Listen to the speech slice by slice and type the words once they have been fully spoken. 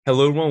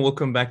Hello, everyone.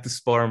 Welcome back to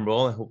Spar and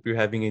Brawl. I hope you're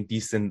having a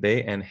decent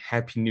day and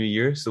Happy New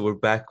Year. So, we're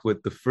back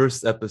with the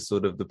first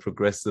episode of the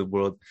Progressive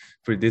World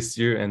for this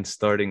year. And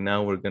starting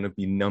now, we're going to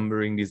be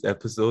numbering these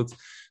episodes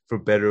for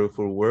better or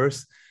for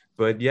worse.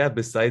 But yeah,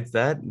 besides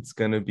that, it's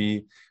going to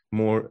be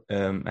more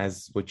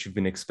as what you've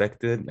been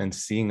expected and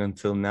seeing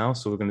until now.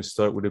 So, we're going to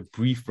start with a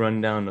brief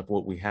rundown of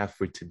what we have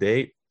for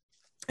today.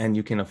 And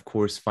you can, of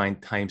course, find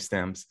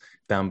timestamps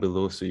down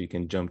below so you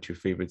can jump to your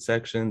favorite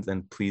sections.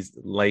 And please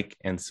like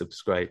and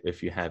subscribe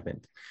if you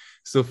haven't.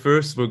 So,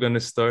 first, we're going to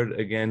start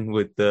again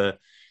with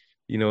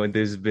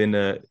there's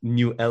been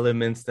new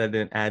elements that have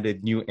been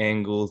added, new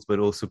angles, but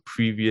also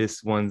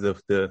previous ones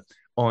of the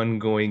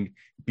ongoing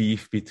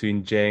beef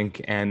between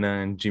Cenk,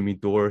 Anna, and Jimmy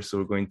Dore. So,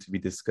 we're going to be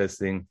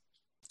discussing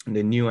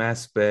the new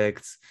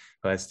aspects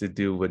has to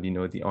do with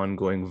the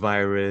ongoing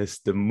virus,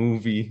 the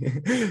movie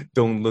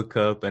Don't Look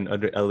Up, and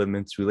other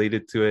elements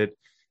related to it.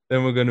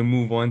 Then we're going to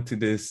move on to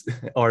this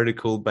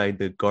article by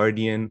The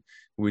Guardian,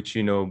 which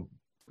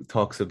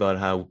talks about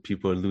how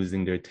people are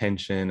losing their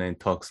attention and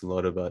talks a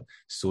lot about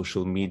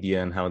social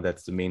media and how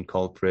that's the main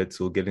culprit.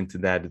 So we'll get into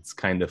that. It's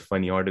kind of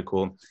funny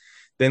article.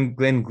 Then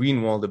Glenn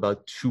Greenwald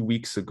about 2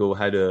 weeks ago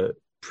had a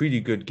pretty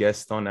good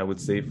guest on, I would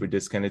say, for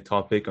this kind of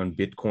topic on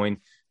Bitcoin.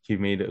 He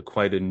made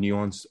quite a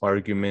nuanced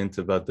argument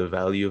about the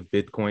value of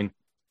Bitcoin.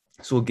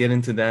 So we'll get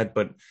into that.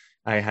 But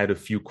I had a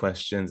few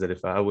questions that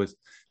if I was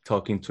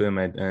talking to him,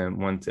 I'd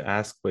want to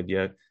ask. But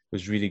yeah, it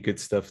was really good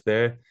stuff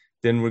there.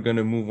 Then we're going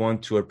to move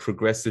on to our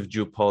progressive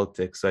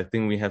geopolitics. So I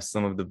think we have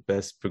some of the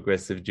best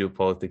progressive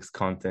geopolitics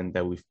content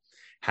that we've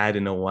had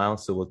in a while.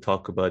 So we'll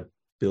talk about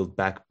Build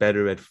Back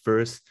Better at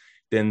first,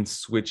 then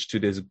switch to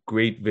this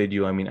great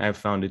video. I mean, I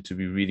found it to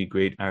be really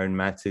great. Aaron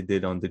Matte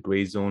did on the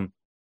Gray Zone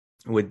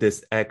with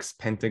this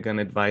ex-Pentagon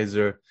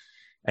advisor.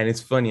 And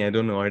it's funny, I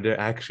don't know, are there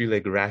actually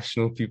like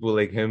rational people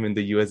like him in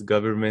the US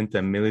government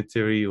and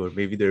military, or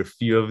maybe there are a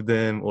few of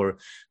them, or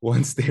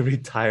once they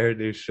retire,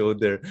 they show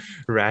their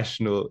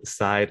rational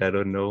side? I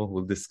don't know.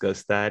 We'll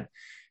discuss that.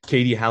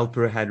 Katie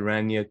Halper had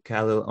Rania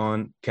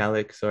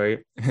Khalek,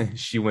 sorry.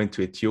 She went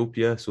to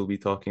Ethiopia, so we'll be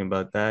talking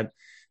about that.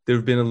 There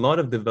have been a lot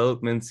of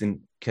developments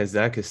in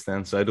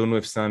Kazakhstan. So I don't know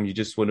if Sam, you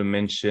just want to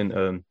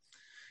mention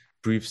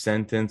brief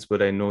sentence, but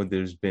I know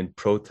there's been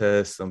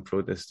protests. Some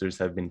protesters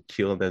have been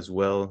killed as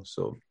well.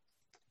 So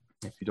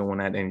if you don't want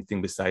to add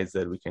anything besides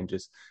that, we can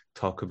just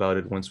talk about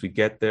it once we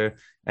get there.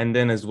 And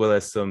then as well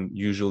as some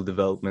usual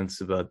developments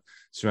about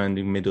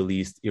surrounding Middle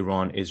East,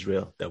 Iran,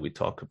 Israel that we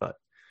talk about.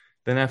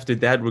 Then after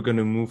that, we're going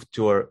to move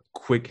to our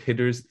quick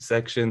hitters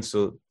section.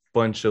 So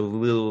bunch of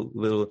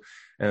little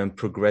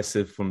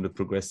progressive from the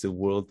progressive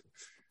world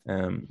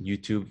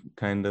YouTube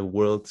kind of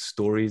world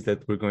stories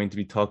that we're going to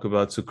be talking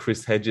about. So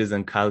Chris Hedges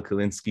and Kyle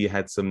Kalinske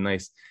had some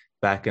nice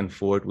back and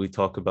forth. We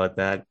talk about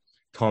that.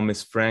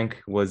 Thomas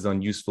Frank was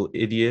on Useful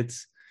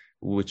Idiots,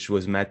 which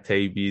was one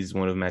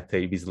of Matt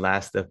Taibbi's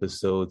last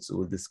episodes.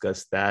 We'll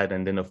discuss that.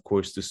 And then, of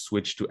course, to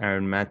switch to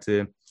Aaron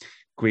Matte.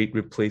 Great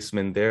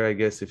replacement there, I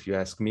guess, if you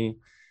ask me.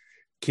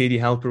 Katie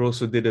Halper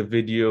also did a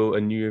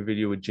New Year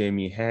video with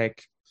Jamie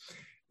Heck.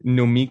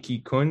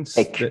 Nomiki Kunz.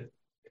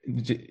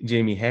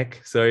 Jamie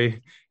Heck,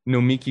 sorry.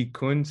 Nomiki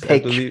Kunz, I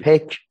believe.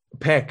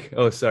 Peck.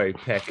 Oh, sorry,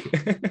 Peck.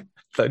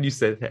 Thought you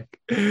said Heck.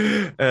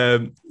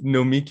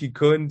 Nomiki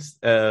Kunz.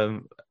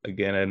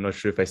 Again, I'm not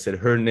sure if I said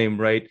her name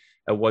right.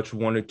 I watched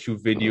one or two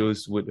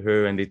videos with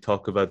her, and they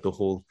talk about the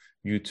whole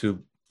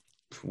YouTube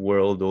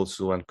world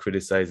also on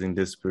criticizing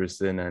this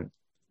person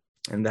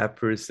and that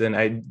person.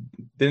 I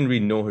didn't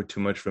really know her too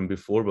much from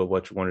before, but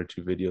watched one or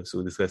two videos,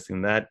 so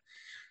discussing that.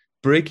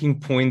 Breaking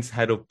Points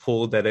had a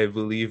poll that I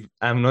believe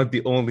I'm not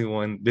the only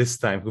one this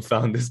time who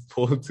found this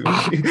poll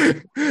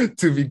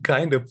to be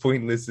kind of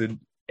pointless in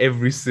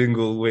every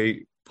single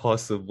way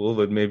possible,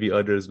 but maybe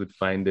others would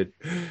find it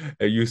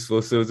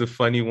useful. So it was a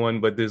funny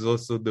one, but there's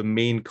also the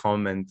main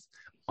comment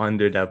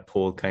under that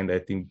poll kind of,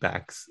 I think,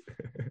 backs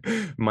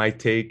my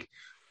take.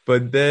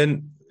 But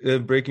then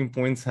Breaking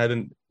Points had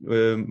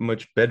a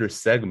much better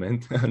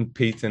segment on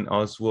Peyton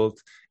Oswalt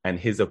and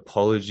his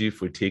apology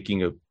for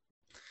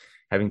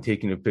having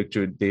taken a picture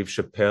with Dave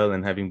Chappelle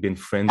and having been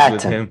friends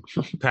with him,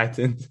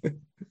 Patton,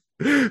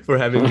 for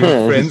having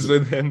been friends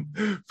with him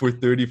for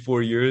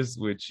 34 years,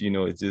 which,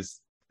 is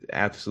just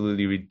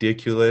absolutely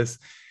ridiculous.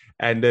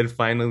 And then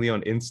finally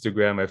on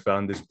Instagram, I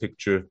found this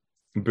picture,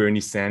 Bernie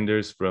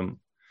Sanders from,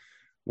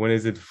 when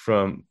is it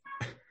from?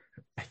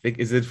 I think,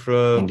 is it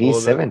from? In the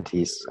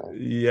 70s.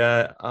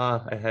 Yeah,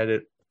 I had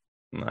it.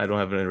 I don't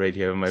have it right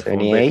here on my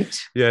 78? phone.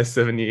 Yeah,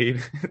 78.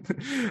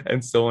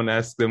 And someone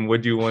asked them,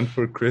 what do you want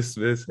for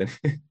Christmas?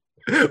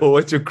 Or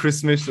what's your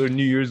Christmas or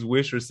New Year's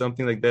wish or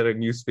something like that, a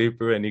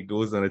newspaper. And he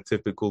goes on a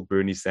typical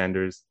Bernie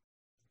Sanders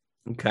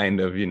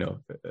kind of,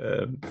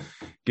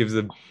 gives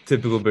a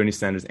typical Bernie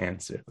Sanders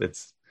answer.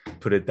 Let's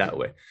put it that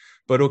way.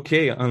 But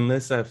okay,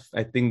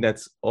 I think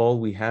that's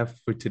all we have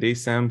for today,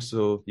 Sam.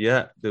 So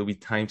yeah, there'll be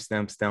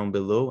timestamps down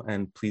below,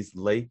 and please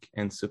like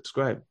and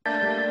subscribe.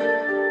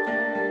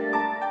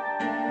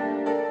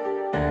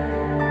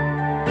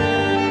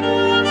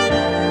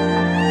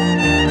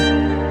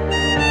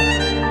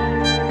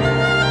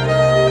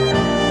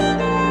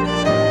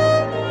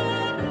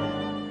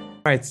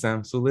 right,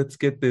 Sam. So let's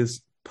get this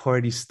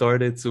party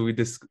started. So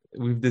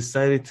we've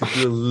decided to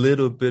do a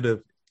little bit of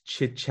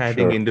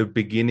chit-chatting in Sure. the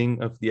beginning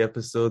of the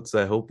episode. So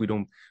I hope we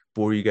don't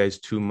bore you guys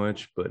too much.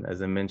 But as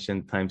I mentioned,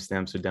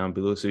 timestamps are down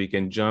below so you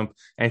can jump.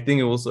 I think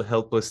it will also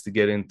help us to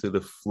get into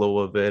the flow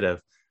of it.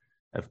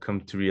 I've come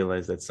to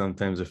realize that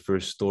sometimes the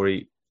first story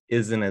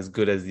isn't as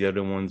good as the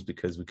other ones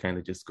because we kind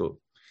of just go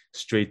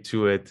straight to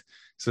it.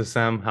 So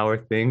Sam, how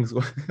are things?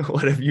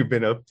 What have you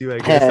been up to? I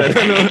guess I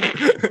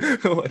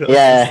don't know what else to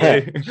Yeah. say.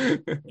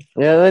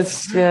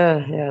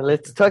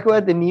 Let's talk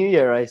about the new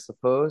year, I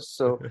suppose.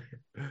 So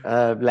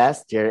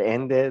last year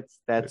ended. Yeah.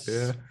 That's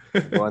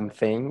one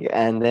thing,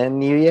 and then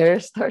new year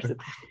started.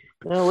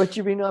 What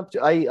you been up to?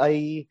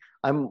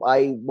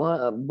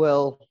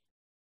 Well,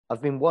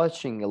 I've been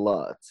watching a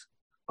lot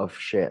of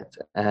shit,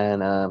 and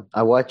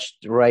I watched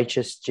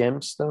Righteous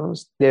Gemstones.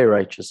 They're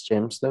Righteous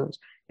Gemstones.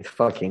 It's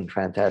fucking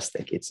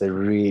fantastic. It's a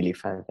really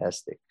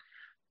fantastic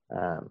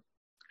um,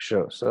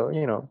 show. So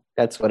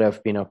that's what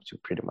I've been up to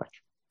pretty much.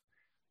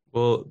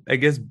 Well, I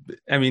guess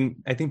I mean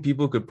I think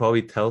people could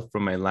probably tell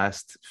from my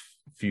last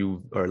few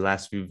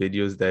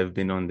videos that I've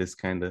been on this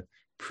kind of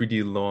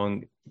pretty long,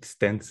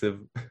 extensive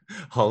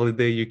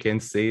holiday, you can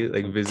say,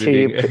 like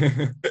visiting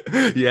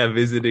Trip. yeah,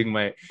 visiting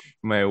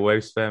my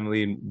wife's family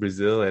in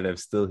Brazil, and I'm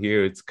still here.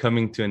 It's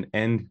coming to an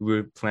end. We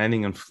were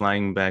planning on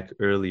flying back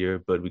earlier,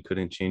 but we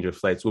couldn't change our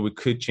flights. Well, we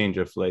could change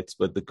our flights,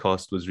 but the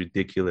cost was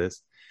ridiculous.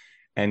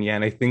 And yeah,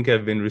 and I think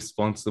I've been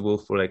responsible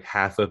for like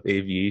half of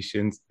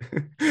aviation's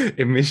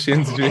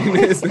emissions during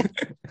this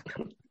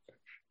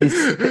This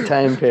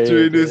time during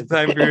period, this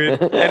time period.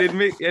 And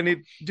yes. it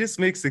just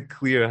makes it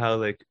clear how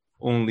like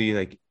only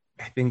like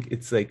I think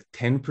it's like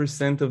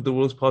 10% of the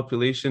world's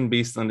population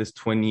based on this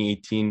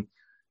 2018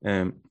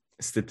 um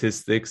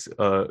statistics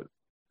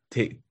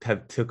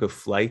have took a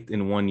flight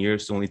in 1 year.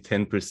 So only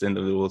 10%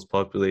 of the world's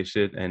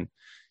population, and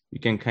you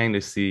can kind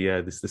of see, yeah,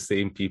 this the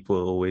same people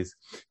always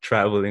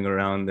traveling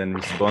around and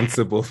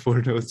responsible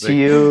for those To like,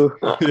 you.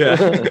 yeah,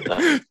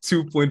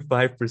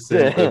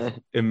 2.5% of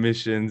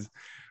emissions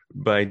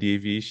by the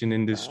aviation Wow.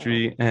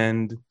 industry.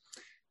 And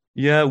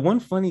yeah, one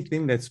funny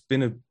thing that's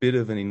been a bit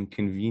of an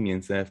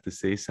inconvenience, I have to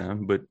say,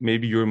 Sam, but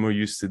maybe you're more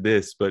used to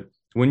this. But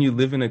when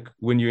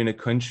you're in a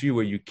country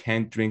where you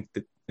can't drink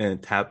the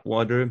tap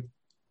water,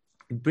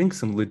 it brings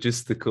some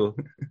logistical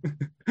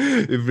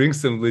it brings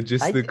some I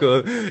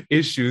logistical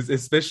issues,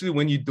 especially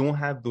when you don't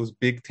have those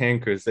big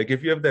tankers. Like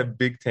if you have that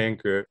big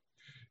tanker,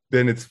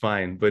 then it's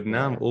fine. But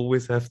now I'm Yeah.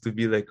 always have to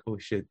be like, oh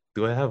shit,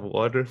 do I have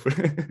water for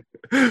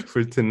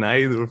for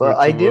tonight or for Well,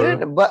 I tomorrow?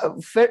 didn't. But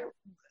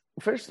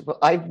first of all,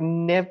 I've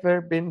never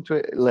been to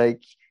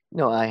like.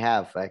 No, I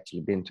have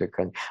actually been to a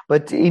country,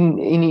 but in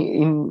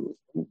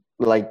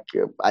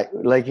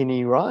like in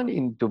Iran,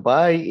 in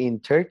Dubai, in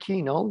Turkey,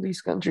 in all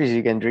these countries,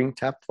 you can drink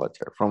tap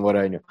water. From what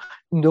I know,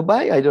 in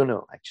Dubai, I don't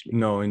know actually.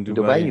 No, in In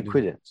Dubai, you Dubai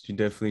couldn't, you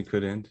definitely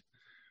couldn't.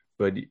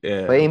 But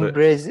but in but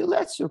Brazil,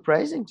 that's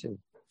surprising to me.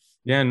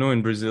 yeah, no,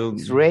 in Brazil,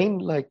 It's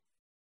rained like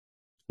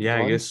yeah,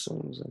 I guess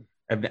monsoons.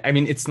 I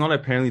mean, it's not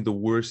apparently the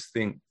worst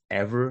thing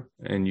ever,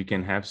 and you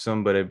can have some,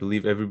 but I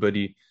believe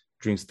everybody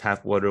drinks tap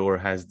water or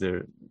has the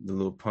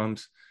little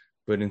pumps.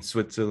 But in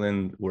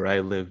Switzerland, where I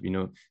live,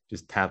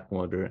 just tap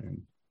water, and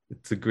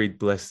it's a great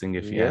blessing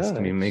if you ask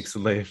Yeah, me. It makes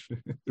life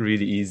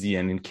really easy.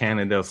 And in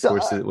Canada, of so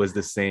course, it was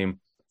the same.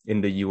 In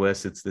the US,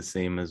 it's the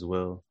same as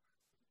well.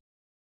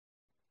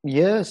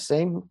 yeah,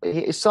 same.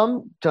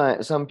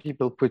 Sometimes some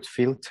people put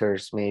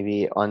filters maybe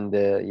on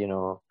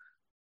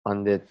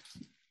on the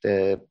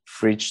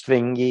fridge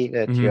thingy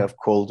that you Hmm. have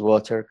cold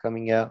water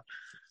coming out.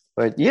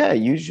 But yeah,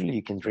 usually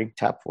you can drink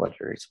tap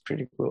water. It's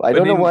pretty cool. But in I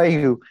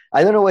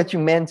don't know what you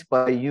meant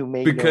by you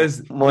may know because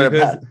more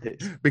about this.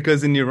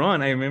 because in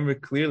Iran, I remember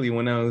clearly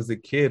when I was a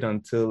kid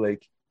until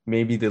like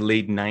maybe the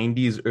late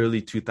 90s,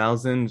 early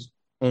 2000s,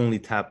 only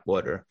tap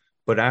water.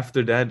 But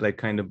after that, like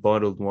kind of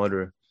bottled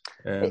water,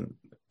 It, um,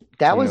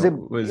 that was was it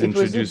was a,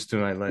 introduced to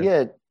my life.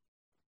 yeah,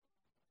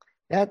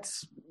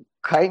 that's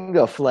kind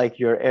of like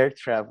your air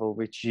travel,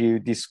 which you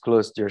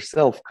disclosed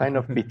yourself, kind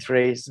of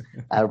betrays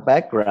our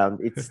background.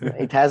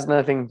 It has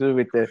nothing to do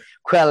with the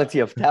quality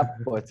of tap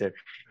water.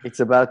 It's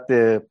about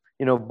the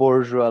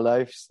bourgeois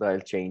lifestyle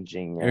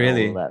changing and all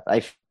Really that. I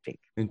think.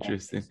 Yeah,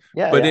 interesting.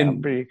 yeah, But yeah. I'm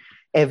in pretty.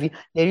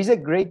 There is a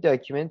great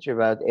documentary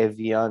about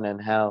Evian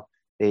and how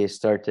they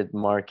started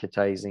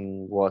marketizing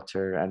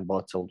water and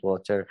bottled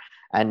water.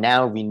 And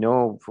now we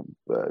know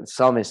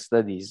some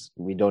studies,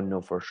 we don't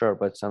know for sure,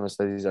 but some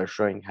studies are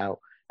showing how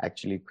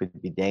actually it could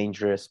be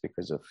dangerous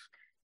because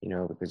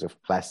of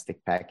plastic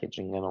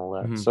packaging and all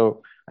that. Mhm. So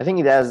I think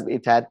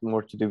it had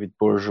more to do with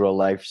bourgeois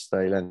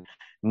lifestyle and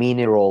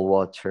mineral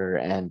water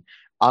and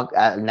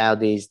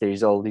nowadays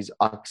there's all these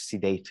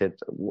oxidated.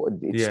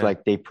 It's Yeah. like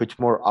they put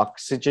more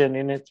oxygen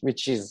in it,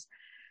 which is,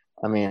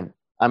 I mean,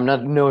 I'm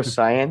not no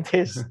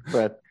scientist,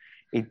 but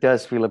it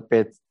does feel a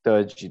bit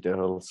dodgy, the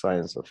whole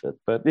science of it.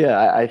 But yeah,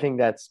 I think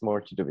that's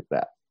more to do with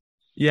that.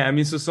 Yeah, I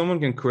mean, so someone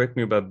can correct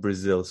me about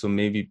Brazil. So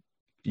maybe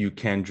you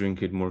can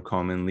drink it more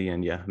commonly.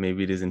 And yeah,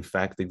 maybe it is in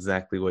fact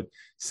exactly what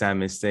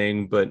Sam is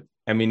saying. But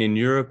I mean, in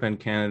Europe and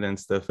Canada and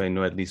stuff, I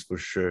know at least for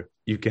sure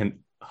you can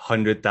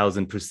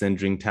 100,000%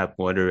 drink tap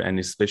water. And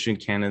especially in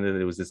Canada,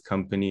 there was this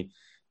company,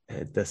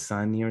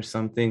 Dasani or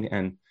something.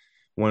 And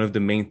one of the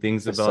main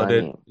things about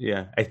it, Dasani.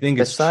 yeah, I think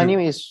it's true.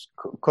 Dasani is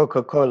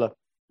Coca-Cola.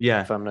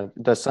 Yeah. If I'm not,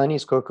 Dasani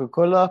is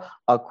Coca-Cola.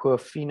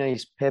 Aquafina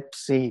is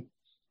Pepsi.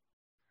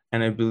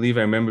 And I believe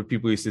I remember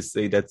people used to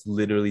say that's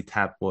literally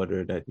tap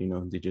water that,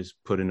 they just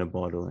put in a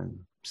bottle and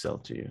sell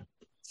to you.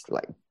 It's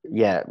like,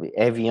 yeah,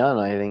 Evian,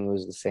 I think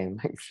was the same.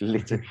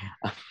 Literally.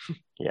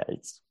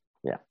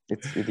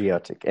 It's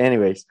idiotic.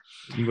 Anyways,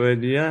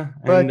 but yeah,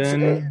 and but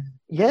then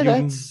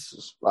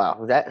that's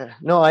wow.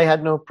 I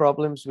had no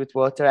problems with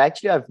water.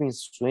 Actually, I've been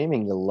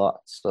swimming a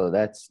lot, so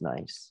that's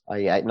nice.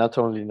 I not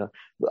only know,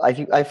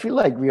 I feel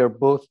like we are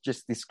both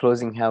just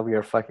disclosing how we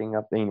are fucking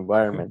up the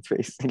environment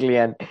basically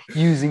and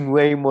using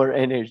way more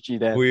energy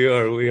than we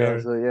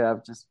are. So yeah,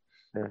 I'm just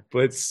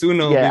but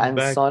soon I'll be and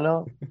back.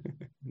 sauna.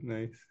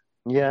 Nice.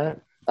 Yeah,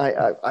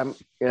 I'm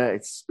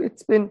it's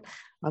been.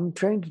 I'm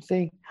trying to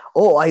think.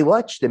 Oh, I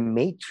watched the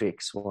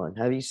Matrix one.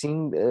 Have you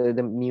seen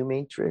the new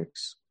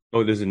Matrix?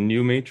 Oh, there's a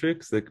new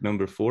Matrix, like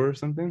number 4 or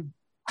something?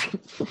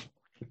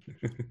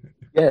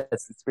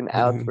 Yes, it's been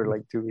out for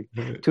like 2 weeks,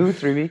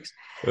 3 weeks.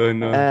 Oh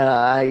no.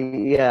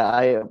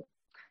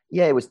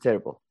 It was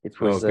terrible. It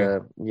was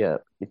okay.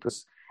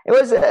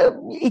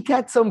 it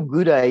had some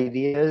good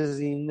ideas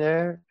in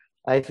there,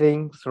 I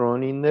think,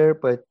 thrown in there,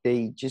 but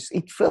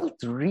it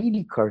felt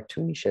really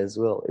cartoonish as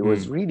well. It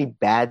was really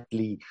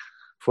badly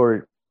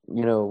for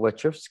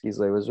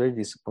Wachowski's. I was very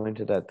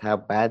disappointed at how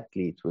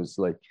badly it was.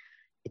 Like,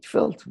 it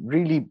felt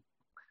really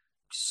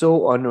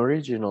so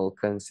unoriginal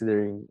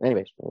considering.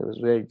 Anyway, it was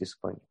very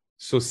disappointing.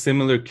 So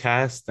similar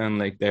cast and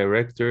like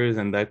directors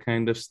and that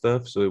kind of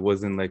stuff. So it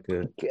wasn't like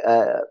a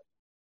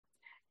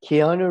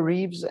Keanu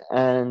Reeves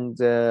and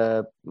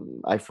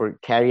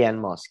Carrie Ann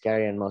Moss,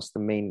 the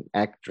main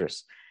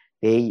actress.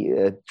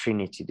 They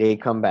Trinity. They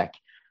come back,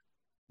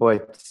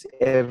 but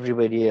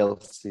everybody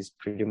else is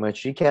pretty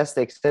much recast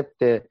except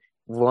the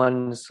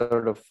one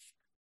sort of,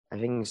 I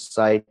think,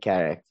 side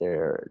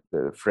character,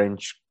 the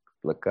French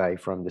guy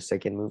from the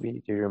second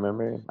movie. Do you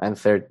remember? And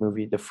third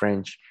movie, the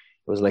French.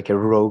 It was like a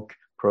rogue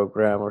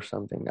program or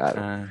something. I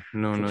don't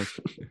know. No.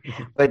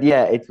 But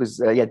yeah, it was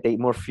they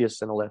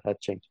Morpheus and all that had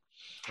changed.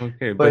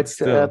 Okay, but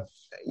still,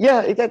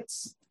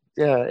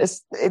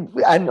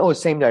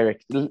 same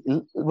director.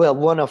 Well,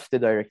 one of the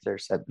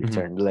directors had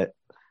returned,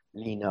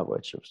 Lena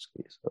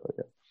Wachowski. So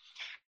yeah,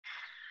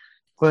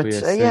 but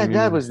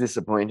that was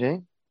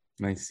disappointing.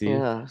 I see.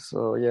 Yeah,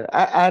 so yeah,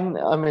 and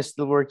I'm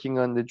still working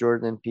on the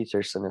Jordan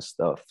Peterson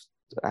stuff,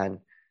 and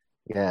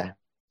yeah,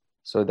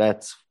 so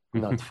that's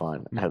not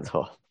fun at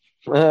all.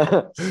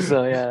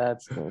 So yeah,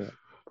 that's.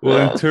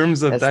 Well, in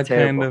terms of that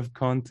terrible. kind of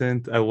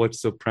content, I watched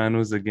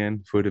Sopranos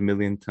again for the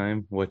millionth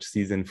time. Watched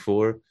season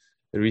 4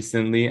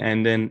 recently,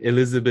 and then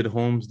Elizabeth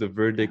Holmes, The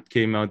Verdict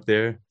came out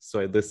there, so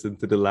I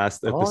listened to the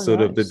last episode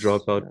of the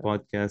Dropout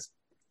podcast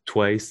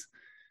twice.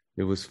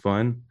 It was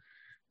fun.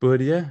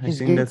 But yeah, I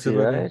think that's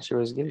about it. She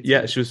was guilty.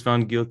 Yeah, she was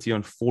found guilty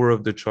on 4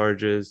 of the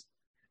charges.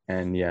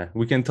 And yeah,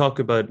 we can talk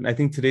about, I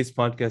think today's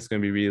podcast is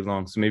going to be really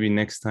long. So maybe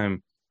next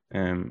time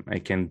I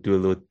can do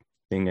a little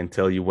thing and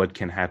tell you what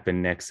can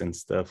happen next and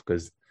stuff,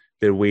 because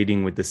they're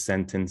waiting with the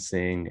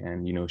sentencing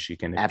and, she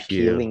can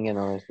appealing and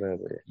all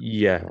that.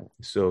 Yeah.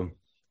 So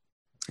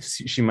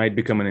she might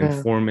become an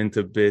informant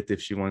a bit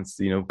if she wants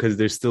to, because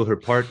there's still her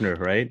partner,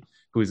 right?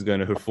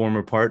 Her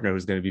former partner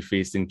who's going to be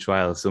facing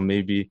trial. So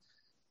maybe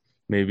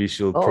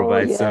she'll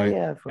provide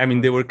some. I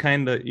mean, they were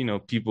kind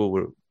of, people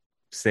were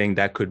saying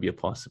that could be a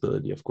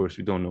possibility. Of course,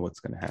 we don't know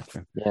what's going to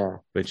happen. Yeah.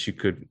 But she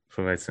could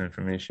provide some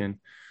information.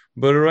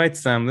 But all right,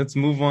 Sam, let's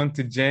move on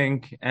to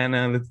Cenk,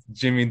 Anna,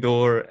 Jimmy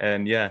Dore,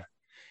 and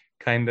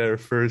kind of our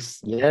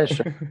first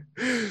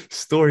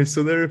story.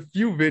 So there are a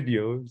few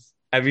videos.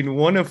 I mean,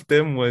 one of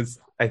them was,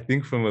 I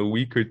think, from a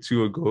week or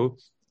 2 ago,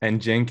 and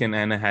Cenk and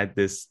Anna had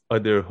this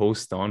other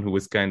host on who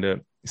was kind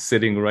of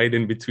sitting right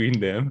in between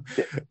them.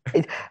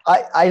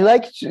 I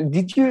liked.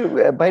 Did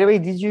you, by the way,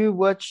 did you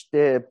watch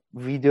the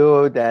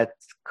video that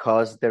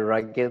caused the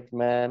Rugged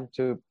Man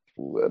to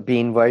be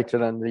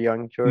invited on the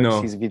Young Turks?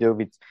 No. His video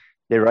with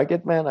the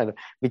Rugged Man,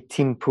 with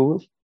Tim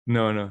Pool?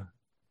 No.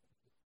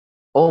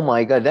 Oh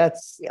my God,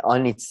 that's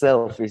on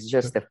itself is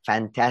just a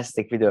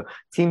fantastic video.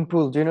 Tim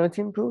Pool, do you know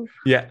Tim Pool?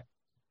 Yeah.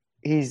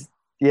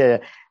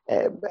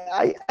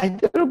 I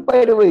don't know,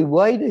 by the way,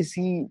 why does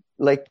he,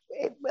 like,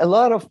 a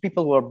lot of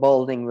people who are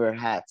balding wear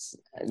hats,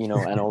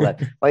 and all that.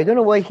 But I don't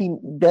know why he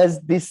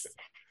does this.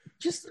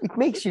 It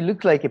makes you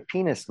look like a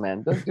penis,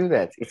 man. Don't do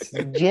that.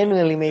 It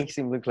genuinely makes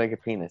him look like a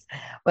penis.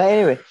 But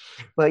anyway,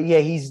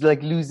 he's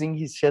like losing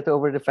his shit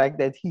over the fact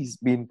that he's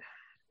been,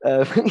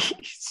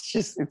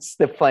 it's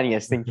the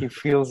funniest thing. He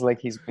feels like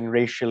he's been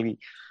racially,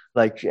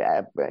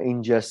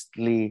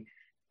 unjustly,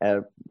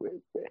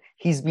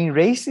 he's been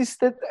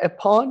racist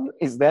upon.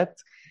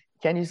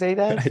 Can you say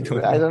that?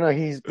 I don't know.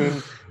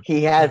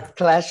 He had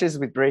clashes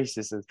with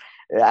racists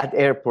at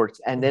airports,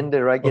 and then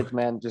the Rugged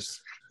Man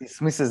just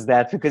dismisses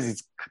that because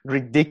it's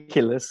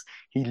ridiculous.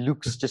 He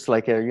looks just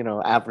like a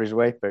average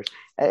white person.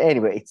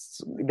 Anyway,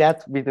 it's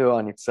that video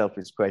on itself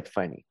is quite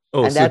funny,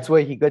 Oh, and so that's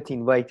why he got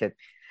invited.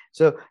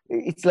 So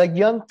it's like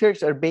Young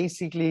Turks are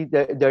basically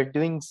they're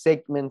doing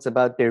segments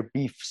about their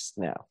beefs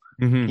now,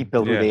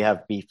 people who yeah. they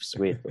have beefs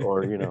with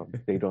or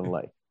they don't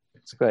like.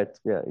 It's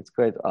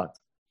quite odd.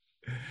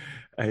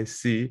 I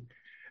see.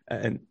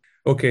 And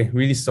okay,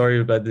 really sorry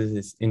about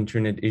this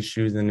internet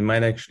issues, and it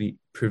might actually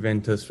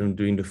prevent us from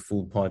doing the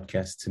full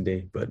podcast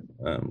today, but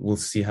we'll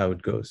see how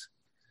it goes.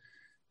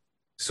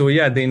 So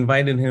yeah, they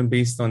invited him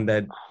based on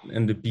that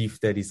and the beef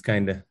that he's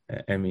kind of,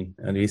 I mean,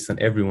 based on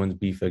everyone's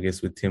beef, I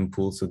guess, with Tim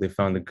Pool. So they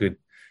found a good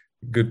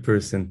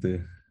person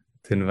to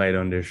invite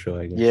on their show,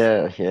 I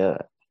guess. Yeah.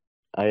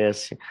 I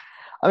guess.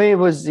 I mean, it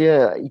was,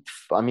 yeah.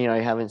 I mean, I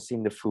haven't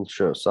seen the full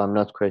show, so I'm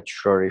not quite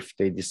sure if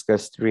they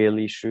discussed real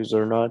issues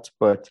or not.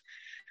 But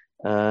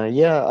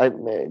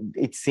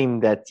it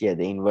seemed that, yeah,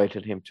 they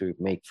invited him to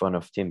make fun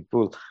of Tim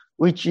Pool,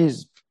 which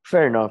is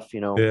fair enough.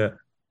 Yeah.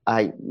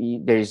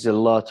 There's a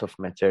lot of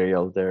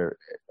material there,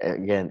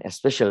 again,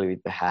 especially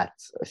with the hat.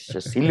 It's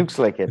just he looks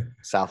like a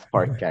South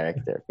Park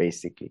character,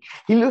 basically.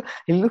 He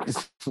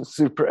looks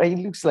super. He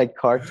looks like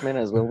Cartman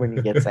as well when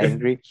he gets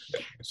angry.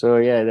 So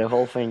yeah, the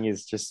whole thing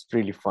is just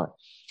really fun.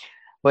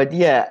 But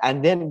yeah,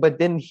 but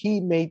then he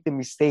made the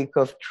mistake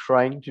of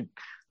trying to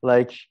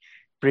like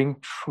bring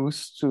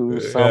truth to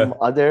some Yeah.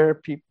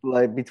 other people,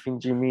 like between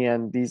Jimmy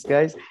and these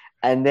guys.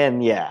 And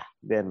then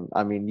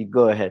I mean, you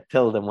go ahead,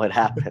 tell them what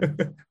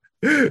happened.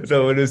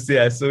 So what is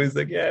yeah, so he's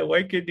like, yeah,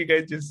 why can't you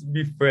guys just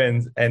be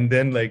friends? And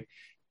then like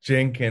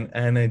Cenk and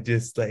Anna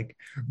just like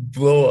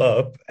blow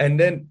up. And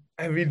then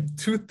I mean,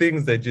 two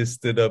things that just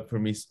stood up for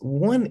me.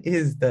 One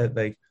is that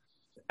like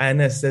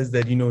Anna says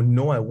that,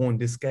 no, I won't.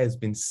 This guy has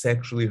been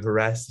sexually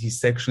harassed. He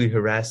sexually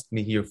harassed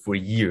me here for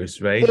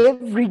years, right?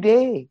 Every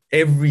day.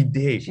 Every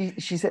day.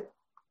 She said,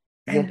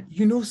 and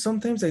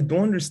sometimes I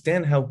don't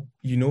understand how,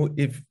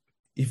 if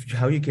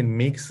how you can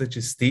make such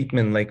a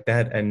statement like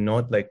that and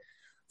not like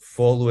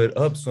follow it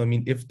up. So I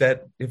mean, if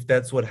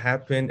that's what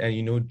happened and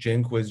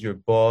Cenk was your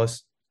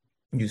boss,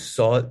 you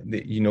saw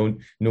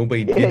that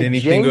nobody did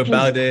anything Cenk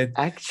about it,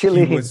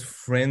 actually he was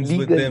friends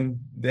with legal. them,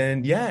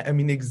 then yeah, I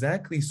mean,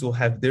 exactly. So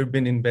have there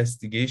been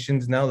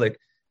investigations now? Like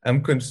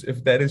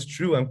if that is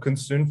true, I'm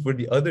concerned for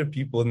the other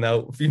people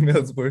now,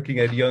 females working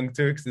at Young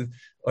Turks.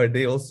 Are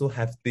they also,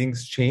 have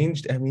things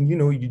changed? I mean,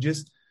 you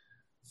just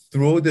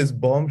throw this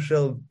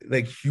bombshell,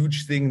 like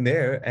huge thing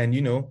there, and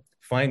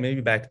fine,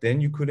 maybe back then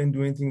you couldn't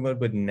do anything about it,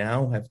 but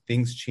now have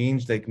things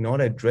changed, like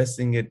not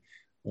addressing it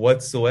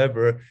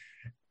whatsoever.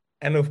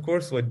 And of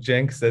course, what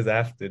Cenk says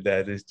after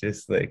that is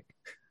just like,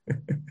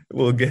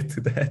 we'll get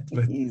to that.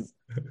 But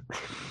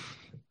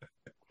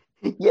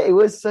it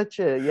was such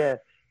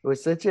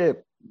a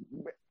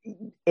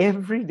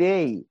every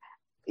day,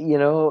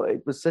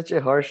 it was such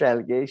a harsh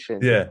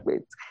allegation. Yeah.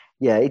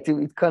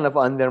 It kind of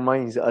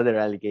undermines other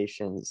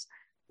allegations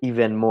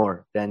even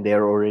more than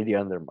they're already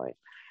undermined.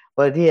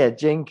 But yeah,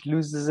 Cenk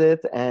loses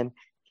it and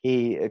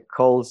he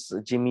calls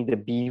Jimmy the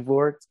B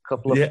word a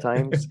couple of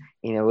times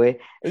in a way.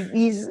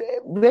 He's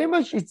very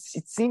much, it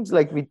seems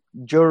like with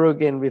Joe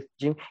Rogan, with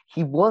Jim,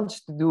 he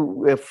wants to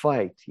do a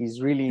fight.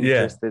 He's really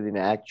interested in an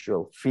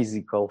actual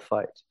physical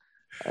fight.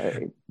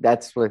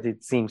 That's what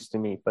it seems to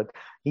me. But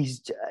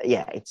he's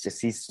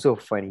so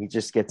funny. He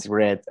just gets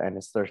red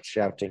and starts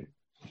shouting.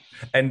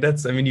 And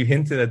that's, I mean, you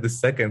hinted at the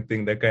second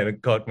thing that kind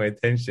of caught my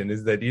attention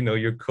is that,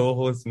 your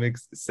co-host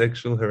makes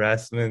sexual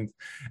harassment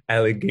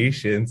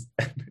allegations.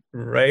 And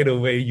right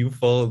away, you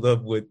followed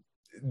up with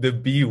the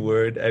B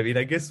word. I mean,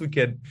 I guess we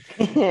can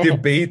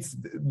debate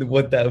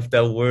what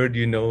that word,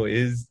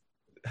 is,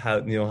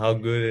 how, how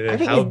good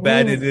it is, how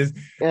bad it is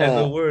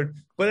as a word.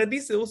 But at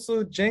least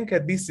also Cenk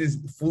at least is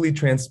fully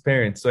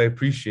transparent. So I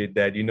appreciate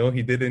that.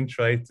 He didn't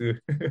try to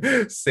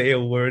say a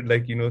word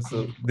like,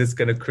 so this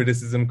kind of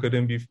criticism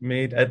couldn't be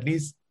made. At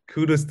least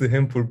kudos to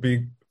him for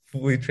being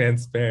fully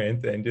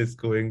transparent and just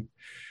going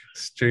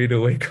straight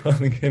away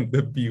calling him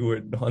the B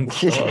word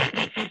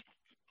nonstop. It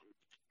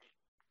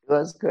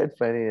was quite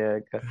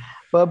funny.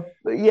 But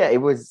yeah, it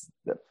was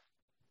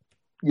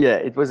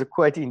a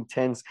quite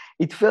intense.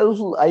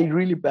 I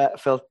really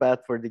felt bad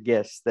for the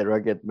guest, the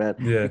rugged man,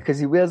 because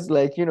he was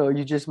like,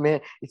 you just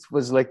met. It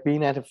was like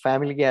being at a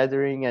family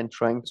gathering and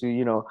trying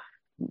to,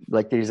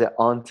 like there's an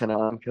aunt and an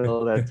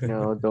uncle that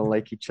don't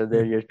like each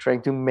other. You're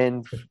trying to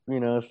mend,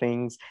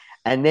 things,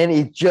 and then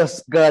it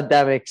just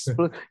goddamn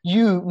explode.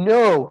 You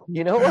know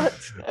what?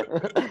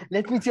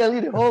 Let me tell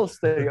you the whole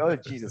story. Oh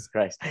Jesus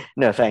Christ!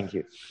 No, thank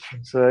you.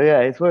 So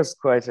yeah, it was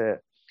quite a.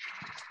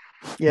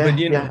 Yeah.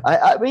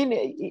 I mean,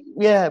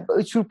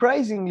 but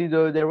surprisingly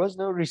though, there was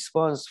no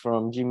response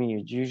from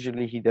Jimmy.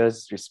 Usually he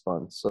does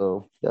respond,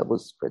 so that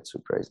was quite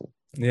surprising.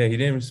 Yeah, he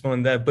didn't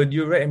respond that, but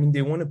you're right. I mean,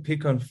 they want to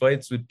pick on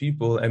fights with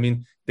people. I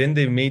mean, then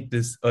they made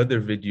this other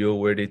video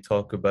where they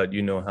talk about,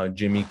 how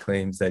Jimmy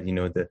claims that,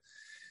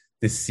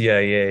 the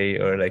CIA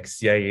or like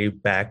CIA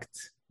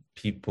backed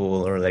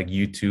people or like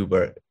YouTube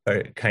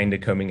are kind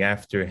of coming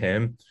after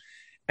him.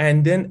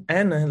 And then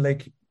Anna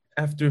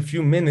after a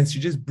few minutes, she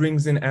just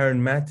brings in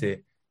Aaron Mate.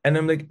 And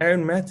I'm like,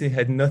 Aaron Mate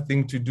had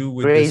nothing to do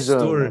with Gray this zone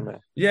story. and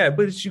Yeah,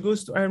 but she goes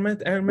to Aaron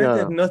Mate. Aaron Mate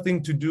had yeah. nothing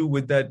to do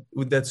with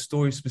that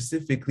story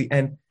specifically.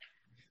 And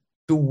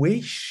the way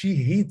she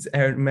hates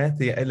Aaron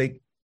Mate,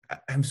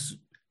 I'm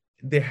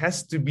there has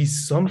to be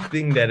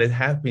something that had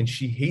happened.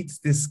 She hates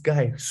this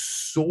guy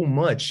so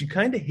much. She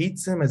kind of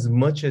hates him as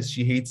much as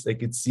she hates,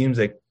 like it seems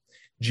like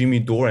Jimmy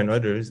Dore and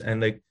others.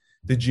 And like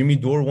the Jimmy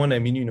Dore one, I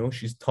mean,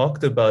 she's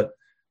talked about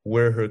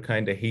where her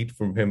kind of hate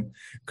from him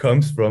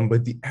comes from.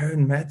 But the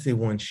Aaron Mate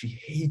one, she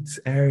hates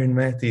Aaron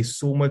Mate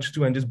so much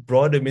too, and just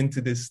brought him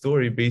into this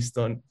story based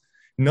on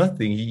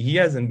nothing. He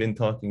hasn't been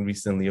talking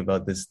recently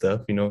about this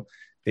stuff.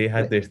 They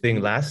had their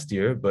thing last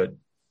year, but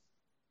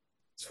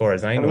as far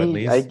as I I know, at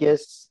mean, I least.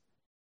 guess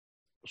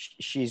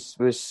she's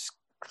was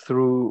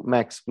through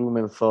Max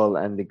Blumenthal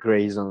and the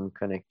Gray Zone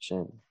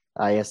connection,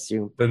 I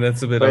assume. Then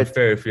that's a bit But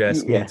unfair if you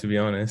ask me, yeah, to be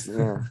honest.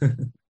 yeah.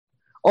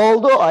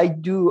 Although I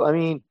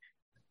mean,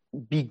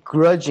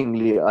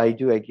 begrudgingly, I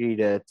do agree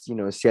that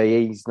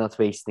CIA is not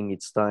wasting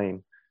its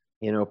time,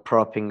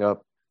 propping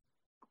up,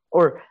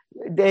 or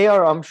they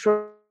are. I'm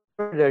sure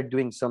they're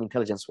doing some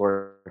intelligence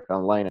work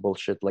online and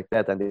bullshit like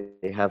that, and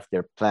they have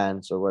their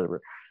plans or whatever.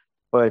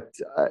 But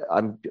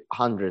I'm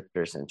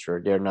 100%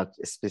 sure they're not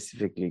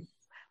specifically.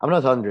 I'm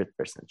not 100%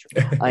 sure.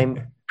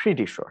 I'm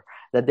pretty sure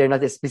that they're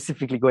not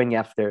specifically going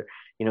after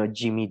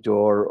Jimmy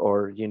Dore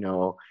or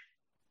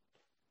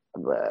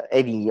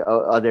any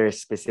other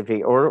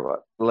specific,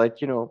 or like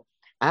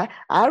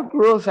our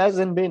growth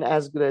hasn't been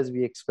as good as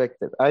we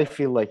expected. I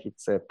feel like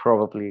it's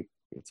probably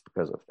it's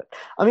because of that.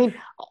 I mean,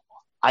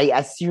 I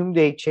assume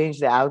they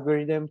changed the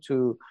algorithm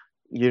to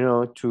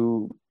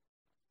to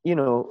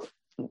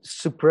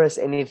suppress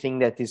anything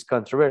that is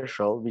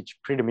controversial, which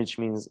pretty much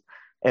means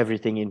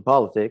everything in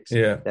politics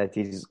Yeah. that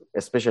is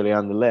especially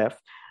on the left.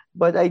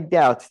 But I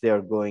doubt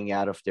they're going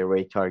out of their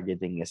way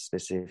targeting a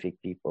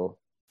specific people.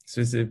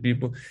 Specific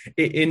people.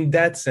 In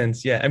that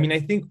sense, yeah. I mean, I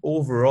think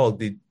overall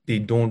they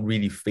don't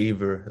really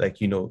favor, like,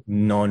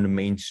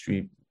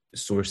 non-mainstream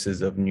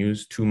sources of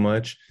news too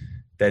much.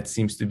 That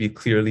seems to be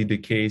clearly the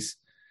case.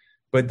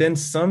 But then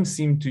some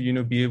seem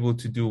to, be able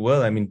to do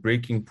well. I mean,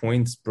 Breaking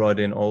Points brought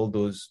in all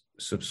those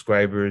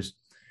subscribers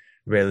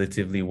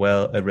relatively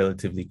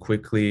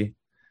quickly.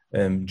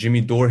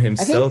 Jimmy Dore I think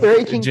himself,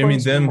 Breaking Jimmy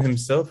Point's Dem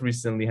himself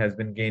recently has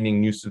been gaining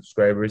new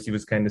subscribers. He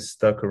was kind of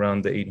stuck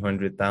around the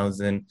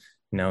 800,000.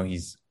 Now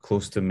he's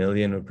close to a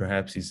million, or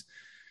perhaps he's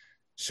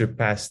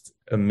surpassed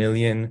a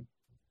million.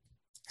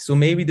 So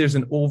maybe there's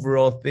an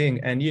overall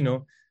thing. And,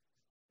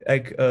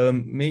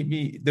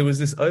 maybe there was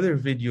this other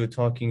video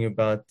talking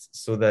about,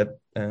 so that,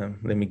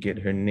 let me get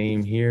her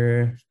name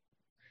here.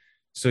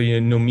 So,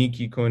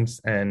 Nomiki Kunz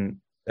and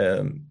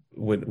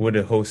with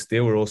a host,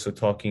 they were also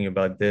talking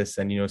about this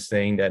and,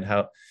 saying that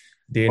how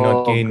they're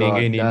not Oh gaining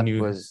God, any that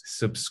new was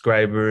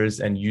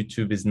subscribers, and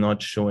YouTube is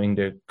not showing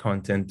their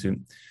content to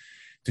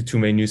too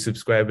many new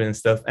subscribers and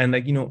stuff. And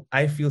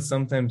I feel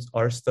sometimes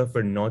our stuff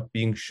are not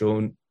being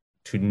shown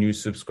to new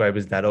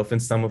subscribers that often.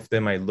 Some of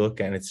them I look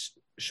and it's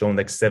shown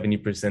like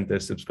 70%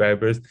 of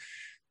subscribers,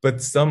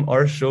 but some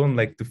are shown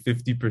like to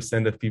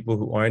 50% of people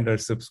who aren't our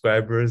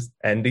subscribers,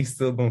 and they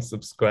still don't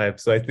subscribe.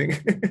 So I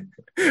think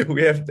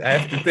we have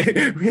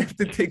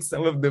to take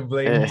some of the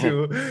blame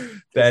too.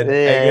 That I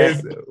yeah.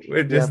 guess we're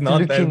You just have to not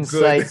look that good.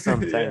 inside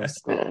sometimes.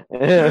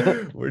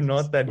 Yeah. We're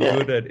not that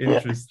good at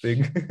interesting,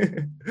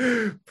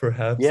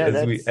 perhaps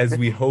Yeah, as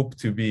we hope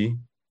to be.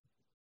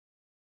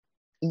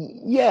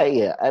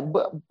 Yeah.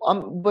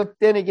 But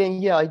then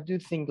again, yeah, I do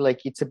think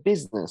like it's a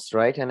business,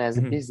 right? And as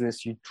a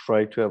business, you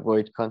try to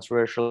avoid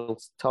controversial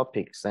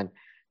topics and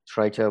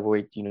try to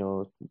avoid,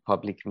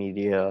 public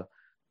media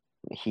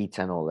heat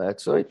and all that.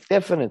 So it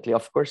definitely,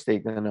 of course, they're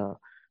gonna,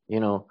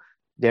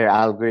 their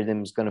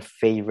algorithm's gonna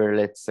favor,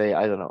 let's say,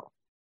 I don't know,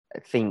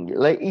 a thing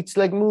like it's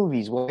like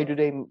movies. Why do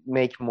they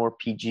make more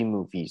PG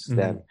movies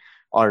than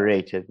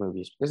R-rated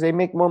movies? Because they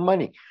make more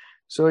money.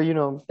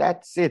 So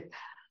that's it.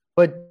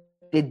 But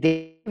the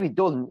David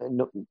Dole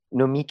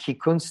Nomiki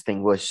Kunst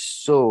thing was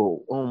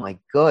so, oh my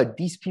God,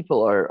 these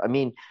people are,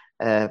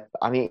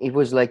 it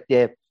was like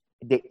the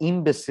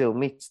imbecile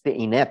meets the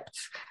inept.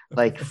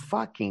 Like,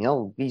 fucking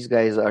hell, these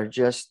guys are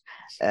just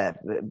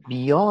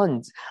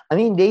beyond. I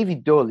mean,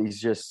 David Dole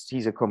is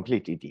he's a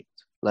complete idiot.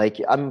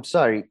 Like, I'm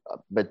sorry,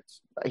 but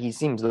he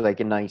seems like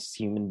a nice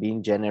human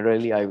being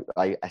generally, I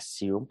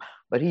assume,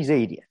 but he's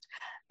an idiot.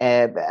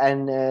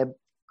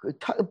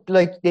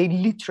 Like they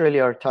literally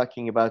are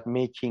talking about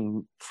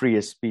making free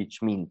speech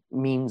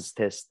means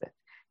tested,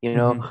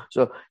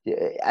 So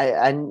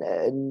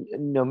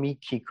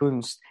Nomiki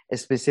Kunst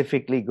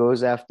specifically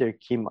goes after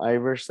Kim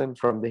Iverson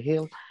from The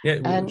Hill,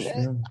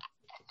 and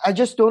I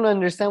just don't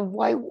understand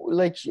why,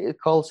 like, she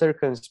calls her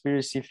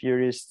conspiracy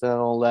theorist and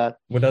all that.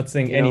 Without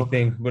saying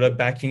anything, without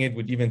backing it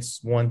with even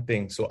one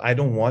thing. So I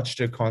don't watch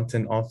their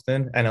content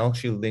often, and I'll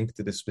actually link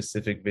to the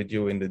specific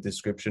video in the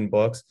description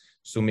box.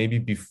 So maybe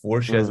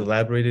before she has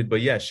elaborated,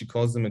 but yeah, she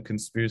calls them a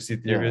conspiracy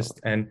theorist,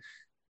 and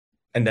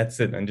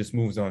that's it, and just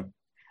moves on.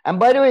 And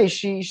by the way,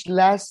 she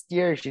last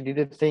year she did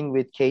a thing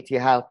with Katie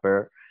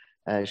Halper.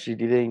 She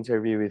did an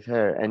interview with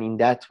her, and in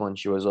that one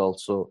she was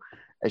also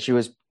she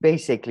was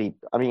basically,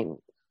 I mean,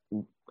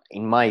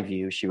 in my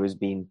view, she was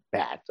being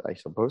bad, I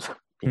suppose.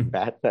 Being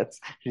bad, that's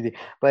really,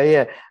 but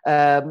yeah,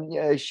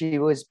 she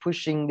was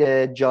pushing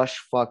the Josh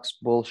Fox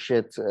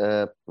bullshit,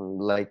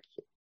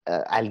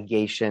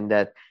 allegation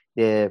that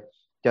the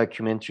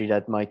documentary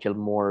that Michael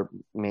Moore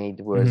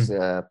made was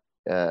uh,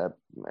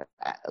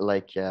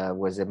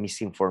 was a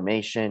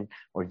misinformation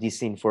or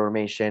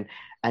disinformation,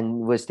 and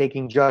was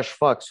taking Josh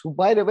Fox, who,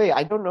 by the way,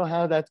 I don't know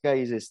how that guy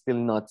is still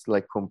not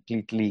like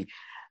completely,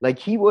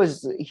 like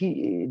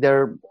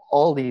there are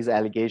all these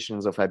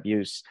allegations of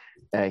abuse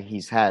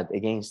he's had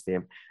against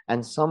him,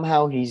 and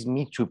somehow he's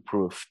Me Too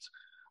proofed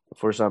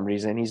for some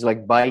reason. He's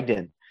like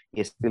Biden.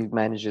 He still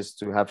manages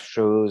to have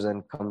shows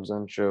and comes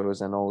on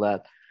shows and all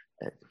that.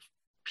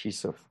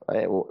 Piece of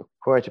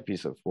quite a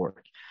piece of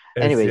work.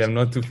 Anyways, I'm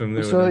not too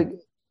familiar so with him.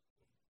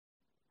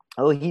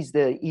 he's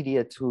the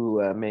idiot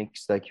who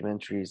makes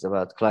documentaries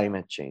about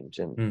climate change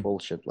and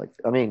bullshit. Like,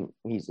 I mean,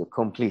 he's a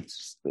complete,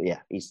 yeah.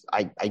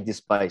 I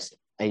despise him.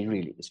 I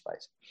really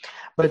despise him.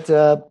 But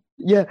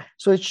yeah,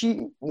 so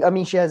she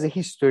has a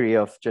history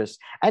of just,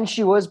 and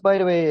she was, by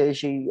the way,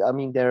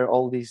 there are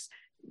all these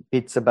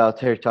bits about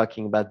her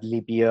talking about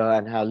Libya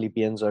and how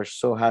Libyans are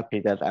so happy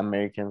that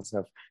Americans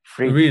have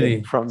freed them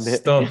Really? from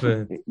Stop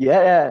it.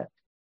 yeah.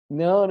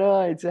 No,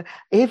 it's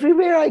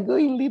everywhere I go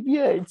in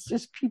Libya, it's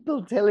just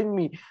people telling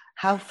me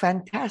how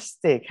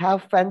fantastic.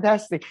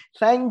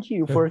 Thank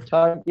you for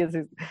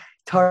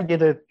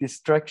targeted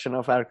destruction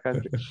of our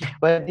country.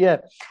 But yeah,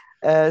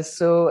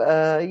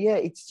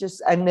 it's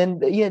just, and then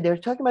they're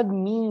talking about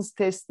means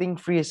testing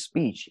free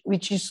speech,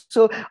 which is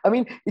so, I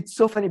mean, it's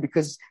so funny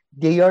because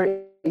they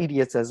are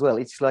idiots as well.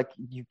 It's like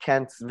you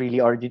can't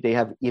really argue they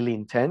have ill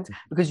intent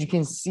because you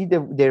can see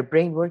their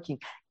brain working.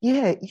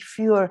 Yeah, if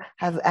you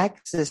have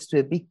access to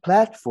a big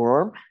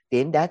platform,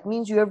 then that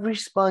means you have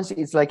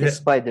responsibility. It's like a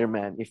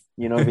Spider-Man, if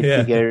with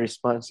bigger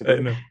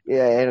responsibility.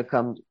 It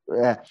comes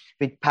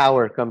with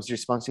power comes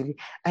responsibility.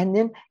 And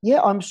then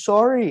I'm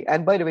sorry.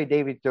 And by the way,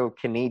 David, though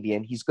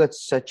Canadian, he's got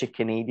such a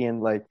Canadian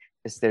like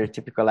a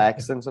stereotypical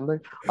accent. I'm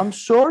like, I'm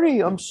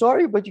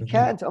sorry, but you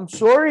can't. I'm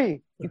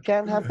sorry, you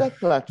can't have that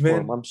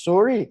platform. I'm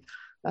sorry.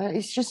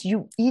 It's just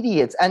you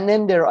idiots. And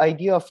then their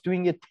idea of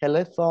doing a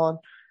telethon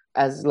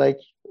as like,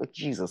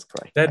 Jesus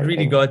Christ. That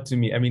really got to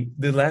me. I mean,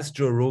 the last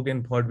Joe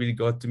Rogan part really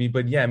got to me.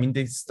 But yeah, I mean,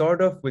 they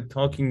start off with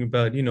talking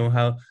about,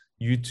 how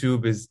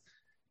YouTube is,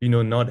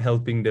 not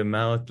helping them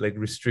out, like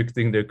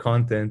restricting their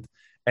content.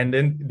 And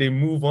then they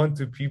move on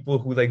to people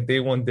who like they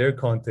want their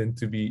content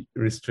to be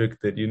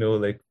restricted,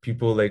 like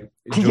people like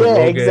Joe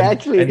Rogan.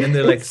 Exactly. And then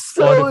they're like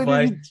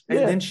Spotify. And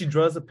then she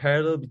draws a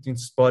parallel between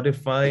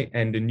Spotify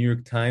and the New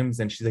York Times.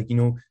 And she's like,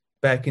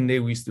 back in the day,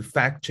 we used to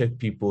fact check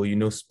people,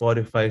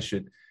 Spotify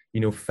should,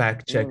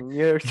 fact check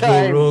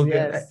Joe Rogan.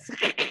 Yes.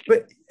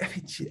 But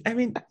I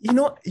mean,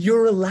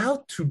 you're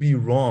allowed to be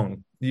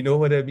wrong. You know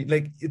what I mean?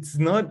 Like, it's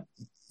not,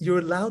 you're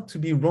allowed to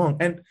be wrong.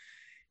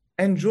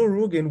 And Joe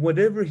Rogan,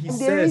 whatever he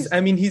says,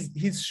 I mean,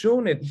 he's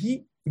shown it.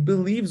 He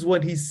believes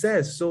what he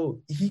says.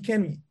 So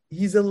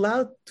he's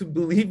allowed to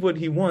believe what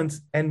he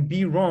wants and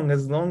be wrong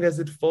as long as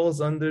it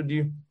falls under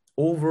the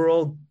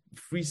overall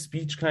free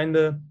speech kind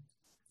of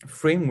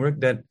framework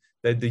that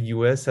the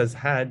US has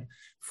had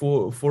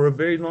for a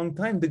very long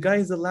time. The guy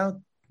is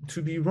allowed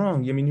to be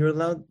wrong. I mean, you're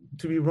allowed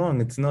to be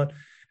wrong. It's not,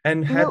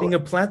 and having a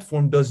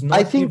platform does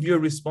not give you a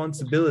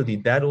responsibility.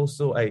 That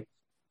also I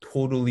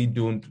totally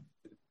don't,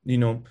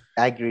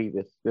 I agree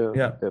with.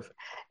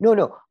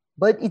 No,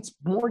 but it's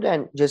more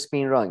than just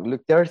being wrong.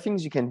 Look, there are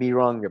things you can be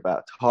wrong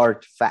about,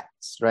 hard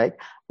facts, right?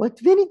 But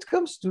when it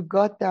comes to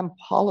goddamn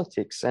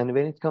politics and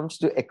when it comes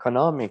to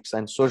economics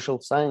and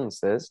social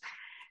sciences,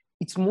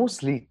 it's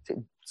mostly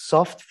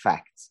soft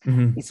facts.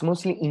 It's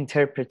mostly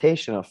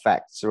interpretation of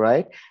facts,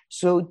 right?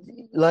 So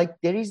like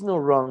there is no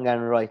wrong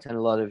and right on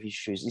a lot of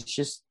issues. It's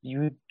just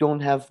you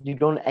don't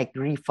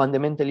agree,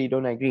 fundamentally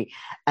don't agree.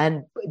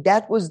 And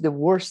that was the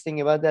worst thing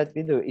about that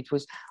video. It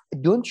was,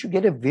 don't you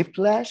get a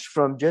whiplash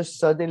from just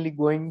suddenly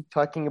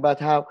talking about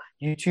how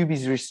YouTube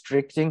is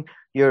restricting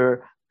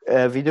your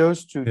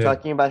videos to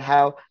talking about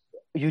how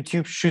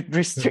YouTube should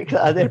restrict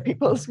other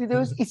people's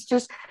videos? It's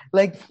just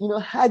like,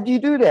 how do you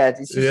do that?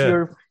 It's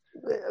just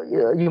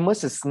you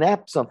must have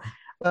snapped some.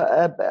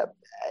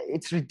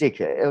 It's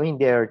ridiculous. I mean,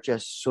 they are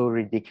just so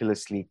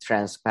ridiculously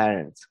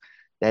transparent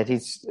that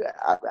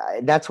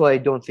that's why I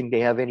don't think they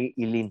have any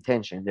ill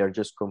intention. They're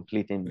just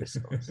complete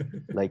imbeciles,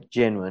 like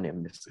genuine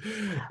imbeciles.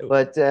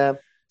 But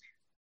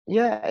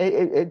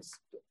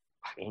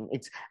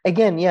it's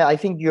again, I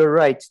think you're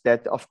right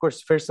that, of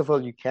course, first of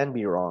all, you can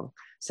be wrong.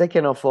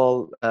 Second of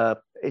all,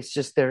 it's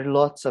just there are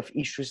lots of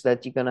issues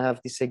that you're going to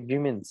have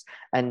disagreements.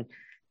 And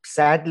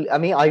sadly, I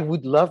mean, I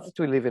would love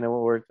to live in a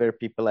world where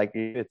people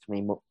agree with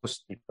me,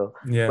 most people.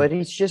 But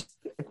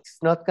it's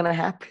not going to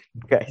happen,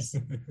 guys.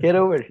 Get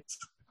over it.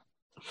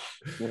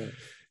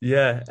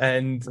 Yeah,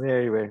 and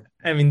Very, very.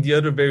 I mean, the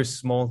other very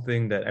small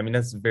thing that, I mean,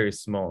 that's very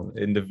small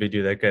in the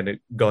video that kind of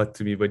got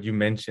to me, but you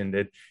mentioned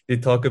it. They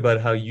talk about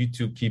how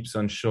YouTube keeps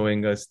on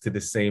showing us to the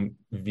same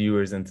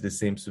viewers and to the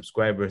same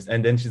subscribers.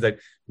 And then she's like,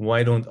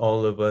 why don't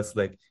all of us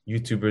like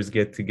YouTubers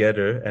get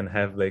together and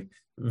have like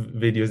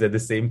videos at the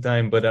same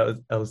time? But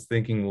I was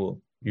thinking, well,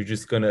 you're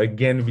just gonna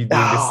again be doing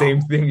the Oh, same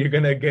thing. You're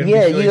gonna again be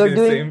yeah, showing you're to the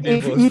doing same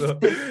people. if So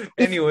if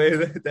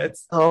anyway,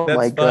 that's oh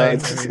my that's fine.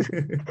 God. I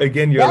mean,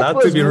 again, you're That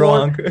allowed to was be more,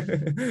 wrong.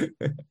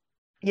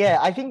 yeah,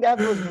 I think that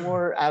was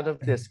more out of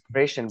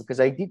desperation because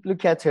I did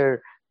look at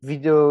her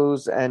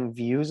videos and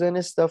views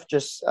and stuff.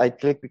 Just I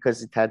clicked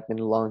because it had been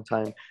a long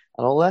time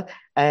and all that.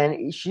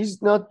 And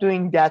she's not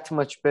doing that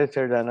much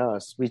better than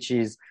us, which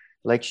is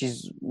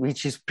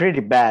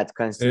pretty bad Really?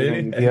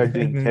 considering we I are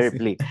doing didn't see.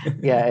 terribly.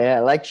 Yeah, yeah.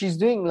 Like she's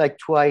doing like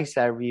twice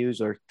our views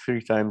or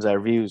three times our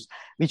views,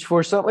 which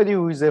for somebody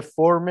who is a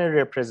former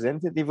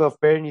representative of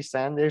Bernie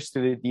Sanders to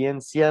the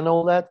DNC and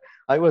all that,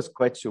 I was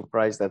quite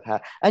surprised at her.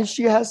 And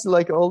she has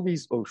like all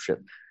these, oh shit,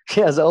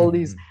 she has all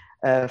these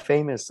Mhm.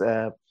 famous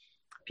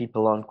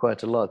people on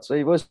quite a lot. So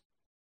it was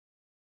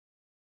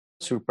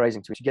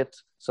surprising to get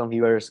some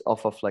viewers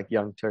off of like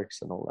Young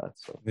Turks and all that.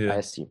 So I Yeah.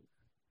 assume.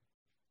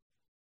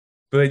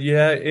 But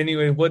yeah,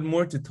 anyway, what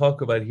more to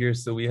talk about here?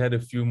 So we had a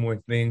few more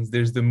things.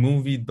 There's the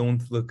movie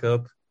Don't Look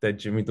Up that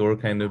Jimmy Dore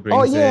kind of Oh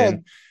brings yeah,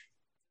 in.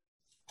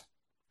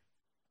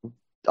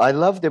 I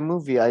love the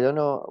movie. I don't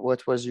know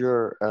what was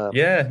your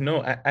Yeah,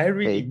 no, I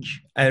really take.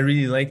 I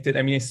really liked it.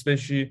 I mean,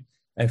 especially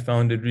I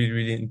found it really,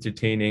 really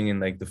entertaining in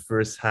like the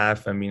first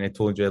half. I mean, I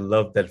told you I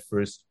loved that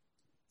first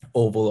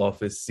Oval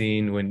Office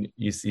scene when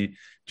you see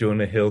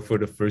Jonah Hill for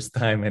the first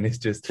time, and it's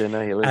just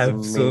Jonah Hill is amazing.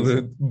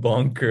 absolute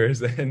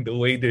bonkers, and the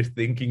way they're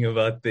thinking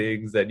about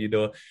things, that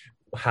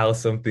how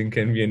something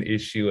can be an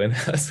issue and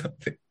how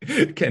something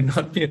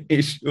cannot be an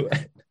issue.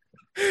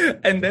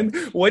 And then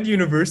what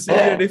university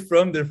are they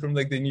from? They're from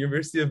like the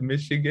University of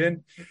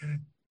Michigan,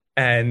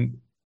 and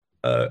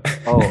uh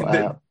Oh,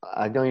 the,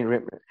 I don't even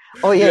remember.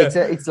 Oh yeah,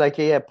 yeah, it's like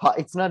a, yeah,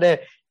 it's not a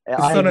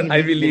it's not an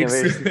Ivy Ivy League League.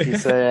 university.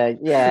 So So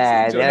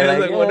yeah, Jonah they're Hill's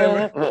like like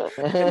whatever.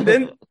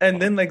 yeah.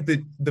 And then like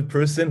the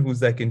person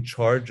who's like in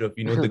charge of,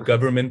 the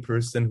government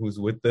person who's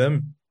with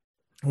them,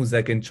 who's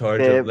like in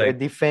charge of The like,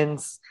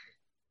 defense,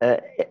 uh,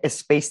 a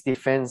space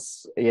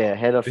defense, yeah,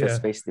 head of a yeah.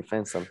 space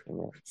defense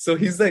something. So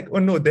he's like, oh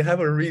no, they have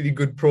a really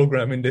good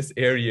program in this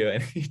area,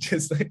 and he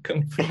just like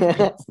completely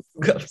Yeah.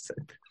 scuffs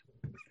it.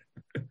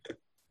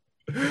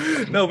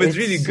 No, but it's It's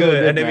really so good.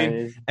 good, And I man.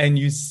 mean, and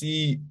you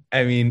see,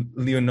 I mean,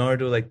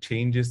 Leonardo like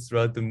changes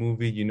throughout the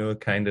movie,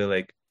 kind of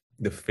like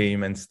the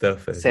fame and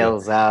stuff as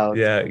Sells out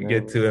yeah, and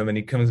get to everything. him, and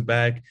he comes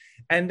back.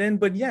 And then,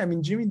 but yeah, I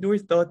mean, Jimmy Dore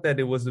thought that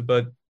it was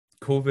about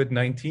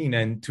COVID-19.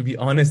 And to be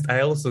honest,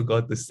 I also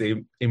got the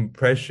same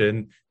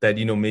impression that,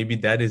 maybe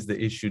that is the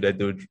issue, that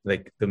they were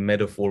like the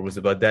metaphor was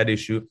about that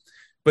issue.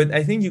 But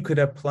I think you could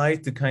apply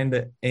it to kind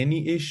of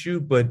any issue.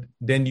 But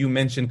then you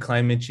mentioned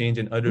climate change,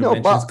 and other No,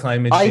 mentions but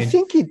climate I change.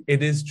 think it,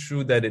 It is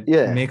true that it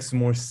yeah, makes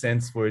more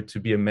sense for it to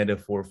be a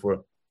metaphor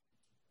for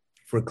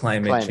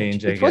climate climate.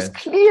 change, I It was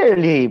guess.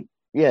 clearly,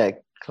 yeah,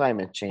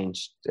 climate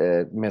change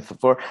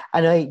metaphor.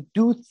 And I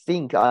do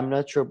think, I'm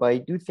not sure, but I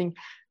do think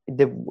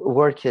the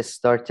work has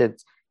started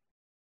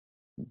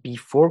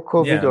before Yeah,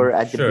 COVID or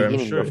at the I'm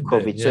beginning sure of it did.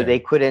 COVID. So Yeah. they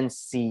couldn't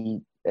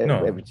see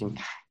No, everything,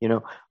 you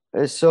know.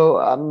 So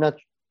I'm not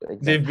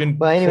exact. they've been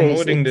But anyways,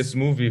 promoting this it's,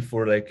 movie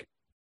for like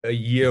a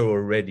year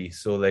already.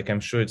 So like I'm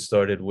sure it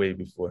started way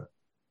before.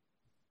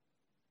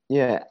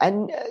 yeah,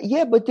 and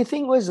yeah, but the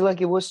thing was like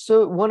it was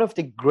so one of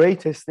the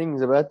greatest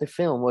things about the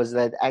film was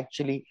that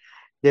actually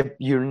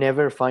you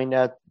never find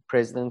out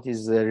president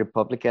is a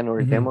Republican or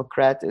a Hmm.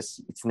 Democrat. It's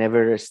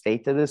never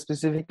stated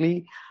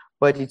specifically,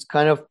 but it's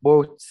kind of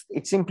both.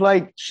 It's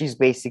implied she's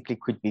basically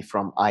could be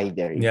from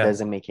either. It Yeah.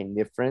 doesn't make any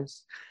difference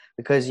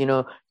because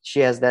she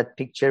has that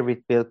picture with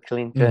Bill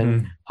Clinton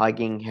Hmm.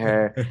 hugging her,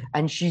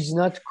 and she's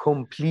not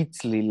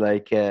completely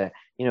like a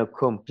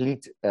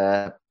complete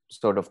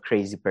sort of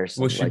crazy Well,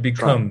 person she like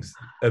Trump. becomes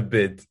a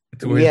bit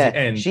towards the Yeah,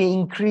 end. she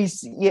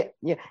increased. Yeah,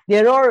 yeah.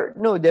 There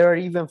are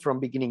even from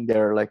beginning.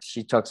 There are like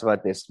she talks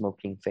about the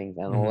smoking thing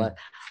and all that,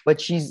 Hmm. but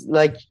she's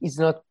like it's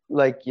not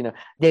like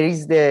there is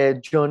the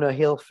Jonah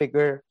Hill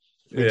figure,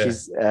 which Yeah. is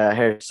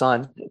her son,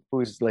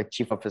 who's like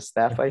chief of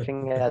staff, I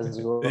think, as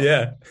well.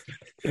 Yeah.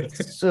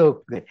 It's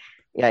so good.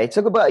 Yeah, it's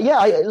so good. But yeah,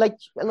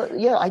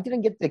 I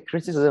didn't get the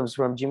criticisms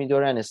from Jimmy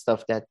Dore and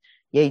stuff that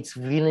yeah, it's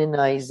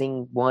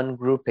villainizing one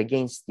group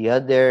against the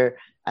other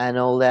and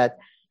all that.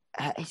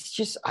 It's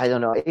just I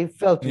don't know. It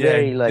felt Yeah, I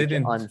very like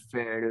didn't.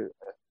 unfair,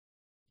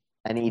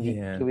 and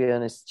Yeah. to be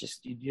honest,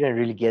 just you didn't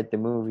really get the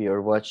movie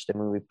or watch the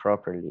movie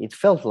properly. It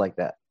felt like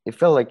that. It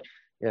felt like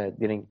yeah, it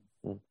didn't.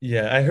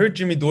 Yeah, I heard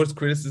Jimmy Dore's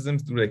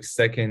criticisms through like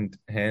second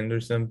hand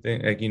or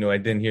something. Like, I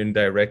didn't hear him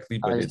directly,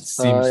 but I it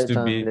saw seems it to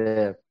on be,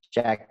 the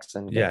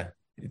Jackson guy. yeah,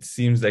 it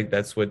seems like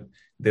that's what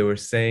they were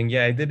saying.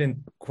 Yeah, I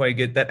didn't quite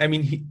get that. I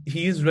mean,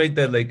 he is right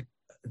that like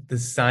the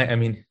sign, I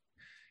mean,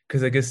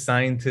 because I guess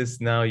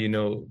scientists now,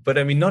 but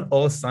I mean, not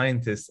all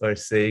scientists are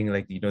saying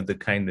like, the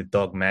kind of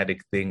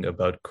dogmatic thing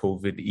about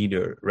COVID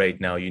either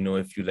right now.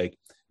 If you like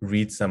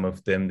read some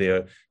of them,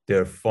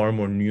 they're far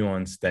more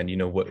nuanced than,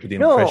 what the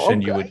No,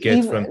 impression you okay, would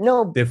get from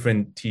no,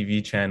 different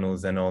TV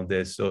channels and all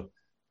this. So,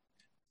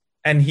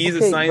 and he's a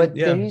okay, science, but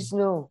yeah, there is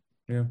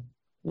yeah.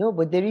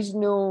 but there is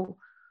no,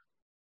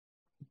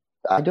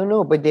 I don't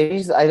know, but there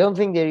is, I don't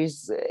think there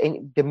is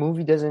any, the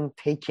movie doesn't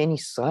take any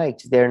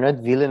sides. They're not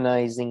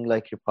villainizing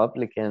like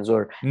Republicans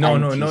or No,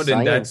 no, not in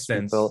that anti-science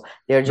sense. people.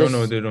 They're No,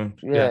 just, they don't.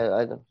 Yeah. yeah,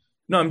 I don't,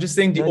 No, I'm just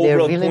saying the no, they're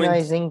overall point,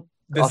 villainizing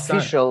the science,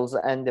 officials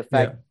and the yeah.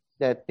 fact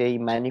that they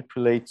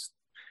manipulate,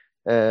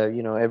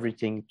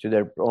 everything to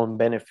their own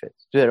benefit,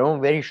 to their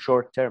own very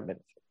short-term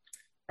benefit.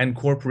 And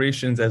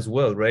corporations as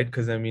well, right?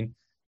 Because they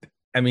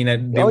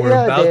Oh were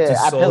yeah, about to the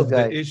Apple solve the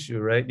guy. issue,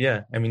 right?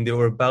 Yeah. I mean, they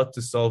were about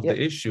to solve Yeah.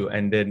 the issue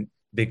and then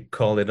they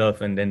call it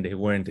off and then they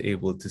weren't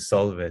able to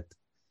solve it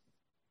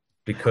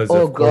because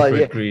Oh of God, corporate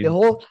yeah. greed. The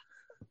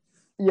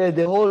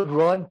whole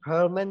Ron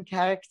Perlman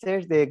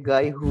character, the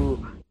guy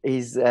who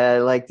is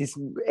like this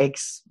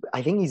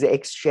I think he's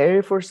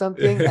ex-sheriff or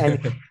something.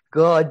 And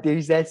God,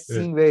 there's that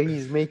scene where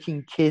he's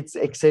making kids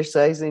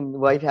exercise in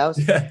White House.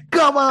 Yeah.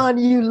 Come on,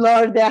 you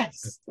lard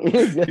ass.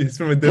 He's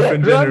from a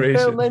different Ron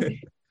generation. Perlman.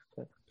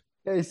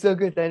 Yeah, it's so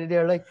good. And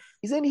they're like,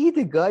 isn't he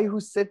the guy who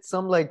said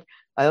some like,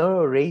 I don't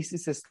know,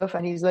 racist stuff?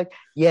 And he's like,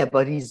 yeah,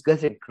 but he's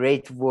got a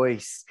great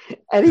voice.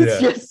 And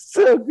it's Yeah. just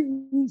so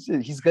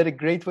good. He's got a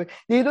great voice.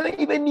 They don't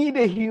even need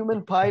a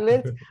human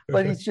pilot,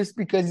 but it's just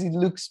because he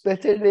looks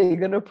better, they're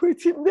going to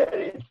put him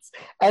there.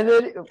 And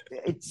then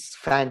it's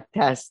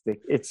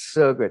fantastic. It's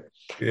so good.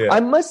 Yeah. I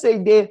must say,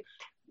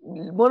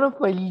 one of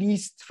my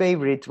least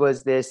favorite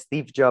was the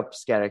Steve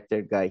Jobs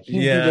character guy. He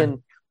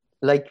didn't,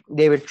 like,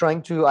 they were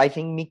trying to, I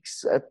think,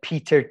 mix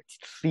Peter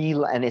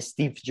Thiel and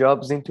Steve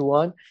Jobs into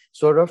one,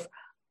 sort of.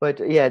 But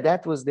yeah,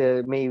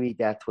 maybe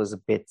that was a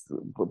bit,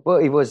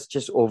 but it was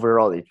just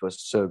overall, it was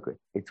so good.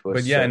 It was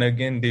But yeah, so and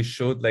again, they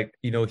showed like,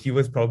 he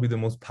was probably the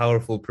most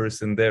powerful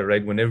person there,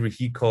 right? Whenever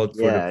he called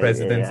for the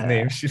president's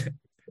name, she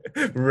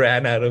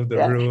ran out of the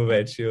room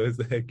and she was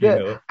like,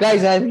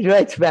 guys, I'll be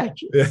right back.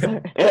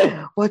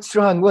 What's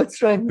wrong?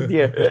 What's wrong with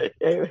you?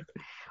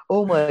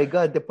 Oh my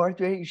God, the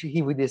part where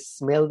he would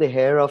smell the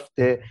hair of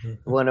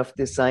one of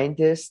the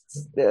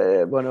scientists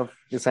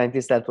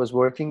that was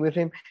working with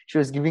him. She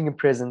was giving a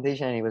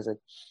presentation and he was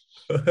like,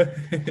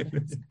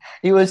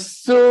 he was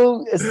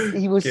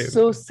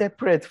so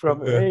separate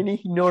from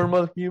any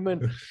normal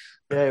human.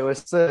 Yeah, it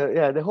was,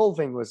 the whole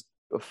thing was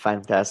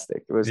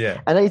fantastic. It was,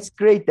 and it's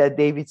great that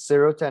David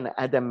Sirota and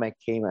Adam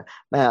McKay, man,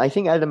 I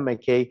think Adam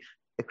McKay,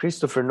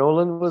 Christopher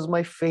Nolan was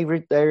my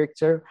favorite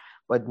director.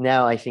 But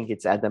now I think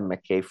it's Adam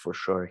McKay for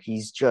sure.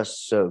 He's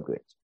just so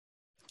good.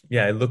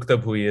 Yeah, I looked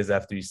up who he is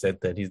after you said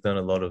that. He's done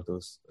a lot of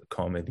those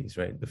comedies,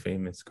 right? The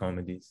famous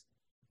comedies.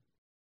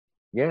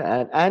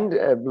 Yeah,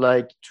 and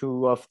like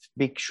two of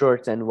Big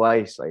Short and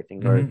Vice, I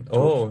think, are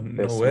two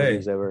best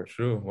movies ever.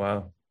 True,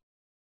 wow.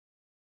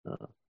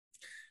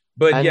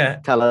 But and yeah,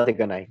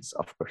 Talladega Nights,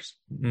 of course.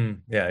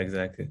 Yeah,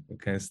 exactly, that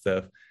kind of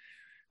stuff.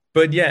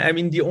 But yeah, I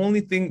mean, the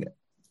only thing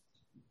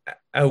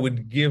I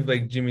would give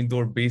like Jimmy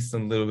Dore based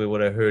on a little bit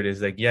what I heard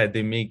is like, yeah,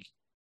 they make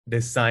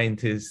the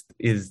scientist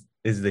is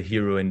the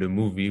hero in the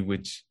movie,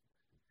 which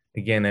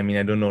again, I mean,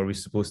 I don't know, are we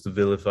supposed to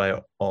vilify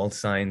all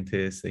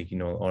scientists, like,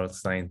 all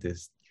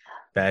scientists,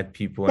 bad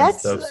people and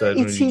stuff? So I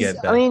don't really get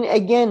that. I mean,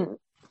 again,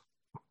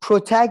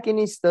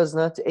 protagonist does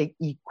not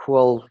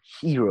equal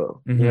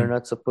hero. You're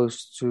not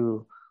supposed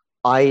to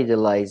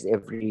idolize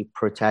every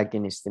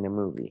protagonist in a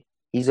movie.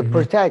 He's a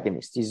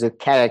protagonist. He's a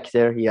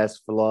character. He has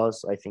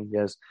flaws. I think he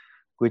has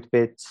good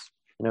bits,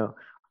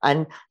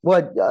 and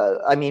what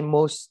I mean,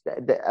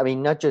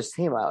 not just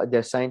him,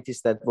 the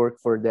scientists that work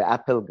for the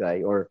Apple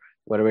guy or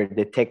whatever,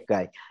 the tech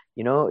guy,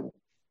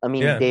 I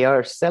mean, they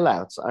are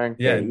sellouts, aren't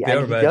they? And he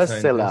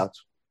does sell out,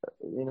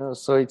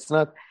 so it's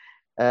not,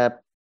 I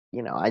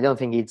don't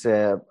think it's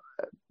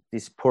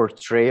this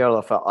portrayal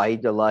of an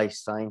idolized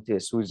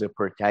scientist who's a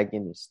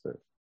protagonist.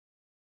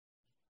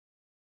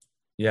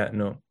 Yeah,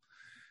 no.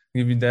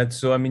 Give you that.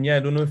 So I mean, yeah,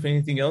 I don't know if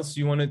anything else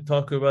you want to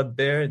talk about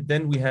there.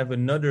 Then we have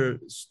another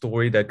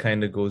story that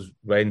kind of goes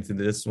right into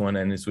this one,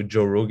 and it's with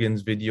Joe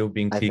Rogan's video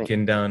being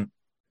taken down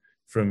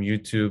from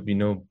YouTube,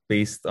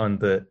 based on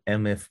the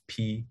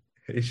MFP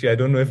issue. I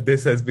don't know if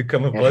this has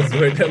become a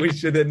buzzword that we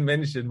shouldn't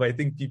mention, but I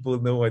think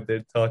people know what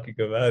they're talking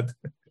about.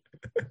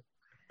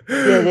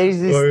 Yeah,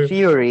 there's this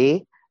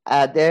theory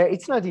there.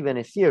 It's not even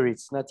a theory.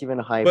 It's not even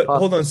a hypothesis. But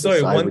hold on,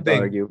 sorry, one thing.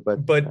 Argue,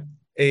 but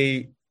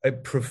a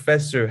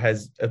professor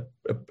has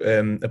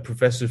a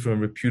professor from a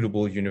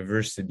reputable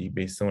university,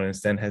 based on what I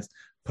understand, has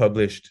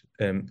published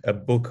a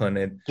book on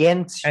it.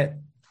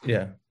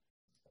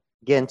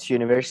 Ghent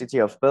University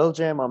of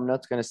Belgium. I'm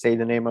not going to say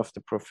the name of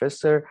the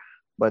professor,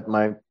 but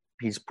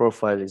his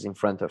profile is in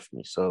front of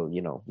me. So,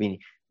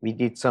 we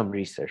did some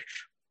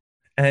research.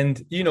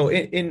 And,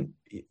 then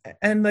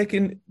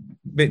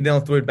I'll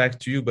throw it back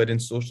to you, but in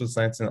social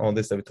science and all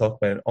this that we talk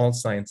about in all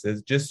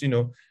sciences, just,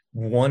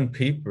 one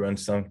paper on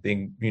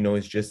something,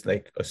 is just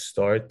like a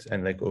start,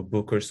 and like a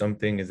book or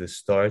something is a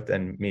start,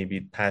 and maybe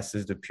it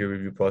passes the peer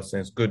review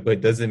process, good, but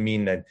it doesn't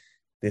mean that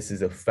this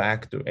is a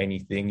fact or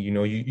anything.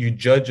 You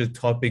judge a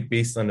topic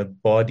based on a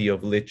body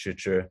of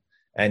literature,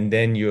 and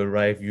then you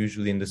arrive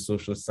usually in the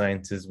social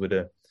sciences with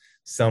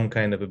some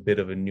kind of a bit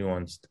of a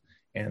nuanced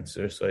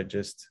answer. So I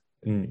just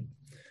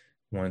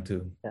want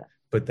to Yeah.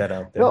 put that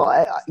out there.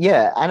 No,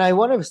 yeah, and I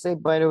want to say,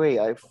 by the way,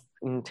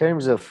 in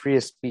terms of free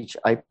speech,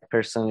 I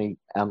personally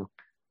am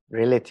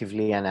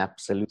relatively an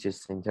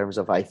absolutist in terms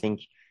of I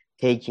think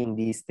taking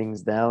these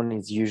things down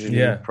is usually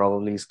Yeah,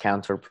 probably is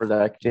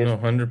counterproductive. no,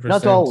 Not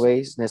 100%.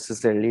 always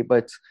necessarily,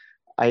 but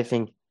I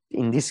think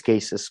in this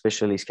case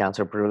especially is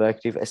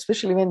counterproductive,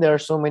 especially when there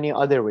are so many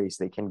other ways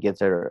they can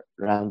get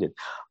around it.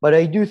 But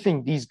I do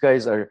think these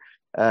guys are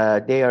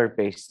they are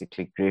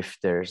basically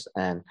grifters,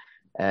 and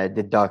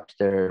the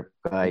doctor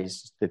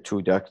guys, the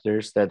two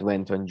doctors that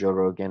went on Joe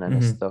Rogan and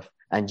Mm-hmm. stuff,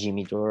 and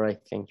Jimmy Dore, I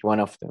think one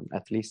of them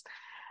at least.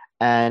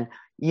 And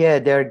yeah,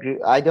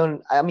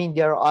 I mean,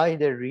 they're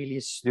either really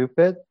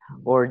stupid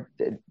or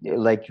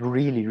like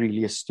really,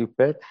 really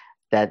stupid,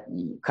 that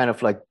kind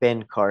of like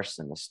Ben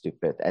Carson is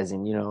stupid, as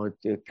in,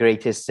 the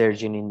greatest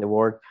surgeon in the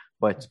world,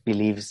 but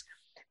believes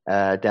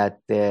that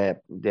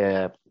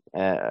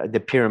the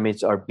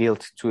pyramids are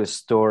built to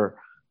store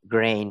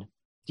grain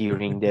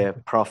during the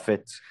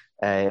Prophet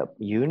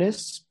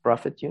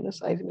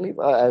Yunus, I believe.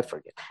 I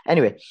forget.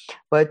 Anyway,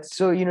 but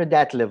so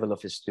that level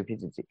of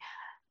stupidity,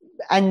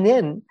 and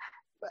then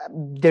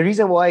the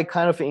reason why I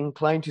kind of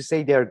inclined to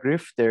say they're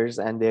grifters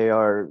and they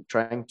are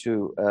trying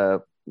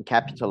to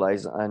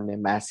capitalize on the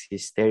mass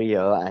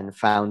hysteria and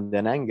found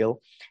an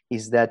angle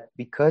is that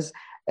because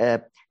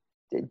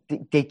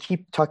they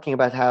keep talking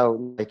about how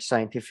like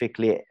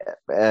scientifically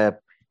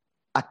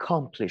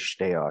accomplished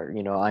they are.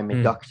 I'm a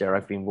Mm. doctor,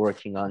 I've been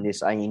working on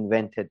this, I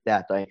invented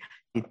that, I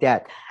did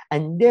that.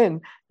 And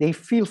then they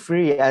feel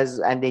free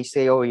and they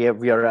say, oh yeah,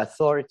 we are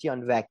authority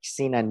on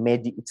vaccine and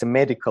it's a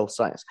medical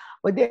science.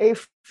 But they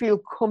feel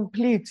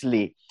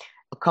completely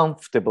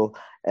comfortable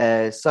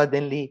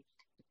suddenly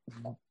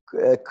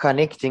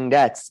connecting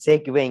that,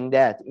 segueing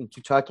that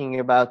into talking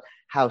about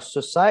how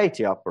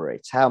society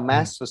operates, how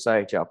mass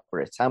society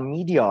operates, how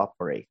media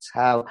operates,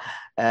 how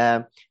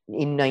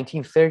in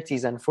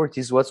 1930s and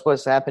 40s, what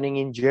was happening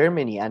in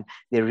Germany, and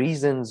the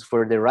reasons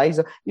for the rise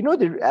of,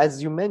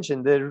 as you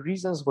mentioned, the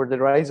reasons for the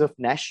rise of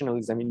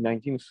nationalism in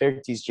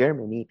 1930s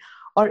Germany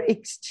are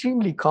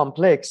extremely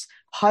complex,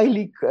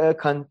 highly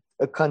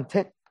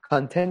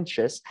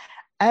contentious,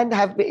 and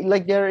have been,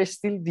 like, they're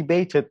still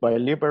debated by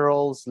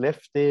liberals,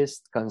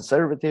 leftists,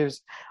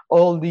 conservatives,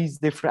 all these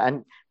different,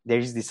 and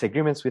there's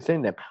disagreements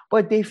within them,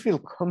 but they feel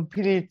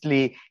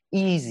completely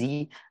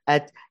easy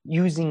at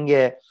using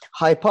a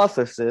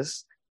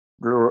hypothesis,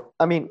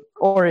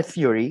 or a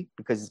theory,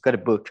 because it's got a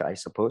book, I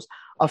suppose,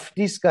 of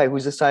this guy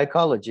who's a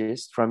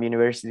psychologist from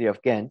University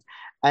of Ghent.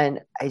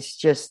 And it's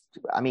just,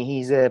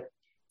 he's a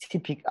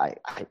typical,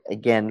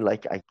 again,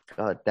 like, I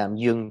got damn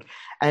Jung.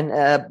 And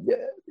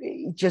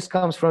it just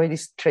comes from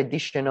this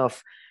tradition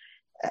of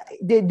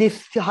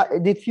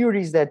the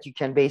theories that you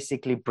can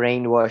basically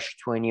brainwash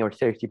 20 or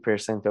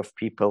 30% of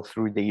people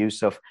through the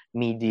use of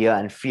media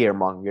and fear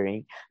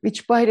mongering,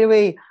 which, by the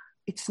way,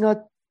 it's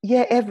not,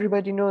 yeah,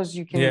 everybody knows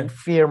you can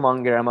fear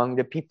monger among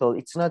the people.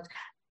 It's not,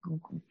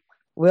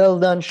 well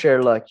done,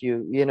 Sherlock.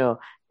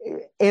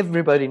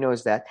 Everybody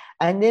knows that.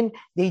 And then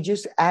they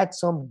just add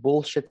some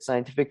bullshit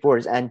scientific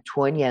words, and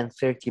 20 and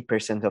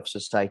 30% of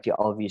society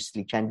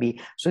obviously can be.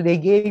 So they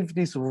gave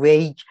this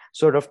vague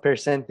sort of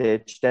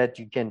percentage that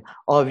you can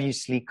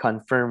obviously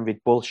confirm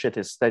with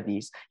bullshit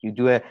studies. You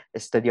do a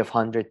study of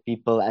 100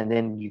 people, and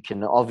then you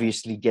can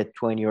obviously get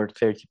 20 or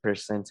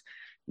 30%.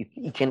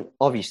 You can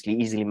obviously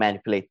easily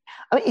manipulate.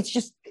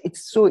 It's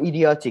so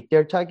idiotic.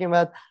 They're talking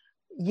about,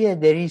 yeah,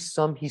 there is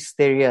some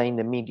hysteria in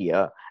the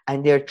media,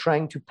 and they're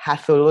trying to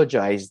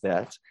pathologize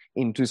that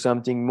into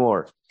something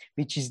more,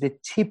 which is the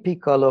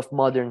typical of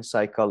modern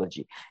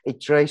psychology.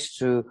 It tries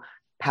to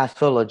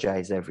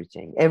pathologize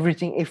everything.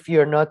 If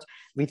you're not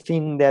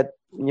within that,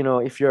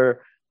 if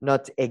you're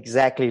not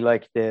exactly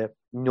like the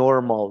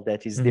normal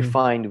that is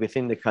defined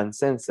within the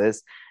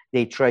consensus,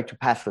 they try to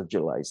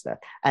pathologize that.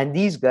 And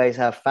these guys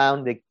have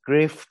found the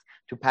grift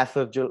to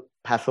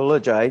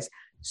pathologize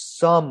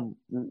some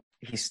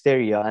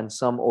hysteria and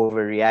some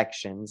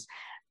overreactions,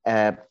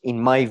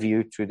 in my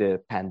view, to the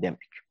pandemic.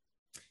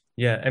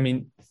 Yeah,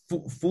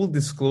 full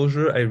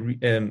disclosure,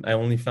 I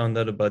only found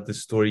out about the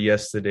story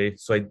yesterday,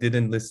 so I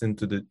didn't listen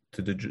to the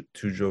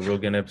Joe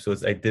Rogan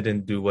episodes. I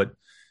didn't do what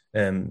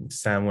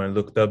Sam went and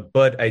looked up,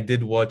 but I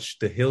did watch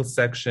the Hill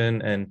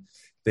section, and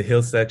the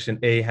Hill section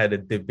had a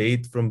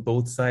debate from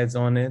both sides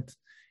on it,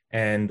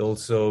 and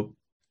also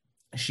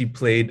she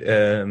played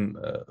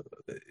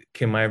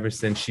Kim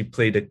Iverson. She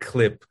played a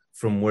clip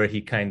from where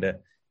he kind of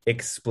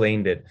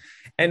explained it.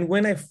 And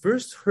when I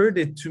first heard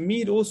it, to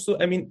me, it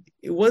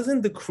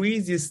wasn't the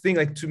craziest thing.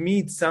 Like, to me,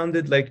 it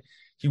sounded like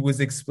he was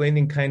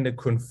explaining kind of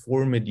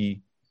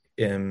conformity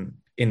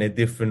in a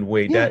different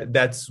way. Yeah,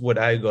 That's what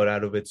I got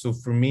out of it. So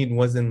for me, it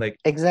wasn't like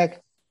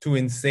exactly. too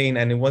insane,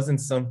 and it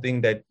wasn't something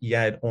that,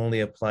 yeah, it only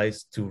applies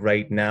to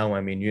right now.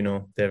 I mean,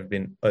 there have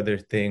been other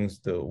things,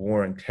 the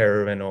war on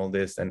terror and all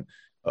this, and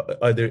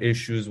other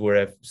issues where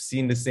I've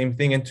seen the same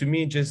thing, and to me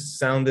it just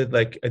sounded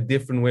like a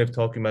different way of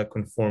talking about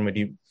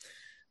conformity.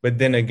 But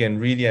then again,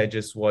 really, I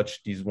just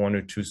watched these one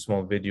or two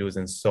small videos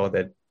and saw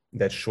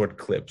that short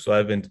clip. So I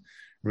haven't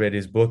read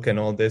his book and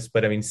all this,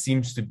 but I mean, it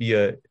seems to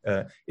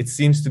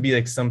be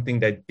like something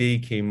that they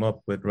came up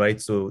with, right?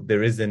 So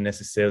there isn't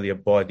necessarily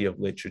a body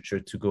of literature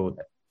to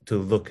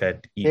look at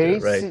either,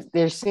 right?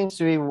 There seems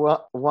to be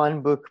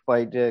one book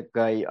by the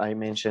guy I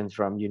mentioned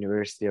from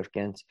University of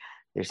Kent.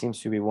 There seems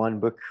to be one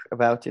book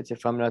about it,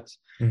 if I'm not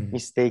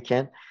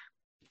mistaken.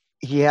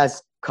 He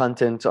has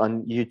content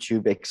on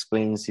YouTube,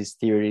 explains his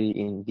theory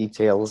in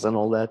details and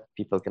all that.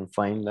 People can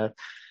find that.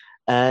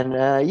 And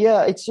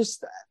yeah, it's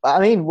just, I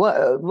mean,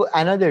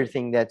 another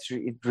thing that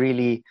it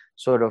really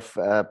sort of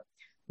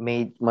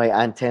made my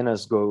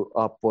antennas go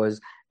up was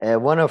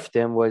one of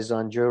them was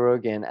on Joe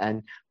Rogan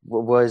and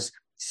was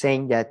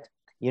saying that,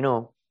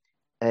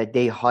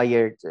 they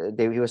hired,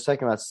 he was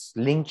talking about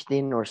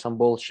LinkedIn or some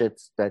bullshit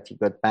that he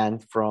got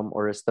banned from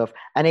or stuff.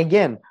 And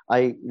again,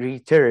 I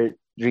reiterate,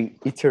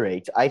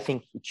 I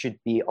think it should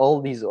be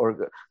all these,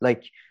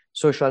 like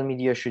social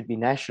media should be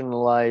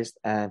nationalized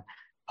and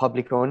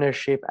public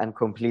ownership and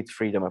complete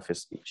freedom of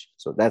speech.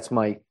 So that's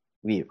my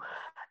view.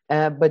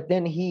 But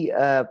then he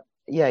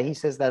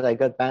says that I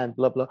got banned,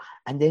 blah, blah.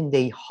 And then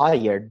they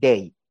hired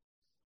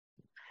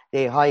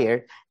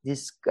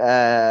this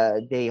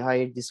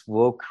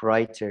woke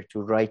writer to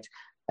write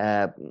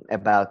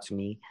about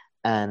me,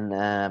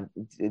 and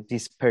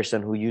this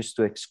person who used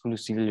to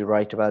exclusively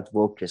write about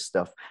woke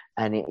stuff,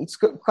 and it's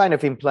kind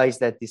of implies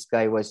that this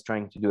guy was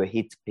trying to do a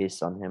hit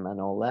piece on him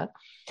and all that.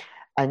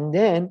 And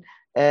then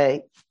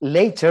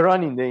later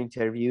on in the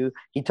interview,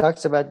 he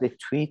talks about the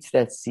tweet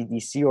that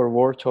CDC or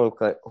World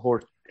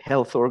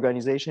Health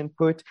Organization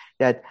put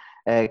that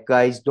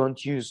guys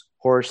don't use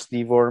horse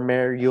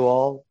dewormer. You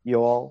all, they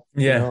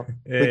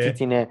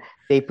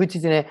put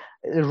it in a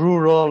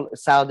rural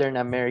Southern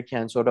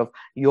American sort of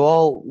you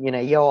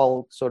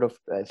all sort of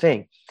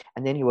thing.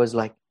 And then he was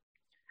like,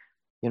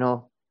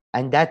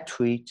 and that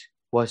tweet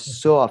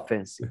was so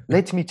offensive.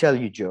 Let me tell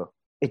you, Joe,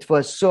 it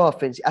was so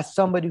offensive. As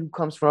somebody who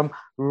comes from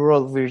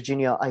rural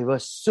Virginia, I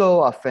was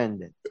so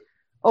offended.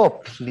 Oh,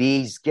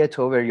 please get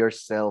over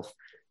yourself.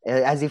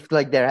 As if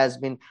like there has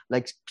been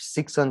like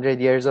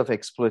 600 years of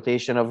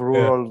exploitation of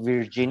rural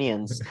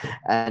Virginians.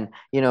 And,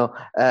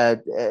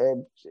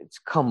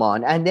 come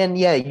on. And then,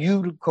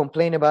 you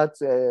complain about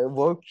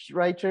woke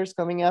writers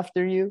coming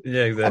after you.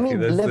 Yeah, exactly. I mean,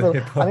 that's level.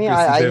 The hypocrisy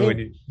I there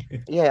think,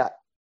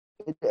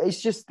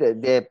 it's just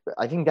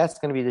I think that's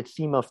going to be the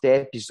theme of the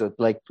episode,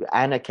 like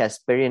Anna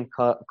Kasparian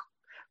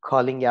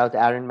calling out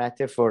Aaron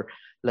Matte for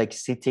like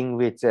sitting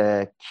with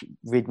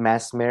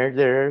mass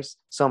murderers,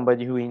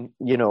 somebody who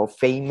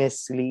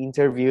famously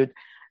interviewed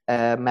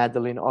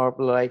Madeleine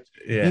Albright.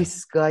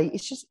 This guy,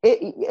 it's just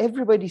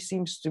everybody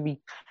seems to be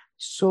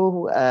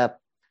so I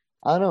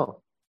don't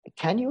know.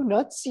 Can you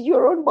not see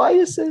your own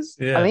biases?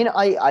 I mean,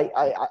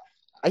 I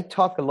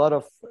talk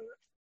about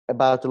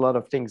a lot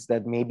of things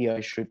that maybe I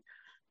should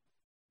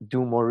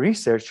do more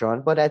research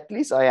on, but at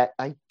least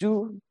I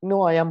do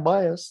know I am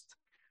biased.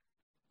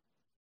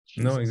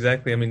 Jesus. No,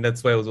 exactly. I mean,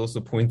 that's why I was also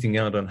pointing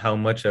out on how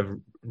much I've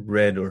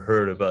read or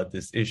heard about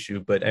this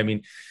issue. But I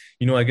mean,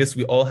 I guess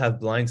we all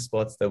have blind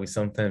spots that we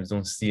sometimes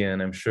don't see,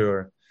 and I'm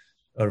sure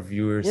our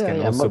viewers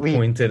can also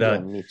point it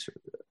out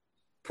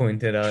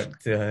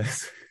to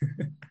us.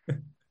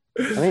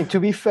 I mean, to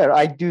be fair,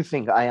 I do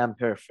think I am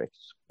perfect,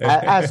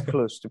 as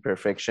close to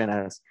perfection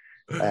as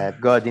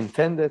God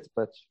intended.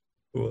 But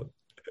well,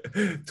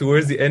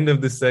 towards the end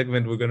of the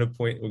segment, we're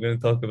gonna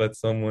talk about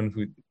someone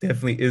who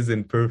definitely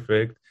isn't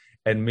perfect,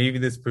 and maybe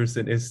this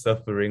person is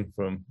suffering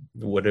from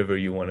whatever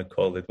you want to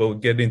call it. But we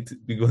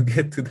will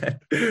get to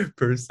that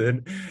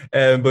person.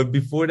 But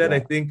before that, I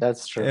think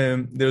that's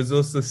true. There's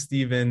also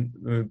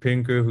Steven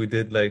Pinker who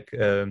did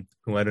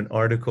who had an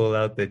article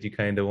out that you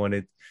kind of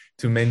wanted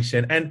to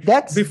mention. And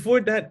before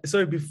that,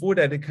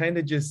 it kind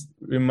of just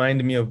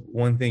reminded me of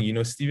one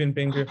thing. Steven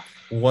Pinker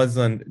was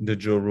on the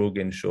Joe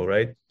Rogan show,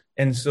 right?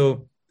 And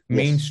so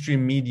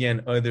mainstream media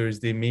and others,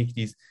 they make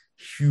these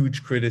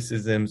huge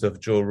criticisms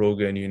of Joe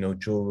Rogan,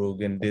 Joe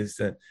Rogan,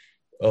 this, and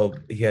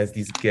he has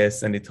these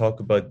guests and they talk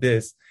about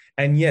this.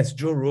 And yes,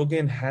 Joe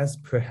Rogan has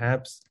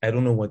perhaps, I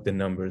don't know what the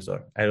numbers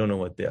are. I don't know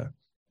what they are.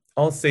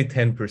 I'll say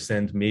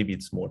 10%, maybe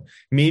it's more.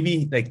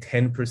 Maybe like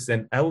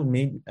 10%. I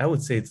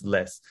would say it's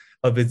less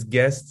of its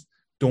guests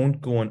don't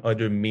go on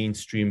other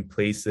mainstream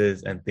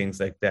places and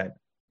things like that.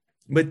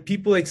 But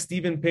people like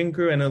Steven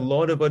Pinker and a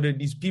lot of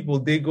these people,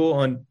 they go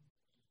on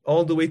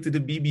all the way to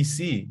the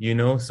BBC,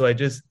 So I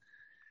just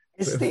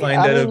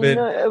find that a bit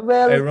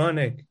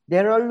ironic.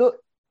 There are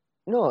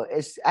no,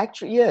 it's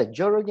actually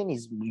Joe Rogan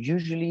is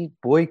usually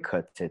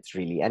boycotted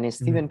really, and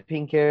Steven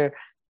Pinker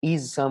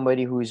is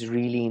somebody who is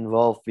really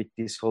involved with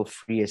this whole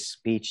free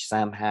speech.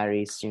 Sam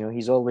Harris,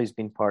 he's always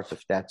been part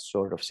of that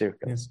sort of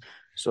circles. Yes.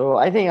 So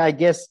I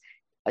guess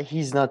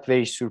he's not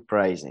very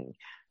surprising.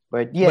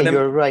 But yeah, But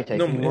you're right. I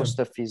no, think yeah. most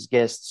of his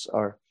guests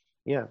are,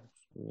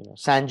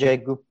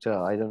 Sanjay Gupta.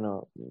 I don't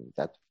know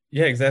that.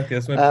 Yeah, exactly.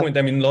 That's my point.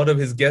 I mean, a lot of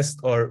his guests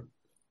are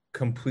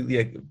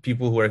completely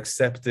people who are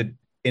accepted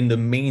in the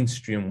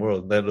mainstream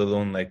world, let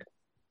alone like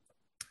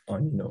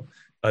on,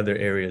 other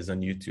areas on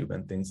YouTube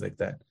and things like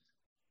that.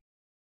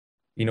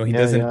 He Yeah,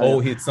 doesn't, yeah,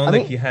 yeah. it's not I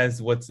like mean, he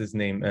has, what's his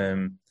name?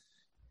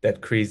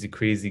 That crazy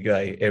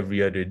guy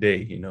every other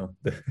day,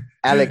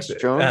 Alex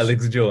Jones.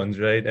 Alex Jones,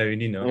 right? I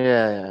mean, Yeah,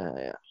 yeah,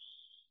 yeah.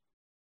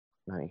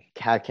 Like,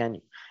 how can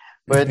you?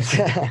 But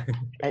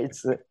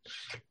it's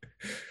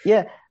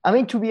yeah. I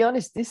mean, to be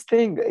honest, this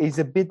thing is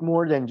a bit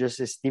more than just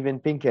a Steven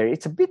Pinker.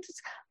 It's a bit.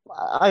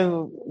 I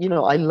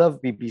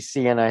love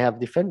BBC and I have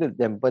defended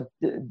them, but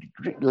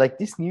like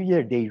this new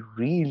year, they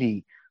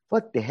really.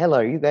 What the hell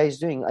are you guys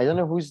doing? I don't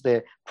know who's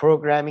the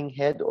programming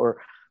head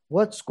or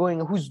what's going.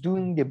 Who's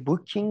doing the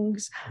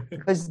bookings?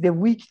 Because the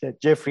week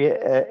that Jeffrey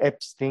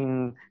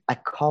Epstein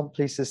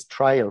accomplices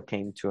trial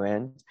came to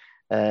end,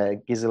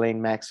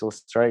 Ghislaine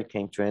Maxwell's trial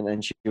came to end,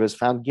 and she was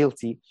found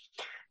guilty.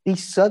 They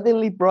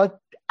suddenly brought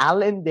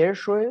Alan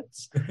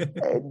Dershowitz,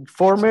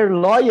 former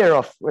lawyer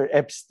of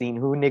Epstein,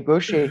 who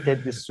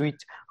negotiated the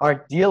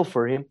sweetheart deal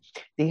for him.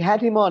 They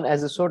had him on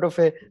as a sort of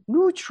a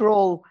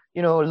neutral,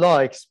 law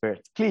expert.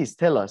 Please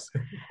tell us.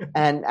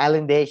 And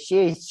Alan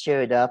Dershowitz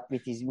showed up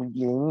with his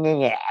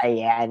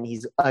and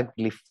his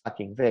ugly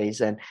fucking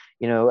face, and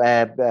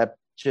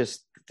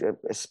just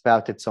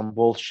spouted some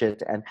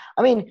bullshit. And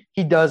I mean,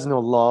 he does know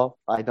law.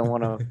 I don't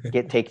want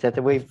to take that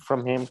away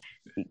from him.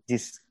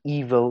 This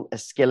evil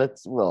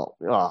skeleton.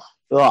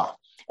 Well,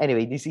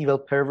 anyway, this evil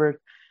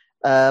pervert.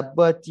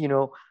 But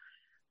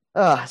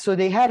so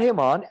they had him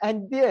on,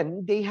 and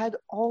then they had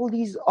all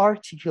these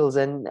articles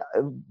and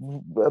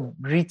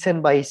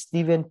written by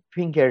Steven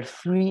Pinker,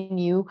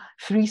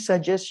 three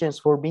suggestions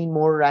for being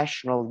more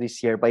rational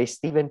this year by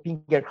Steven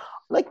Pinker.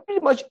 Like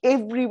pretty much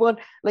everyone.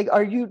 Like,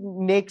 are you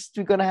next?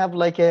 We're gonna have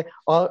like a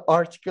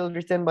article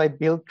written by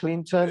Bill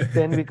Clinton.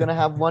 Then we're gonna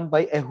have one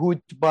by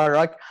Ehud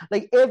Barak.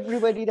 Like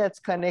everybody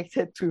that's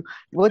connected to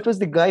what was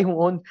the guy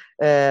who owned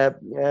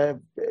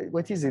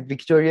what is it,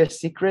 Victoria's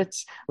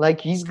Secrets?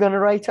 Like he's gonna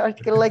write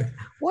article. Like,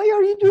 why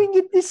are you doing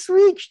it this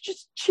week?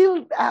 Just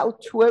chill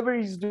out. Whoever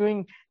is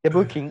doing the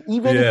booking,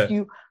 even if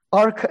you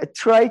are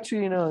try to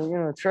why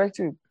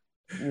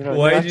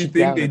do notch you it think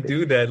down they a bit.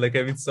 do that? Like,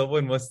 I mean,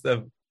 someone must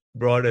have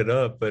brought it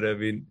up, but I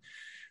mean,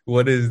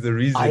 what is the I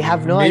reason?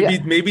 have no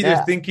idea. Maybe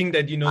they're thinking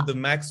that the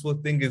Maxwell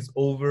thing is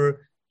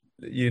over.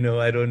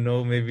 I don't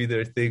know. Maybe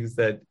there are things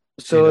that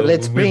so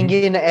let's bring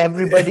in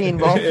everybody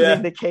involved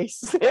in the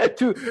case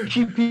to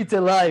keep it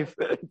alive.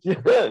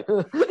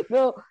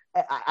 No,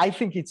 I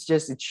think it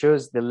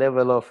shows the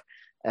level of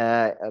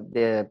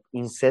the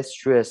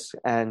incestuous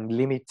and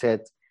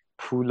limited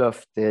pool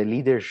of the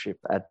leadership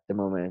at the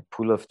moment,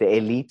 pool of the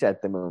elite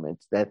at the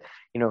moment. That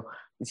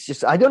it's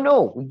just, I don't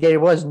know. There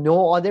was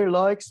no other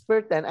law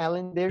expert than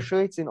Alan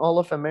Dershowitz in all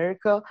of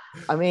America.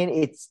 I mean,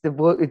 it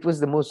was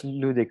the most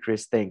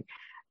ludicrous thing.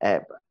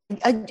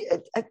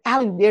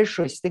 Alan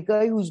Dershowitz, the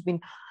guy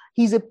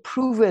he's a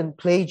proven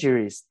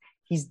plagiarist.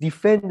 He's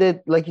defended,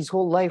 like his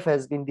whole life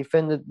has been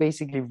defended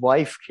basically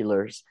wife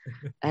killers.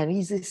 And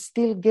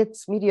still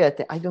gets media.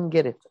 I don't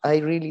get it. I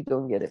really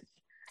don't get it.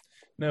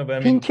 No, but I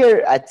mean,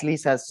 Pinker at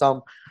least has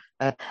some.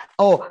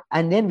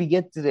 And then we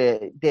get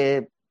to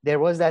there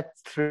was that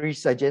 3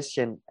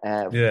 suggestion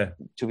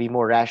to be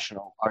more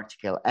rational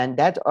article. And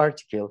that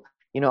article,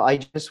 I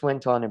just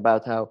went on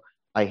about how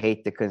I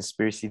hate the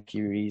conspiracy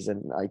theories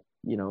and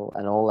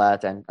and all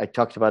that. And I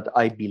talked about,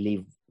 I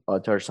believe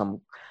there are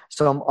some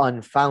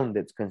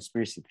unfounded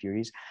conspiracy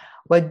theories.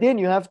 But then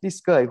you have this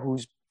guy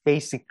who's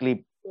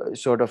basically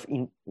sort of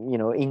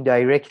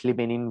indirectly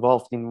been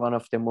involved in one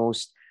of the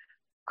most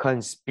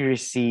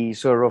conspiracy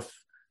sort of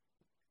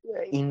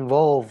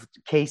involved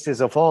cases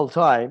of all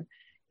time.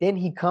 Then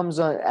he comes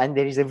on, and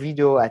there is a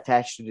video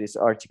attached to this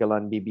article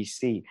on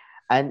BBC,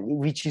 and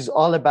which is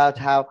all about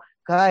how,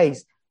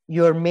 guys,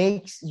 your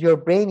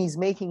brain is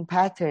making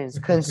patterns.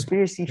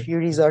 Conspiracy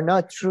theories are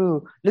not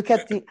true. Look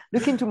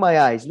into my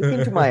eyes. Look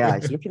into my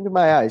eyes. Look into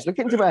my eyes. Look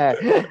into my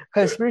eyes.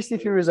 Conspiracy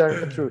theories are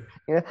not true.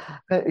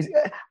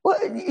 Well,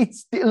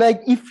 it's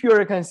like, if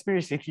you're a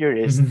conspiracy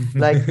theorist,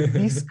 like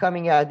this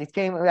coming out, it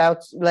came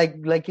out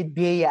like a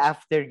day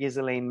after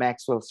Ghislaine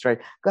Maxwell's trial.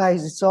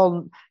 Guys, it's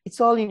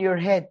all in your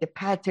head. The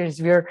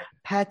patterns. We're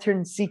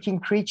pattern-seeking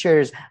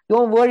creatures.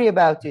 Don't worry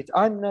about it.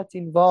 I'm not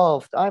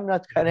involved. I'm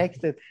not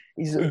connected.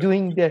 He's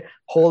doing the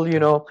whole,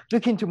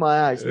 look into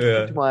my eyes,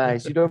 look into my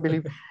eyes. You don't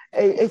believe.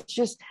 It's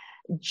just,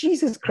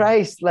 Jesus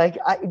Christ. Like,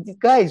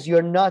 guys,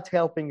 you're not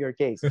helping your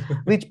case.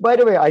 Which, by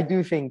the way, I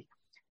do think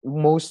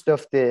most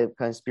of the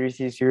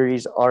conspiracy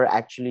theories are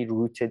actually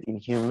rooted in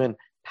human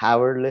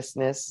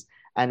powerlessness.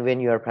 And when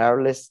you are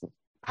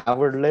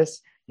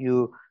powerless,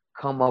 you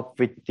come up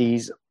with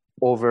these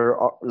over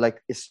like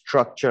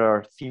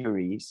structural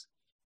theories.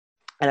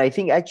 And I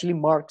think actually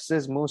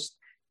Marx's most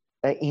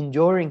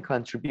enduring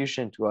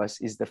contribution to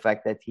us is the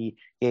fact that he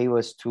gave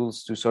us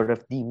tools to sort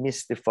of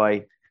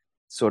demystify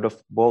sort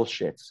of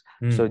bullshit.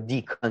 So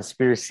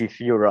de-conspiracy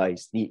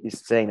theorize, is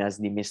saying as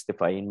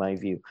demystify in my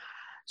view.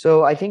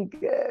 So I think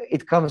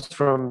it comes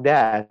from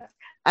that.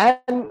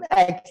 And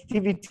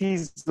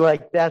activities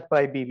like that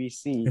by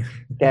BBC.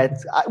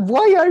 That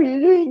why are you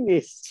doing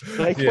this?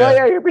 Like, why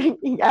are you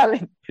bringing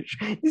Alan?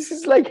 This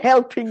is like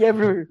helping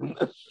everyone.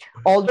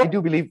 Although I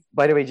do believe,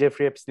 by the way,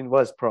 Jeffrey Epstein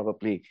was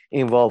probably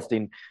involved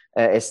in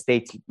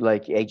state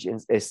like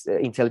agents,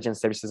 intelligence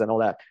services, and all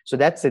that. So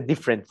that's a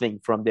different thing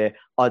from the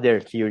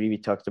other theory we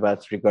talked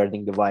about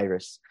regarding the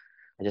virus.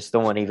 I just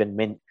don't want to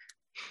even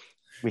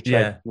which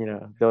I,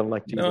 don't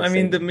like to. No, I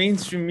mean, the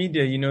mainstream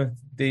media,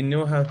 they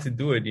know how to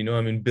do it.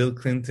 I mean, Bill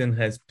Clinton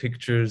has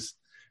pictures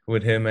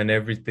with him and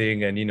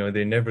everything, and,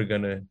 they're never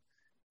going to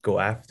go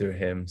after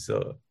him.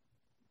 So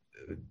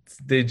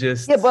they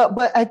just... Yeah,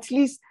 but at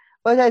least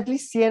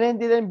CNN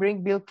didn't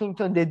bring Bill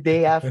Clinton the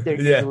day after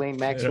Ghislaine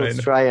Maxwell's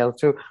trial.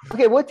 So,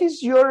 okay, what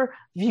is your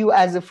view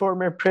as a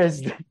former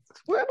president?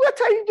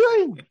 What are you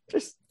doing?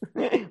 Just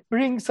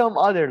bring some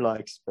other law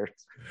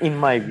experts, in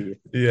my view.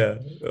 Yeah.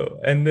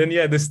 And then,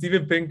 the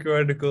Steven Pinker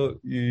article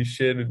you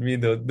shared with me,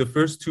 the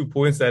first 2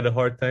 points I had a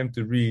hard time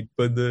to read,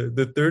 but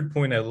the third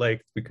point I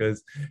liked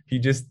because he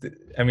just,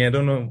 I mean, I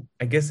don't know,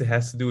 I guess it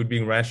has to do with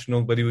being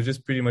rational, but he was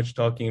just pretty much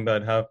talking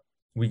about how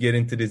we get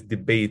into these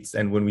debates,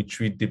 and when we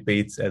treat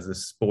debates as a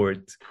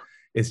sport,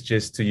 it's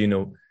just to,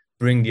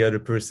 bring the other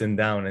person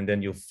down, and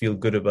then you'll feel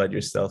good about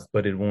yourself,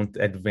 but it won't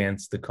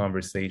advance the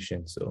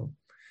conversation. So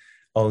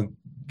I'll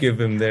give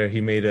him there.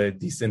 He made a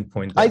decent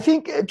point. I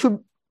think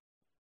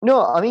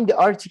the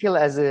article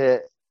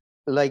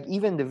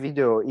even the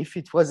video, if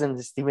it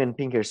wasn't Steven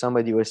Pinker,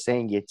 somebody was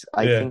saying it,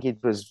 I think it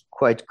was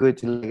quite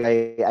good. Like,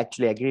 I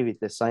actually agree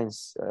with the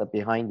science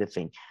behind the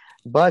thing.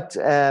 But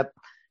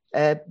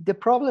the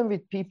problem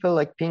with people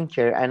like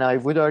Pinker, and I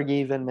would argue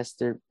even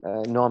Mr.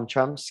 Noam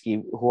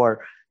Chomsky, who are,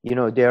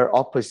 they're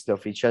opposite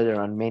of each other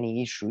on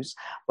many issues,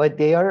 but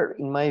they are,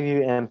 in my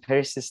view,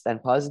 empiricist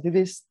and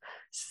positivist.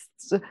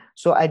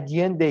 So at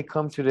the end, they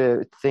come to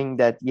the thing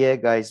that,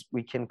 guys,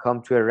 we can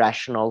come to a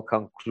rational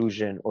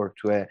conclusion or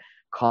to a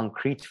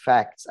concrete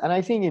facts. And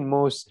I think in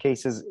most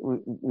cases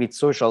with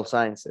social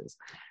sciences,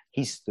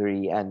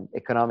 history and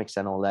economics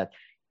and all that,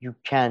 you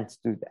can't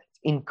do that.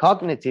 In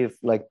cognitive,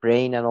 like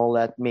brain and all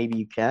that, maybe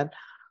you can.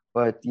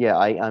 But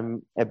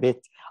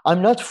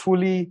I'm not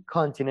fully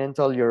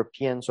continental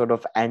European sort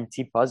of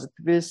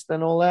anti-positivist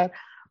and all that,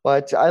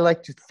 but I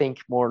like to think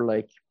more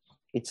like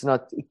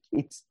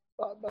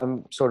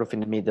I'm sort of in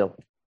the middle.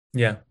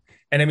 Yeah.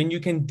 And I mean, you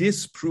can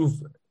disprove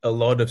a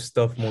lot of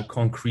stuff more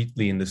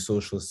concretely in the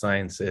social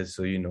sciences.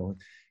 So,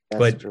 That's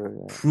but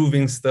true,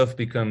 proving stuff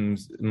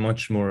becomes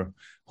much more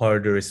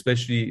harder,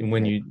 especially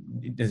when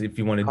if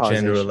you want to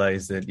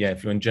generalize it. Yeah,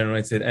 if you want to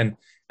generalize it. And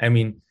I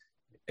mean,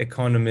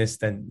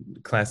 economists and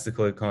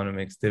classical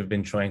economics, they've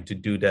been trying to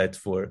do that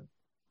for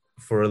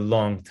a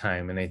long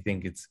time. And I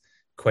think it's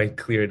quite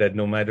clear that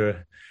no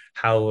matter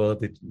how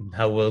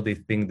well they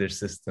think their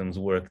systems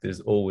work,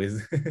 there's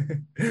always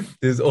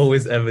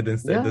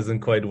evidence that doesn't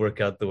quite work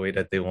out the way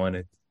that they want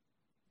it.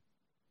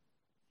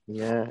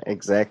 Yeah,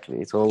 exactly.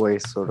 It's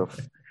always sort of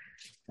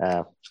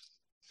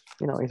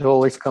it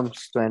always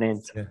comes to an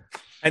end. Yeah.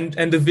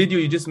 And the video,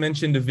 you just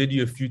mentioned the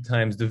video a few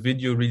times. The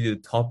video, really,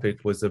 the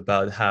topic was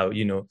about how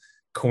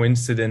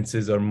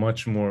coincidences are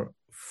much more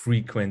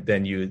frequent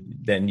than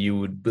you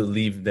would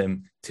believe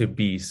them to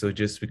be. So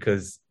just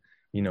because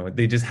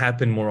they just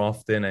happen more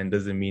often, and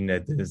doesn't mean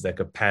that there's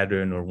like a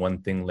pattern or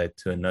one thing led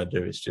to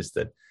another. It's just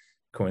that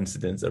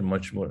coincidences are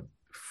much more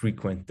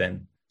frequent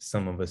than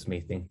some of us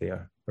may think they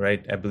are,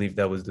 right? I believe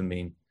that was the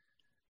main.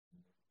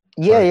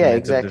 Yeah,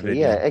 exactly.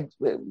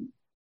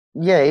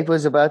 Yeah, it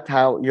was about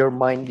how your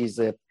mind is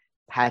a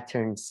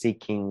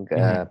pattern-seeking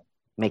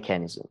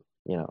mechanism.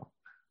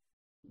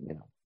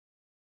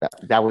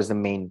 That was the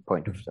main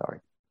point of the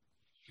argument.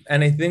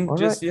 And I think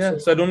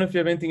so I don't know if you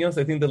have anything else.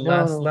 I think the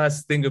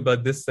last thing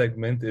about this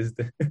segment is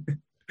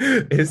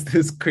is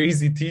this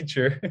crazy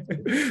teacher.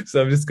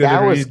 So I'm just going to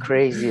read. That was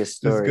craziest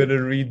story. Just going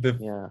to read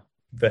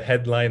the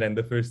headline and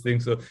the first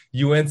thing. So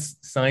UN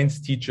science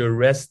teacher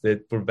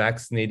arrested for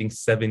vaccinating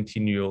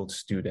 17-year-old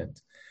student.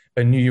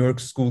 A New York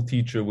school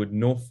teacher with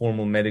no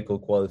formal medical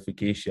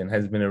qualification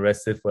has been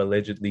arrested for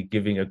allegedly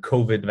giving a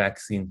COVID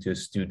vaccine to a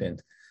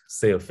student,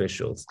 say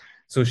officials.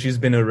 So she's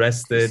been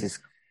arrested.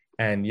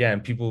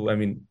 And people, I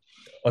mean,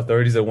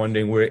 authorities are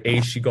wondering where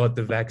she got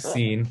the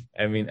vaccine.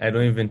 I mean, I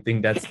don't even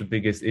think that's the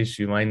biggest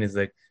issue. Mine is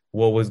like,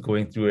 what was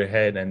going through her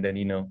head? And then,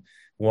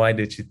 why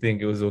did she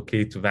think it was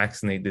okay to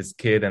vaccinate this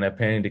kid? And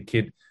apparently the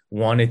kid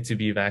wanted to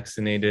be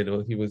vaccinated.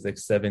 Well, he was like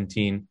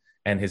 17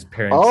 and his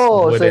parents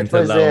wouldn't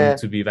allow him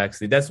to be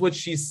vaccinated. That's what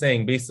she's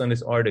saying based on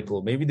this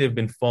article. Maybe there've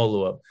been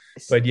follow-up.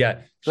 But she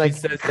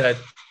says that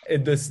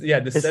the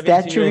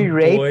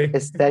 17-year-old boy...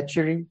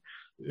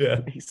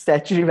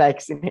 Statutory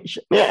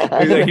vaccination.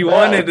 He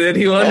wanted it.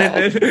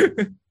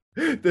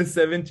 The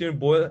 17-year-old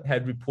boy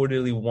had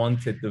reportedly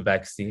wanted the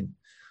vaccine.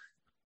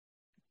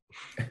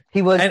 And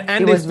He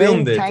they was wearing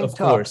filmed it, tank of tops.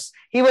 course.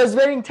 He was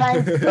wearing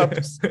tank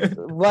tops,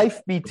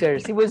 wife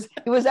beaters. He was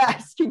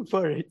asking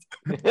for it.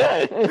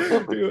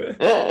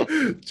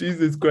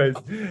 Jesus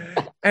Christ.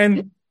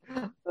 And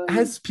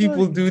as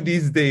people do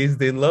these days,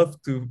 they love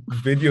to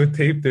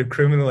videotape their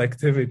criminal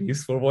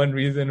activities for one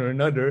reason or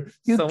another.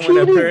 You Someone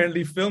kidding?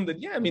 apparently filmed it.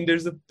 Yeah, I mean,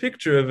 there's a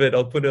picture of it.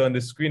 I'll put it on the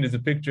screen. There's a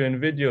picture and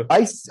video.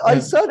 I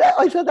saw that.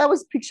 I thought that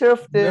was picture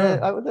of the. No.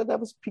 I thought that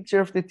was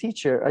pipicture of the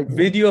teacher.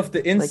 Video of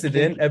the Like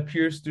incident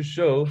appears to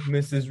show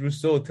Mrs.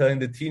 Rousseau telling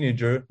the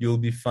teenager, "You'll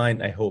be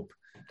fine, I hope."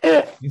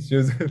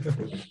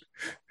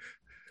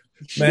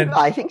 Man,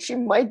 I think she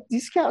might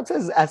discount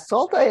as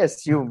assault. I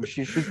assume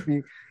she should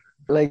be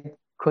like.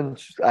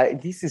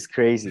 This is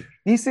crazy.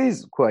 This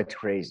is quite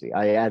crazy.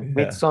 I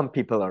admit some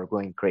people are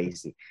going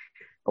crazy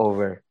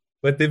over.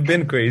 But they've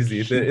been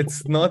crazy.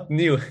 It's not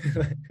new.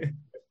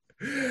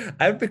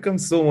 I've become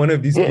so one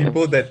of these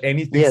people that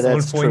anything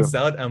someone points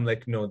out, I'm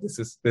like, no,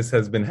 this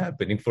has been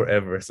happening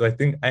forever. So I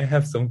think I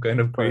have some kind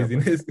of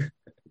craziness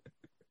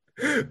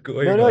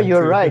going on. No,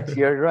 you're right.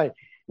 You're right.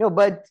 No,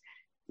 but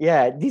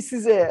yeah, this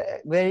is a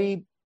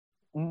very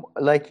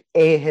like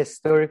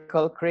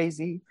ahistorical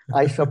crazy,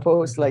 I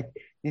suppose. Like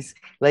this,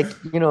 like,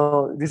 you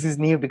know, this is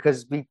new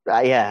because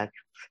I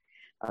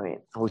mean,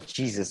 oh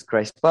Jesus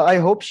Christ! But I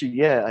hope she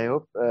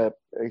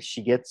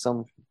gets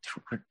some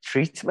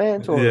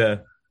treatment or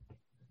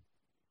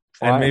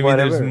and maybe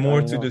whatever. There's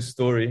more to the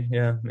story.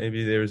 Yeah,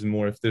 maybe there's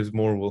more. If there's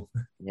more, we'll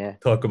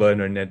talk about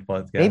in our net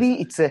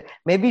podcast.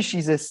 Maybe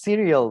she's a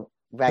serial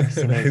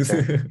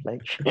vaccinator,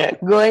 like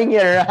going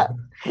around.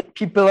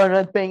 People are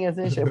not paying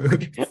attention,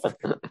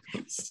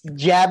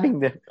 jabbing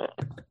them.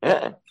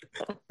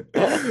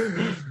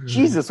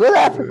 Jesus, what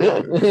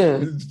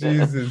happened?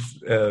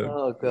 Jesus.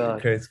 Oh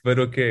God. Christ. But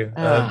okay.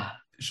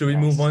 Should we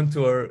move on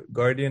to our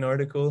Guardian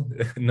article?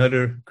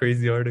 Another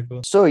crazy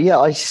article. So yeah,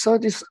 I saw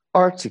this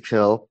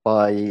article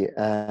by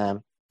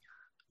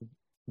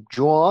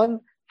John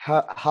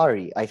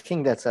Hari. I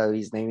think that's how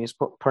his name is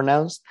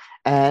pronounced.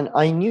 And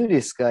I knew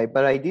this guy,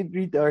 but I did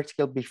read the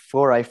article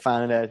before I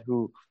found out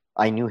who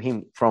I knew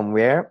him from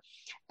where.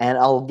 And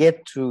I'll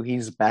get to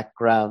his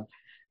background.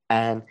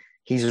 And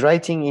he's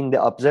writing in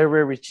the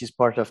Observer, which is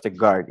part of the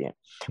Guardian.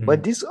 Mm-hmm.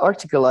 But this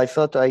article, I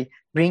thought I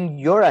bring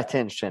your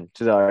attention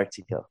to the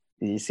article.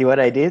 You see what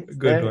I did?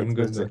 Good one.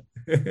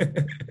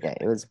 Yeah,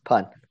 it was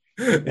pun.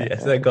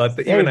 Yes, I got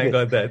that. Even I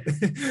got that.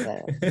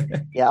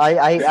 Yeah,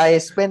 I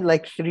spent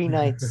like 3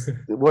 nights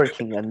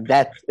working on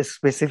that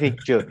specific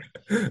joke.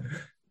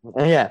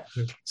 Yeah.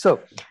 So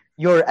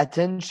your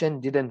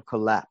attention didn't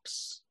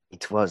collapse.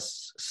 It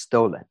was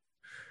stolen.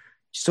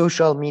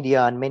 Social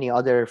media and many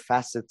other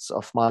facets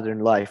of modern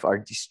life are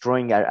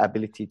destroying our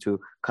ability to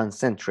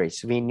concentrate.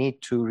 So we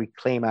need to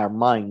reclaim our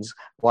minds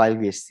while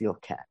we still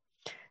can.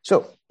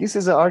 So this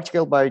is an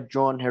article by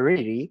John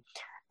Hariri,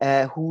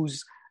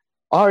 who's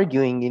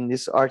arguing in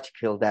this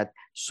article that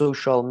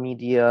social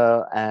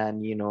media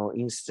and, you know,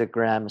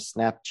 Instagram,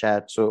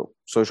 Snapchat, so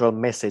social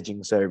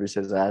messaging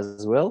services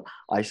as well,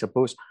 I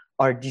suppose,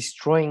 are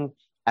destroying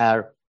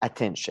our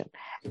attention.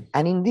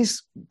 And in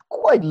this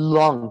quite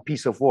long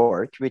piece of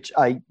work, which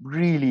I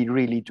really,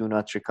 really do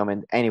not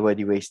recommend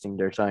anybody wasting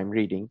their time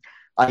reading,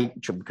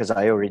 because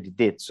I already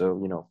did. So,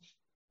 you know,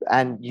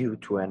 and you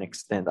to an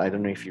extent. I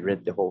don't know if you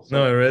read the whole thing.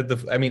 No, I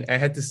read I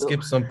had to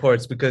skip some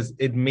parts because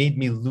it made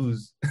me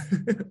lose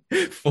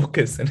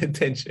focus and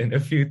attention a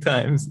few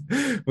times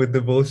with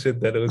the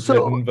bullshit that was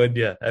written. But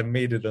yeah, I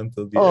made it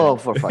until the end. Oh,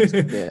 for fuck's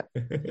sake, yeah.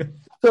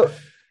 So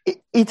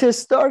it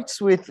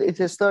starts with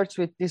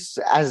this,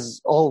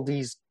 as all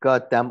these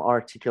goddamn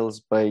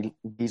articles by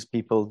these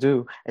people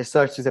do. It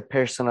starts with a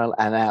personal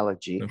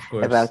analogy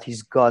about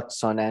his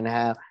godson and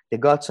how the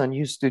godson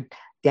used to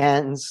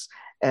dance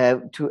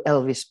to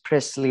Elvis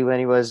Presley when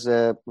he was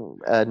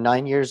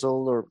 9 years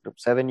old or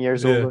 7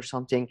 years old or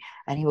something,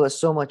 and he was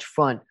so much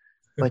fun.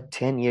 But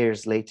 10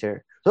 years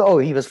later,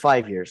 he was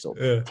 5 years old.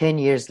 10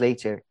 years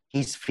later,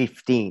 he's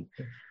 15.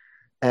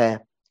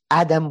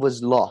 Adam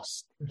was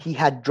lost. He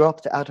had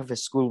dropped out of a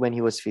school when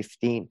he was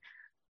 15,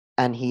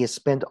 and he has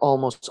spent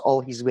almost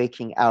all his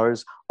waking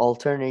hours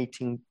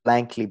alternating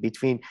blankly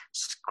between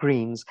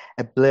screens,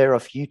 a blur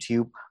of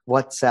YouTube,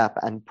 WhatsApp,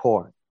 and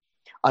porn.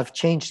 I've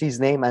changed his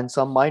name and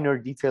some minor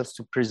details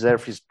to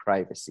preserve his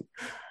privacy.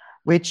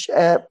 Which,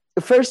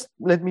 first,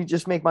 let me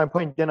just make my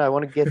point, then I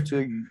want to get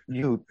to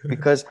you.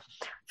 Because,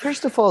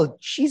 first of all,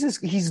 Jesus,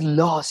 he's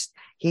lost.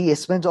 He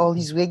spent all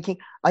his waking.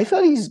 I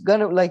thought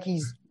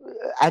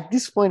at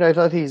this point, I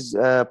thought he's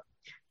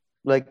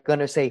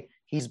gonna say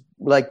he's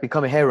like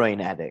become a heroin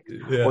addict,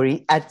 or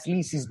at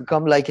least he's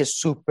become like a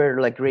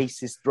super like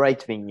racist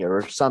right winger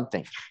or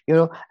something, you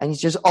know. And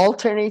he's just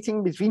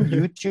alternating between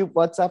YouTube,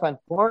 WhatsApp, and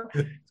porn.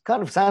 It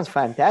kind of sounds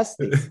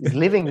fantastic. He's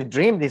living the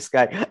dream, this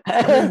guy.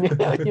 And,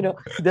 you know,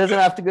 he doesn't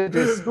have to go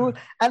to school.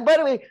 And by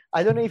the way,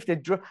 I don't know if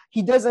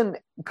he doesn't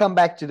come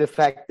back to the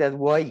fact that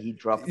why he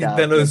dropped out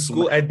of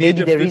school at the age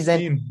of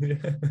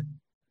 15.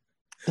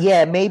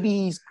 Yeah, maybe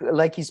he's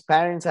like his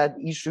parents had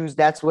issues.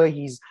 That's why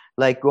he's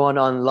like gone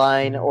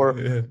online or,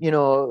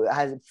 Yeah.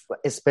 has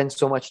spent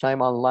so much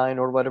time online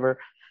or whatever.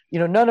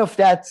 None of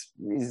that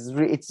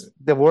it's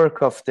the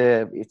work of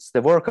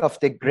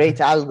the great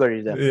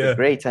algorithm, the Yeah.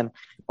 great and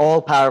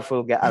all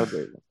powerful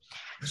algorithm.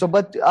 So,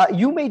 but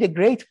you made a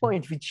great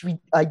point, which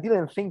I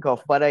didn't think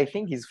of, but I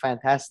think is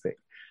fantastic.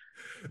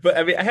 But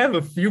I mean, I have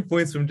a few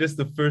points from just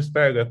the first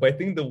paragraph. I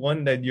think the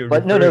one that you're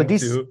But no, referring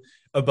this, to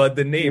about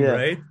the name, yeah,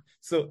 right?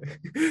 So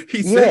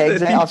he yeah, says that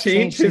exactly. he I've changed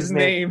changed his his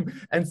name.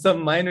 name and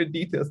some minor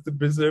details to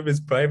preserve his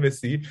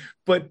privacy,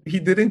 but he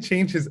didn't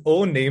change his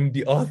own name,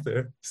 the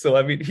author. So,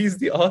 I mean, he's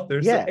the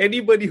author. So Yeah,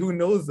 anybody who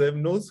knows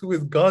him knows who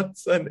his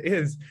godson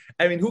is.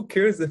 I mean, who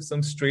cares if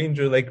some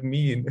stranger like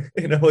me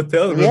in a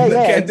hotel yeah, room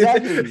that yeah, can't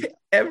exactly.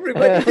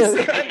 everybody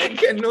surrounding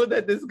can know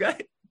that this guy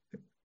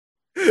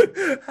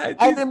had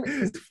these Adam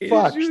is issues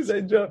fucked.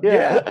 and job.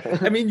 Yeah.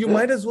 I Yeah. mean, you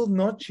might as well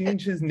not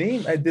change his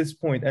name at this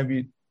point. I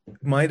mean,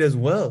 might as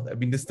well. I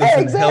mean, this Yeah,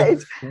 doesn't exactly. help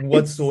It's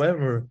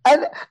whatsoever.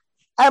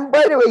 and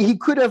by the way, he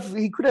could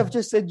have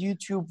just said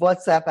YouTube,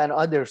 WhatsApp, and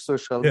other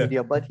social Yeah.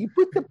 media, but he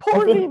put the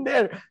porn in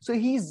there. So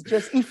he's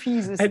just, if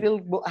he's And,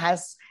 still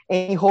has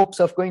any hopes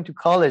of going to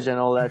college and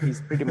all that,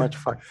 he's pretty much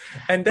fucked.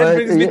 and that But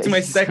brings me to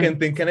my second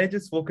thing. Can I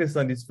just focus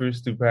on these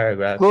first two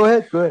paragraphs? go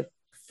ahead, go ahead.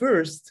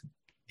 First,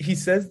 he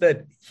says that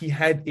he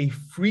had a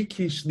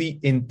freakishly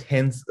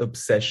intense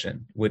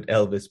obsession with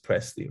Elvis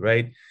Presley,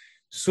 right?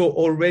 So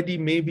already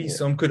maybe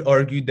some could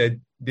argue that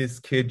this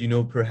kid,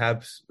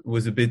 perhaps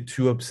was a bit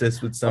too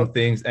obsessed with some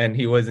things and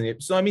he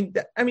wasn't. So I mean,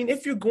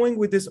 if you're going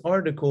with this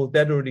article,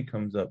 that already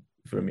comes up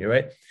for me,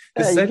 right?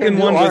 The second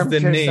one was the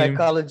name.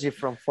 Psychology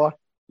from far.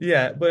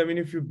 Yeah, but I mean,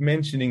 if you're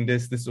mentioning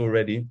this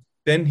already,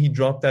 then he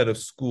dropped out of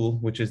school,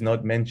 which is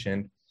not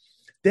mentioned.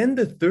 Then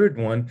the third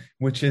one,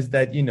 which is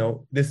that,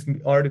 this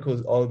article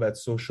is all about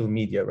social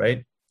media,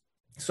 right?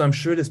 So I'm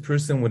sure this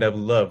person would have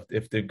loved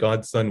if their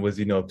godson was,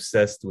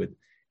 obsessed with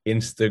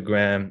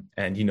Instagram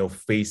and,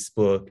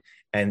 Facebook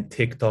and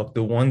TikTok,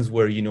 the ones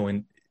where,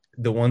 and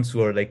the ones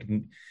who are like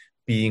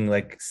being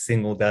like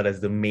singled out as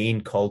the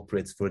main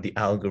culprits for the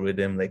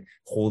algorithm, like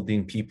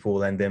holding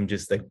people and them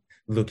just like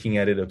looking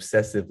at it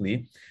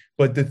obsessively.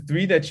 But the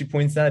three that he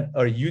points out,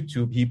 are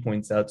YouTube,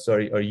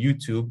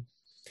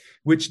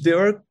 which there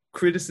are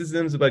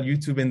criticisms about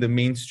YouTube in the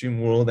mainstream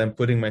world. I'm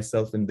putting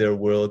myself in their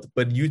world,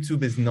 but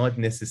YouTube is not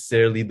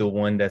necessarily the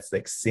one that's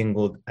like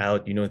singled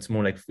out. It's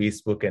more like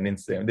Facebook and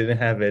Instagram. They didn't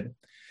have it.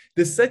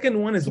 The second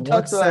one is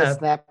WhatsApp.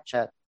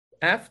 Snapchat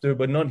After,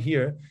 but not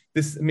here.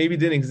 This maybe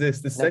didn't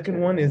exist. The second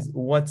one is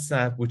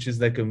WhatsApp, which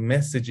is like a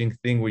messaging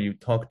thing where you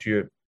talk to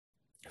your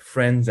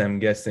friends, I'm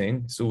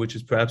guessing. So, which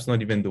is perhaps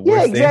not even the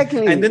worst exactly.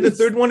 thing. And then the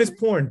third one is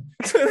porn.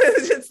 So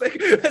it's just like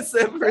a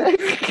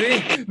separate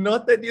thing.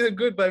 Not that these are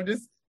good, but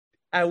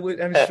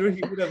I'm sure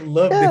he would have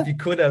loved if he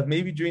could have.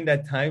 Maybe during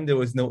that time there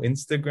was no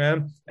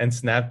Instagram and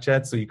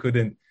Snapchat, so he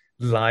couldn't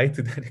lie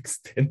to that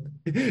extent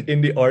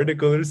in the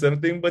article or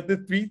something. But the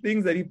three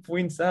things that he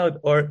points out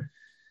are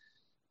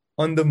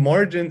on the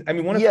margin. I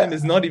mean, one of them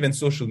is not even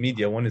social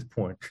media. One is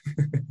porn.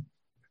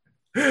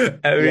 And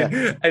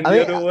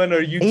the other one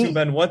are YouTube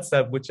and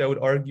WhatsApp, which I would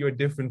argue are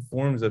different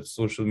forms of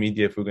social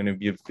media if we're going to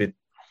be a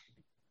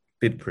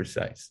bit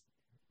precise.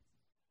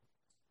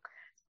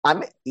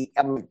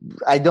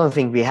 I don't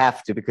think we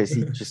have to, because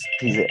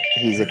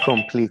he's a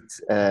complete.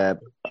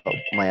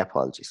 My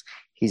apologies.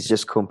 He's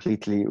just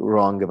completely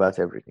wrong about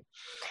everything.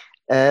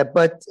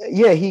 But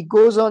yeah, he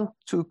goes on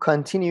to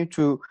continue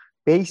to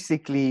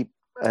basically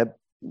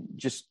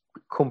just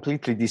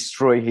completely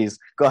destroy his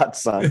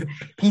godson.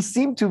 He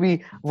seemed to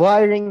be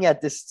wiring at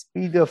the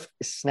speed of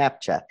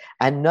Snapchat,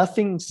 and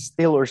nothing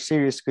still or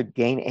serious could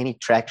gain any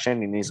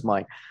traction in his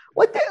mind.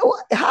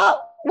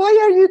 How? Why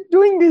are you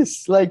doing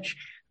this? Like,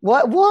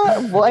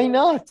 why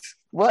not?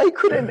 Why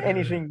couldn't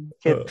anything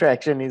get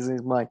traction in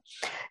his mind?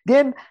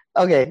 Then,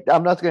 okay,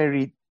 I'm not going to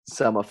read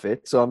some of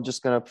it, so I'm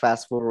just going to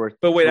fast forward.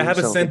 But wait, I have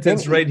a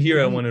sentence right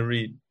here I want to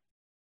read.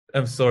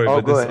 I'm sorry,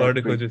 but this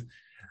article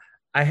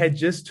I had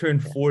just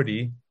turned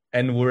 40,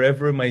 and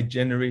wherever my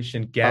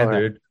generation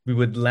gathered, we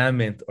would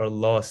lament our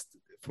loss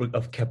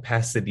of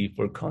capacity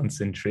for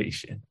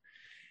concentration.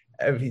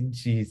 I mean,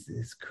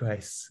 Jesus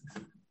Christ.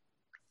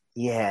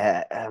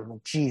 Yeah,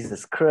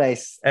 Jesus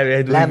Christ. I mean,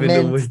 I don't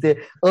even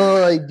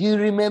know do you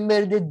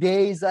remember the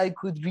days I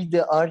could read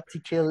the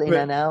article in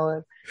an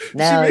hour?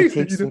 Now it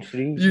takes me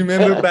 3. You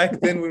remember back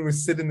then when we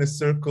sit in a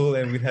circle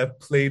and we'd have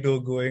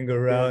Play-Doh going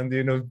around,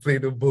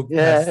 Play-Doh book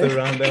passed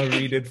around and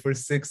read it for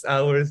 6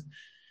 hours.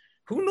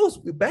 Who knows?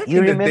 Back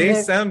in the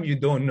day, Sam, you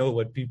don't know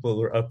what people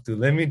were up to.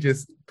 Let me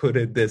just put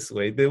it this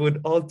way. They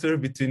would alter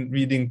between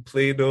reading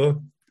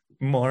Play-Doh,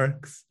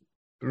 Marx,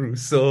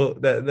 Rousseau.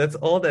 That's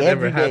all that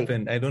ever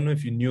happened. I don't know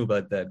if you knew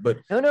about that, but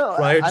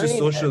prior to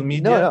social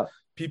media,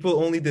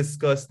 people only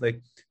discussed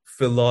like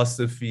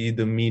philosophy,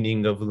 the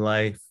meaning of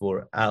life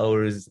for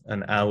hours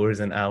and hours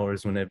and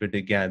hours whenever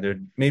they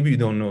gathered. Maybe you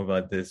don't know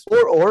about this.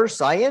 Or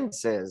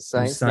sciences,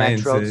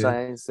 natural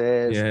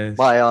sciences,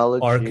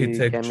 biology,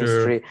 architecture,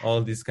 chemistry.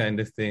 all these kind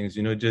of things,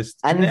 just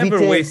and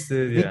never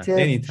wasted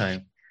any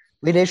time.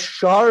 with a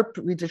sharp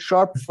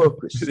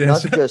focus,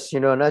 Yes.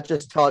 not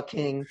just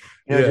talking,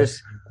 Yeah.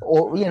 just,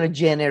 or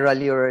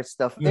generally or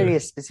stuff. Yeah. Very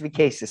specific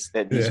cases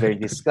that is Yeah. very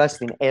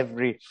discussed in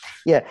every.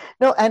 Yeah,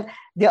 no, and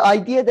the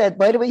idea that,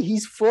 by the way,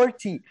 he's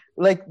 40.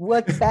 Like,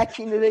 what back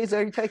in the days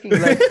are you talking?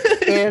 Like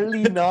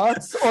early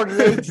noughts or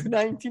late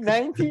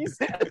 1990s?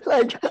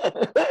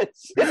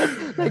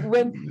 Like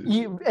when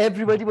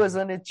everybody was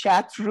on a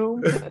chat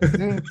room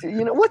doing,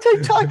 what are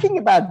you talking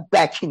about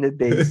back in the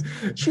days?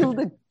 Chill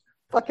the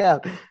fuck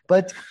out.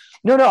 But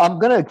no, I'm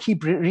gonna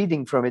keep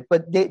reading from it.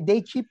 But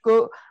they keep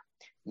go.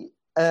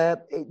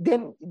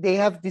 Then they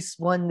have this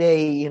one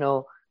day,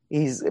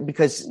 is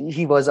because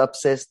he was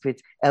obsessed with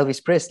Elvis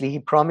Presley. He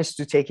promised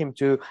to take him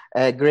to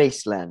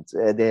Graceland,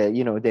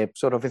 the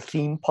sort of a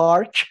theme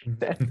park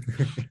that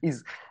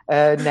is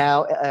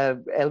now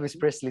Elvis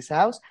Presley's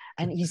house.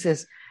 And he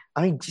says,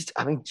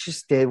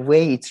 just the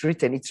way it's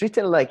written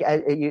like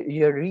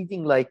you're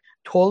reading like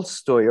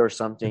Tolstoy or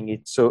something.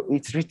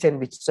 It's written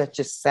with such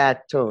a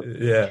sad tone.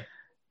 Yeah.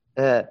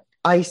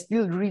 I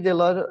still read a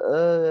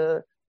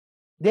lot.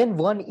 Then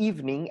one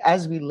evening,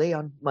 as we lay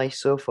on my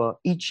sofa,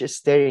 each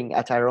staring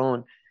at our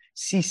own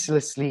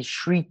ceaselessly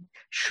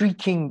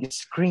shrieking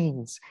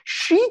screens,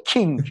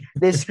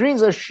 the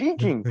screens are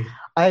shrieking.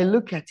 I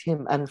look at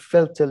him and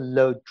felt a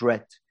low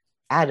dread.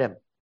 Adam,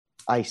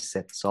 I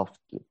said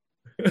softly.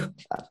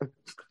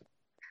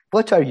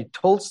 What are you,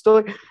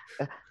 Tolstoy?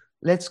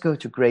 Let's go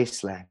to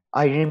Graceland.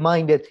 I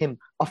reminded him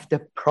of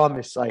the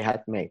promise I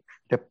had made,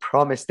 the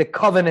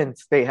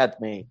covenant they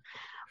had made.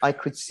 I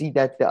could see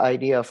that the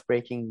idea of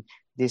breaking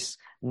this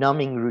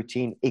numbing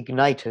routine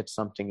ignited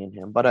something in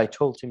him. But I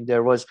told him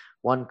there was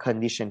one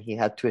condition he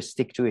had to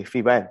stick to if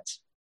he went.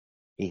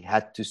 He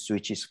had to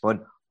switch his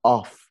phone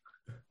off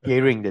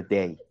during the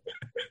day.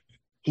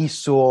 He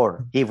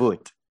swore he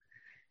would.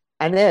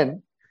 And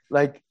then,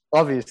 like,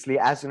 obviously,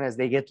 as soon as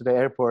they get to the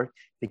airport,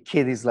 the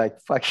kid is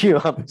like, fuck you,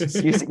 I'm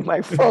just using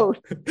my phone.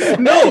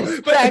 No,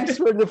 but thanks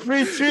for the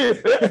free trip.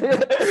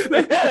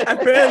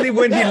 Apparently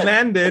when he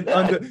landed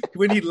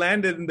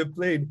in the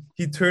plane,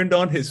 he turned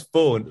on his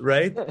phone,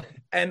 right?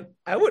 And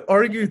I would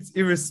argue it's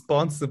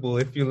irresponsible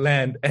if you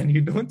land and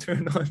you don't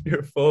turn on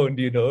your phone,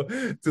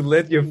 to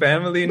let your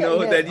family know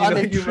that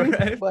you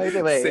arrived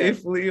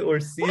safely, or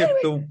see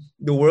if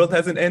the world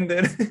hasn't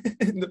ended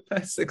in the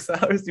past 6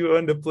 hours you were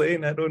on the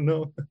plane. I don't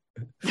know.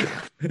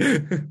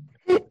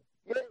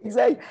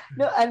 Exactly.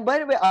 No, and by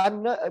the way,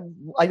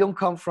 I don't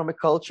come from a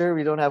culture.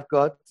 We don't have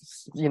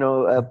gods,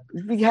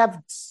 we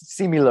have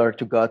similar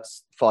to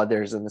God's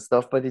fathers and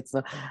stuff, but it's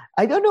not,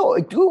 I don't know.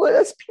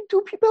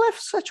 Do people have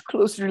such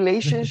close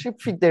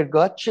relationship with their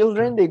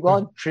godchildren? They go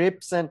on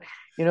trips and,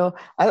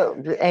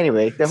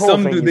 anyway, the whole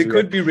Some thing do. They could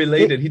weird. be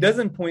related. He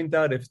doesn't point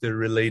out if they're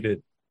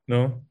related.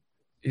 No,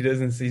 he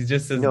doesn't. He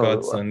just says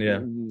godson.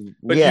 Yeah.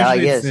 But I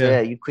guess,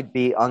 you could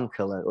be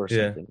uncle or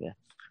something. Yeah.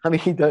 I mean,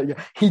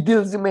 he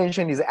doesn't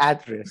mention his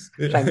address.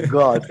 Thank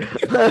God.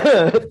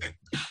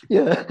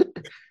 Yeah.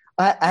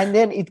 And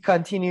then it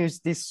continues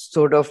this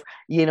sort of,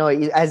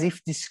 as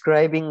if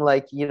describing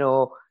like,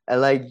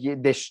 like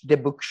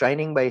the book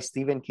Shining by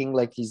Stephen King,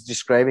 like he's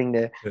describing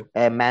the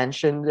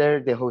mansion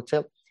there, the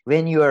hotel.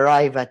 When you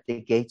arrive at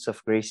the gates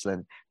of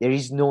Graceland, there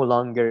is no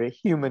longer a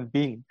human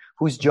being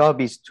whose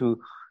job is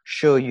to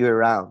show you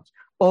around.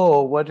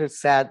 Oh, what a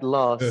sad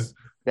loss.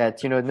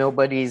 That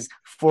nobody's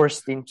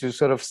forced into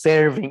sort of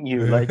serving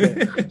you like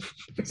a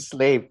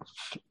slave.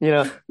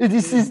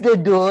 This is the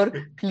door,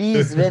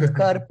 please, red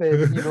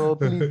carpet,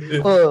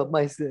 please. Oh,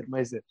 my sir,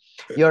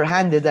 you're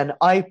handed an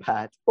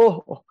iPad.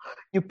 Oh,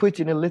 you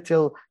put in a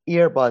little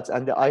earbuds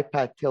and the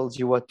iPad tells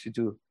you what to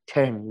do.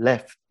 Turn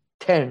left,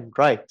 turn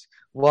right,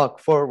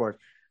 walk forward.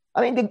 I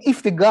mean,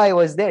 if the guy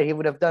was there, he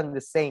would have done the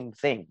same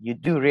thing. You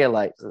do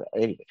realize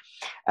anyway.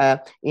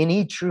 In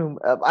each room,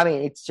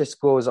 it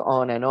just goes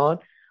on and on.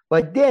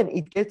 But then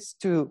it gets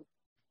to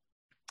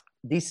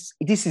this.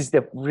 This is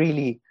the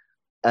really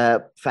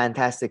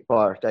fantastic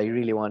part I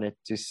really wanted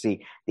to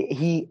see.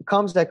 He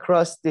comes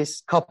across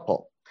this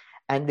couple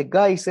and the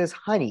guy says,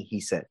 honey, he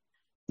said,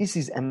 this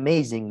is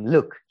amazing.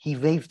 Look, he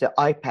waved the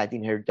iPad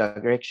in her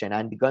direction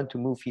and began to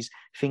move his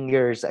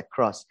fingers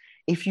across.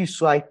 If you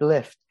swipe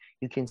left,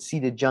 you can see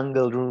the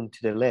jungle room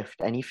to the left.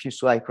 And if you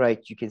swipe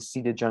right, you can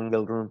see the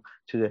jungle room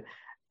to the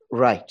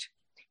right.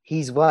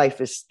 His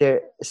wife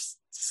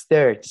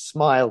stared,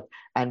 smiled,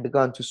 and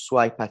began to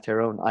swipe at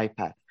her own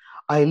iPad.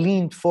 I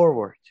leaned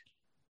forward.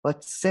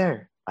 But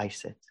sir, I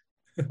said,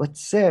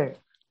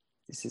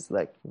 this is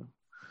like,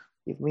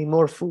 give me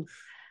more food.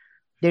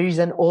 There is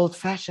an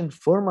old-fashioned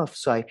form of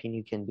swiping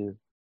you can do.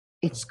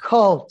 It's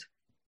called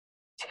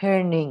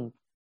turning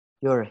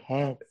your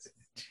head.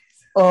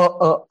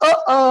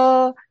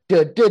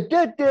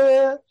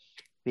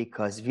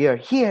 Because we are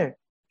here.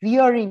 We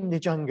are in the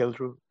jungle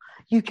room.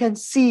 You can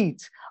see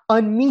it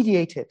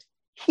unmediated.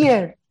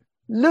 Here,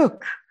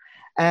 look.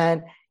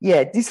 And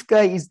yeah, this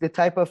guy is the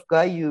type of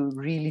guy you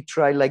really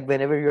try, like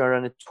whenever you're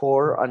on a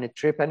tour, on a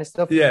trip and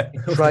stuff, Yeah.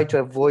 you try to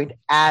avoid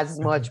as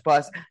much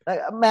possible.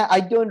 Like, man, I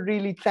don't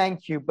really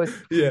thank you, but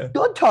Yeah.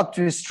 don't talk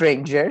to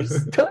strangers.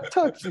 Don't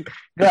talk to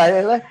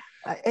God.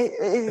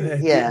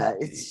 Yeah,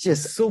 it's It's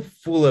just so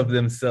full of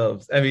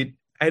themselves. I mean,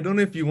 I don't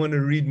know if you want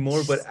to read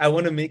more, but I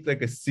want to make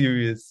like a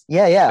serious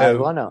yeah. I uh,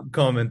 wanna.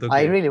 comment. I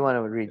Okay. really want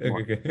to read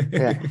more. Okay.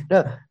 Yeah. Okay.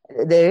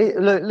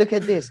 No, look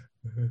at this.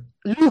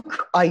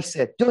 Look, I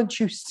said, don't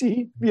you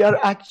see? We are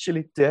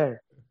actually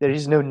there. There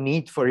is no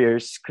need for your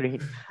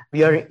screen.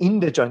 We are in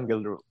the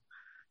jungle room.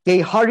 They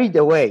hurried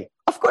away.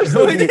 Of course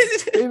they did.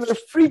 They were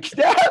freaked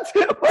out.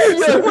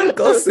 Someone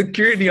call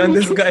security on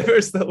this guy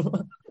first of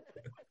all.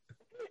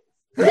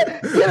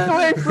 Get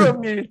away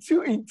from me.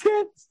 Too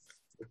intense.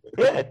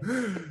 Yeah.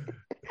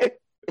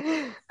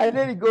 And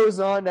then it goes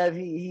on that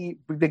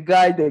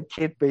the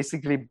kid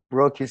basically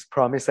broke his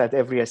promise at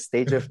every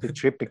stage of the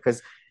trip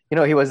because,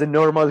 he was a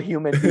normal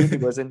human being. He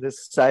wasn't a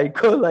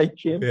psycho like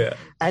him. Yeah.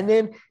 And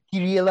then he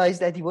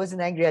realized that he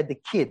wasn't angry at the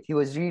kid. He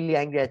was really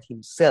angry at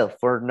himself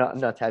for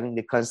not having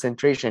the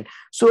concentration.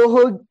 So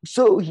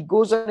he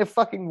goes on a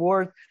fucking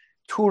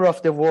tour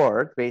of the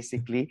world,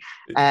 basically.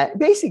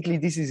 Basically,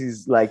 this is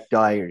his like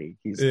diary.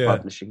 He's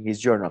publishing his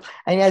journal.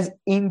 And he has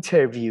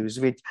interviews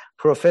with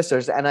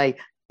professors. And I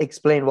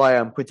explain why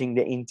I'm putting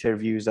the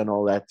interviews and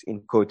all that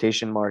in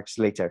quotation marks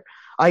later.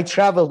 I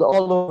traveled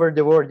all over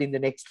the world in the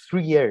next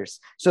 3 years.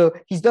 So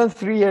he's done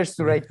 3 years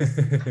to write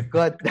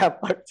goddamn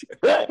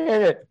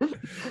article.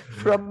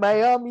 From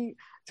Miami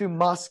to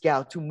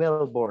Moscow to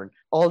Melbourne,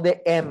 all the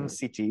M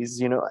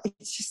cities,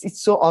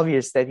 it's so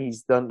obvious that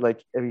he's done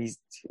like he's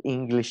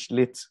English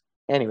lit.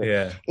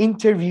 Anyway,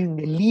 interviewing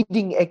the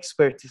leading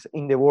experts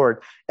in the world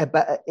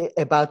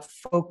about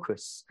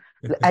focus,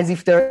 as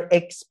if they're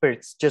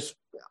experts just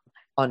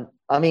on,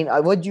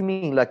 what do you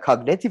mean? Like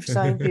cognitive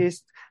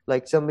scientist,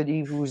 like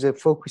somebody who's a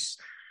focus.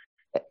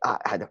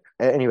 I don't.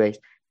 Anyways,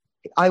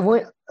 I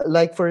went,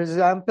 like, for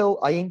example,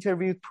 I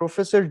interviewed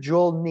Professor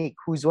Joel Nick,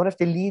 who's one of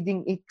the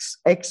leading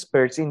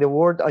experts in the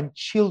world on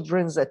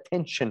children's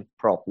attention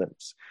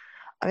problems.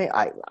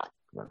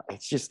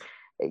 It's just,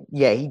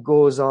 he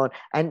goes on,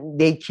 and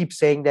they keep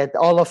saying that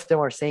all of them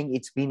are saying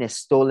it's been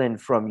stolen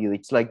from you.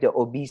 It's like the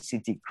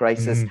obesity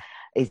crisis. Mm-hmm.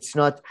 It's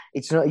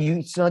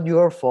not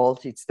your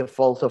fault. It's the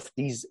fault of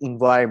these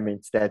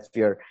environments that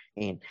we're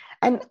in.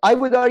 And I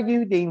would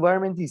argue the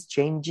environment is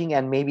changing,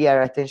 and maybe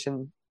our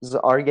attentions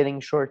are getting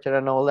shorter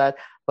and all that.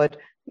 But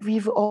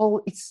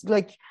it's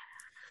like,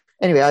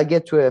 anyway, I'll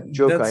get to a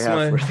joke that's I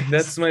have.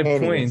 That's my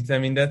point.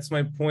 That's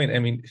my point.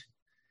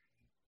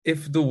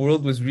 If the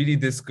world was really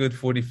this good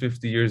 40,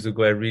 50 years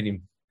ago, I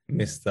really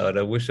missed out.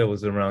 I wish I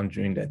was around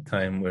during that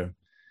time where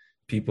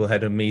people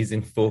had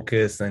amazing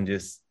focus and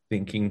just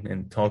thinking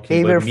and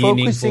talking about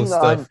meaningful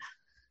stuff.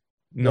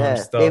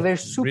 They were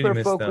super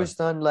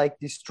focused on like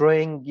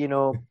destroying,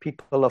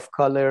 people of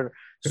color.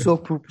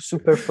 So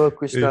super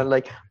focused on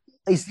like,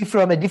 is he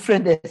from a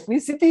different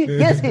ethnicity?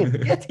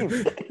 Get him.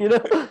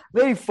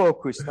 Very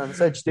focused on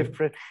such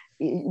different,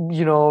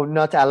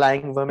 not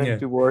allowing women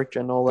to work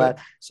and all that.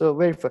 So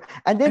very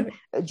and then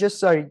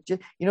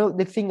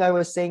the thing I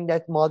was saying,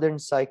 that modern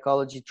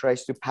psychology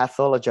tries to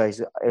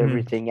pathologize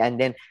everything and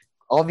then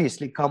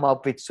obviously come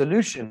up with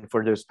solution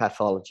for those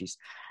pathologies.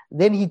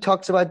 Then he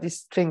talks about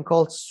this thing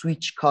called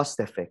switch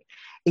cost effect.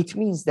 It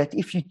means that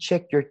if you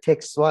check your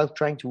text while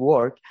trying to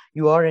work,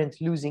 you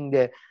aren't losing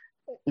the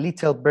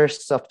little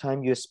bursts of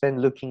time you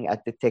spend looking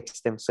at the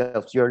text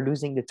themselves. You're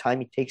losing the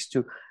time it takes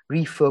to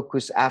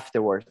refocus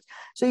afterwards.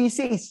 So you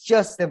see, it's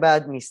just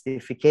about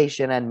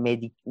mystification and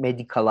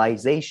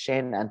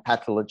medicalization and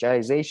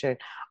pathologization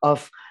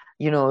of,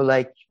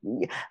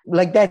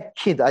 like that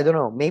kid. I don't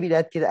know, maybe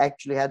that kid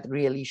actually had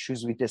real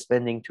issues with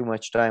spending too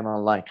much time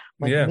online,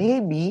 but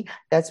maybe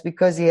that's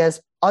because he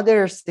has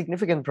other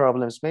significant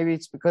problems. Maybe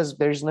it's because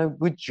there's no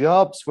good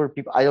jobs for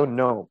people. I don't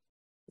know.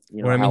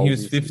 He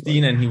was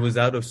 15 and he was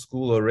out of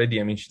school already.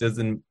 He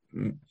doesn't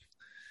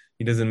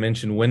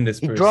mention when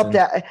this person dropped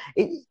out.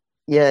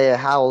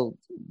 Hal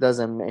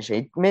doesn't mention.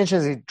 It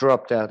mentions he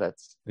dropped out at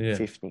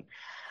 15.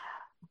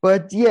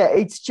 But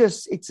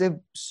it's a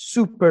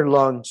super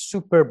long,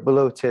 super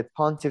bloated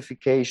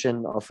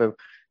pontification of a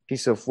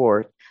piece of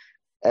work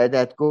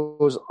that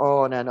goes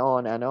on and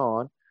on and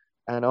on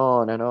and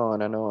on and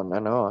on and on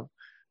and on.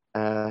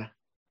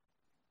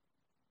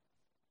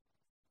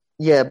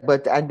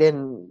 And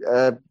then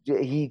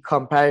he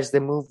compares the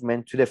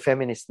movement to the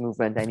feminist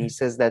movement, and he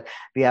says that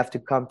we have to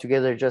come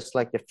together just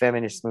like the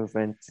feminist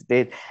movement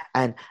did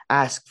and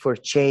ask for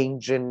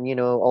change and,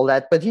 all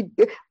that. But he,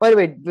 by the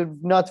way,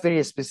 not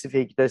very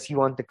specific. Does he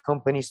want the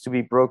companies to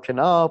be broken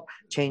up,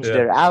 change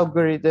their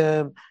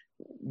algorithm,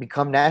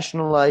 become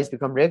nationalized,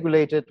 become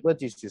regulated? What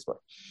is this one?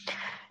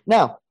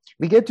 Now,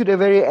 we get to the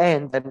very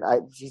end, and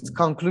his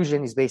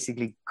conclusion is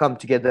basically come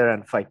together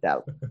and fight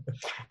out.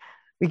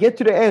 We get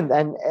to the end,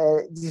 and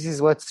this is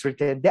what's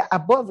written. The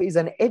above is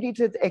an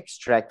edited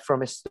extract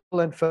from A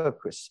Stolen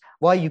Focus,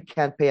 Why You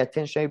Can't Pay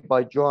Attention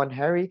by Joan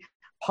Harry,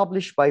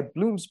 published by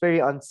Bloomsbury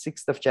on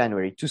 6th of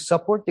January. To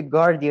support The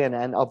Guardian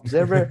and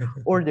Observer,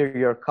 order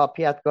your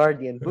copy at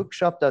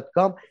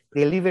guardianbookshop.com.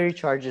 Delivery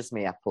charges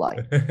may apply.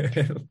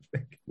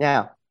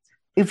 Now,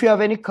 if you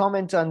have any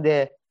comment on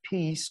the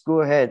piece,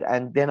 go ahead.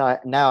 And then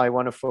I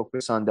want to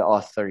focus on the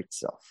author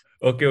itself.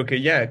 Okay,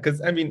 yeah.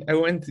 Because I mean, I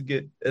want to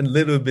get a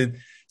little bit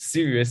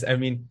serious. I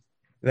mean,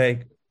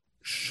 like,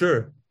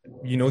 sure,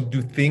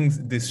 do things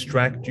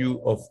distract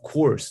you? Of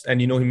course.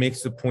 And he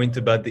makes the point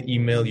about the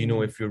email.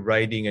 If you're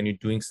writing and you're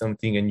doing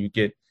something and you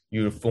get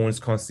your phone's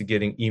constantly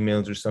getting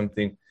emails or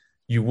something,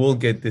 you will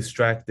get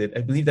distracted.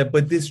 I believe that,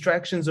 but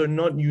distractions are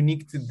not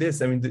unique to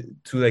this. I mean,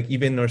 to like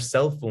even our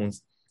cell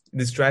phones,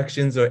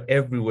 distractions are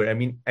everywhere. I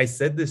mean, I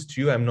said this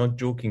to you, I'm not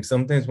joking.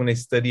 Sometimes when I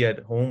study at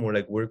home or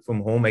like work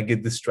from home, I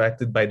get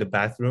distracted by the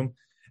bathroom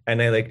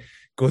and I like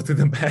go to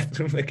the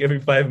bathroom like every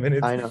 5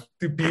 minutes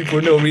to pee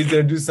for no reason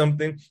or do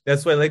something.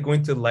 That's why I like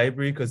going to the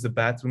library, because the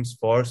bathroom's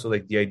far. So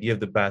like the idea of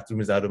the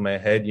bathroom is out of my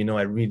head.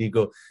 I really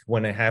go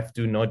when I have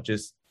to, not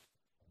just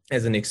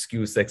as an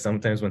excuse, like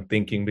sometimes when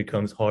thinking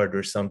becomes hard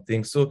or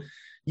something. So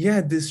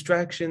yeah,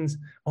 distractions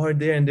are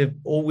there and they've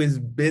always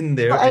been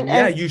there.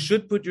 And you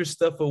should put your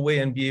stuff away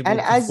and be able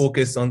to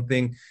focus on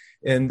things.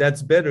 And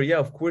that's better. Yeah,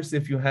 of course,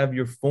 if you have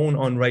your phone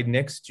on right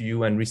next to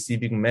you and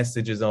receiving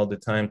messages all the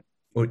time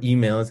or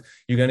emails,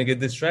 you're going to get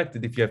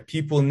distracted. If you have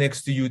people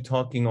next to you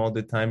talking all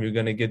the time, you're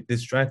going to get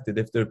distracted.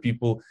 If there are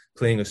people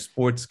playing a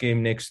sports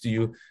game next to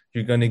you,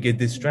 you're going to get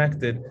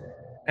distracted.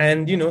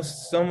 And,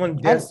 someone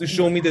has to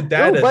show me the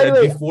data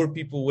that before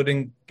people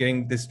wouldn't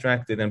getting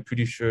distracted. I'm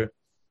pretty sure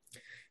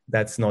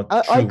that's not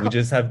true. We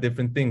just have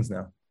different things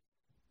now.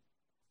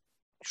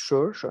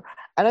 Sure.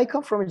 And I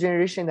come from a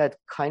generation that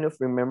kind of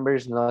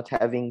remembers not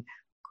having,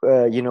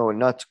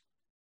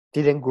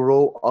 didn't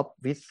grow up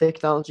with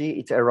technology.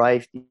 It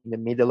arrived in the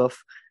middle of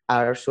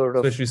our sort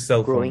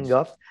of growing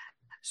up,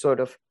 sort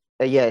of.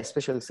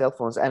 Especially cell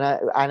phones. And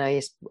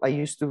I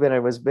used to, when I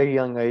was very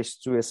young, I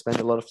used to spend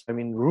a lot of time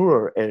in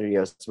rural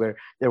areas where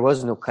there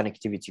was no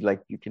connectivity,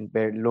 like you can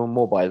bear low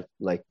mobile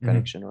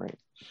connection or anything,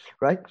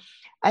 right?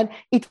 And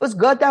it was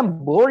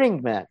goddamn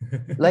boring, man.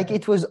 Like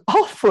it was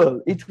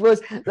awful. It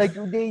was like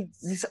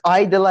this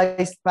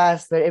idolized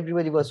past where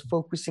everybody was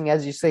focusing,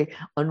 as you say,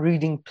 on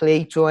reading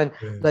Plato and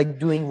like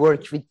doing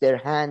work with their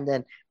hand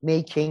and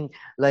making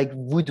like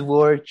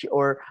woodwork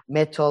or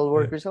metal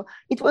work or so.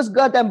 It was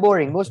goddamn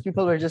boring. Most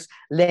people were just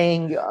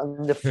laying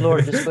on the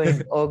floor, just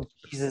going, "Oh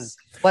Jesus!"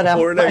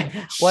 Or like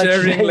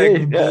sharing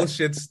like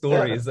bullshit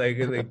stories, like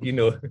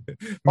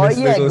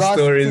mystical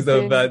stories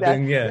about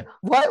them. Yeah.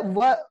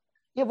 What?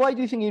 Yeah, why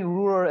do you think in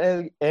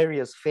rural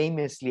areas,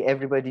 famously,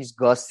 everybody's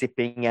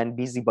gossiping and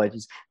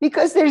busybodies?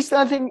 Because there's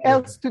nothing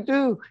else to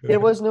do. There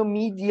was no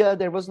media,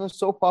 there was no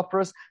soap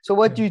operas. So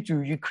what do?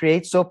 You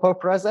create soap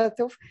operas out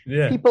of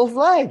people's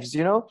lives,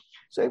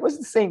 So it was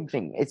the same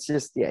thing. It's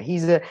just,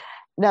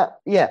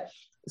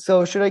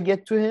 So should I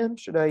get to him?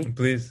 Should I?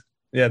 Please.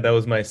 Yeah, that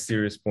was my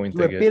serious point,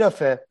 I guess. A bit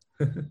of a...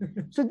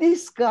 So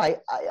this guy,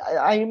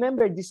 I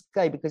remember this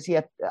guy because he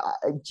had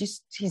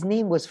just his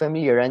name was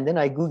familiar, and then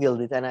I googled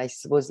it and I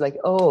was like,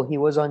 oh, he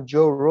was on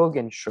Joe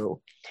Rogan's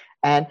show,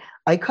 and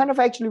I kind of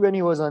actually, when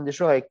he was on the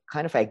show, I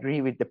kind of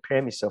agree with the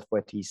premise of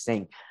what he's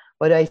saying,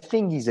 but I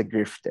think he's a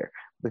grifter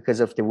because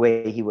of the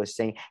way he was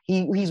saying.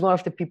 He's one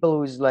of the people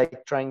who's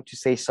like trying to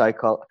say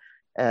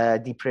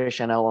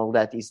depression and all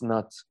that is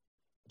not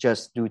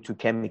just due to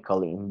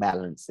chemical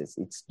imbalances;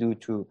 it's due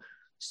to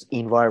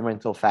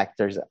environmental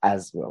factors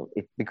as well.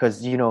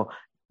 Because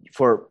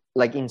for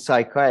like in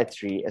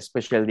psychiatry,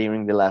 especially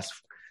during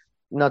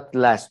not the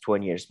last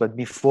 20 years, but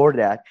before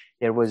that,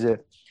 there was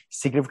a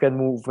significant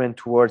movement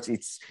towards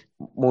its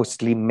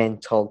mostly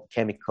mental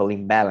chemical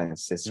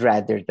imbalances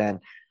rather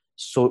than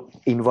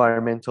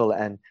environmental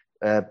and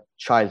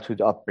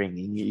childhood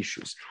upbringing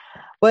issues.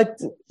 But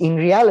in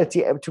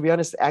reality, to be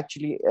honest,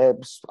 actually,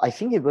 I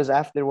think it was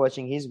after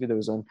watching his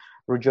videos on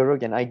Joe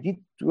Rogan, I did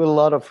do a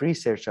lot of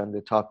research on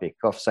the topic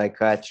of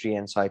psychiatry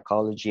and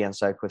psychology and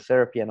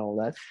psychotherapy and all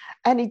that.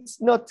 And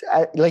it's not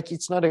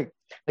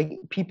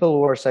people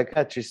who are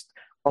psychiatrists,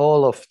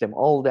 all of them,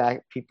 all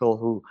the people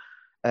who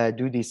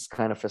do this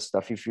kind of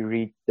stuff. If you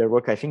read their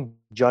work, I think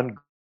John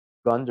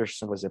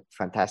Gunderson was a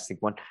fantastic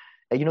one.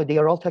 They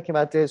are all talking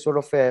about the sort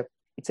of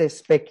it's a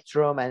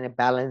spectrum and a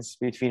balance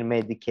between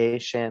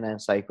medication and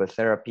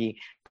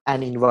psychotherapy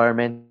and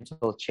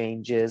environmental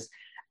changes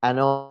and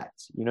all that,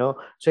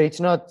 So it's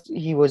not,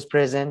 he was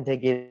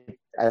presenting it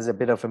as a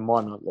bit of a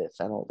monolith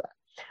and all that.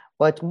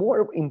 But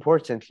more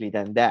importantly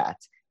than that,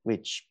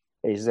 which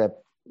is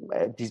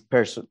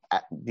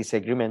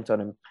disagreement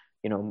on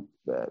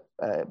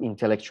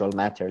intellectual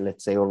matter,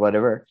 let's say, or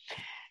whatever,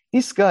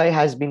 this guy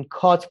has been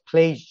caught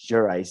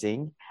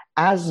plagiarizing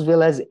as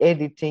well as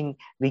editing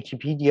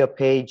Wikipedia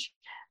page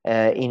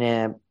in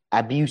an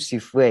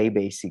abusive way,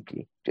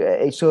 basically.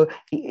 So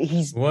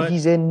he's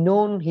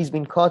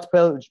been caught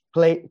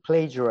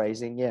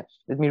plagiarizing. Yeah,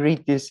 let me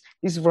read this.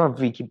 This is from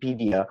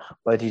Wikipedia,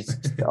 but it's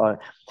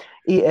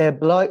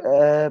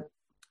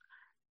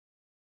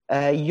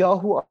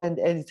Yahoo and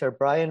editor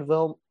Brian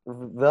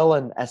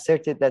Vellon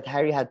asserted that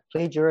Harry had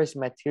plagiarized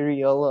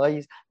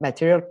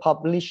material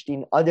published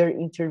in other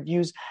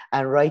interviews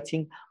and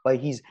writing by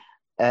his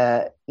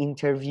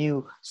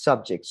interview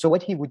subject. So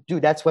what he would do,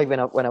 that's why when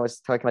I was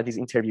talking about these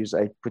interviews,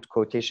 I put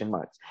quotation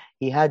marks.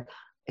 He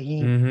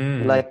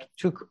like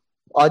took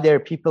other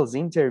people's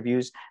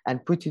interviews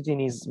and put it in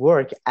his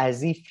work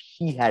as if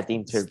he had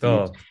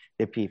interviewed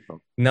the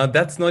people. Now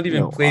that's not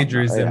even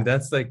plagiarism. Yeah.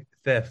 That's like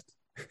theft.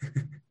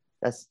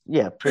 That's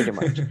pretty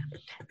much.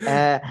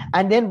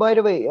 And then, by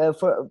the way,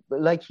 for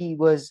like he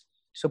was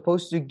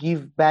supposed to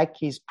give back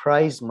his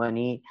prize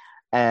money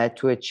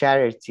to a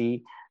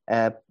charity,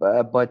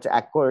 but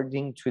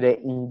according to the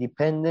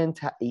Independent,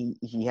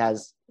 he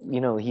has,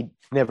 he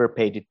never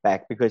paid it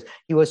back because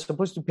he was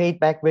supposed to pay it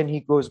back when he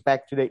goes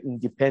back to the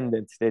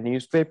Independent, the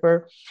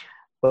newspaper,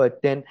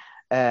 but then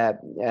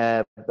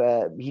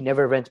he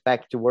never went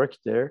back to work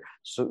there.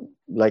 So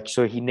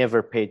he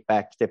never paid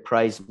back the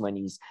prize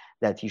monies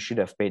that he should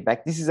have paid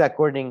back.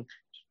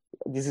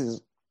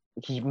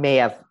 He may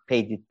have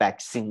paid it back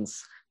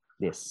since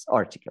this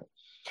article.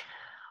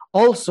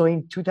 Also,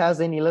 in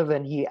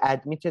 2011, he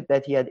admitted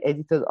that he had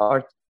edited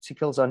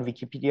articles on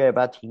Wikipedia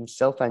about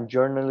himself and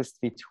journalists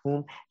with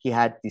whom he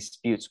had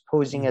disputes.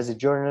 Posing as a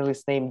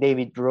journalist named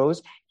David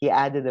Rose, he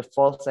added a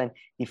false and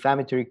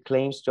defamatory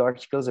claims to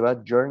articles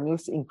about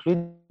journalists,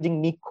 including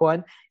Nick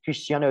Cohen,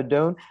 Christian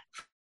O'Donnell,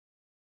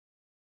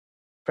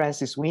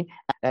 Francis Wynne,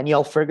 and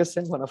Neil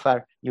Ferguson, one of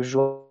our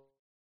usual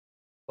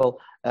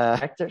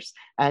actors,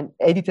 and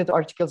edited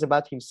articles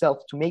about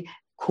himself to make,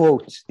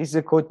 quote, this is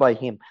a quote by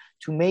him,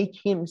 to make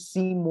him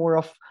seem one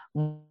of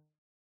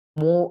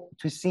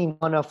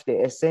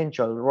the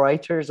essential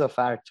writers of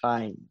our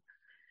time.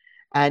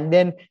 And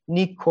then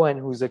Nick Cohen,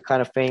 who's a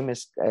kind of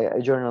famous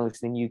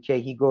journalist in UK,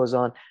 he goes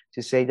on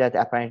to say that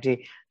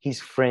apparently his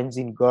friends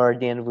in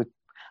Guardian would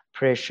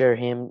pressure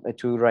him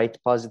to write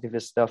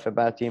positive stuff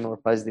about him or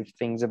positive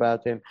things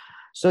about him.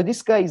 So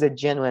this guy is a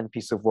genuine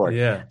piece of work.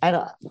 Yeah.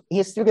 And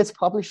he still gets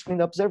published in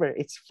the Observer.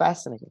 It's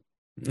fascinating.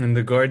 In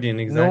the Guardian,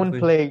 exactly. Known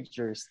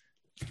plagiarist.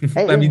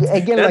 I mean,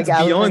 again, that's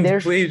like beyond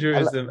Alan,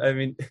 plagiarism. I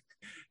mean,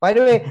 by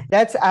the way,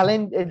 that's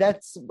Alan.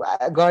 That's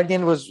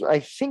Guardian was. I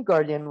think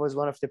Guardian was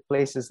one of the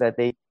places that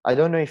I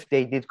don't know if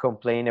they did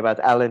complain about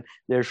Alan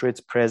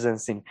Dershowitz'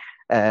 presence in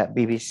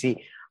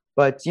BBC,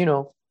 but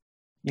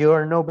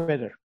you're no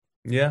better.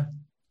 Yeah.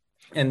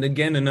 And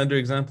again, another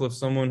example of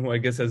someone who I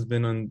guess has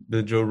been on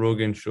the Joe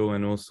Rogan show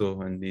and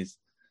also on these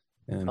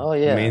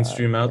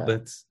mainstream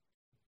outlets.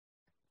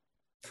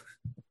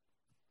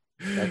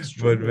 That's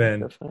true. But man,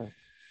 definitely.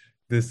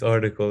 This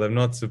article, I'm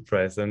not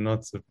surprised.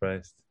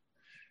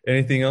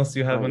 Anything else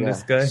you have on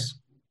this guy?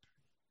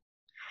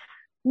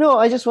 No,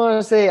 I just want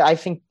to say, I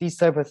think these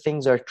type of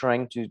things are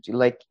trying to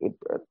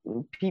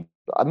people.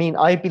 I mean,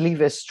 I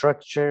believe a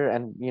structure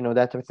and,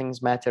 that type of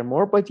things matter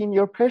more, but in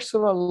your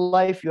personal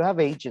life, you have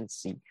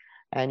agency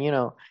and,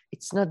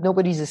 it's not,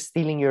 nobody's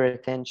stealing your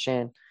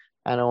attention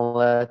and all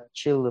that.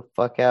 Chill the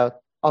fuck out.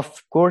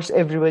 Of course,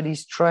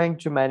 everybody's trying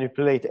to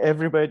manipulate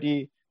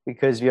everybody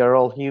because we are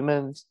all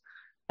humans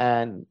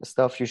and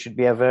stuff. You should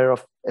be aware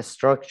of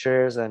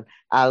structures and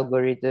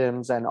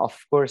algorithms. And of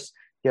course,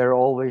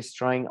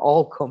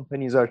 all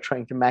companies are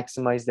trying to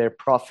maximize their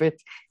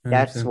profit.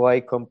 That's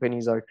why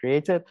companies are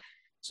created.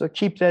 So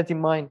keep that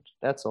in mind.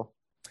 That's all.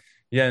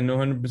 Yeah, no,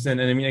 100%.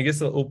 And I mean, I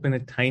guess I'll open a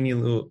tiny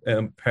little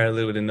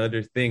parallel with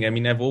another thing. I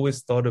mean, I've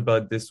always thought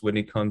about this when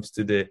it comes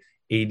to the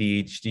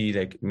ADHD,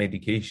 like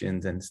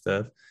medications and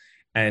stuff.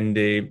 And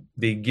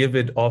they give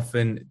it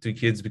often to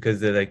kids because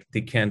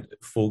they can't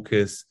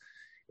focus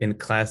in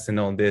class and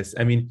all this.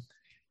 I mean,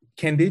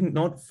 can they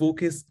not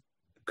focus?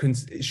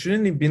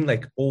 Shouldn't it been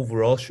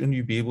overall, shouldn't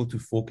you be able to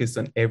focus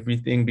on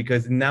everything?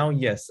 Because now,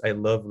 yes, I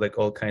love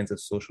all kinds of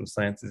social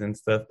sciences and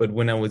stuff, but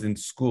when I was in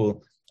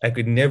school, I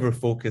could never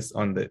focus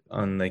on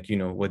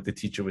what the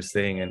teacher was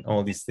saying and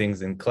all these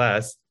things in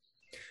class.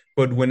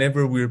 But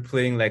whenever we were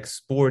playing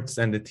sports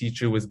and the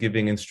teacher was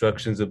giving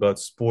instructions about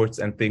sports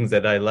and things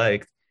that I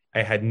liked,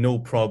 I had no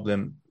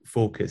problem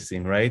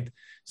focusing, right?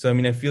 So, I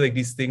mean, I feel like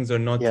these things are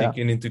not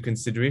taken into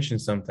consideration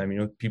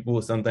sometimes. People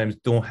sometimes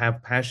don't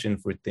have passion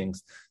for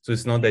things. So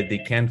it's not that they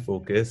can't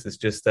focus. It's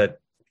just that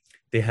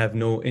they have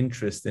no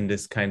interest in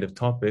this kind of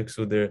topic.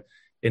 So they're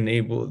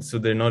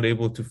not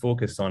able to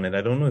focus on it.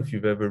 I don't know if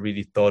you've ever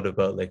really thought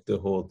about the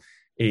whole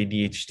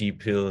ADHD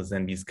pills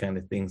and these kind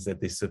of things that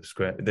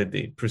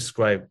they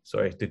prescribe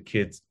to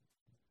kids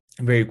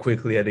very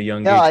quickly at a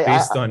young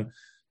age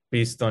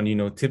based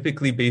on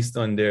typically based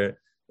on their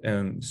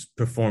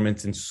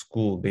performance in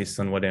school, based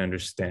on what I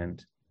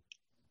understand.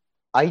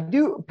 I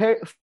do,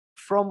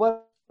 from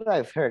what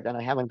I've heard, and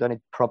I haven't done a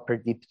proper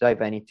deep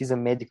dive, and it is a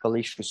medical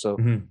issue, so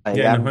I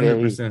am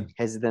 100%. Very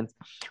hesitant.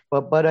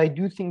 But I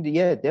do think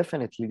that,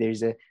 definitely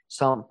there's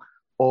some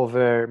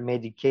over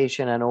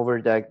medication and over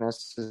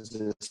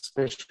diagnosis,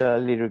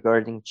 especially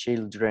regarding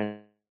children,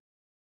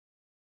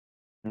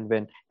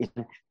 when it's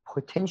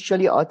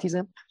potentially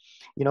autism,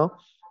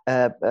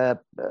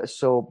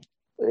 so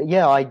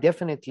yeah, I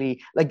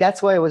definitely like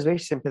that's why I was very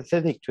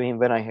sympathetic to him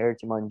when I heard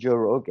him on Joe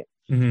Rogan.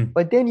 Hmm.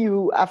 But then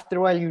you, after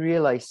a while, you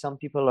realize some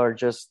people are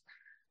just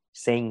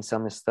saying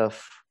some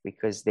stuff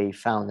because they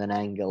found an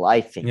angle,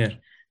 I think. Yeah.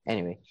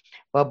 Anyway,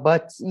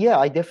 but yeah,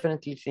 I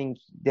definitely think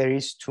there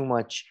is too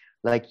much.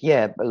 Like,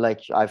 yeah,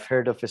 like I've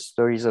heard of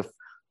stories of,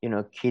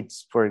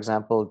 kids, for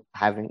example,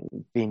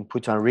 having been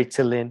put on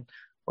Ritalin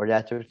or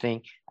that sort of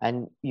thing.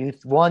 And you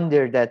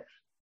wonder that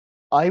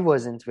I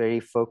wasn't very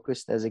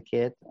focused as a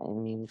kid. I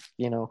mean,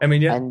 I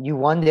mean, yeah. and you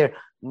wonder,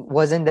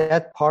 wasn't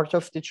that part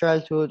of the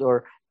childhood?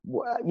 Or,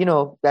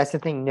 that's the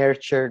thing,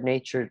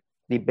 nature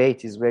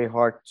debate is very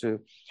hard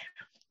to,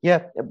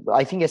 yeah,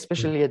 I think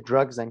especially at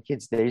drugs and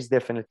kids, there is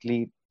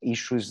definitely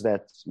issues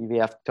that we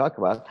have to talk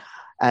about,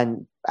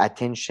 and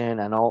attention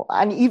and all,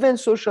 and even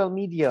social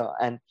media.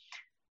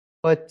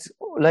 But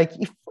like,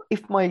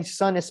 if my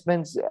son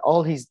spends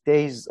all his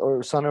days,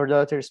 or son or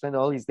daughter spend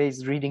all his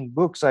days reading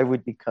books, I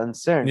would be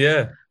concerned,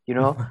 Yeah.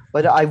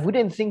 but I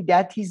wouldn't think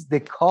that is the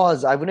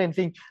cause. I wouldn't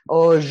think,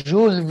 oh,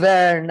 Jules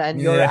Verne and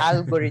your Yeah.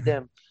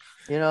 algorithm,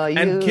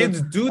 And you,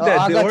 kids do that.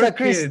 There are Agatha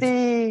kids.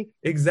 Christie.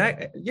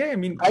 Exactly. Yeah, I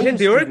mean, I yeah, used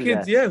there to are do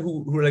kids, that. yeah, who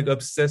are like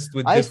obsessed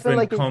with I spent different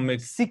like comic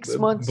 6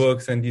 months.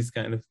 books and these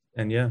kind of,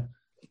 and yeah.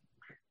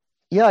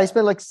 Yeah, I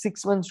spent like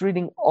 6 months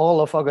reading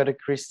all of Agatha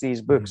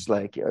Christie's books.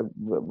 Like,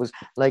 was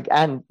like,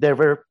 and there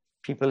were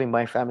people in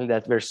my family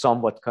that were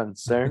somewhat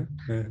concerned,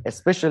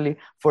 especially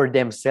for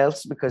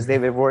themselves, because they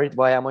were worried,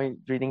 why am I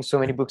reading so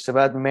many books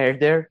about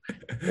murder,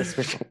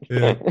 especially.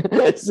 Yeah.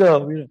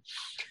 So,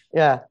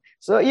 yeah.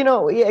 So,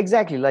 yeah,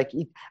 exactly. Like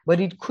it, but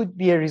it could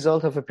be a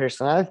result of a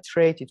personality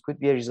trait. It could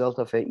be a result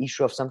of an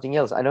issue of something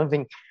else. I don't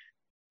think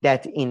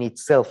that in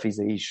itself is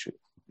an issue.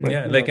 But,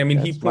 Yeah, like I mean,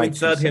 he that's my points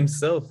two out cents.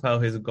 himself how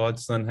his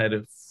godson had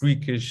a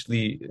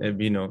freakishly,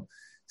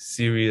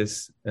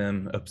 serious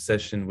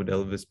obsession with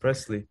Elvis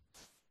Presley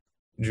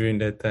during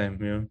that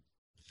time.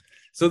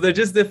 So they're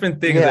just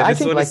different things. Yeah, I I just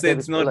think want to like say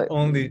it's not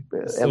only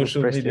Elvis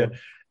social Presley. media.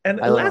 And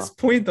I a don't know. last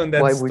point on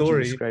that Why would you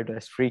story, describe it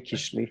as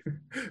freakishly?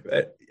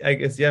 I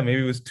guess, yeah,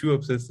 maybe he was too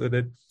obsessed with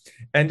it.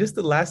 And just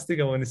the last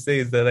thing I want to say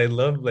is that I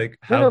love like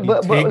No, how no, he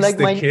but takes like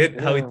the my kid,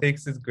 how he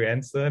takes his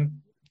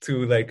grandson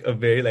to like a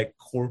very like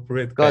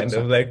corporate kind of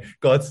godson like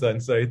godson,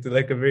 sorry, to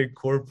like a very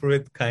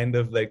corporate kind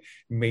of like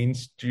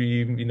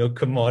mainstream,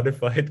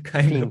 commodified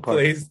kind theme of park.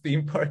 place,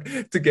 theme park,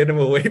 to get him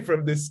away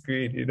from the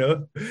screen.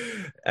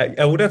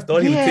 I would have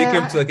thought he would take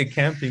him to Yeah, like a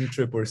camping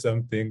trip or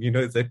something.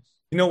 It's like,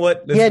 you know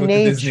what? Let's yeah, go to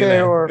nature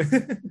Disneyland. or.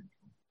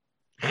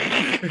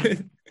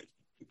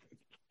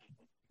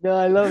 No,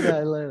 I love that.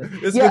 I love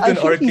that. Let's go Yeah, to I an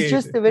think he's arcade.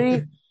 just a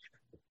very.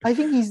 I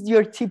think he's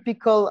your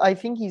typical. I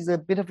think he's a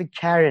bit of a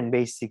Karen,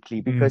 basically,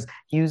 because Mm,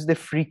 he was the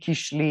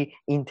freakishly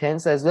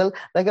intense as well.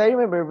 Like I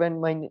remember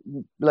when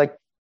like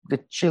the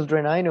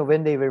children I know,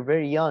 when they were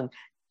very young,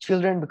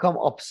 children become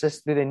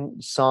obsessed with a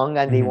song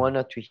and they mhm.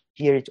 want to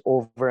hear it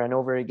over and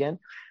over again.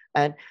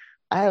 And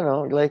I don't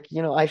know, like,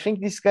 I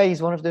think this guy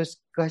is one of those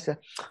guys that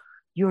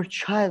your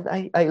child,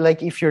 I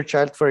like, if your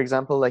child, for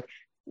example, like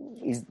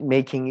is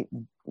making,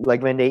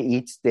 like when they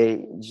eat,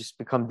 they just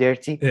become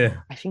dirty. Yeah.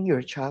 I think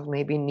your child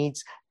maybe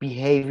needs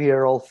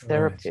behavioral Oh,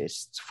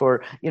 therapists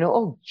for,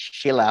 oh,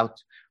 chill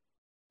out.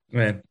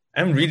 man,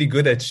 I'm really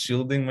good at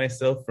shielding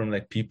myself from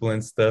like people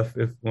and stuff.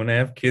 If when I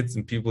have kids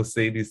and people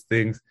say these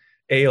things,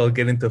 A, I'll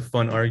get into a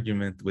fun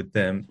argument with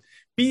them.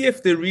 B,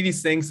 if they're really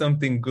saying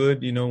something good,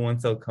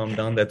 once I'll calm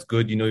down, that's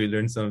good. You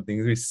learn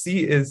something.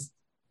 C is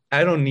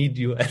I don't need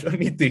you. I don't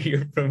need to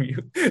hear from you.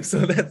 So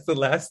that's the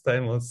last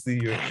time I'll see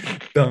your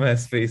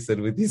dumbass face said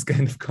with these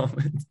kind of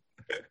comments.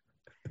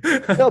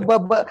 No,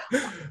 but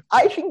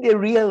I think the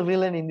real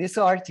villain in this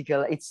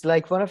article, it's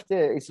like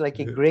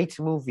a great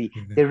movie.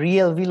 The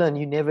real villain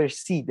you never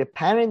see, the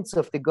parents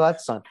of the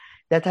godson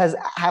that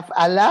have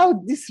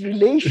allowed this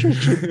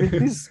relationship with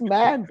this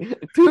man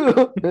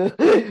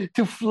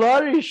to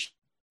flourish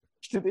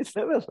to this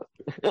level.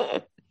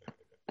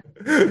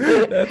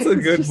 That's a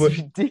It's good just one.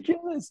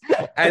 ridiculous.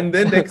 And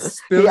then like They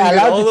spilling it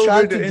allowed all the over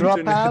child the to drop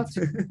internet. out.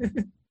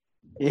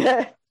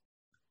 Yeah.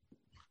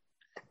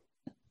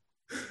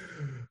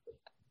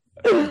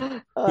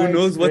 Who It's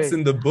knows what's great.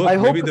 in the I book?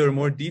 Maybe hope there are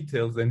more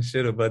details and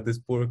shit about this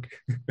pork.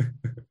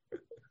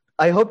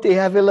 I hope they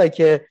have like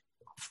a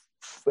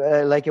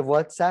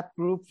WhatsApp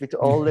group with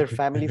all their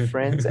family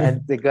friends,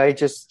 and the guy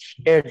just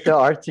shared the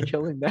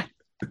article in that.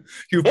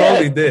 You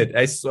probably did.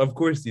 Of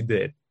course he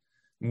did.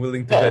 I'm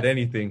willing to bet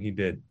anything he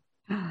did.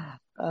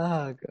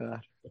 Oh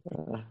God.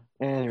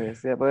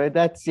 Anyways, yeah,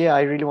 but yeah,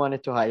 I really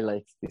wanted to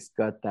highlight this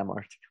goddamn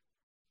article.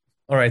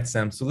 All right,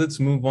 Sam. So let's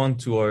move on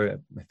to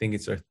I think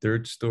it's our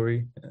third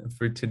story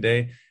for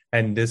today.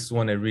 And this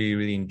one, I really,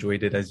 really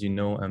enjoyed it. As you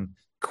know, I'm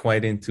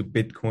quite into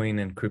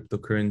Bitcoin and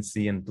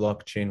cryptocurrency and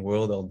blockchain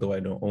world, although I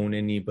don't own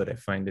any, but I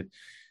find it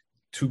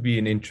to be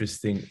an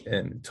interesting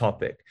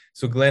topic.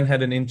 So Glenn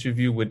had an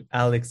interview with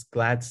Alex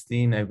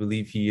Gladstein. I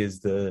believe he is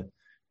the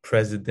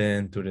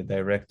president or the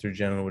director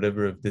general,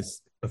 whatever,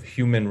 of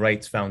Human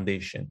Rights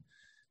Foundation.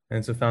 And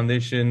it's a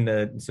foundation,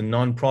 it's a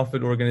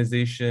nonprofit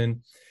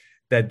organization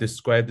that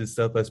describes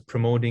itself as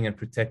promoting and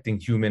protecting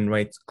human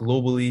rights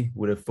globally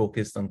with a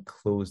focus on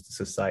closed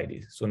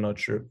societies. So not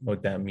sure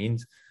what that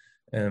means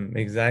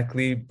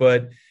exactly,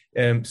 but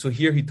so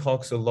here he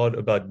talks a lot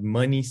about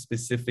money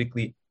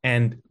specifically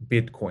and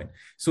Bitcoin.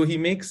 So he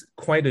makes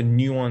quite a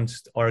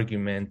nuanced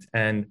argument,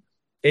 and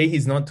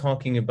he's not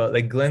talking about,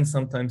 like Glenn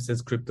sometimes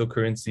says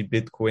cryptocurrency,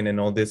 Bitcoin, and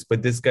all this,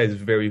 but this guy is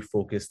very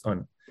focused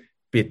on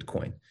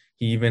Bitcoin.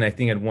 He even, I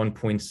think, at one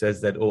point says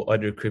that, oh,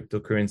 other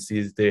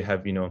cryptocurrencies, they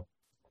have,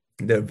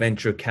 the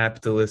venture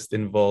capitalist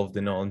involved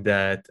and all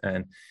that.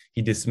 And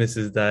he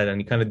dismisses that, and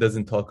he kind of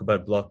doesn't talk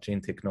about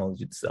blockchain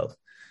technology itself.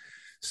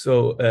 So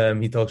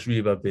he talks really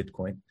about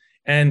Bitcoin.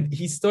 And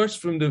he starts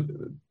from the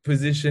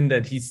position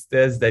that he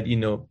says that,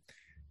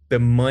 the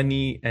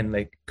money and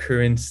like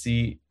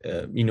currency,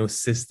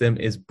 system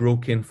is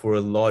broken for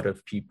a lot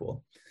of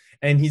people.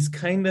 And he's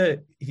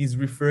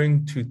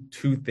referring to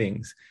two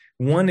things.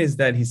 One is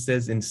that he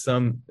says in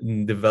some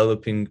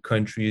developing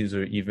countries,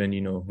 or even,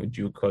 what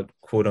you call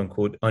quote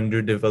unquote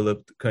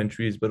underdeveloped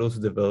countries, but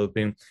also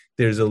developing,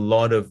 there's a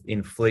lot of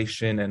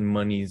inflation and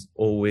money is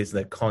always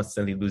like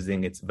constantly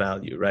losing its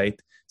value, right?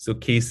 So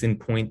case in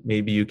point,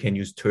 maybe you can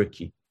use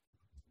Turkey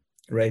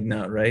right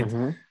now, right?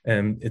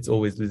 Mm-hmm. It's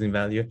always losing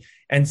value.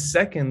 And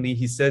secondly,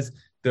 he says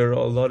there are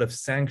a lot of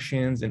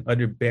sanctions and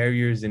other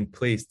barriers in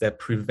place that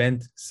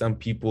prevent some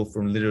people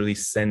from literally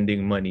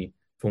sending money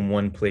from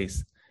one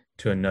place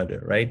to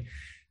another, right?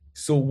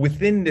 So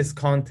within this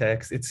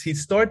context, he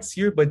starts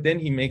here, but then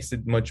he makes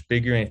it much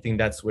bigger. And I think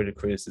that's where the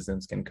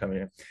criticisms can come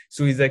in.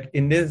 So he's like,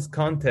 in this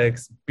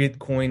context,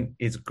 Bitcoin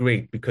is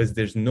great because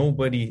there's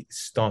nobody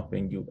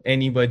stopping you.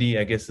 Anybody,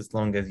 I guess, as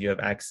long as you have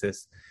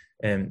access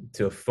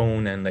to a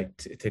phone and like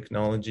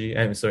technology,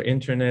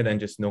 internet, and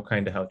just know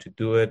kind of how to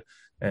do it,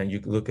 and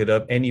you can look it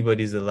up.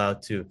 Anybody's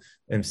allowed to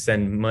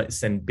send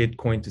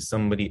Bitcoin to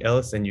somebody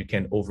else, and you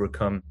can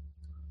overcome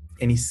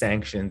any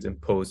sanctions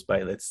imposed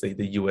by, let's say,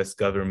 the US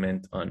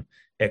government on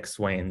X,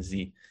 Y, and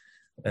Z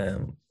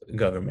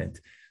government.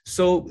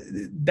 So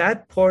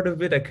that part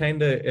of it, I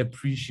kind of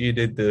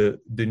appreciated the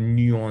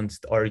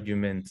nuanced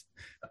argument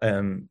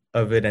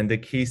of it and the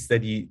case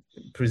that he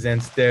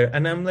presents there.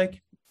 And I'm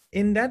like,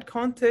 in that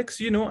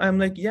context, I'm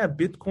like, yeah,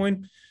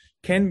 Bitcoin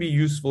can be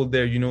useful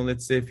there.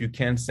 Let's say if you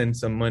can't send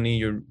some money,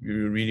 you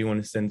really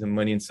want to send some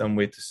money in some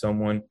way to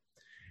someone,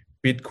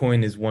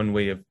 Bitcoin is one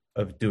way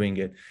of doing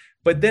it.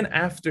 But then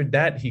after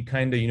that, he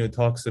kind of,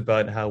 talks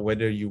about how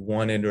whether you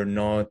want it or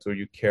not, or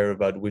you care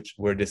about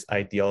where this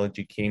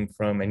ideology came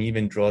from, and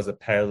even draws a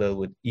parallel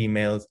with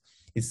emails.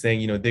 He's saying,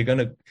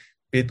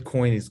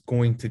 Bitcoin is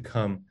going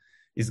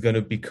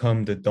to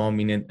become the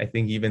dominant, I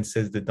think he even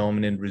says the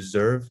dominant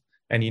reserve.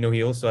 And,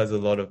 he also has a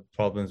lot of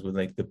problems with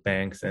like the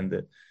banks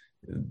and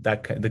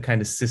the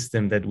kind of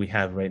system that we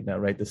have right now,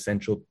 right? The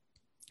central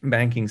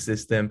banking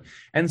system.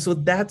 And so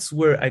that's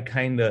where I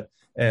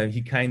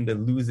he kind of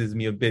loses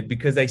me a bit,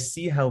 because I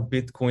see how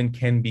Bitcoin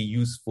can be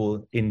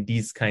useful in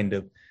this kind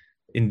of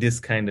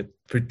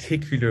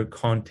particular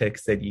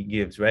context that he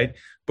gives, right?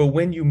 But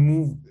when you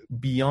move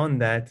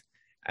beyond that,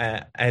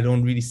 I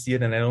don't really see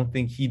it, and I don't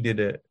think he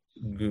did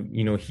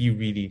he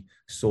really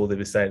sold it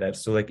beside that.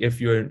 So like if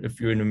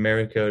you're in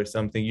America or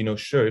something,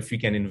 sure, if you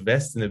can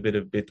invest in a bit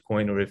of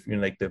Bitcoin, or if you're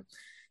in like the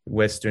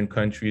Western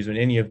countries or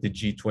any of the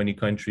G20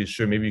 countries,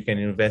 sure, maybe you can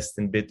invest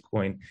in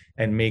Bitcoin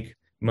and make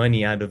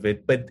money out of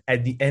it. But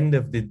at the end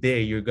of the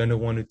day, you're going to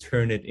want to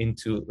turn it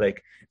into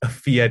like a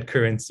fiat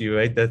currency,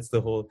 right? That's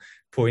the whole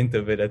point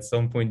of it. At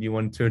some point, you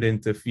want to turn it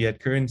into fiat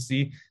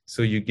currency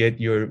so you get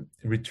your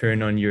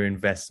return on your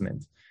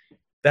investment.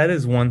 That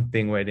is one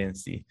thing where I didn't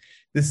see.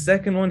 The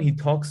second one, he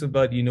talks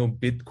about,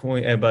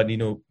 Bitcoin,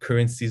 about,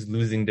 currencies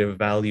losing their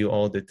value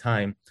all the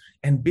time.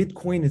 And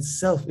Bitcoin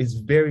itself is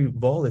very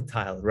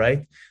volatile,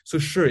 right? So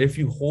sure, if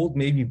you hold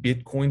maybe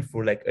Bitcoin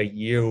for like a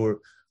year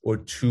or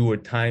two or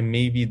time,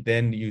 maybe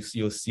then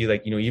you'll see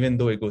like, even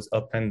though it goes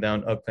up and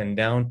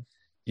down,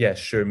 yeah,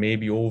 sure,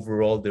 maybe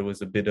overall there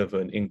was a bit of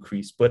an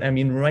increase. But I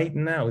mean, right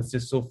now, it's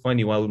just so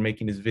funny, while we're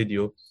making this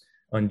video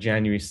on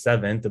January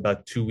 7th,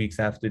 about 2 weeks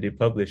after they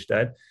published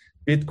that,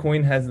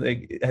 Bitcoin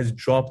has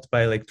dropped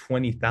by like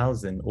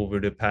 20,000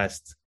 over the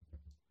past.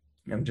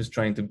 I'm just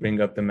trying to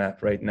bring up the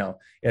map right now.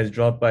 It has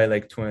dropped by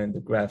like 20, the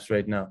graphs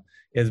right now.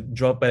 It has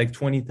dropped by like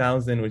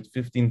 20,000 or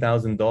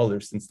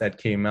 $15,000 since that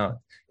came out.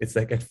 It's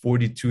like at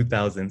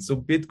 42,000. So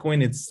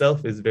Bitcoin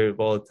itself is very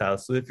volatile.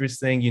 So if you're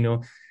saying,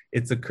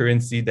 it's a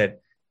currency that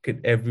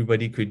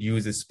everybody could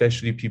use,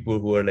 especially people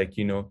who are like,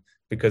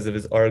 because of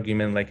his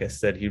argument, like I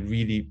said, he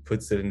really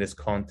puts it in this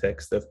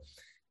context of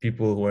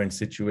people who are in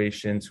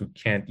situations who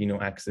can't,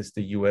 access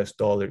the US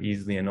dollar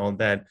easily and all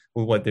that.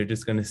 Well, what, they're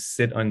just going to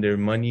sit on their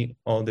money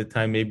all the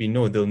time? Maybe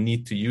no, they'll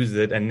need to use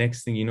it. And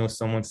next thing you know,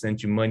 someone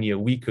sent you money a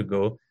week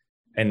ago,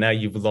 and now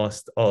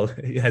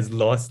it has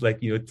lost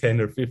like,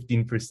 10 or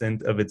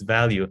 15% of its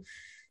value.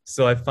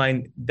 So I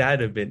find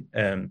that a bit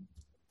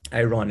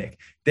ironic.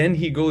 Then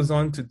he goes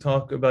on to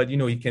talk about,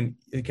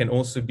 it can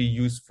also be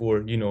used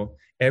for,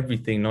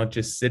 everything, not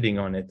just sitting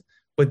on it.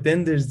 But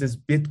then there's this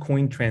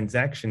Bitcoin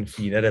transaction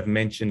fee that I've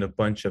mentioned a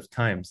bunch of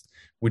times,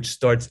 which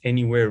starts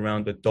anywhere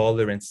around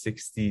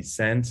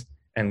 $1.60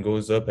 and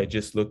goes up. I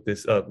just looked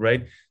this up,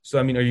 right? So,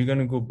 I mean, are you going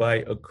to go buy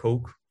a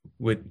Coke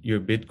with your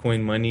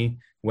Bitcoin money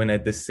when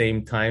at the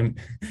same time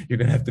you're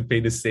going to have to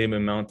pay the same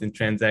amount in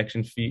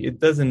transaction fee?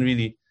 It doesn't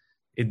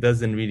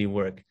really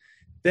work.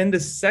 Then he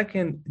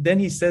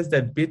says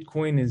that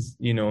Bitcoin is,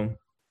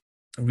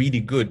 really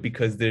good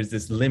because there's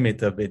this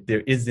limit of it.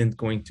 There isn't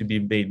going to be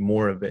made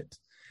more of it.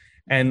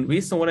 And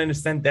based on what I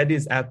understand, that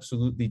is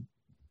absolutely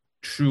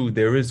true.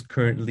 There is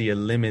currently a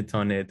limit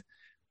on it.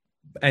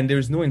 And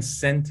there's no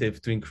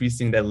incentive to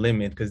increasing that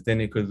limit because then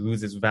it could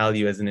lose its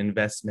value as an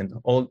investment.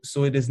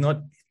 So it is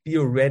not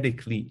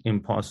theoretically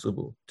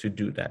impossible to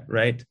do that,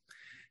 right?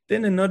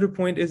 Then another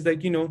point is that,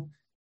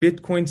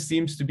 Bitcoin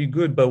seems to be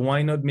good, but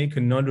why not make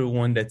another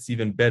one that's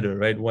even better,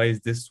 right? Why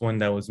is this one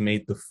that was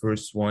made the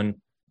first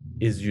one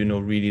is,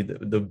 really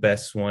the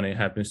best one? It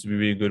happens to be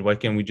really good. Why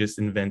can't we just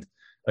invent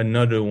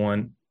another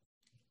one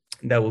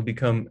that will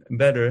become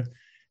better?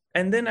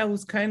 And then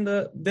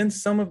then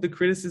some of the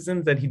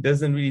criticisms that he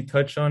doesn't really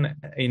touch on,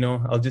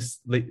 I'll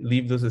just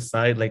leave those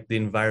aside, like the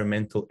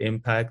environmental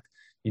impact.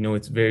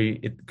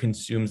 It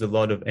consumes a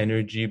lot of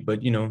energy, but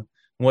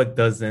what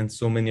doesn't?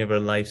 So many of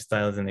our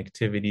lifestyles and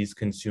activities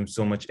consume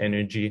so much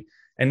energy.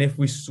 And if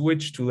we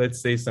switch to,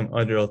 let's say, some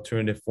other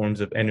alternative forms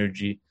of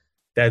energy,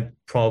 that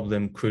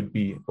problem could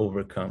be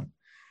overcome.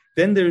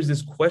 Then there's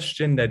this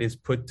question that is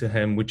put to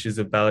him, which is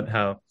about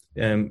how,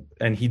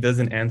 and he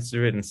doesn't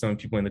answer it, and some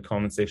people in the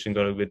comment section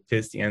got a bit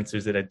pissed. He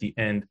answers it at the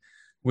end,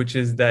 which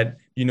is that,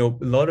 a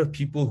lot of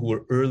people who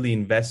are early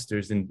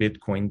investors in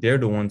Bitcoin, they're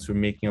the ones who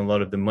are making a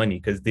lot of the money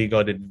because they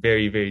got it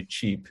very, very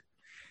cheap.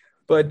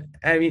 But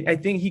I mean, I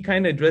think he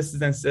kind of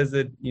addresses and says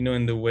it,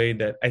 in the way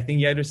that I think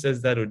he either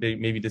says that or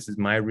maybe this is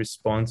my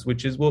response,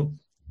 which is, well,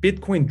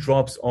 Bitcoin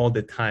drops all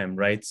the time,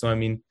 right? So, I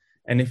mean,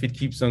 and if it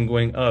keeps on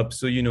going up,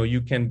 so,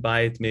 you can buy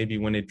it maybe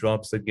when it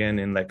drops again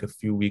in like a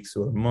few weeks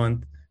or a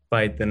month,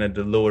 buy it then at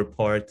the lower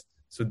part,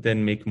 so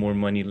then make more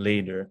money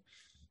later.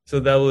 So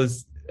that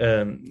was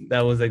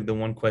like the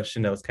one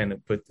question that was kind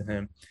of put to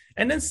him.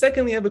 And then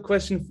secondly, I have a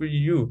question for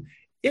you.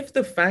 If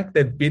the fact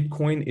that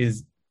Bitcoin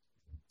is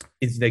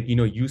like,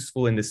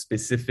 useful in the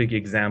specific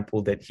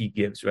example that he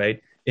gives, right?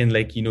 In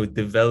like,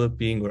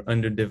 developing or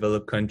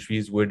underdeveloped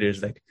countries where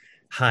there's like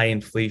high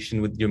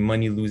inflation with your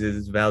money loses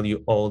its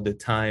value all the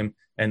time.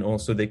 And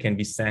also there can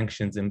be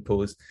sanctions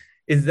imposed.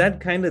 Is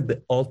that kind of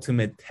the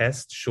ultimate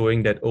test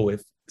showing that, oh,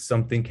 if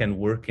something can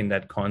work in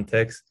that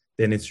context,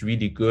 then it's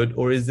really good?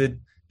 Or is it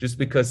just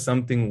because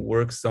something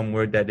works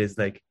somewhere that is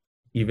like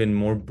even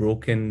more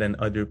broken than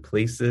other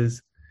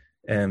places?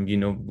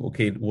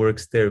 Okay, it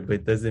works there, but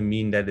it doesn't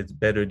mean that it's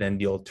better than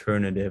the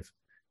alternative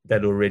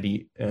that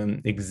already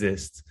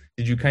exists.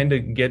 Did you kind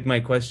of get my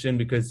question?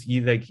 Because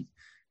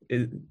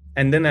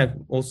and then I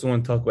also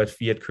want to talk about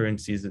fiat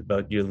currencies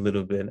about you a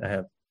little bit. I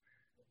have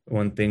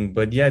one thing,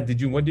 but yeah,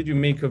 what did you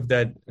make of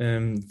that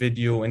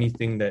video?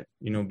 Anything that,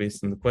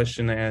 based on the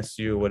question I asked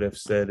you, or what I've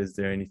said, is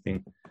there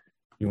anything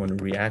you want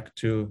to react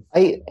to?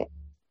 I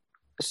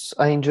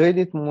enjoyed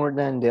it more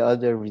than the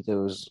other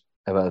videos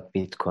about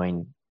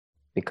Bitcoin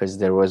because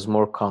there was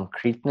more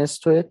concreteness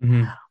to it.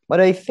 Mm-hmm. But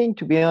I think,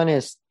 to be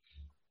honest,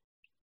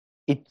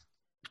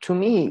 to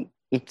me,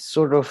 it's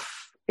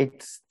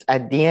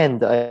at the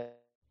end, I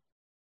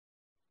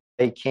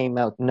came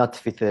out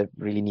not with a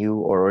really new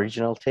or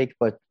original take,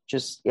 but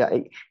just,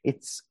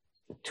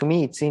 to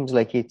me, it seems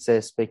like it's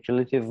a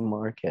speculative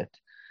market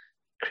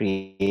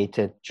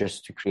created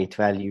just to create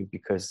value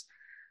because,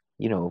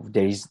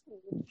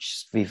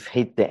 we've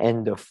hit the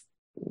end of,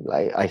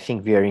 I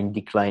think we are in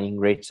declining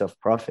rates of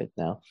profit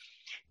now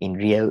in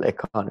real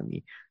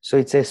economy. So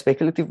it's a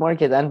speculative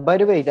market. And by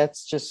the way,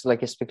 that's just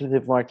like a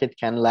speculative market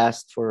can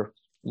last for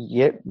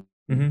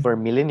for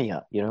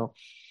millennia,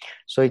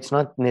 So it's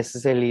not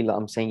necessarily,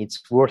 I'm saying it's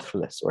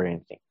worthless or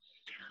anything.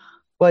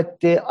 But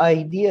the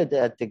idea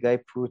that the guy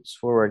puts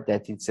forward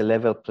that it's a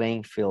level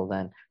playing field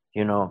and,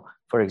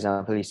 for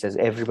example, he says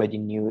everybody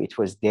knew it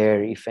was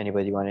there if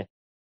anybody wanted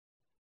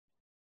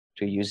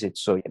to use it.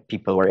 So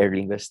people were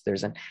early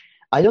investors. And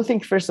I don't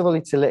think, first of all,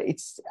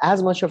 it's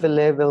as much of a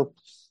level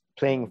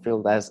playing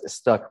field as a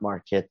stock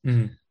market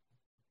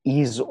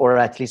is, or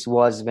at least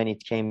was when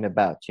it came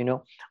about.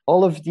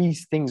 All of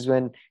these things,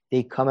 when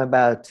they come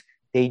about,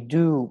 they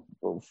do,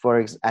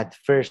 at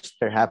first,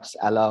 perhaps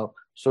allow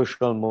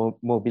social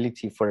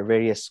mobility for a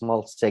very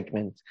small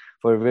segment,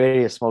 for a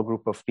very small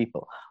group of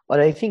people. But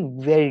I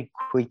think very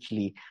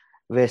quickly,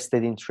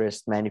 vested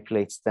interest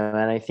manipulates them.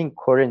 And I think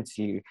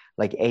currently,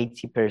 like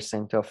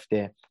 80% of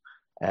the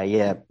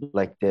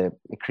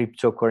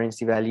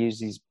cryptocurrency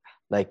values is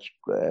like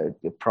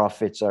the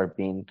profits are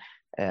being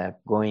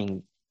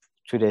going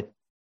to the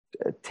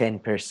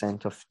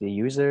 10% of the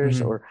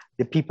users or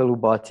the people who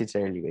bought it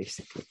early,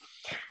 basically.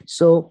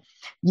 So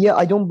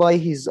I don't buy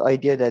his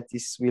idea that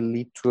this will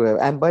lead to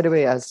and by the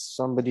way, as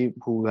somebody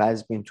who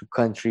has been to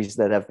countries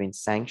that have been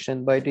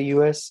sanctioned by the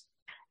US,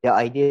 the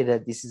idea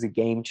that this is a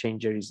game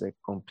changer is a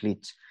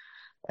complete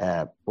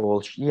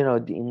bullshit.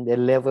 In the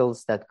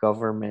levels that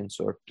governments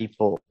or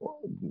people,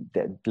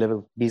 that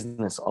level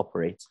business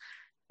operates,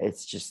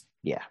 it's just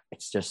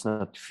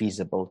not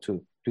feasible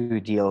to do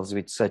deals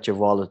with such a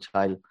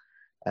volatile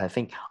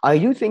thing. I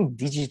do think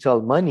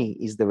digital money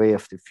is the way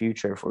of the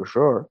future for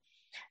sure,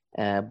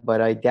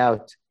 but I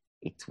doubt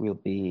it will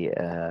be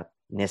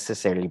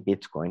necessarily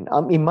Bitcoin.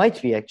 It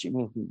might be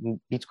actually.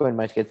 Bitcoin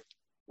might get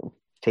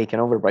taken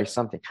over by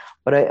something,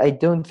 but I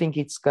don't think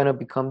it's gonna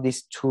become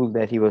this tool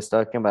that he was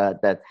talking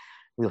about that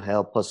will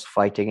help us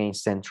fight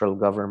against central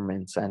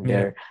governments and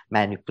their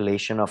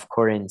manipulation of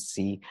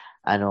currency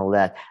and all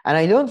that. And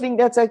I don't think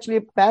that's actually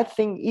a bad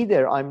thing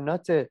either. I'm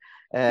not a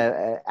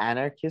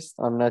anarchist.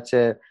 I'm not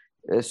a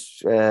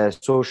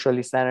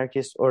socialist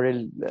anarchist or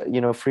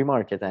a free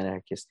market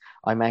anarchist.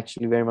 I'm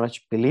actually very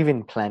much believe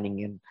in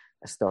planning and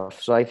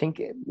stuff. So I think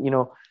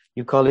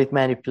you call it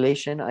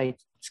manipulation, I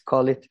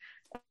call it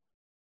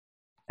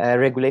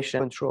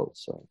regulation control.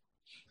 So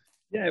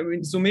yeah, I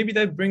mean, so maybe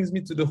that brings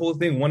me to the whole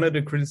thing. One of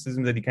the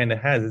criticisms that he kind of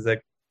has is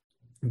like,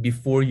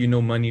 before,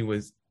 money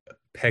was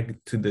pegged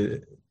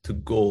to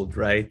gold,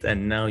 right?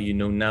 And now,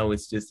 now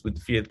it's just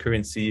with fiat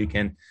currency, you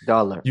can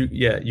dollar.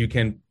 You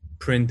can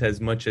print as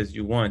much as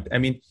you want. I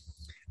mean,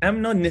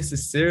 I'm not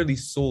necessarily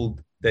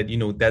sold that,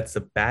 that's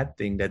a bad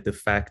thing, that the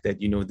fact that,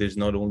 there's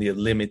not only a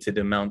limited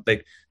amount.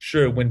 Like,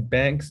 sure, when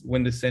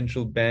the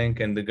central bank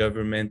and the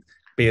government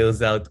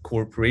bails out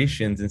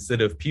corporations instead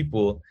of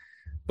people,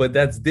 but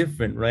that's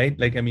different, right?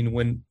 Like, I mean,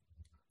 when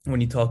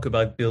you talk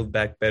about build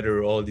back better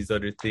or all these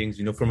other things,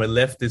 from a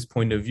leftist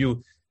point of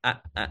view,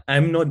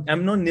 I'm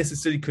not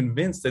necessarily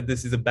convinced that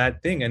this is a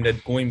bad thing, and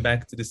that going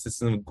back to the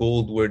system of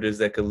gold where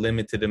there's like a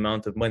limited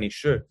amount of money,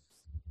 sure,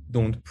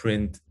 don't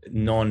print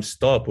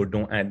non-stop or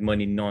don't add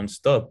money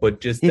non-stop,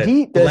 but just Does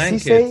he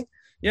say?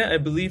 Yeah, I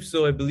believe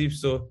so.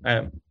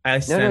 I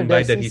stand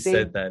by that he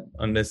said that,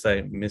 unless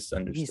I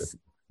misunderstood.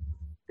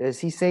 Does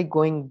he say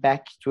going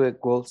back to a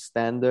gold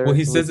standard? Well,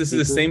 he says this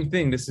is the same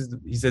thing.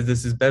 He says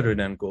this is better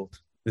than gold.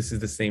 This is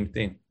the same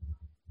thing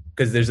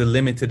because there's a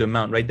limited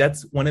amount, right?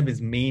 That's one of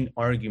his main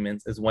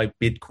arguments as why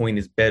Bitcoin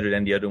is better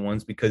than the other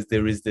ones, because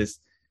there is this,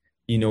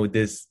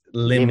 this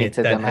limit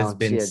that has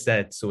been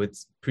set. So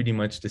it's pretty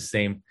much the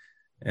same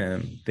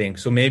thing.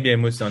 So maybe I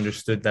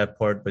misunderstood that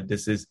part, but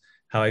this is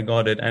how I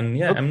got it. And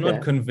yeah, okay. I'm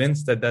not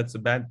convinced that that's a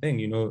bad thing.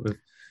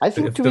 I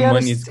think if the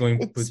money is going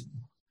to put...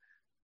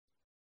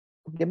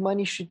 The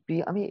money should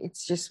be,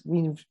 it's just,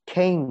 Maynard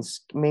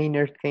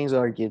Keynes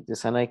argued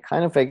this, and I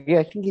kind of agree.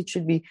 I think it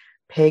should be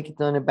pegged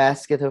on a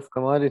basket of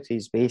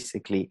commodities,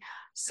 basically.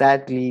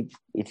 Sadly,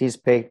 it is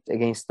pegged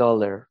against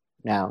dollar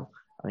now.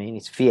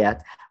 It's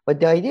fiat. But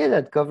the idea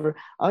that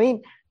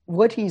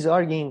what he's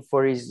arguing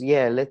for is,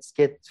 let's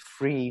get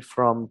free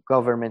from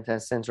government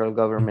and central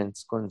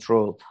government's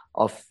control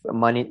of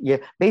money. Yeah,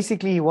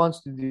 basically, he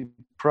wants to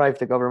deprive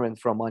the government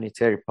from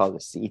monetary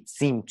policy, it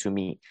seemed to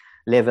me.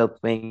 Level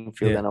playing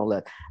field and all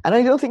that. And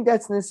I don't think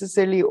that's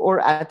necessarily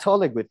or at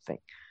all a good thing.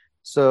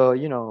 So,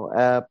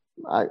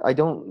 I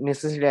don't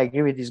necessarily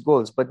agree with his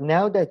goals. But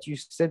now that you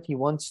said he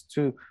wants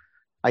to,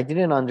 I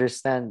didn't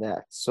understand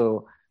that.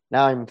 So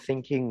now I'm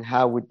thinking,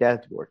 how would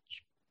that work?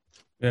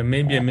 Yeah,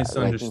 maybe I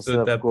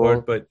misunderstood that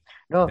part, but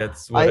no,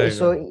 that's what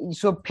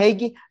so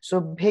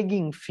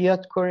pegging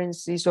fiat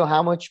currency, so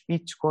how much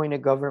Bitcoin a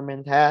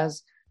government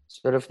has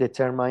sort of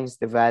determines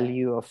the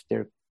value of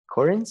their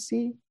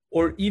currency.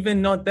 Or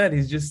even not that,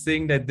 he's just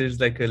saying that there's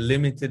like a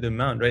limited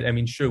amount, right? I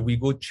mean, sure, we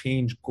go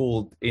change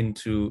gold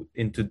into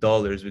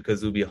dollars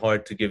because it would be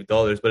hard to give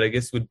dollars. But I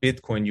guess with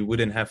Bitcoin, you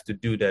wouldn't have to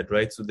do that,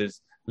 right? So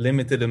there's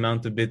limited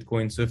amount of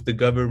Bitcoin. So if the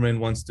government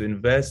wants to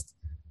invest,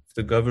 if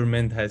the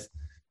government has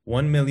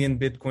 1 million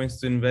Bitcoins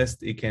to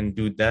invest, it can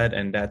do that.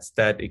 And that's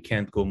that. It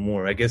can't go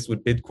more. I guess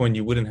with Bitcoin,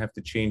 you wouldn't have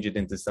to change it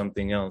into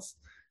something else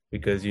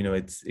because,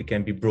 it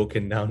can be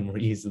broken down more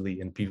easily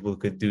and people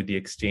could do the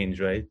exchange,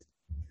 right?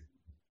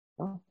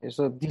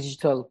 So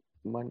digital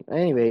money.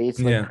 Anyway, it's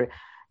like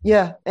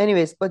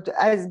anyways, but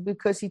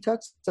because he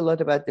talks a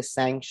lot about the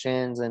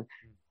sanctions and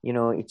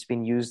it's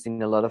been used in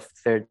a lot of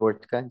third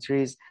world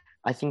countries,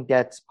 I think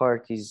that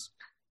part is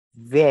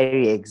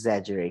very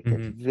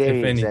exaggerated,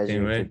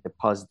 exaggerated, right? The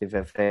positive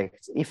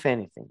effects, if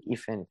anything.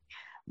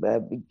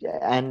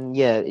 And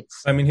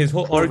it's. His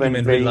whole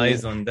argument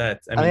relies on that.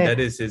 That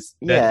is his.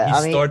 He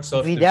starts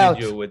off the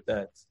video with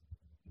that.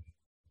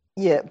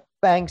 Yeah,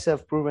 banks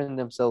have proven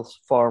themselves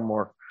far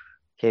more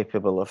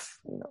capable of,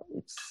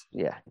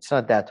 it's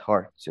not that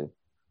hard to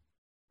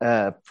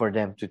for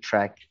them to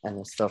track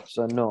and stuff.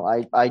 So no,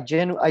 I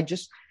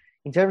just,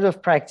 in terms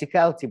of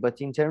practicality, but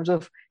in terms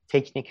of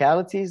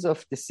technicalities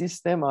of the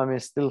system, I'm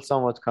still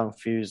somewhat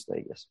confused,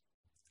 I guess.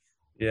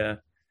 Yeah.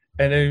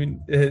 And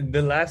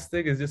the last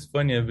thing is just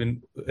funny. I've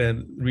been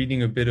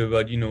reading a bit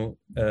about,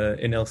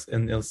 in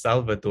El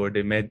Salvador,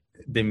 they made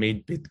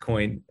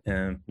Bitcoin,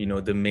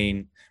 the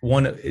main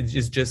one.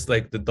 It's just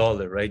like the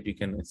dollar, right?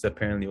 It's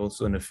apparently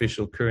also an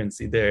official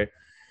currency there.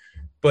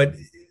 but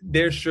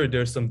there's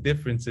some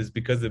differences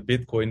because of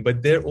Bitcoin,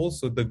 but there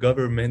also the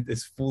government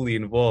is fully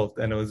involved.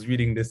 And I was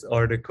reading this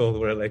article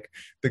where like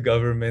the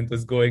government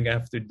was going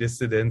after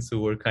dissidents who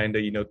were kind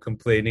of,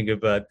 complaining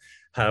about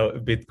how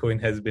Bitcoin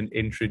has been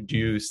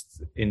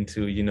introduced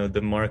into,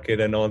 the market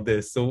and all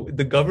this. So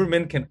the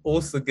government can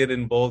also get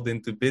involved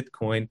into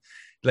Bitcoin.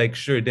 Like,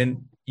 sure,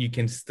 then you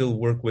can still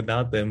work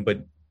without them,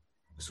 but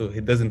so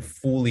it doesn't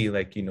fully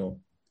like,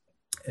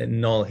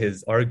 annul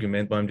his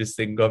argument. But I'm just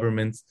saying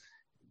governments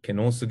can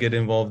also get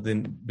involved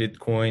in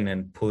Bitcoin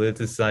and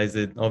politicize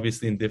it,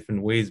 obviously in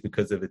different ways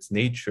because of its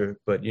nature.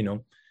 But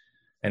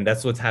and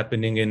that's what's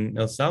happening in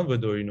El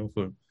Salvador.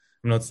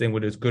 I'm not saying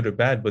whether it's good or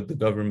bad, but the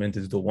government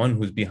is the one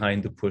who's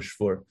behind the push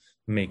for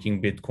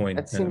making Bitcoin.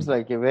 That seems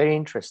like a very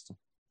interesting.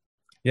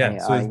 Yeah,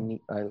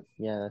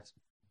 yeah,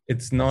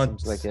 it's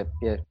not seems like a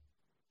yeah.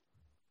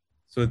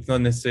 So it's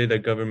not necessarily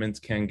that governments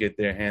can get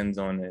their hands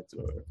on it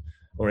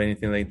or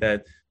anything like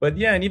that. But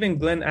yeah, and even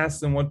Glenn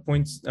asked at one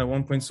point,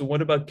 so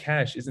what about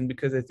cash? Isn't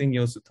because I think he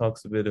also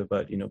talks a bit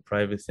about,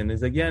 privacy. And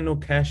it's like, yeah, no,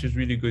 cash is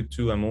really good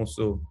too. I'm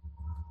also,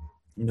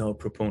 a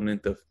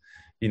proponent of,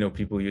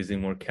 people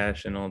using more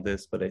cash and all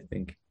this, but I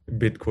think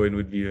Bitcoin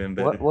would be even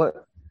better. What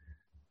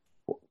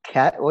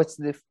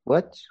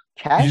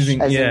cash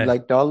using, as in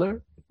like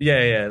dollar?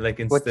 Yeah. Like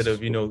instead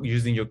of,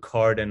 using your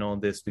card and all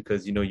this,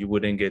 because,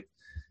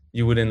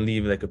 you wouldn't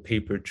leave like a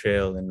paper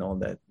trail and all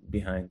that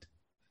behind.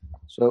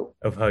 So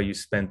of how you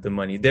spent the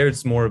money. There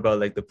it's more about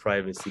like the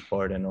privacy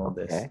part and all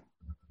this.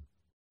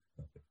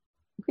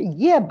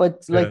 Yeah,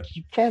 but like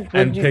you can't.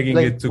 And pegging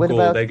it to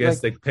gold, I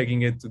guess, like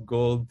pegging it to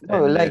gold.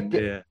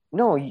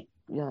 No,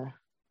 yeah.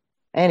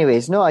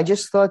 Anyways, no, I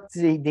just thought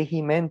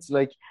he meant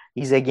like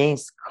he's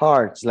against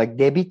cards, like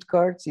debit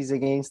cards. He's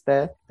against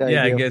that.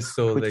 Yeah, I guess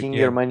so. Putting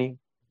your money.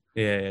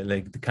 Yeah,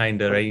 like the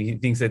kind of right. He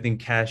thinks I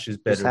think cash is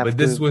better, but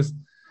this was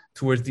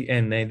towards the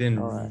end. I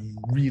didn't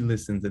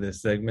re-listen to this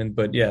segment,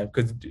 but yeah,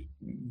 because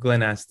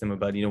Glenn asked him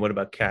about what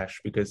about cash?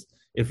 Because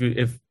if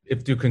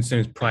your concern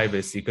is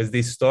privacy, because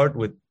they start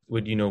with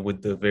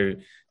the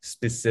very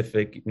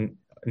specific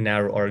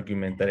narrow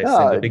argument that I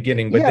said in the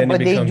beginning, but then it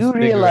becomes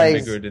bigger and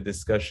bigger the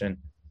discussion.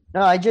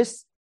 No,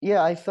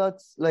 I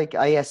thought like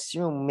I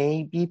assume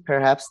maybe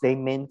perhaps they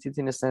meant it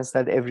in a sense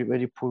that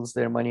everybody pulls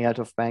their money out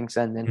of banks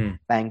and then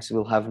banks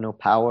will have no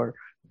power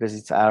because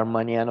it's our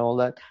money and all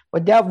that.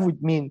 But that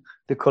would mean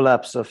the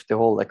collapse of the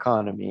whole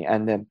economy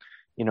and then,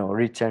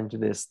 return to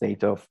the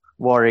state of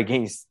war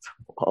against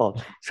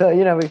all. So,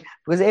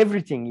 because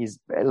everything is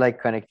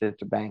like connected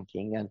to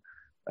banking and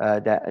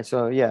that.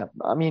 So, yeah,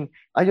 I mean,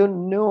 I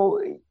don't know.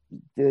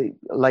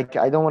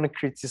 I don't want to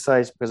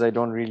criticize because I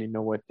don't really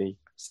know what they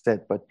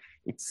said, but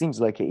it seems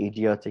like an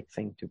idiotic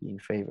thing to be in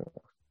favor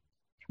of.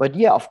 But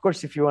yeah, of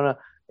course, if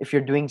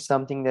you're doing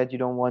something that you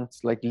don't want,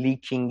 like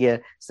leaking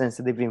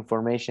sensitive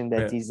information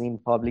that is in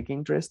public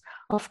interest,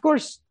 of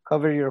course,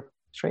 cover your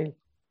trail.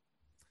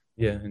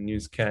 Yeah, and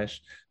use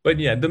cash. But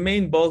yeah, the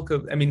main bulk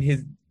of,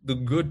 the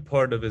good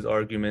part of his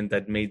argument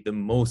that made the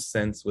most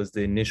sense was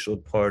the initial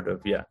part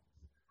of,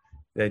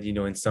 that,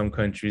 in some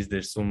countries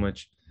there's so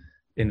much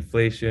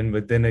inflation,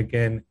 but then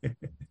again,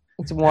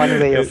 it's one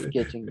way of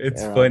getting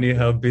it's funny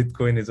how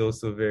Bitcoin is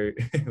also very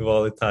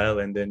volatile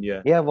and then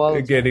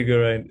volatile. Getting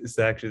around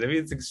sanctions.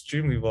 It's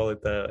extremely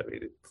volatile.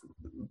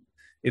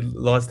 It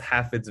lost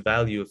half its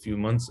value a few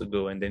months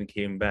ago and then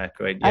came back,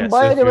 right? And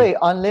by the way,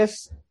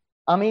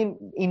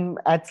 in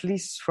at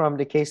least from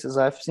the cases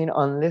I've seen,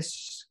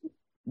 unless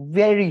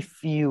very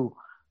few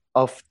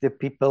of the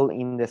people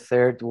in the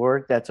third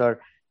world that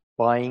are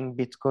buying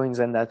Bitcoins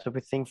and that type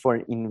of thing for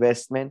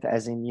investment,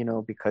 as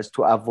in, because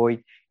to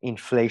avoid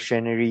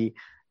inflationary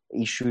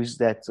issues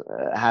that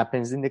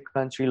happens in the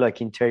country,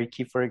 like in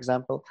Turkey, for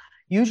example,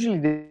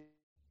 usually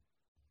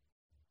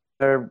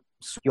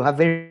you have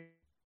very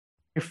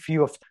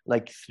few of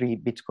like 3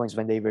 Bitcoins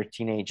when they were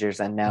teenagers.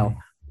 And now,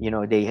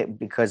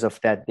 because of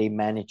that, they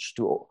managed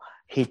to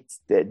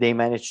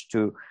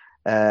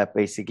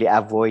basically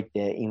avoid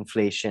the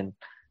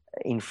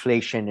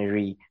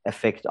inflationary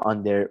effect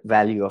on their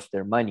value of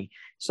their money.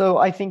 So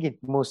I think it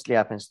mostly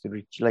happens to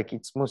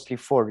it's mostly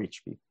for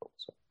rich people.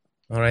 So.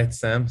 All right,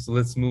 Sam. So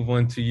let's move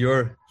on to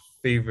your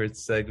favorite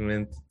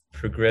segment,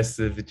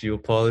 progressive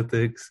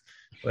geopolitics.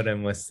 But I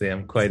must say,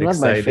 I'm quite excited.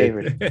 Not my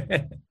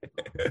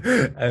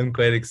favorite. I'm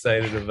quite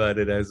excited about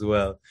it as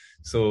well.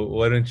 So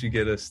why don't you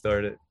get us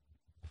started?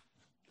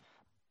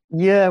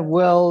 Yeah,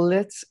 well,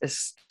 let's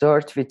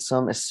start with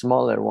some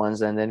smaller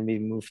ones and then we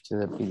move to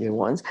the bigger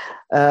ones.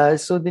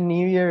 So the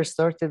new year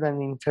started,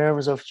 and in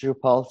terms of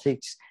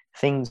geopolitics,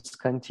 things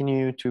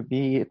continue to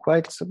be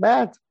quite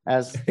bad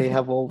as they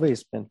have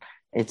always been,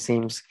 it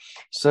seems.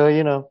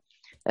 So,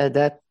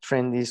 that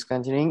trend is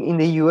continuing. In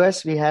the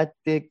US, we had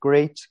the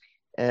great,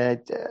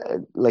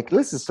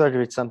 let's start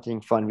with something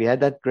fun. We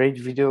had that great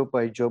video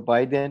by Joe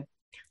Biden,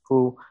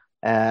 who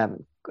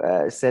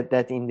said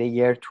that in the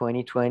year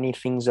 2020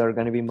 things are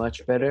going to be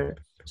much better.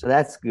 So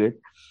that's good.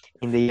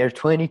 In the year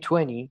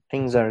 2020,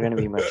 things are going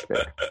to be much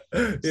better.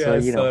 Yeah, So, I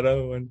saw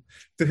that one.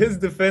 To his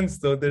defense,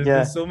 though, there's been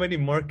yeah. so many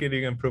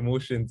marketing and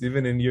promotions,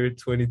 even in year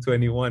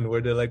 2021,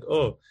 where they're like,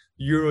 "Oh,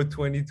 Euro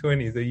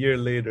 2020 is a year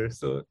later."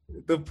 So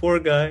the poor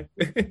guy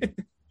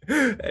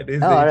at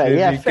his Oh, all age, right. maybe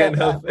Yeah, he can't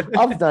fair. help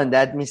I've it. done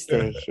that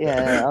mistake.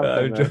 Yeah, I've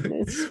done I'm that. joking.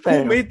 It's Who fair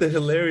enough. made the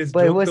hilarious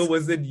But it joke though? was,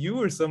 Was it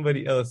you or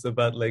somebody else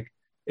about like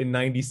in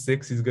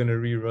 '96 he's gonna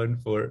rerun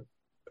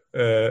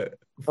uh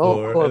oh,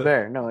 for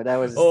Colbert. No, that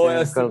was oh Stephen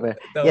yes, Colbert.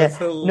 that was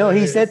Yeah. No,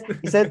 hilarious.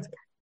 he said,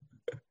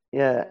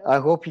 yeah, I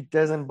hope it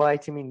doesn't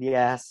bite him in the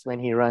ass when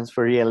he runs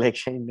for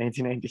re-election in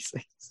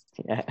 1996.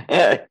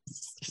 Yeah.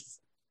 It's just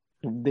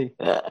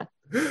that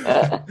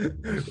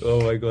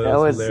Oh my god, that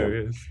was was,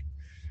 hilarious.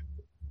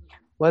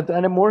 but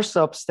on a more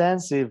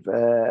substantive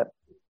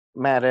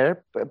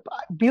matter,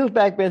 Build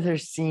Back Better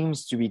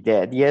seems to be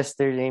dead.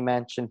 Yesterday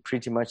mentioned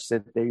pretty much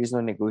that there is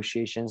no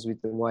negotiations with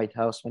the White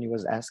House when he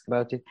was asked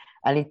about it.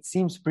 And it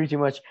seems pretty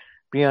much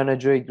Brianna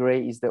Joy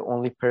Gray is the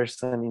only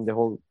person in the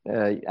whole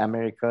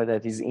America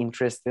that is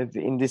interested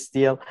in this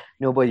deal.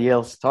 Nobody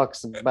else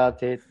talks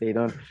about it. They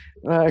don't.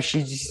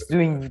 She's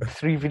doing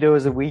 3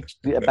 videos a week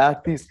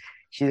about this.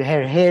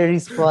 Her hair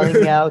is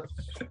falling out.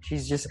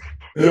 She's just,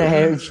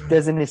 she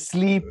doesn't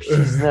sleep.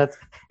 She's not.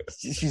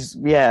 She's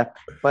yeah.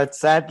 But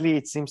sadly,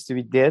 it seems to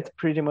be dead.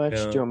 Pretty much.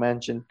 Yeah. Joe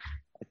Manchin,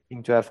 I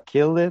think, to have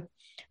killed it.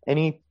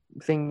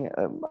 Anything?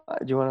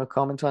 Do you want to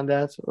comment on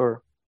that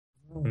or?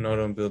 Not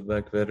on Build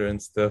Back Better and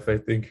stuff. I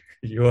think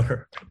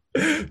you're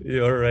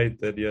right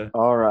that yeah.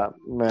 All right.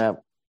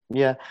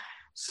 Yeah.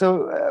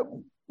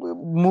 So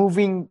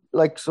moving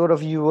like sort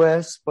of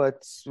US,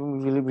 but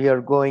we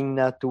are going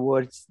now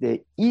towards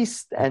the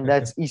east, and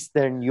that's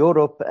Eastern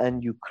Europe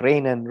and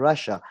Ukraine and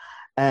Russia.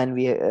 And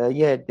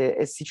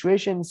the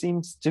situation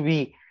seems to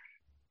be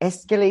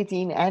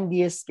escalating and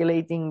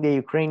de-escalating. The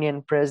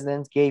Ukrainian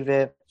president gave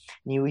a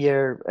New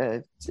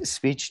Year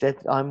speech that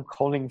I'm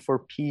calling for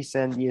peace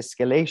and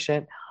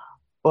de-escalation.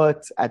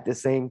 But at the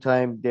same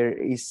time,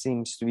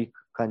 seems to be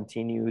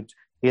continued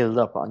build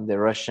up on the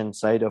Russian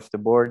side of the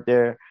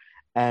border.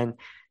 And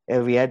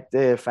we had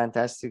the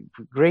fantastic,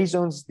 Gray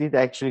Zones did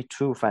actually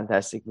 2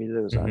 fantastic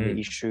videos on the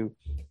issue.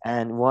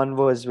 And one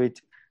was with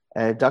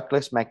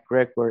Douglas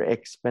McGregor,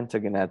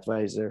 ex-Pentagon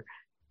advisor,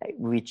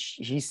 which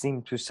he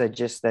seemed to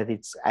suggest that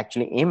it's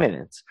actually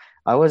imminent.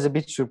 I was a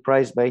bit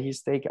surprised by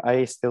his take.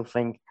 I still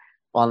think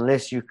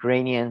unless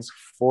Ukrainians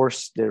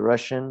force the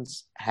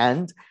Russians'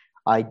 hand,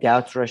 I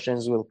doubt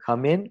Russians will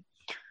come in,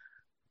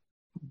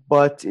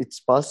 but it's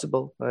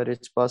possible. But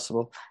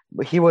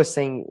he was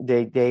saying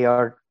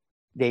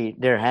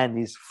their hand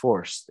is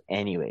forced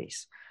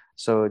anyways.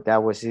 So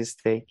that was his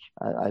take.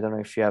 I don't know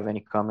if you have any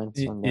comments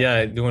on that. Yeah,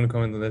 I do want to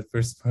comment on that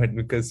first part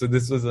because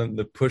this was on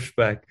the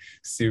pushback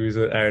series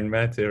with Aaron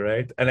Matte,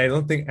 right? And I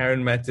don't think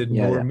Aaron Matte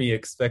nor me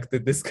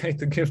expected this guy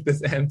to give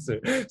this answer.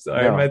 So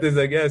Aaron Matte is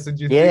like, yeah, so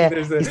do you think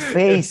there's a his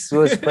face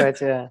was quite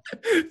do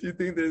you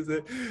think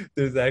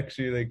there's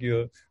actually like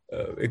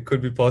it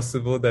could be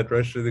possible that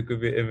there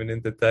could be an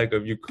imminent attack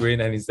of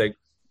Ukraine? And he's like,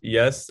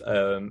 yes,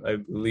 I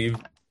believe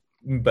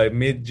by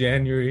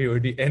mid-January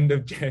or the end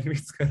of January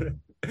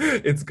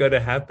it's gonna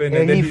happen.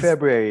 Early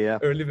February, yeah.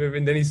 Early February,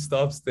 and then he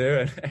stops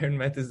there, and Aaron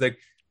Matt is like,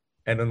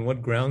 and on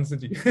what grounds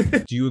did you?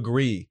 Do you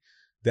agree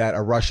that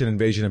a Russian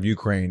invasion of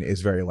Ukraine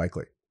is very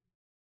likely?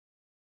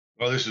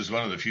 Well, this is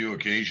one of the few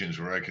occasions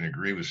where I can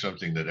agree with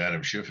something that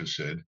Adam Schiff has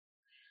said.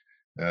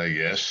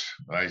 Yes,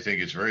 I think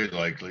it's very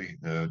likely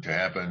to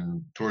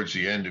happen towards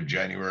the end of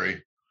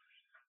January,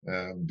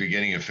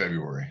 beginning of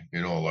February,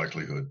 in all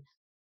likelihood.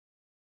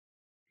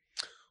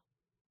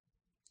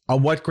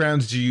 On what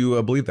grounds do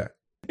you believe that?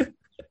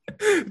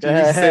 Did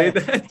you say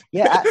that?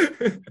 Yeah,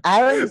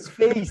 Aaron's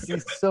face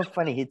is so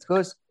funny. It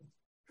goes.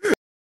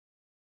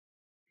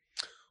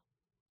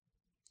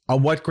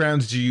 On what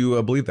grounds do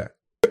you believe that?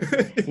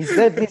 Is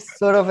that this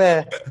sort of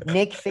a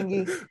neck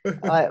thingy?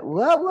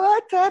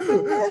 What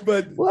happened?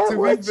 But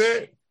to be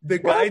fair, the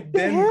guy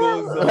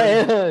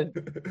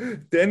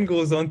then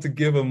goes on to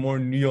give a more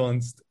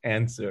nuanced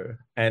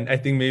answer, and I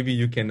think maybe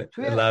you can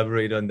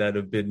elaborate on that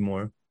a bit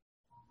more,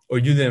 or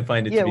you didn't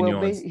find it to be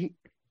nuanced.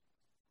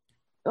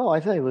 No,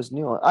 I thought it was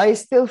nuanced. I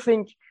still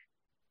think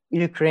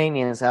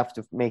Ukrainians have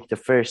to make the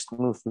first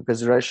move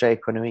because Russia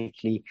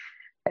economically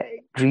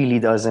really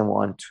doesn't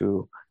want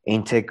to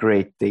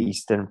integrate the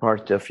eastern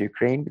part of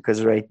Ukraine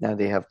because right now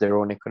they have their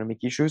own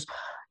economic issues.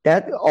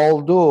 That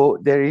although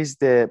there is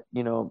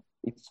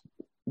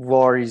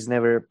war is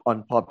never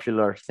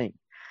unpopular thing,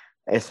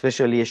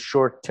 especially a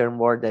short-term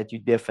war that you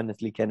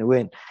definitely can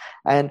win.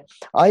 And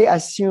I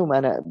assume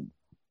and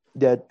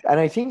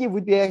I think it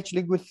would be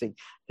actually a good thing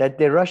that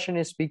the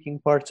Russian-speaking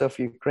parts of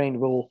Ukraine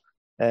will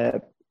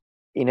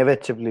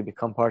inevitably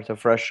become part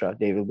of Russia.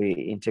 They will be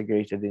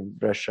integrated in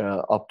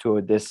Russia up to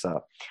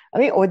Odessa. I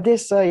mean,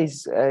 Odessa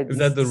is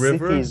that the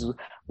river?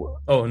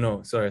 Oh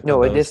no, sorry.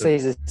 No, Odessa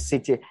is a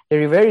city. The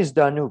river is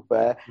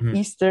Danube,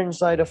 eastern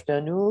side of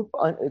Danube.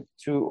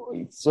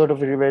 It's sort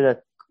of a river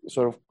that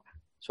sort of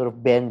sort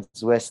of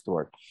bends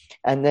westward.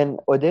 And then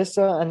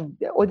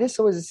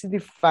Odessa was a city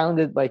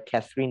founded by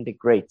Catherine the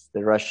Great,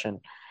 the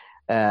Russian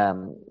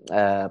um,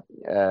 uh,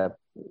 uh,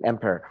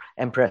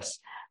 empress,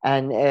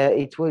 and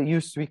it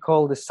used to be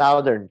called the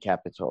southern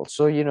capital.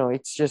 So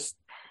it's just,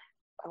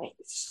 I mean,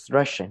 it's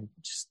Russian.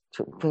 Just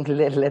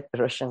let the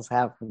Russians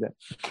have them.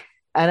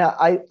 And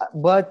I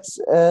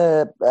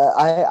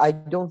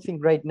don't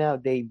think right now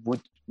they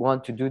would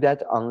want to do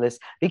that,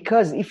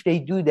 because if they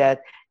do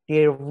that,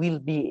 there will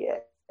be,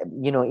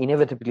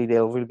 inevitably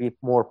there will be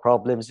more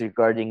problems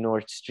regarding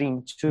Nord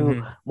Stream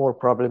 2, more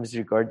problems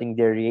regarding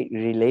their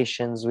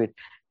relations with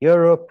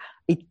Europe.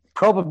 It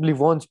probably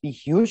won't be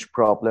huge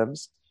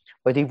problems,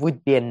 but it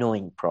would be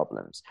annoying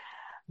problems.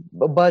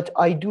 But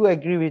I do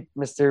agree with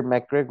Mr.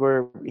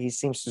 McGregor. He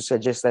seems to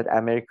suggest that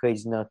America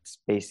is not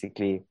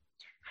basically.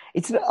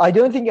 I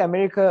don't think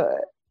America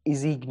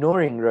is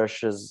ignoring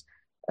Russia's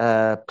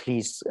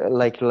pleas.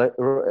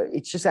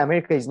 It's just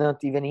America is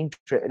not even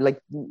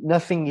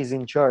nothing is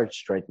in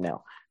charge right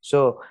now.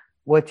 So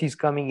what is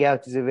coming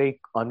out is a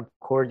very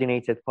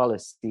uncoordinated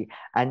policy,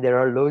 and there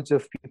are loads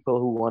of people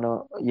who want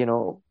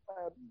to,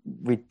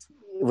 with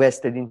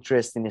vested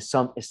interest in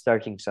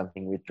starting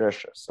something with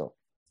Russia. So.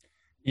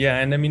 Yeah,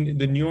 and I mean,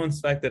 the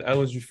nuanced fact that I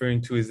was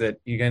referring to is that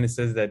he kind of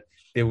says that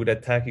they would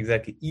attack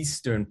exactly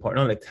eastern part,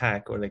 not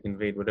attack or like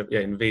invade, whatever. Yeah,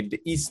 invade the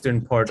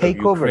eastern part of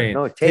Ukraine.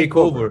 Take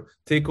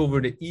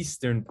over the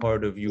eastern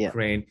part of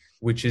Ukraine,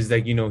 which is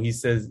like, he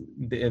says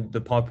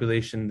the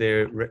population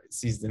there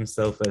sees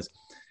themselves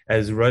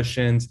as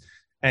Russians.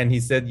 And he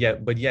said,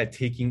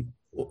 taking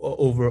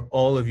over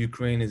all of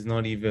Ukraine is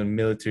not even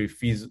military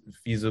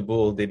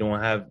feasible. They don't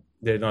have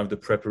the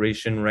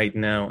preparation right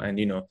now. And,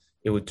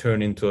 it would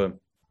turn into a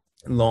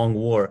long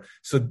war.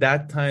 So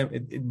that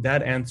time,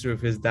 that answer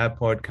of his, that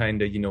part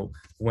kind of,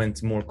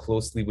 went more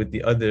closely with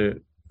the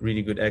other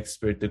really good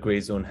expert the Gray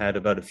Zone had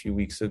about a few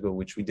weeks ago,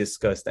 which we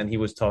discussed. And he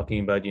was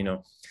talking about,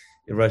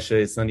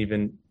 Russia,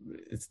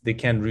 they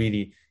can't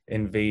really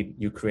invade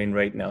Ukraine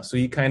right now. So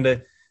I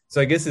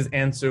guess his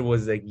answer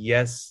was like,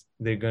 yes,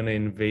 they're going to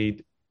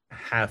invade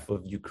half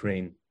of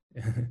Ukraine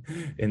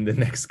in the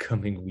next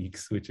coming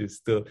weeks, which is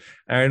still,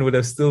 Aaron would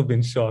have still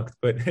been shocked,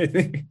 but I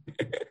think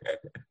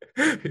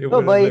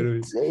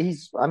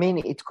it's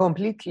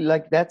completely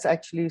like, that's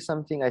actually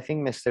something I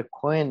think Mr.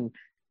 Cohen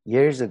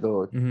years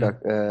ago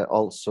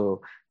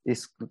also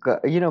is,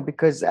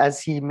 because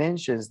as he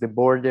mentions, the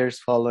borders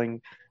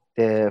following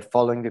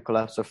the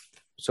collapse of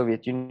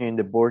Soviet Union,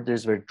 the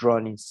borders were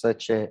drawn in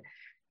such a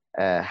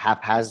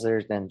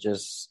haphazard and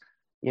just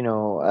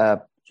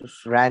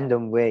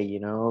random way,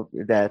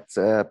 that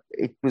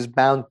it was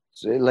bound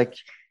to, like,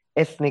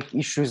 ethnic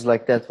issues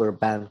like that were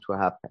bound to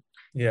happen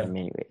in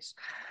many ways.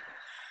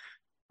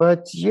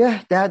 But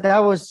yeah, that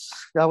was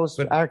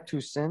our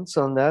 2 cents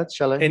on that.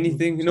 Shall I?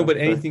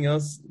 Anything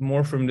else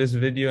more from this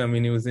video? I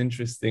mean, it was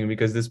interesting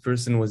because this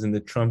person was in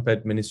the Trump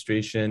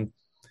administration,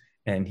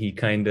 and he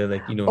kind of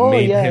like,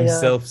 made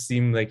himself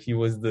seem like he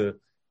was the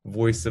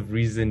voice of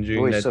reason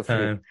during that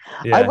time.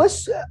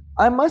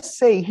 I must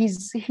say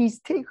his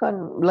take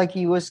on, like,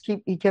 he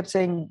kept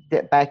saying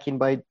that back in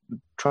by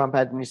Trump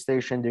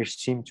administration there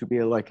seemed to be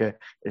a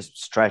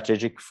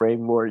strategic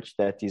framework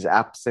that is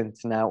absent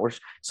now, or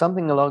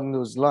something along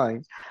those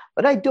lines.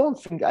 But I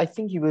think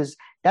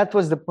that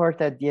was the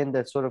part at the end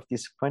that sort of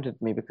disappointed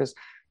me, because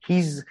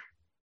his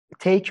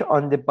take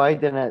on the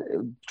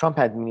Biden Trump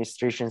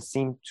administration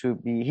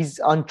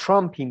on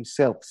Trump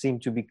himself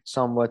seemed to be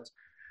somewhat.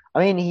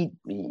 I mean,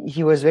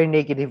 he was very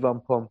negative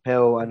on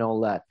Pompeo and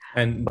all that.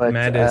 But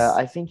Mattis.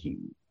 I think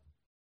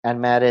and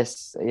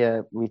Mattis,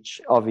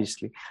 which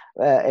obviously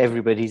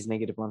everybody's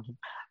negative on him.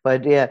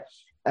 But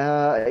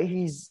I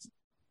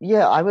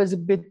was a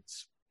bit,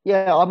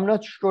 I'm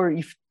not sure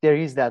if there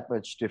is that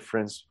much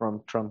difference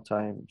from Trump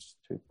times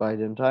to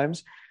Biden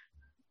times.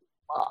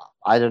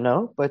 I don't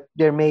know, but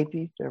there may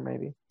be.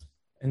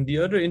 And the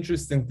other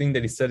interesting thing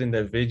that he said in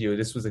that video,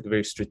 this was a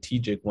very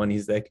strategic one.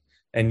 He's like,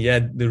 and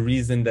the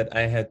reason that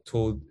I had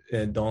told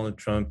Donald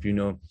Trump,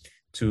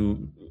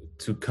 to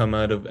come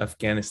out of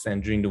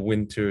Afghanistan during the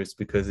winter is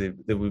because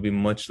there would be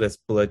much less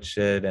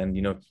bloodshed, and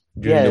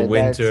during the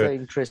winter,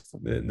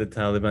 the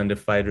Taliban, the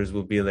fighters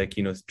will be like,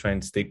 trying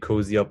to stay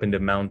cozy up in the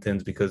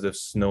mountains because of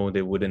snow.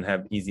 They wouldn't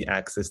have easy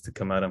access to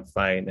come out and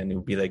fight, and it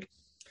would be like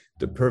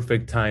the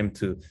perfect time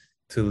to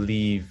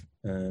leave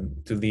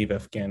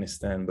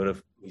Afghanistan. But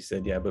he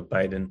said, but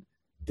Biden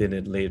did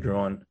it later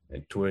on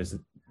towards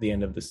the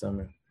end of the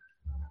summer.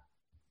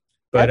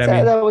 But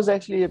that was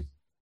actually a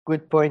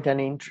good point,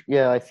 and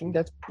I think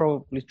that's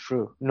probably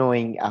true,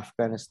 knowing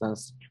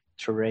Afghanistan's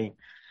terrain.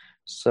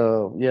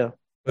 So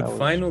But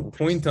final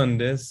point on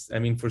this, I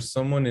mean, for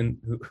someone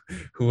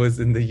who was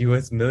in the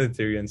U.S.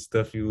 military and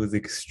stuff, he was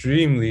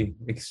extremely,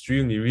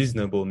 extremely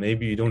reasonable.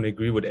 Maybe you don't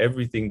agree with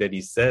everything that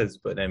he says,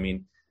 but I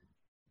mean,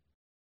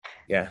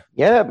 yeah,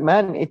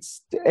 man,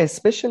 it's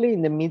especially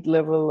in the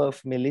mid-level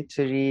of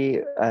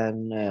military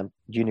and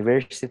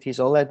universities,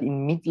 all that.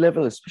 In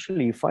mid-level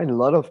especially, you find a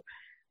lot of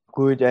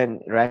good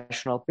and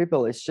rational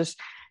people. It's just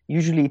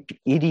usually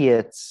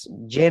idiots,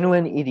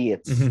 genuine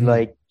idiots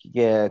like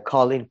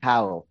Colin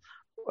Powell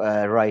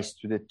rise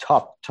to the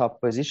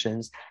top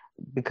positions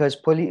because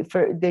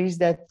there is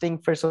that thing.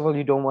 First of all,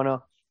 you don't want to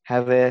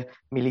have a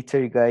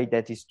military guy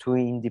that is too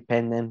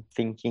independent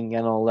thinking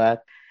and all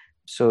that.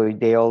 So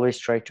they always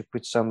try to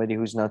put somebody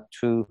who's not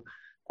too,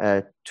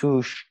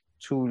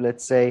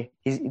 let's say,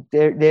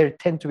 they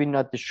tend to be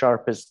not the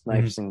sharpest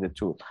knives in the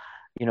tool,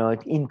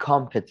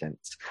 incompetent.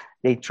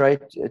 They try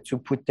to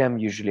put them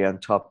usually on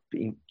top,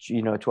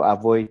 to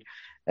avoid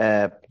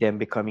them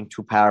becoming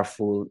too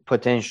powerful,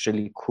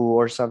 potentially coup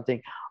or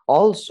something.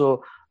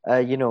 Also,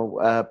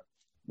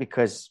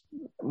 because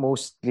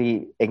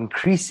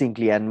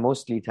increasingly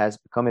it has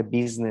become a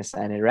business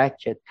and a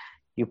racket,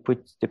 you put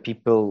the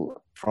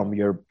people from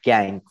your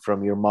gang,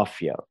 from your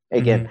mafia.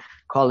 Again,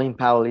 Colin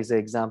Powell is an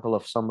example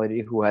of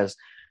somebody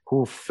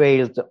who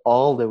failed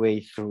all the way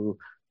through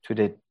to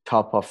the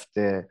top of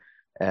the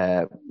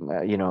a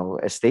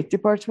State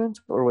Department,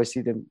 or was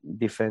he the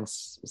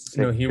defense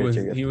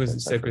secretary? No, he was the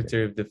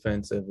Secretary of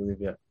Defense, I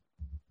believe. Yeah,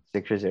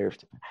 Secretary of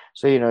Defense.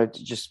 So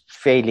just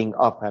failing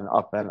up and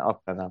up and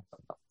up and up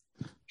and up.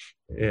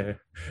 Yeah,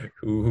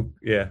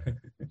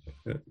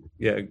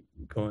 yeah.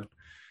 Go on.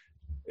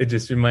 It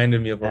just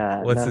reminded me of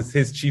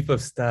his chief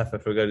of staff. I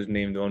forgot his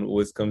name. The one who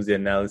always comes the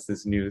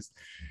analysis news.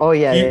 Oh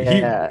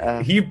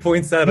yeah, he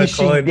points out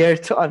Colin.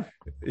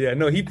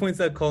 He points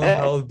out Colin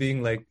Powell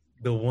being like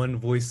the one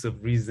voice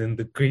of reason,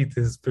 the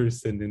greatest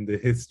person in the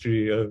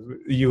history of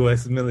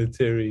U.S.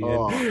 military,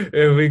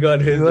 and we got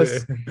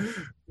his.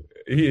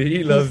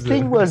 He loves his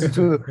thing was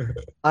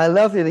I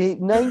love it.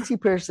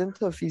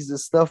 90% of his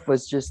stuff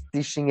was just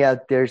dishing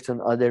out dirt on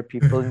other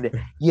people.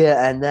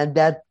 And then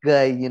that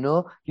guy, you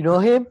know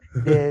him?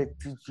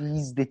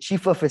 He's the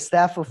chief of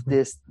staff of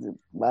this,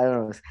 I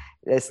don't know,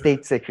 a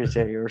state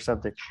secretary or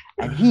something.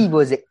 And he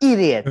was an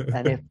idiot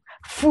and a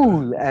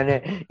fool and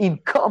an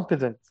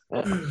incompetent.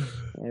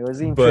 It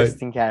was an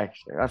interesting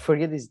character. I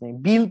forget his name.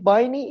 Bill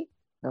Biney?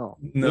 No.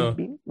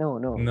 Bill?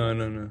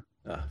 No.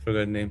 I forgot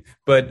the name,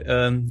 but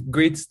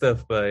great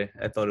stuff. I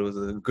thought it was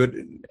a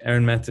good.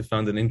 Aaron Matta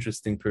found an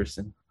interesting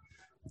person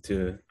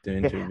to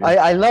interview.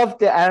 I love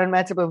the Aaron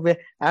Matta, but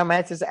Aaron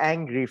Matta's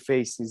angry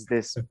face is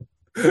this,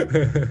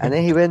 and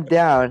then he went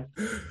down.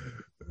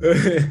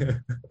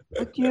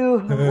 What do you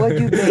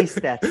base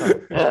that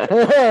on?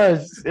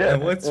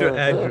 And what's your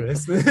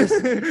address?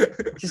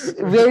 just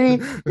very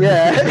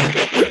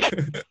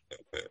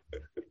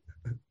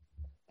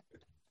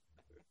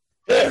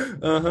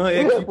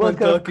Yeah, keep on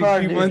talking.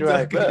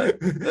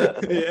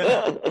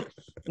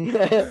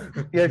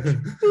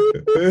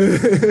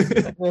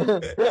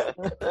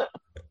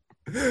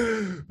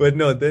 But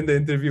no, then the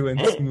interview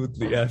went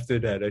smoothly after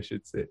that, I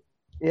should say.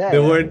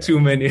 There weren't too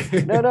many.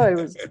 It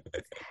was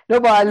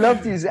but I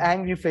loved his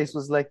angry face.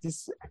 Was like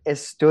this a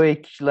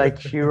stoic like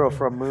hero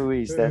from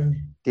movies that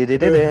you're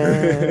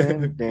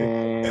going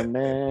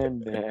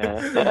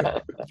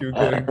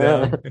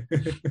down.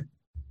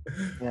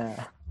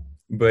 Yeah.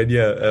 But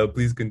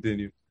please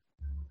continue.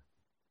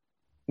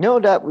 No,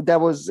 that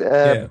was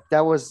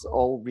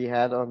all we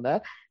had on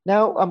that.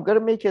 Now I'm gonna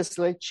make a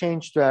slight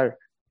change to our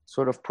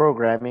sort of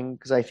programming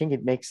because I think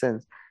it makes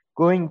sense.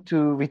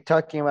 We're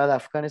talking about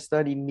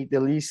Afghanistan in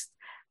Middle East.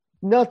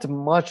 Not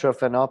much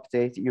of an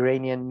update.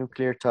 Iranian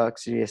nuclear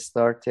talks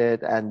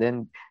restarted, and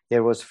then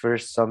there was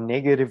first some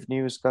negative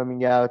news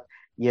coming out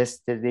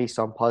yesterday,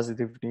 some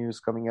positive news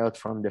coming out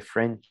from the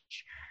French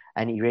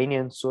and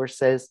Iranian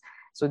sources.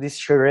 So this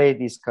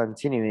charade is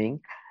continuing,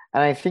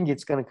 and I think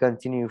it's going to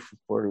continue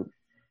for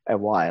a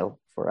while,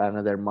 for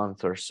another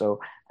month or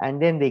so.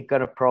 And then they're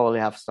going to probably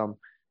have some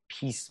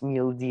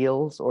piecemeal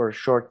deals or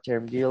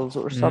short-term deals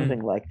or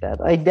something like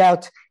that. I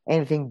doubt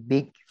anything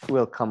big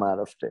will come out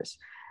of this.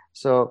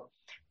 So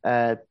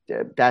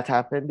that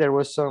happened. There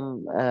was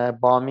some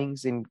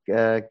bombings in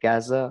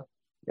Gaza.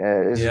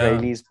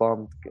 Israelis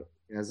bombed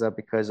Gaza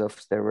because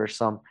there were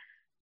some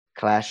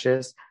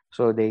clashes.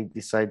 So they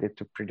decided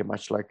to pretty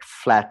much like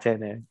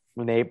flatten a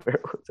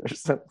neighborhood or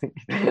something.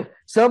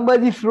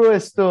 Somebody threw a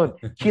stone,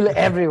 kill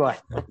everyone.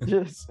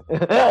 just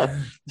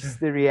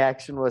the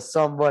reaction was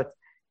somewhat,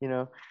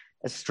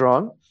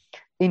 strong.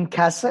 In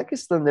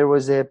Kazakhstan, there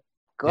was it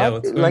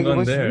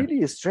was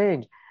really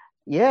strange.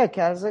 Yeah,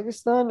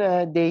 Kazakhstan,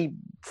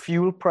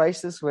 fuel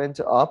prices went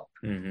up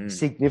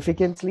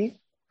significantly,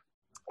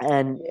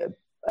 and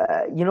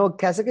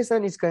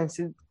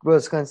Kazakhstan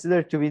was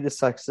considered to be the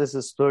success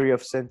story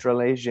of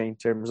Central Asia in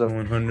terms of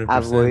 100%.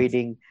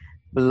 avoiding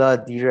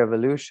bloody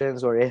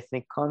revolutions or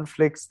ethnic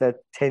conflicts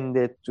that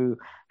tended to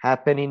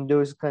happen in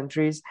those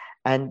countries.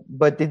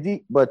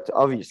 But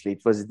obviously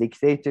it was a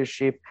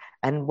dictatorship,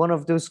 and one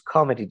of those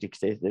comedy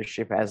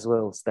dictatorship as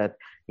well, that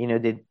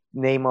the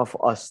name of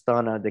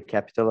Astana, the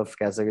capital of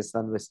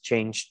Kazakhstan, was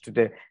changed to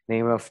the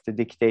name of the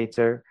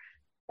dictator.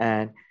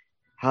 And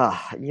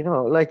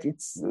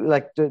it's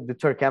like the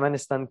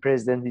Turkmenistan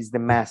president is the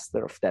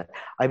master of that.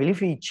 I believe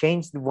he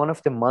changed one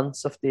of the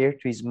months of the year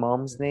to his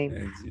mom's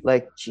name.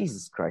 Like,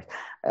 Jesus Christ.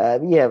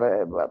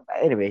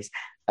 Anyways,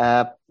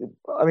 Uh,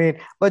 I mean,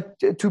 but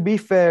to be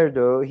fair,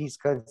 though, he's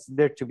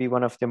considered to be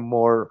one of the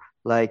more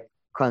like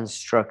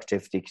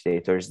constructive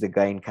dictators. The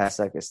guy in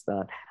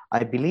Kazakhstan,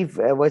 I believe,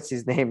 what's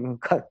his name?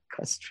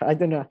 I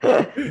don't know.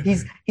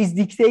 His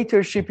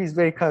dictatorship is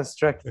very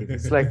constructive.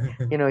 It's like,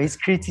 his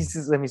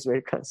criticism is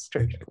very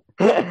constructive.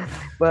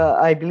 But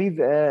I believe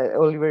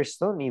Oliver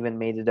Stone even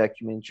made a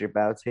documentary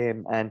about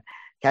him, and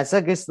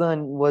Kazakhstan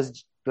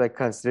was like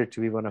considered to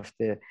be one of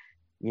the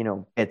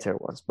better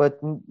ones. But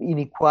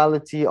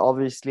inequality,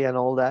 obviously, and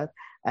all that,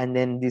 and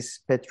then this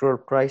petrol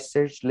price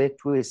surge led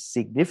to a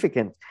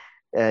significant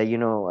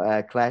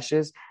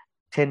clashes.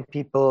 10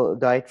 people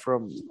died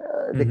from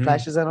the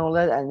clashes and all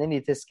that, and then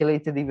it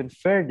escalated even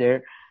further,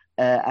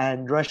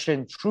 and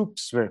Russian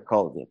troops were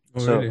called in. Oh,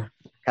 so really?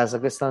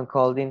 Kazakhstan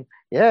called in,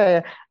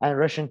 and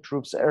Russian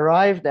troops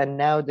arrived, and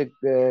now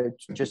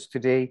just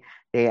today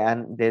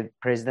the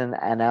president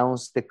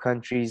announced the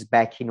country is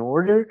back in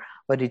order,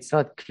 but it's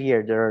not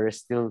clear. There are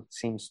still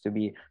seems to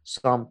be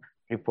some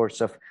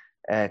reports of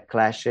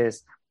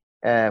clashes.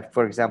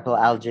 For example,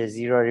 Al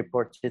Jazeera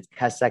reported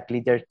Kazakh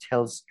leader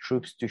tells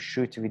troops to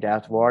shoot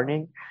without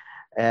warning.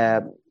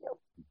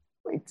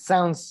 It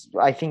sounds,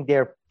 I think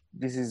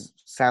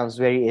sounds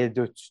very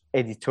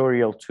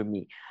editorial to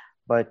me,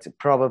 but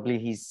probably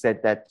he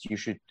said that you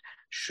should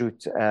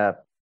shoot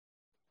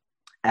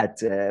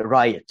at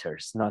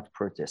rioters, not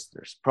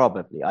protesters.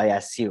 Probably, I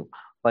assume,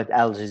 but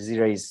Al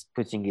Jazeera is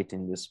putting it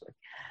in this way.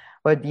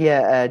 But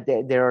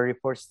there are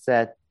reports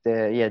that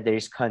there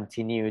is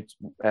continued.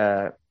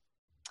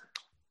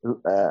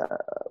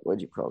 What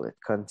do you call it?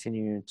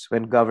 Continued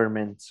when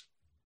government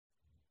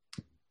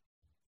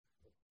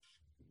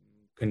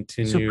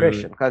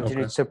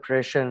continued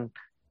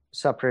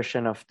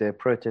suppression of the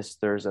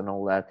protesters and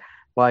all that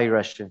by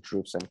Russian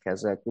troops and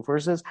Kazakh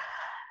forces.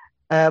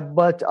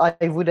 But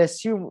I would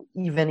assume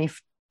even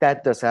if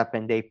that does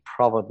happen, they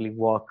probably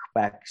walk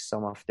back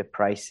some of the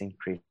price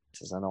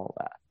increases and all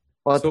that.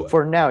 But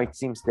for now, it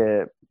seems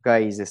the guy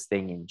is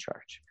staying in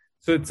charge.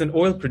 So it's an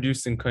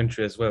oil-producing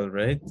country as well,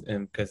 right?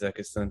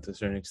 Kazakhstan to a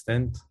certain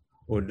extent,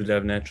 or do they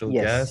have natural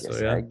gas?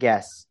 Yes,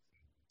 gas.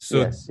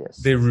 So yes.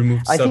 They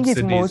removed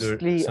subsidies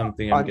mostly or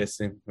something, I'm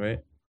guessing, right?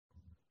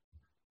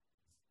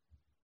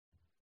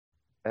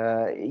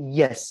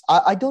 Yes,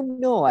 I don't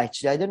know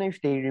actually. I don't know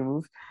if they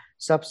removed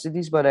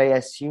subsidies, but I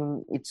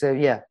assume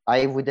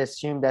I would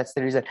assume that's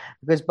the reason.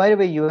 Because by the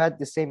way, you had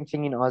the same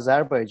thing in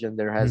Azerbaijan.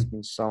 There has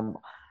been some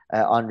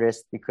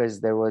unrest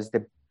because there was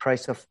the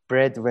price of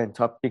bread went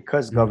up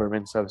because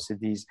government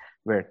subsidies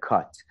were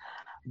cut.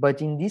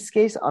 But in this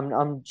case,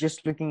 I'm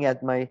just looking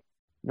at my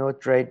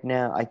note right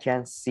now. I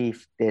can't see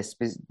if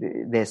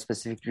the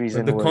specific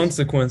reason. But the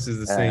consequence is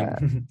the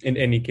same in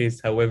any case.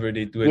 However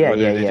they do it,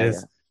 whether they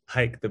just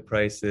hike the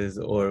prices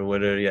or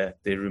whether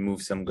they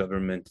remove some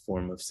government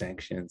form of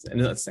sanctions, and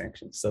not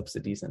sanctions,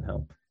 subsidies and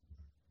help.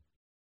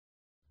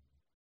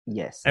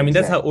 Yes, I mean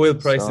that's how oil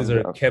prices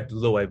are kept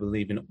low, I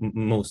believe, in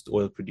most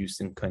oil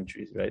producing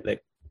countries, right?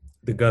 Like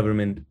the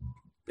government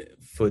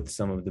foots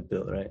some of the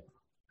bill, right?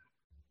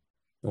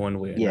 One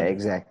way or another.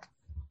 Exactly.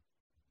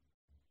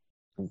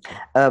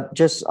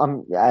 Just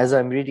as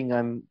I'm reading,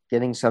 I'm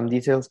getting some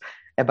details.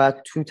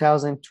 About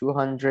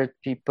 2,200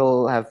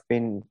 people have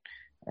been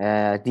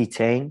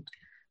detained.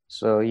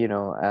 So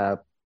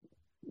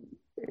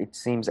it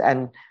seems,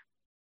 and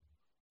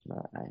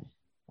I'm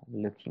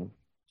looking,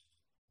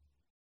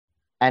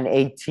 and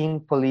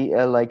 18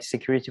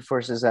 security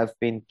forces have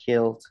been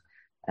killed,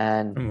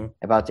 and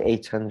about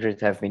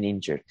 800 have been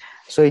injured.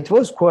 So it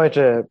was quite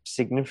a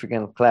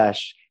significant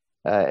clash,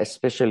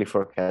 especially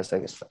for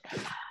Kazakhstan.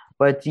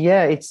 But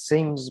it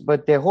seems,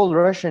 but the whole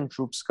Russian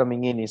troops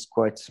coming in is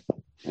quite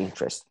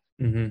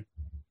interesting.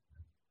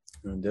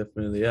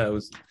 Definitely, I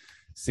was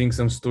seeing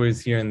some stories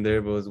here and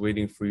there, but I was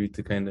waiting for you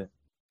to kind of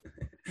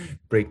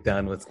break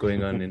down what's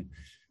going on in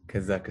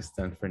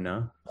Kazakhstan for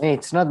now.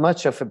 It's not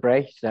much of a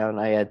breakdown,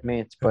 I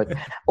admit, but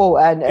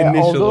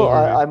although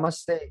I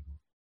must say,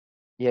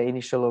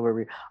 initial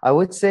overview. I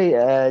would say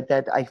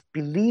that I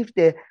believe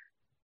the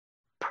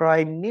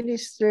Prime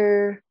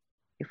Minister,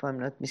 if I'm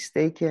not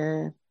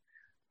mistaken,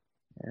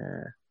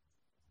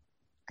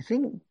 I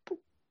think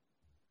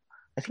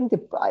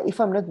if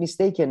I'm not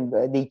mistaken,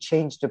 they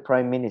changed the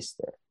Prime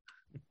Minister.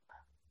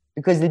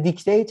 Because the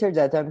dictator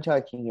that I'm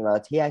talking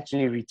about, he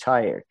actually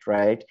retired,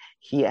 right?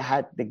 He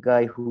had the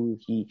guy who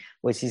he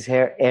was his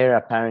heir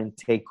apparent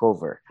take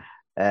over,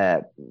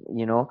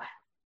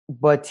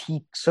 but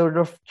he sort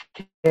of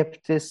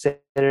kept a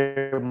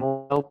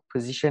ceremonial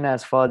position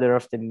as father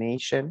of the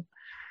nation.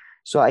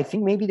 So I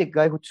think maybe the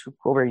guy who took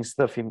over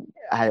instead of him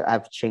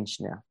have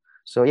changed now.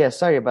 So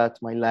sorry about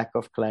my lack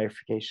of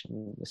clarification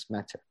in this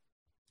matter.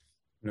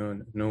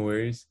 No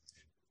worries.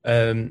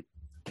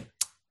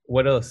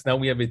 What else? Now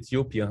we have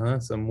Ethiopia,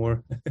 some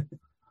more.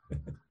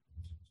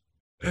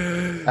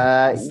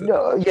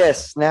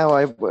 Yes. Now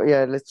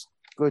let's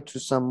go to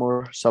some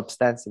more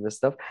substantive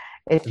stuff.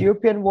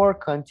 Ethiopian war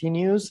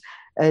continues.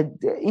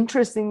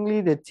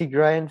 Interestingly, the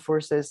Tigrayan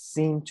forces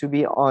seem to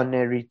be on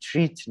a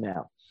retreat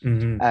now.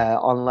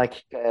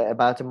 Unlike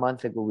about a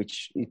month ago,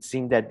 which it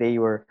seemed that they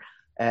were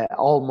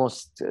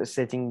almost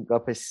setting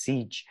up a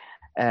siege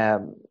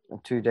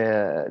to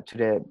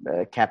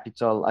the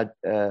capital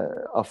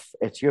of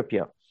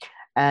Ethiopia.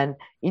 And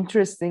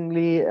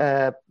interestingly,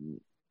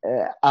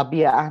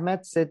 Abiy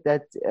Ahmed said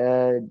that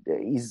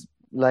is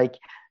like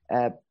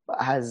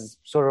has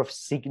sort of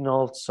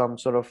signaled some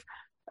sort of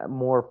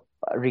more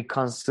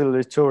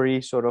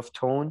reconciliatory sort of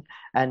tone,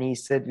 and he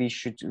said we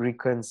should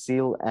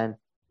reconcile and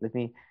let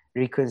me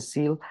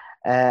reconcile.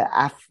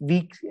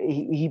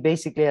 He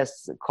basically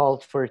has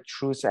called for a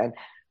truce and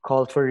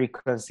called for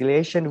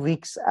reconciliation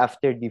weeks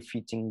after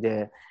defeating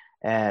the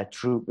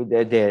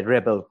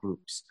rebel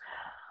groups.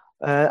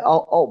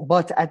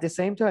 But at the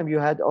same time, you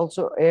had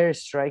also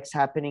airstrikes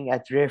happening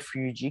at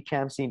refugee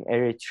camps in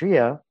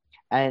Eritrea,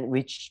 and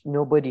which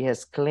nobody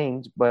has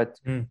claimed, but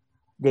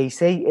they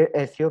say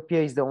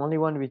Ethiopia is the only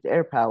one with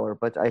air power,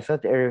 but I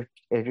thought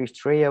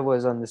Eritrea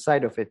was on the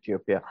side of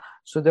Ethiopia.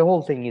 So the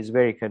whole thing is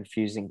very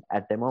confusing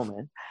at the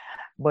moment.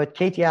 But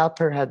Katie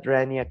Alper had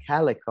Rania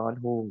Khalekon,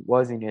 who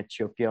was in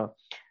Ethiopia.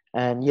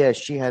 And yeah,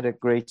 she had a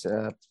great,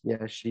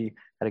 she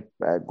had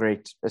a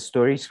great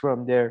stories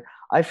from there.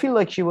 I feel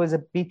like she was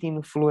a bit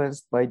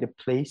influenced by the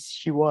place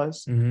she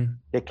was,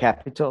 the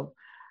capital.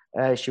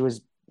 She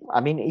was, I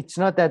mean, it's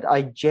not that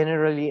I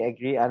generally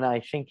agree. And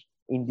I think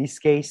in this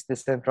case, the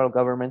central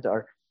government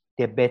are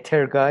the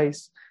better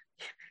guys,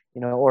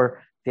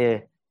 or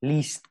the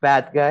least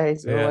bad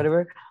guys or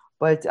whatever.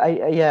 But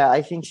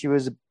I think she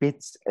was a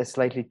bit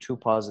slightly too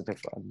positive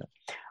on them.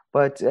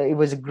 But it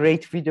was a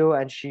great video,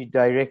 and she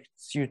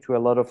directs you to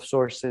a lot of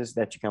sources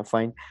that you can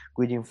find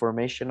good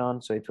information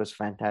on. So it was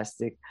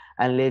fantastic.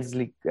 And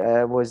Leslie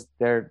was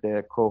there,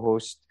 the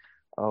co-host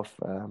of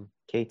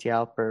Katie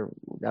Alper.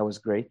 That was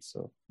great.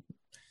 So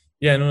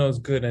yeah, no, that was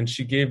good. And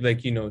she gave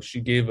she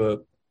gave a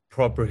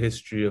proper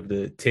history of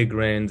the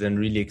Tigrayans and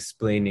really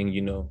explaining,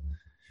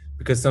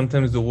 because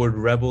sometimes the word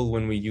rebel,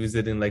 when we use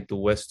it in like the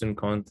Western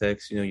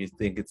context, you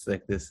think it's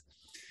like this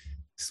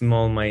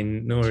small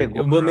minority,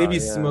 well, maybe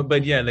small,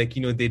 but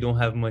they don't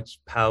have much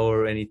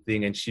power or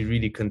anything. And she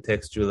really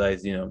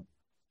contextualized,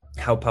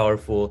 how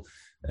powerful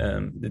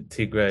the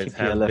Tigrays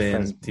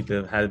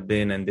have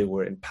been, and they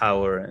were in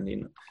power,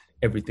 and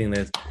everything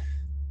that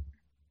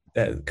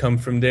come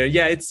from there.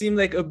 Yeah, it seemed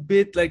like a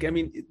bit like,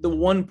 the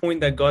one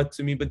point that got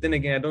to me, but then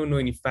again, I don't know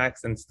any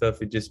facts and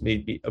stuff. It just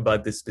made me,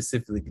 about this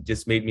specifically, it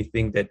just made me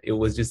think that it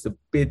was just a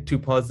bit too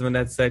positive on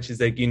that side.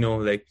 She's like,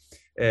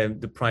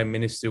 the prime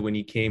minister, when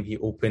he came, he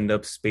opened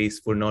up space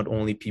for not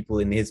only people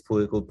in his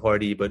political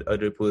party, but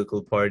other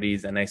political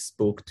parties. And I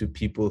spoke to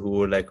people who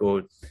were like,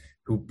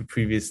 who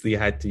previously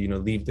had to,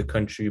 leave the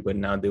country, but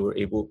now they were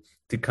able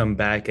to come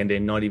back, and they're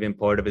not even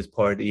part of his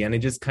party. And it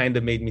just kind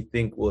of made me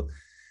think, well,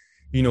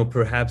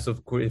 perhaps,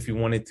 of course, if he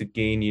wanted to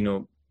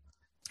gain,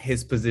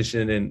 his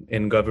position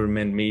in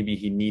government, maybe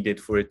he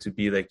needed for it to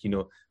be like,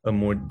 a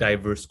more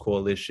diverse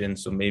coalition.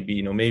 So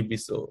maybe,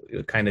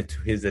 kind of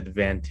to his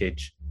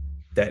advantage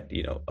that,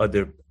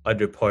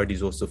 other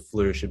parties also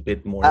flourish a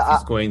bit more if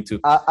he's going to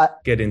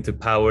get into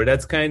power.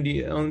 That's kind of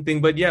the only thing.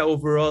 But yeah,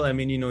 overall, it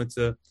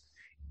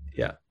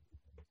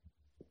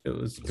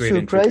was great.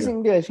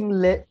 Surprisingly, interview. I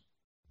think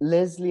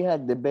Leslie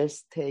had the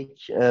best take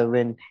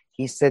when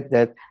he said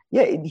that,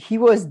 he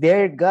was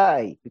their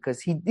guy, because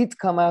he did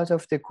come out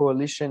of the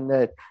coalition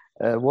that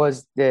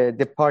was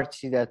the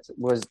party that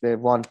was the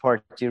one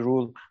party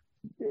rule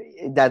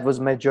that was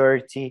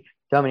majority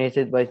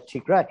dominated by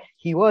Tigray.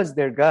 He was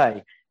their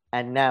guy,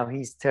 and now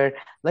he's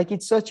like,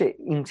 it's such an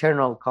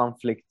internal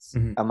conflict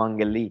among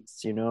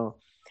elites,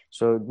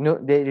 So no,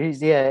 there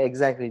is,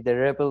 exactly. The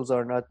rebels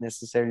are not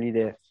necessarily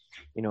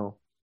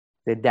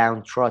the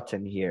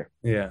downtrodden here.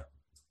 Yeah.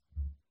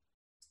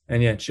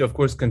 And she of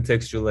course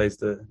contextualized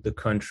the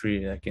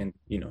country, like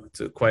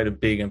it's quite a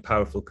big and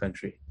powerful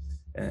country,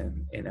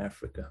 in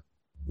Africa,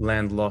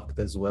 landlocked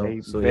as well.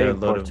 Very a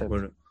lot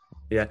of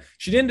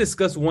She didn't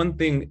discuss one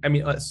thing.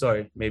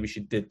 Sorry, maybe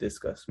she did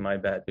discuss. My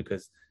bad,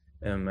 because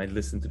I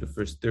listened to the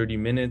first 30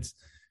 minutes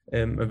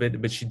of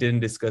it, but she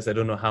didn't discuss. I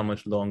don't know how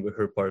much longer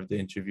her part of the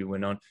interview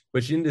went on,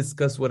 but she didn't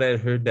discuss what I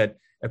had heard, that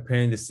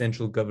apparently the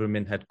central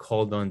government had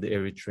called on the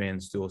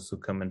Eritreans to also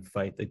come and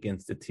fight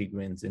against the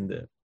Tigrayans in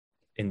the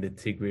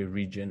Tigray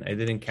region. I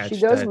didn't catch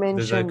that.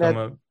 Does that come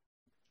up?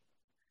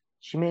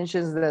 She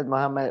mentions that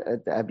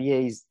Muhammad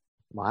Abiy is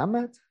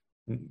Muhammad?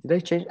 Did I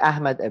change?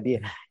 Ahmad Abiy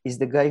is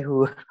the guy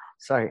who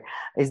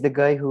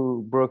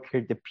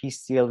brokered the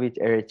peace deal with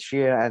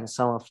Eritrea, and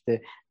some of the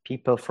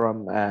people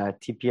from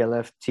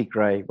TPLF,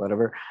 Tigray,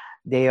 whatever,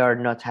 they are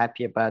not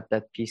happy about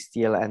that peace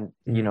deal, and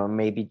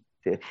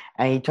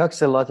and he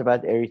talks a lot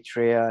about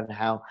Eritrea and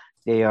how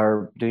they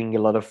are doing a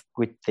lot of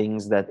good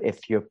things, that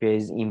Ethiopia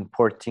is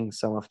importing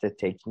some of the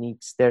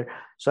techniques there.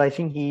 So I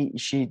think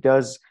she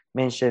does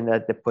mention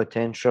that the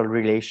potential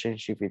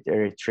relationship with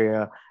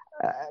Eritrea,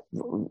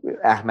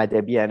 Ahmed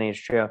Abiy and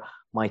Eritrea,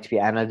 might be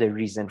another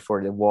reason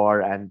for the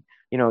war, and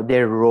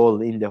their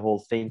role in the whole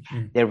thing.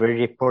 There were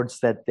reports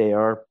that they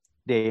are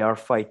they are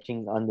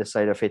fighting on the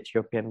side of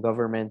Ethiopian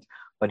government,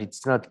 but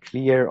it's not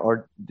clear,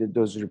 or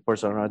those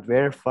reports are not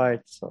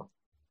verified. So,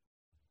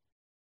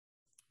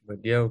 but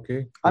yeah,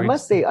 okay. I Great.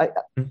 must say,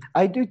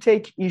 I do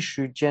take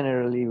issue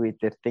generally with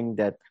the thing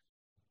that,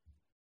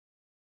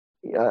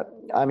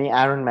 I mean,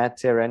 Aaron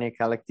Matter,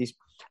 Renika, like this,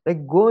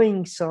 like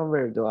going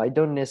somewhere though. I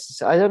don't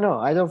know.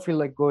 I don't feel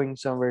like going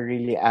somewhere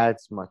really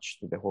adds much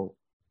to the whole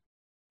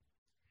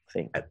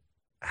thing.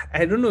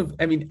 I don't know.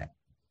 I mean,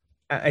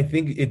 I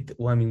think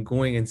well, I mean,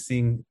 going and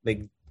seeing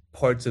like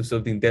parts of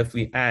something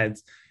definitely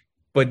adds.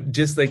 But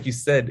just like you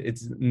said, it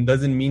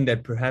doesn't mean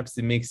that perhaps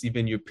it makes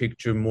even your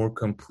picture more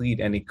complete.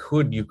 And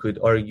you could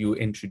argue,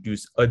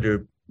 introduce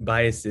other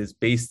biases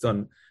based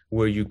on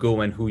where you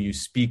go and who you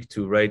speak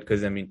to, right?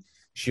 Because I mean,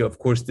 she of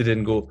course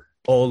didn't go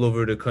all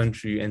over the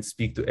country and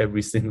speak to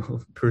every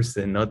single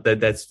person. Not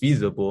that that's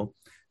feasible.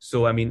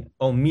 So I mean,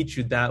 I'll meet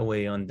you that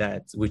way on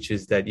that, which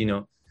is that,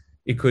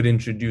 it could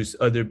introduce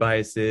other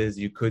biases.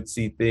 You could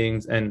see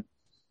things, and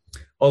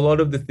a lot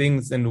of the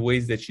things and the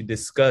ways that she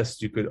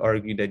discussed, you could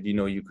argue that,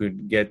 you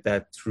could get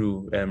that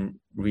through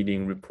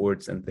reading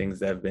reports and things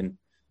that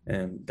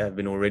have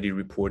been already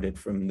reported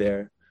from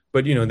there.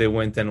 But they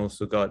went and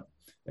also got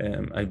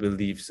I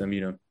believe some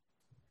in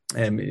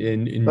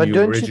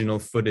new original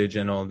footage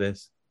and all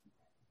this.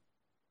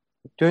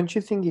 Don't you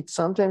think it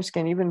sometimes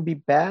can even be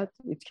bad?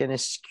 It can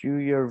skew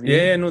your view.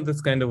 Yeah, no, that's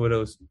kind of what I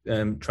was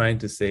trying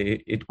to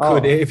say. It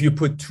could, if you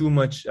put too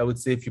much, I would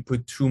say if you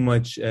put too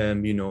much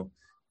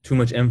too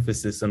much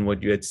emphasis on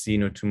what you had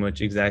seen, or too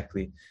much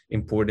exactly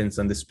importance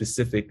on the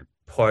specific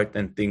part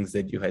and things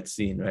that you had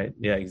seen, right?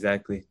 Yeah,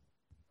 exactly.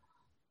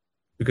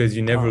 Because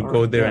you never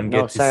go there and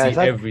get to see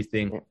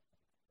everything.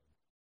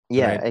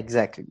 Yeah, right?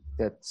 Exactly.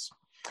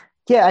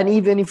 Yeah, and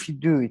even if you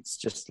do, it's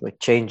just like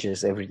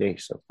changes every day.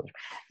 So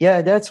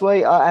yeah, that's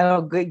why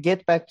I'll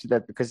get back to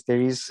that, because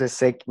there is a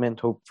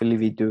segment, hopefully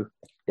we do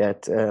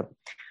that.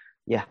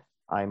 Yeah,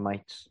 I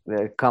might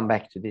come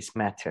back to this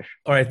matter.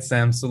 All right,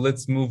 Sam. So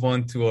let's move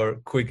on to our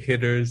quick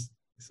hitters.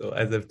 So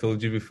as I've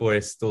told you before, I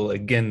stole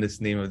again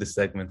this name of the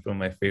segment from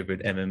my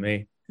favorite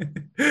MMA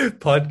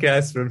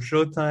podcast from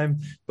Showtime.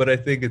 But I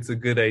think it's a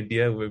good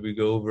idea where we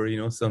go over,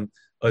 some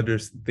other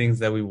things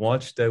that we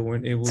watched that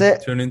weren't able to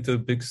turn into a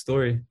big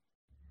story.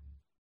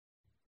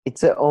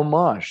 It's an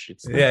homage.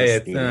 It's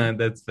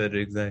that's better.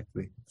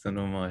 Exactly. It's an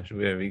homage.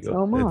 There we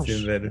go. That's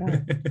even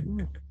better.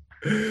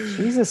 Yeah.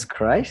 Jesus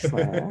Christ,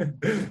 man.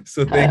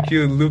 So thank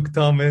you, Luke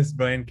Thomas,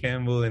 Brian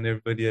Campbell, and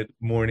everybody at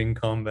Morning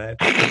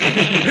Combat.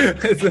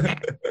 Having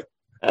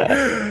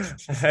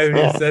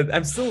said,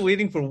 I'm still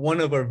waiting for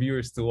one of our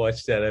viewers to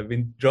watch that. I've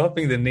been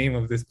dropping the name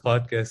of this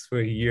podcast for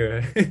a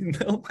year.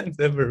 No one's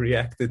ever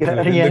reacted to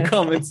it in the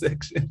comment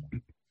section.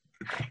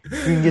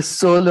 Doing a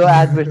solo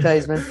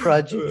advertisement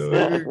project.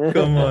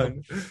 Come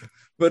on.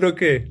 But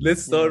okay,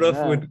 let's start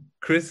off with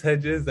Chris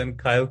Hedges and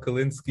Kyle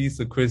Kalinske.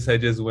 So Chris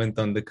Hedges went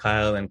on the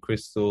Kyle and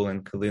Crystal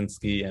and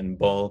Kalinske and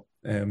Ball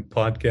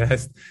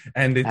podcast,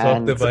 and they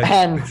talked about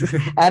and friends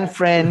and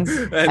friends.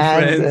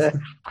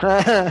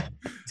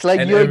 It's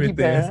like Yogi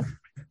Bear.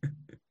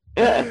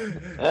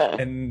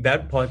 And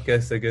that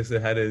podcast, I guess,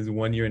 it had his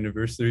 1-year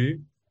anniversary.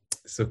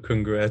 So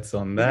congrats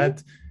on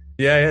that.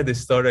 Yeah, they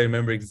started. I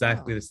remember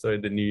exactly. They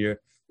started the new year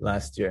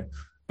last year.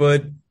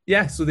 But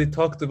yeah, so they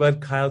talked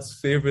about Kyle's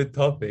favorite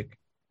topic,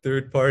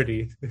 third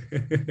party.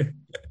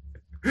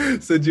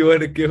 So do you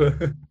want to give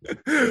an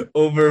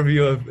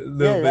overview of a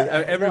little bit?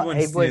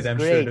 Everyone's seen it, I'm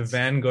sure. The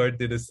Vanguard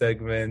did a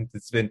segment.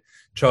 It's been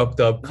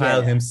chopped up.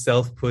 Kyle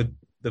himself put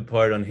the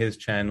part on his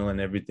channel and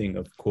everything,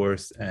 of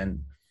course.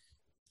 And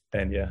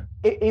yeah.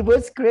 It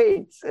was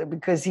great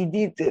because he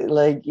did,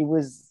 it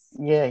was...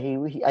 Yeah,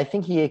 I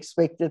think he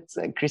expected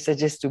Chris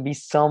Hedges to be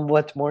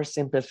somewhat more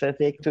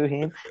sympathetic to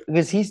him,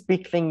 because his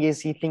big thing is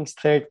he thinks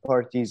third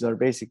parties are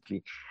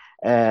basically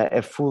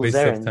a fool's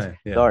errand,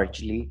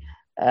 largely.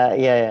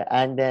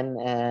 And then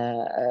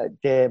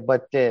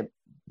the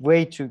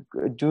way to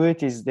do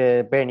it is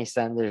the Bernie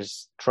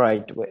Sanders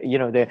tried,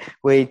 the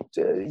way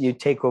you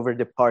take over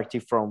the party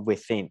from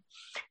within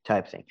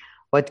type thing.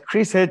 But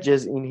Chris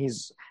Hedges, in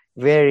his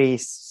very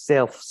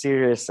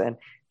self-serious and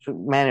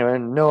manner,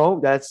 no,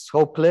 that's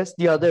hopeless.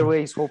 The other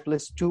way is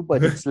hopeless too,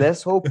 but it's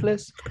less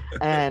hopeless.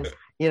 And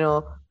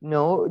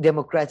no,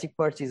 Democratic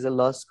Party is a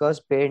lost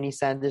cause. Bernie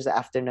Sanders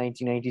after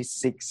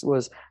 1996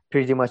 was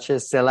pretty much a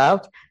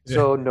sellout.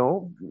 So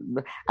no.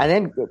 And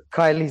then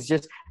Kyle is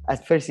just,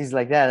 at first he's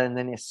like that, and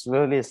then he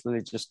slowly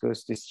just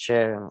goes to his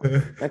chair.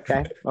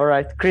 Okay, all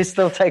right,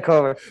 Crystal, take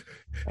over.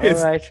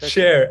 His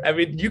chair. I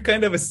mean, you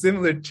kind of have a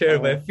similar chair,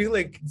 but I feel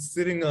like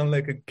sitting on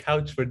like a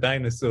couch for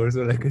dinosaurs,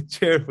 or like a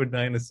chair for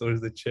dinosaurs,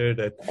 the chair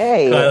that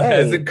Kyle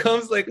has. It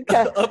comes like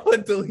up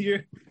until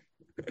here.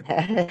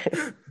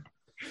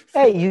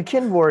 Hey, you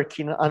can work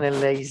on a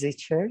lazy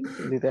chair. You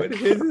can do that. But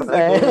his is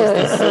like almost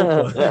a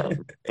sofa.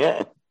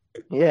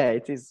 Yeah,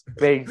 it is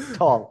very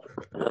tall.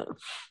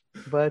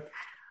 But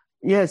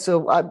yeah,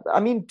 so I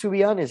mean, to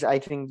be honest, I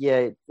think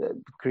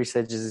Chris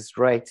Hedges is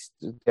right.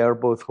 They are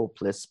both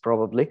hopeless,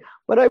 probably.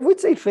 But I would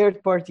say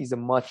third party is a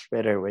much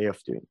better way of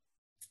doing it.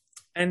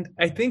 And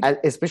I think,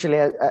 especially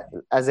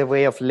as a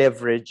way of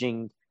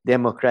leveraging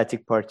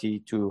Democratic Party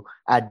to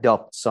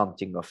adopt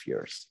something of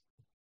yours.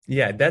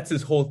 yeah, that's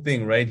his whole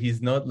thing, right?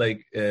 He's not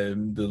like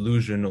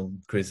delusional,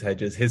 Chris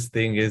Hedges. His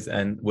thing is,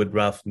 and with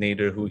Ralph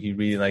Nader, who he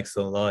really likes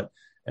a lot,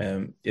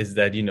 is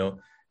that,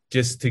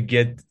 just to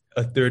get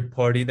a third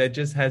party that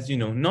just has,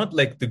 not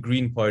like the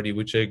Green Party,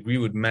 which I agree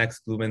with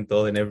Max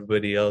Blumenthal and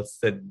everybody else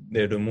that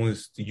they're the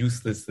most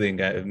useless thing,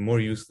 more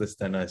useless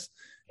than us.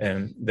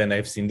 Than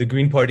I've seen the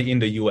Green Party in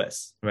the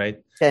US, right?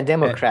 Than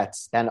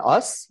Democrats, than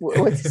us?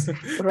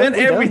 Then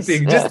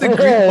everything. Just the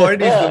Green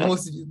Party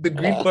is the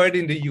Green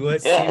Party in the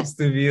US seems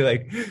to be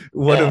like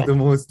one of the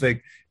most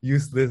like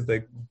useless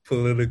like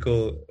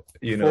political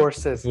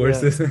forces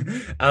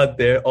out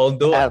there.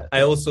 Although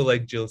I also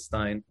like Jill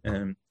Stein.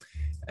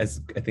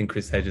 As I think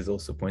Chris Hedges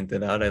also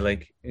pointed out, I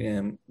like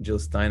Jill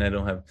Stein. I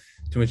don't have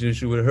too much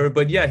issue with her.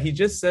 But yeah, he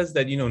just says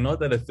that, not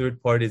that a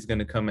third party is going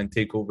to come and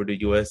take over the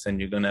US and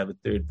you're going to have a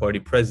third party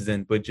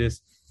president, but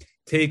just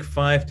take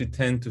 5 to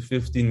 10 to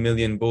 15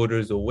 million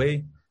voters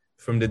away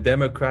from the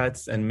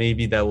Democrats, and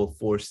maybe that will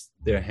force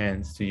their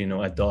hands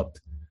to, adopt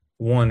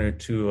one or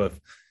two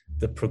of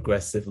the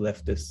progressive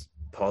leftist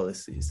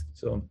policies.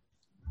 So,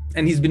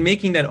 and he's been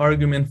making that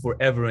argument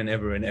forever and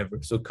ever and ever.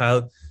 So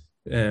Kyle,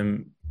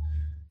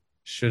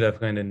 should have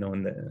kind of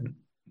known that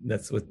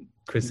that's what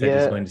Chris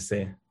Hedges is going to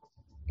say.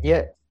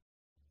 Yeah.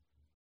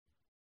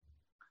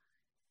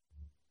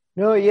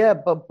 No, yeah,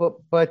 but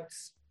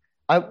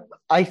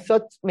I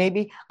thought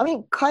maybe,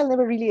 Kyle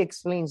never really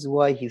explains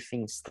why he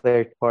thinks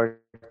third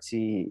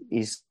party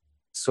is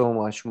so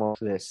much more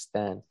less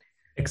than.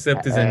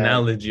 Except his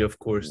analogy, of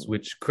course,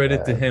 which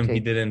credit to him, okay.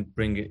 He didn't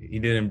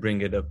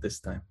bring it up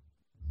this time.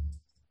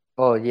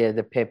 Oh yeah,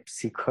 the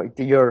Pepsi.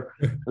 Your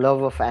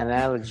love of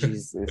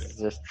analogies is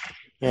just.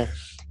 Yeah,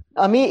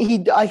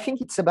 I think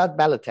it's about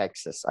ballot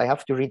access. I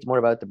have to read more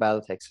about the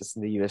ballot access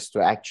in the US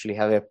to actually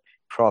have a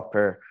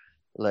proper,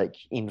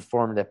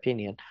 informed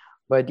opinion.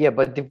 But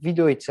the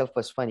video itself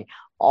was funny.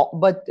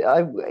 But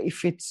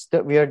if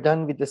we are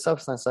done with the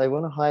substance, I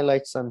want to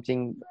highlight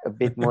something a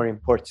bit more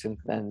important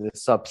than the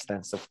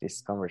substance of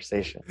this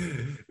conversation.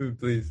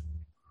 Please.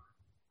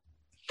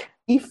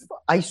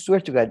 I swear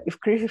to God, if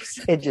Chris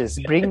Hedges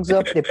brings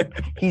up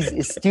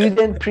his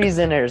student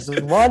prisoners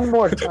one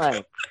more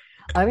time,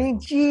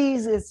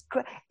 Jesus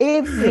Christ,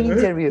 every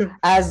interview,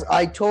 as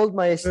I told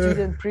my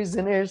student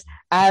prisoners,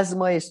 as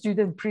my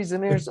student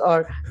prisoners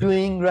are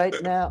doing right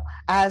now,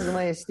 as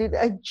my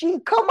student,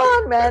 come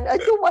on, man. I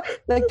don't want,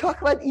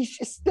 talk about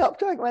issues. Stop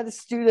talking about the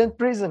student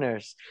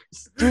prisoners.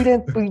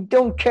 We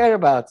don't care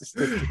about the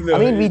student. No,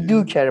 we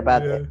do care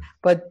about it,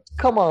 but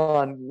come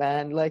on,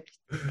 man,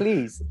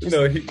 please.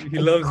 He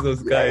loves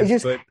those guys.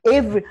 It's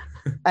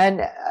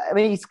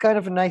kind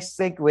of a nice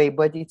segue,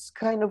 but it's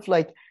kind of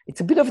it's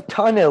a bit of a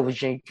tunnel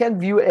vision. You can't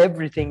view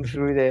everything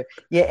through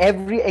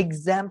every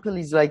example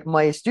is like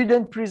my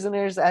student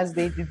prisoners as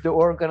they did the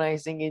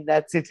organizing in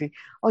that city.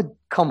 Oh,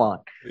 come on.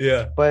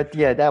 Yeah. But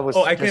that was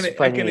I can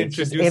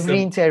introduce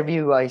every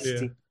interview I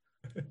see.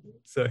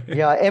 Sorry.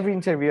 Yeah, every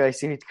interview I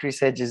see with Chris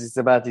Hedges is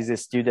about his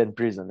student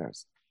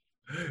prisoners.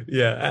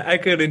 Yeah, I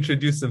could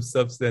introduce some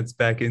substance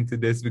back into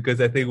this, because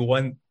I think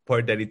one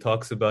part that he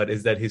talks about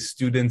is that his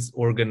students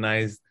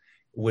organized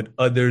with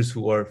others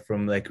who are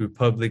from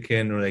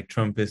Republican or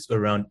Trumpist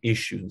around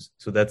issues.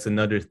 So that's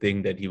another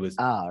thing that he was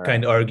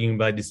kind of arguing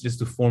about, is just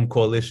to form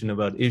coalition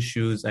about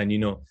issues. And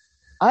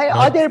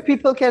other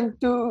people can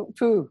do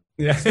too.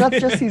 Yeah. It's not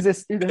just he's a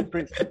student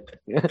prisoner.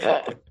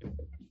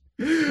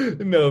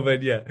 No,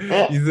 but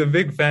he's a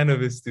big fan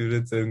of his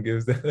students and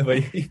gives them, but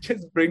he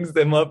just brings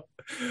them up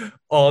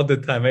all the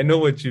time. I know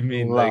what you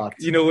mean.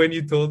 When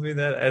you told me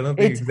that, I don't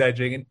think it's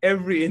exaggerating. In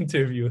every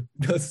interview,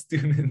 those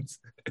students,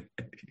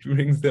 he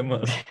brings them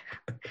up.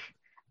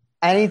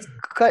 And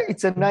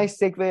it's a nice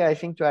segue, I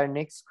think, to our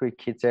next quick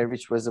hitter,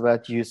 which was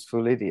about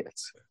useful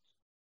idiots.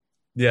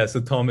 Yeah,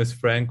 so Thomas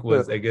Frank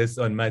was, I guess,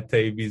 on Matt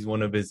Taibbi's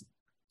one of his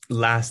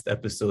last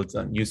episodes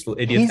on useful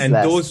idiots.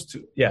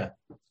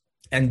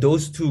 And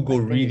those two go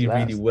really,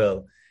 really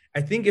well.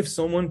 I think if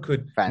someone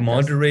could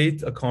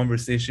moderate a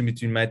conversation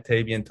between Matt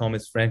Taibbi and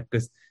Thomas Frank,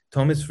 because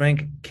Thomas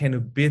Frank can a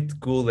bit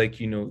go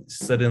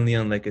suddenly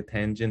on a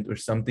tangent or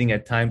something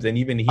at times, and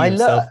even he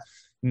himself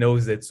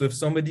knows it. So if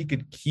somebody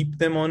could keep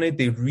them on it,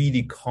 they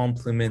really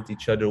complement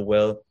each other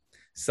well.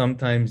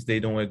 Sometimes they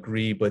don't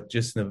agree, but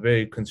just in a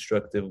very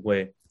constructive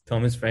way.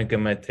 Thomas Frank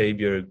and Matt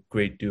Taibbi are a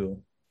great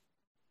duo.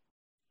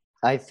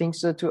 I think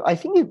so too. I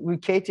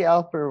think Katie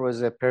Alper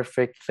was a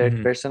perfect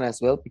third person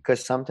as well,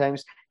 because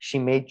sometimes she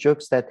made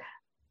jokes that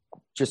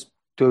just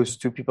those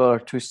two people are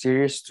too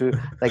serious to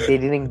they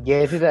didn't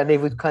get it, and they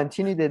would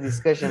continue the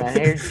discussion, and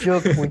her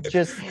joke would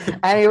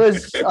I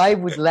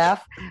would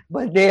laugh,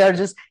 but they are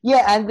just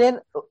and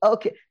then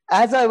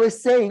as I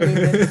was saying,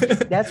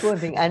 that's one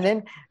thing. And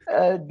then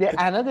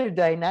another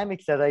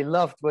dynamic that I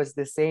loved was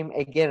the same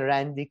again,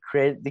 Randy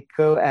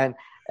Credico and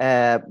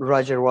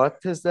Roger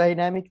Waters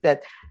dynamic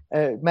that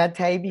Matt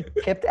Taibbi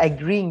kept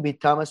agreeing with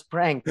Thomas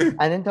Frank, and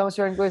then Thomas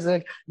Frank was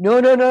like, no,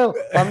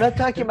 I'm not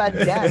talking about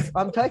that,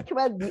 I'm talking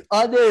about the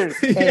other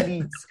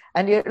elites.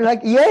 And you're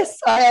like, yes,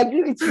 I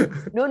agree with you.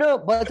 No,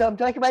 but I'm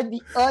talking about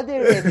the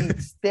other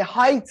elites, the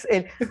heights.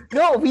 And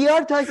no, we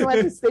are talking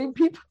about the same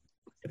people.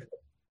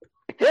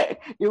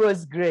 It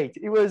was great.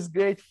 It was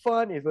great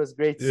fun. It was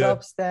great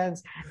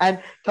substance.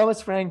 And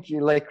Thomas Frank,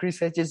 like Chris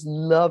said, just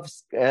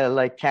loves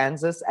like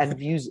Kansas and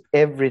views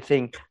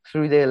everything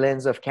through the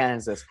lens of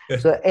Kansas.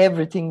 So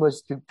everything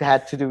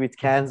had to do with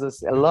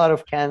Kansas. A lot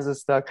of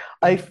Kansas talk.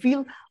 I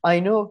feel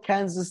I know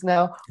Kansas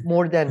now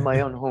more than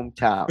my own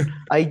hometown.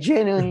 I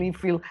genuinely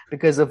feel,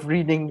 because of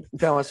reading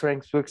Thomas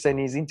Frank's books and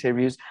his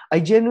interviews,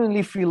 I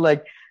genuinely feel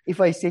like if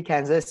I say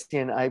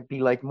Kansasian, I'd be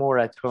like more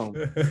at home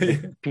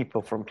with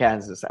people from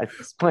Kansas at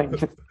this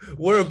point.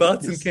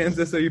 Whereabouts in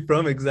Kansas are you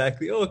from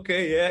exactly?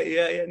 Okay,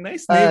 yeah.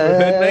 Nice neighborhood.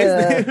 Nice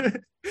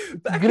neighborhood.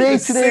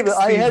 Great neighborhood.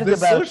 I heard the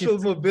about social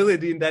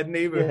mobility in that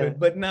neighborhood,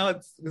 but now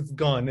it's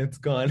gone. It's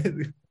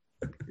gone.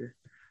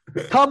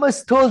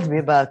 Thomas told me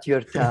about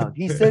your town.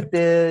 He said,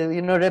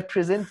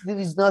 representative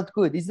is not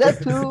good. Is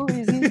that true?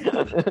 Is he?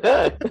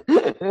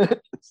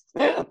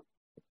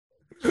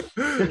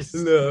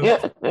 No.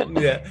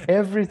 Yeah.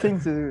 Everything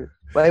to do.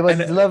 But it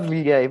was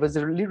lovely. Yeah, it was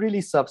a really,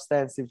 really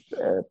substantive,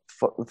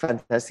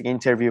 fantastic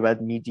interview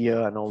about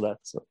media and all that.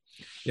 So.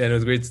 Yeah, it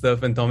was great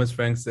stuff. And Thomas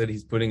Frank said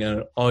he's putting out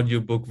an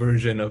audiobook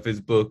version of his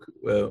book,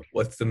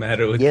 What's the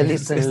Matter with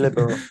Kansas? Listen,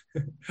 liberal.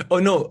 Oh,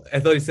 no. I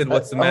thought he said,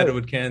 What's the Matter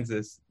with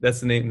Kansas? That's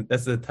the name.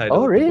 That's the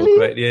title of the book,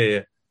 right?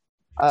 Yeah.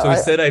 So he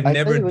said, I've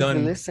never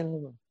done...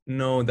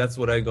 No, that's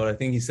what I got. I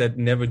think he said,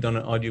 never done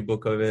an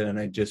audiobook of it, and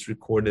I just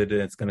recorded it.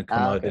 It's going to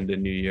come out in the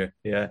new year.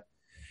 Yeah.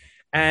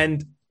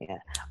 And... Yeah.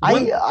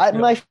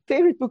 My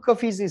favorite book of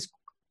his is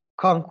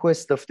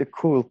Conquest of the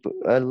Cool.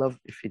 I love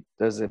if he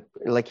does it.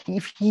 Like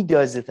if he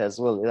does it as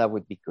well, that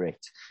would be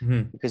great.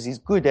 Because he's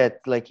good at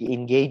like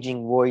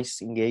engaging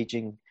voice,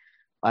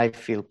 I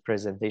feel,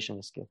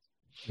 presentation skills.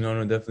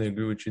 No, definitely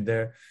agree with you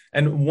there.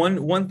 And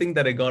one thing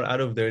that I got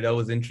out of there that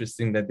was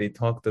interesting that they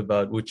talked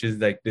about, which is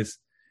like this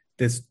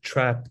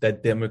trap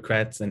that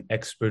Democrats and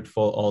experts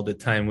fall all the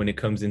time when it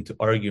comes into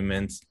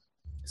arguments.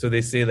 So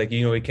they say like,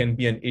 it can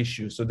be an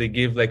issue. So they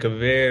give like a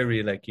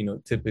very like,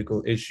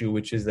 typical issue,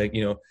 which is like,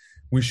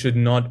 we should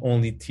not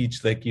only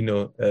teach like,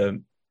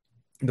 the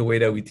way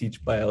that we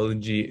teach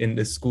biology in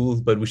the schools,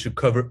 but we should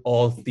cover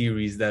all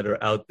theories that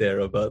are out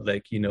there about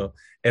like,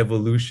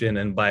 evolution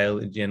and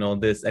biology and all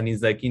this. And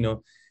he's like,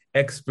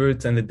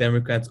 experts and the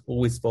Democrats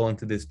always fall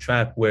into this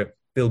trap where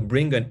they'll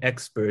bring an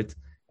expert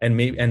and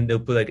they'll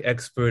put like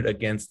expert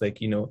against like,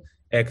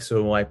 X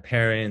or Y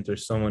parent or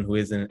someone who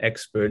isn't an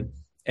expert.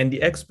 And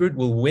the expert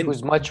will win.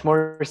 Who's much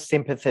more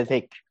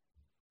sympathetic.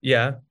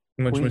 Yeah.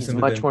 Much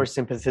more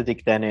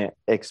sympathetic than an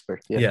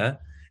expert. Yeah.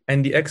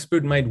 And the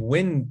expert might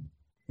win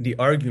the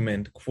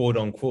argument, quote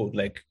unquote,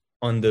 like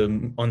on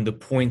the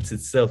points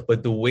itself.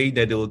 But the way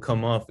that it will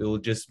come off, it will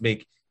just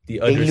make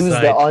the other side. They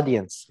lose the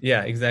audience.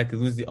 Yeah, exactly.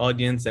 Lose the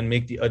audience and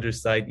make the other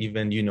side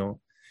even,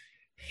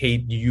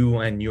 hate you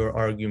and your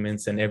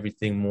arguments and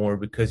everything more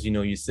because,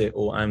 you say,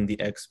 oh, I'm the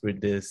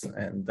expert, this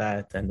and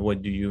that. And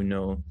what do you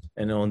know?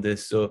 And all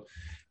this. So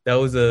that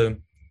was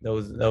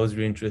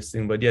really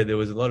interesting. But yeah, there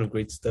was a lot of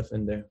great stuff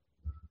in there.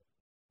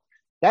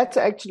 That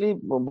actually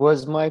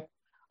was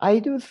I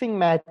do think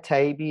Matt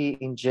Taibbi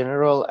in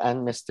general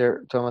and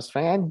Mr. Thomas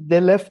Frank and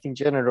the left in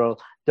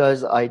general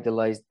does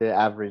idolize the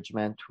average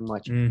man too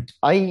much.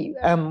 I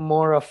am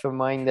more of a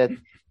mind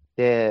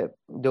that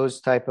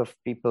those type of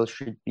people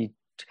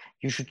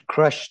you should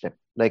crush them,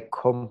 like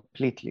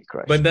completely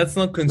crush. But that's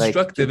not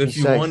constructive. Like, if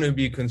you want to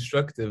be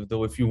constructive,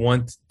 though, if you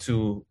want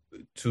to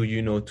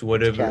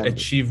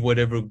achieve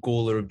whatever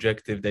goal or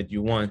objective that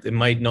you want, it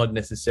might not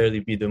necessarily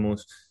be the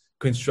most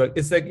construct.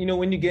 It's like,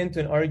 when you get into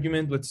an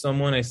argument with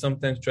someone, I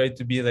sometimes try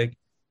to be like,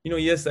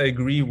 yes, I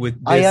agree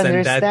with this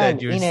and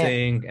that you're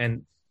saying,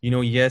 and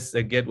yes,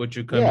 I get what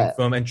you're coming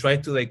from, and try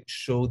to like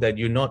show that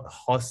you're not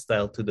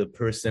hostile to the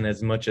person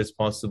as much as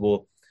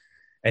possible,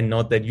 and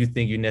not that you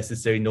think you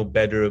necessarily know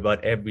better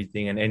about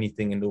everything and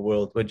anything in the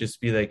world, but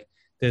just be like,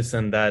 this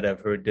and that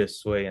I've heard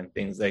this way and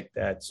things like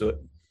that. So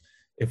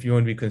if you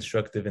want to be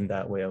constructive in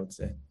that way, I would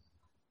say.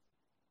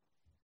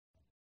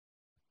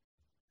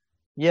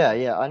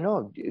 Yeah, I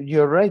know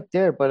you're right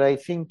there, but I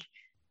think,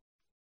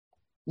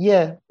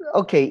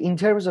 in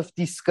terms of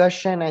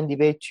discussion and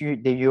debate,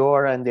 you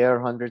are and they are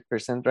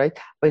 100% right.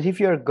 But if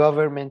you're a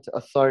government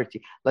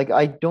authority, like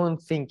I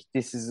don't think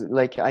this is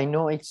like, I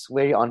know it's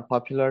very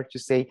unpopular to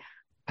say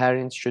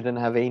parents shouldn't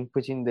have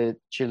input in the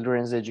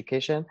children's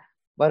education,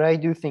 but I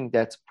do think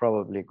that's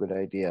probably a good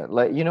idea.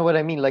 Like, you know what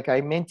I mean? Like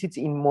I meant it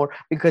in more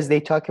because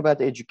they talk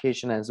about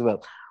education as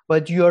well.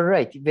 But you're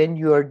right. When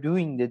you are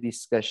doing the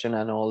discussion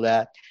and all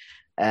that,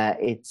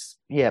 it's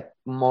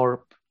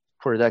more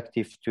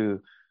productive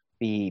to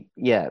be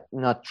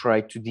not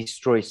try to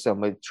destroy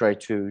somebody, try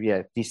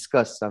to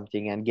discuss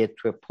something and get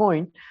to a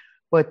point.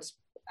 But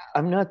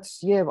I'm not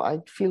I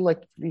feel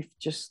like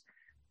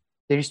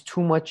there is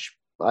too much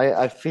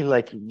I feel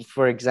like,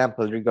 for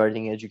example,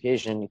 regarding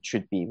education, it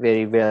should be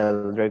very well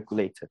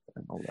regulated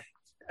and all that.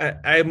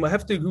 I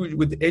have to agree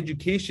with the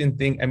education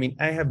thing. I mean,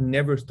 I have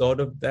never thought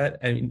of that.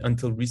 I mean,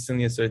 until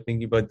recently, I started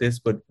thinking about this.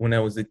 But when I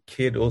was a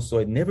kid, also,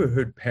 I never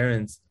heard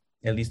parents,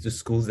 at least the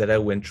schools that I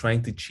went,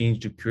 trying to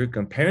change the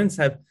curriculum. Parents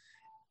have,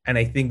 and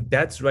I think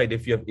that's right.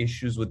 If you have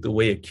issues with the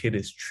way a kid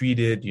is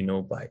treated,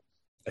 by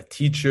a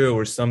teacher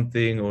or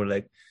something, or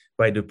like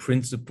by the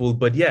principal.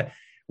 But yeah,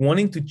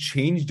 wanting to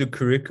change the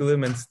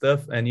curriculum and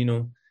stuff.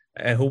 And,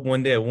 I hope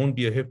one day I won't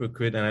be a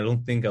hypocrite, and I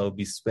don't think I'll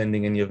be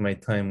spending any of my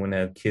time when I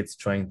have kids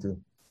trying to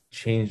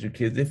change the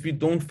kids. If you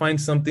don't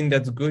find something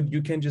that's good,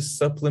 you can just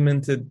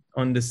supplement it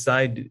on the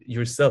side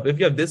yourself. If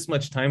you have this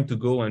much time to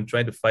go and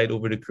try to fight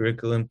over the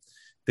curriculum,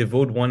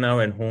 devote 1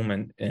 hour at home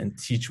and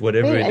teach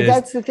whatever it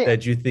is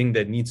that you think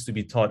that needs to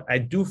be taught. I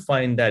do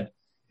find that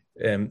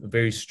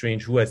very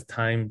strange. Who has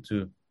time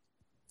to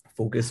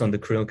focus on the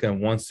curriculum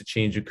and wants to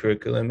change the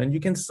curriculum? And you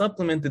can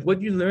supplement it.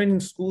 What you learn in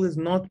school is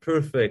not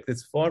perfect.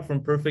 It's far from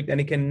perfect, and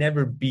it can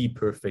never be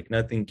perfect.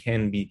 Nothing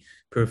can be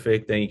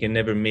perfect, and you can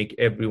never make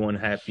everyone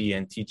happy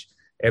and teach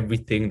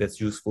everything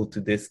that's useful to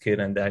this kid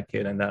and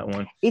that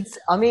one.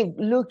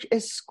 Look, a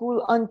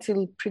school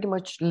until pretty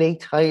much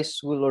late high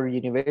school or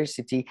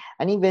university,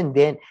 and even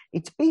then,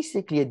 it's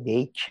basically a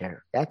daycare.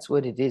 That's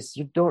what it is.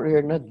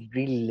 You're not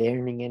really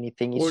learning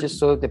anything. It's just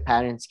so the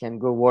parents can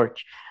go work,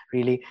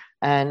 really.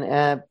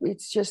 And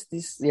it's just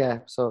this,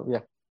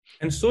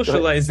 and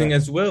socializing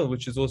as well,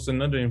 which is also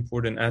another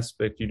important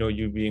aspect,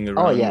 you being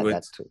around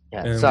with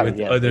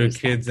other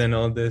kids and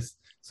all this.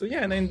 So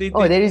yeah, and then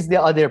there is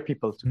the other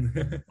people too.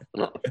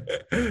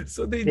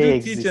 So they do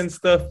exist. Teach and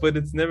stuff, but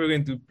it's never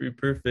going to be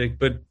perfect.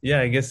 But yeah,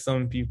 I guess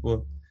some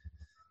people.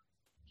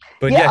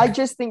 But I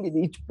just think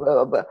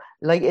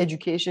like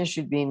education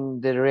should be in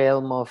the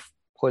realm of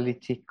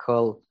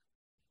political.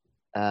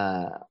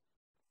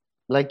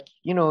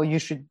 You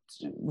should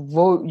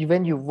vote.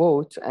 When you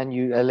vote and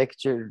you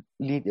elect your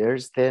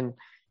leaders, then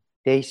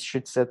they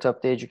should set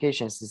up the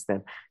education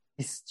system.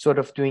 This sort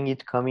of doing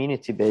it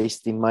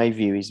community-based, in my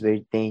view, is a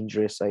very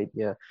dangerous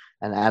idea,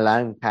 and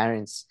allowing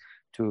parents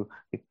to,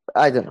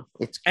 I don't know.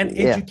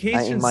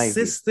 Education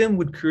system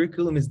with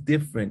curriculum is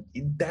different.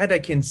 That I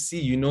can see,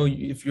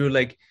 if you're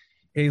like,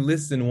 hey,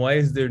 listen, why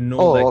is there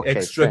no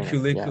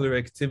extracurricular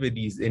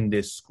activities in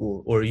this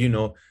school? Or,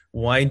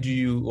 why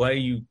are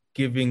you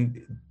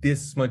giving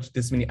this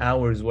many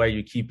hours? Why are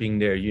you keeping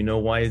there?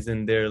 Why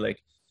isn't there like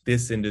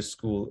this in the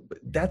school?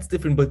 That's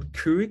different. But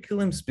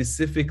curriculum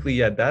specifically,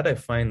 that I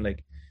find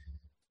like,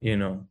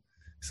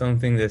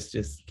 something that's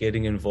just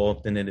getting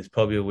involved in it is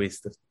probably a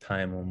waste of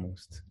time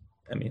almost.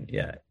 I mean,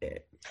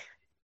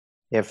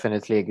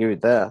 definitely agree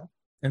with that.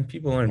 And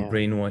people aren't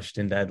brainwashed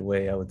in that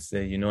way, I would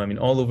say.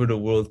 All over the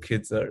world,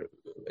 kids are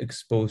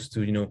exposed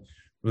to,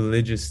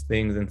 religious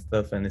things and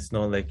stuff. And it's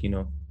not like,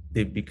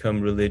 they become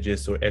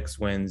religious or X,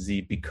 Y, and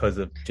Z because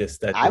of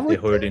just that they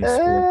heard in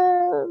school.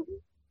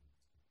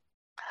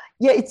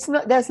 It's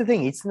not. That's the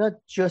thing. It's not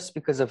just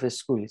because of a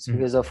school. It's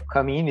because of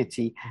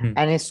community,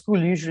 and a school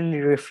usually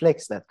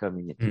reflects that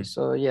community.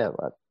 So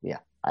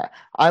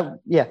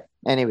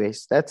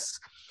Anyways,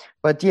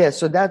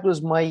 so that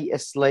was my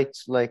slight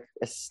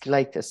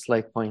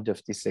point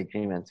of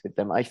disagreement with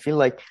them. I feel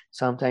like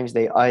sometimes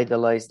they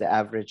idolize the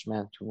average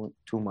man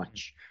too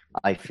much.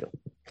 I feel,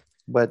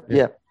 but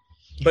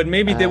But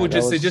maybe they would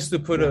just say, just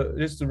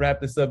to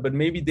wrap this up, but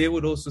maybe they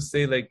would also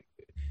say like,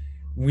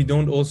 we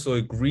don't also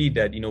agree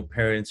that,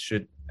 parents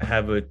should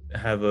have a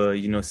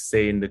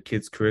say in the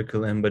kids'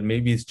 curriculum, but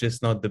maybe it's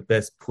just not the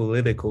best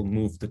political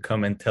move to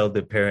come and tell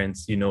the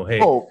parents,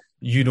 hey,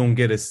 you don't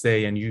get a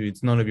say, and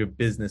it's none of your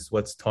business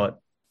what's taught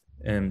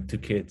to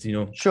kids,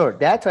 Sure,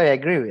 that I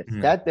agree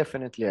with. That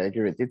definitely I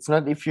agree with. It's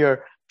not if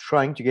you're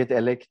trying to get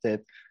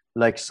elected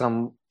like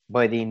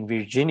somebody in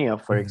Virginia,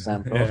 for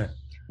example.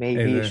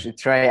 Maybe you should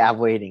try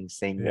avoiding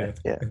saying that.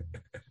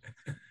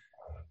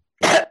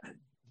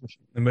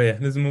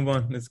 But let's move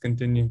on. Let's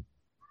continue.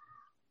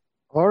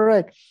 All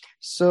right.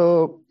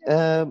 So,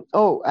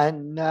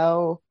 and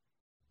now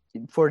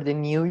for the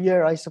new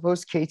year, I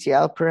suppose Katie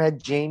Alper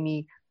had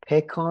Jamie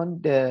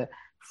Pecon, the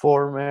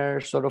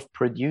former sort of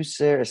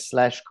producer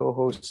 /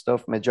 co-host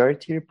of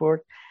Majority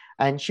Report.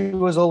 And she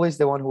was always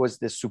the one who was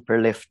the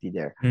super lefty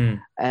there.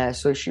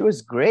 So she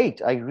was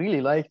great. I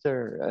really liked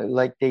her.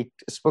 They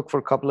spoke for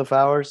a couple of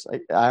hours,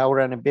 an hour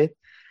and a bit.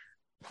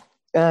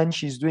 And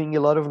she's doing a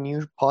lot of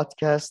new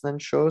podcasts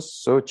and shows.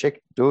 So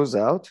check those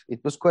out. It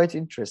was quite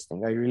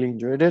interesting. I really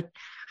enjoyed it.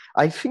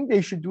 I think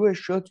they should do a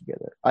show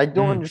together. I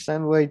don't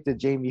understand why the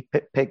Jamie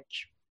Peck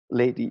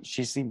lady,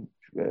 she seemed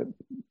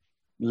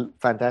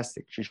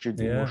fantastic. She should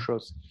do more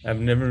shows.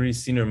 I've never really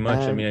seen her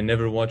much. I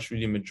never watched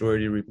really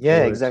Majority Report.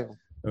 Yeah, exactly.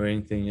 Or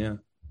anything,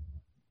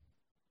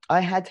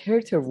 I had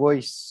heard her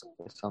voice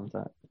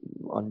sometime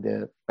on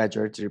the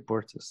Majority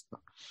Report stuff.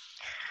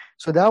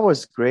 So that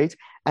was great.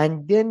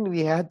 And then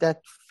we had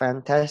that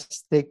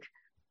fantastic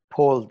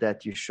poll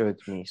that you showed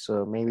me.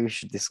 So maybe we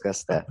should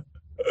discuss that.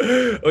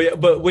 Oh yeah,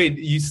 but wait,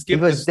 you It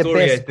skipped the was the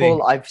story, I best poll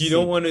think. I've You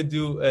don't seen. want to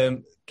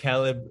do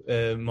Caleb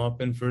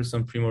Maupin first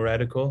on Primo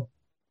Radical?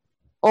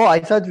 Oh, I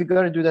thought we were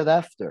gonna do that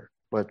after,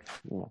 but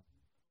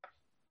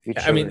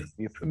I mean, whichever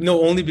you prefer.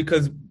 no, only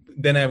because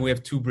then we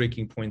have two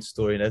breaking point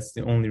story. That's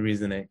the only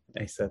reason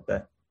I said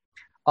that.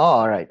 Oh,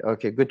 all right.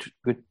 Okay. Good.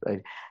 Good.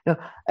 No.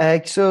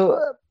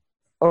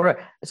 All right.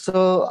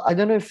 So I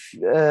don't know if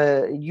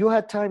you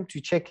had time to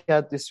check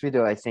out this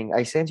video. I think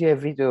I sent you a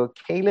video,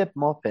 Caleb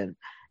Maupin.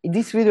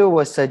 This video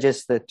was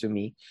suggested to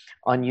me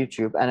on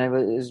YouTube, and I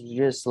was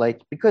just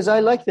like, because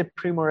I like the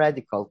Primo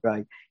Radical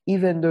guy,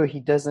 even though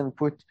he doesn't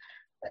put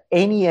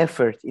any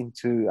effort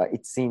into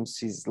it seems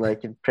his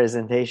like in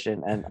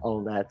presentation and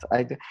all that.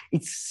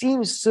 It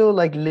seems so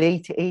like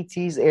late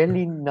 80s,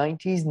 early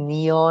 90s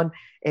neon.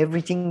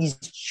 Everything is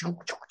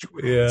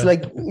Yeah.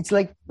 it's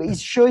like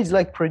his show is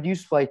like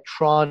produced by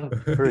Tron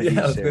producers.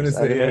 Yeah, I was gonna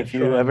say, I don't know if you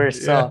Tron. ever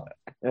saw.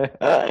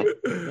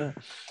 Yeah.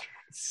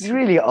 It's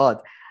really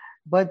odd.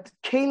 But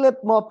Caleb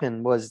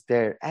Maupin was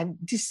there, and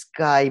this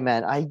guy,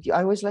 man,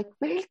 I was like,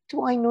 where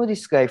do I know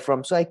this guy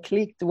from? So I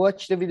clicked,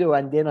 watched the video,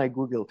 and then I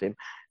Googled him.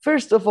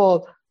 First of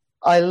all,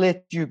 I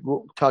let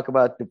you talk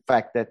about the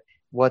fact that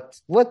what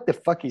the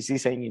fuck is he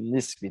saying in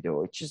this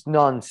video? It's just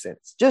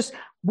nonsense, just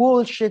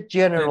bullshit,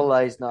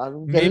 generalized. Now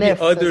maybe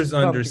others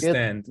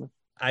understand.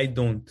 I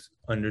don't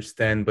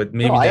understand, but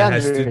maybe that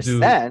has to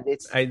do.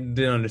 I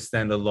didn't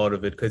understand a lot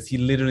of it because he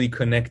literally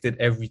connected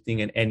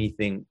everything and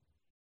anything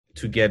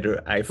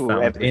together. I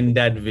found everything in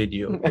that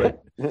video,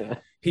 but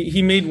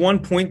he made one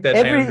point that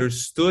I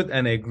understood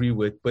and I agree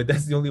with, but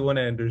that's the only one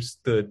I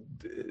understood,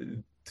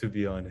 to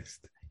be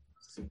honest.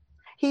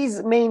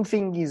 His main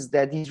thing is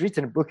that he's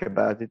written a book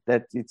about it,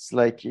 that it's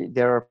like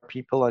there are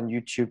people on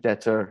YouTube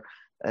that are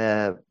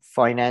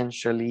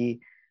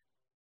financially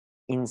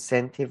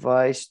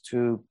incentivized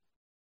to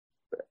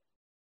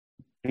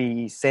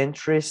be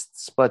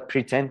centrists but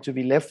pretend to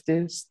be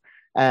leftists,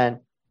 and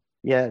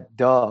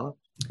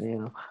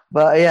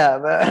but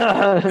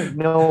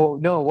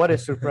no, what a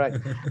surprise.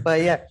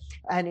 But yeah,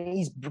 and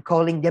he's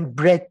calling them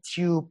bread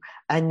tube,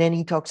 and then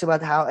he talks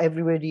about how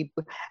everybody,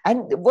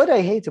 and what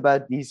I hate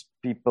about these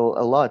people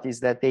a lot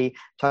is that they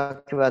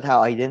talk about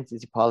how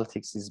identity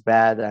politics is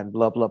bad and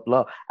blah blah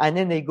blah, and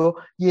then they go,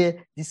 yeah,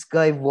 this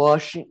guy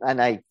washing,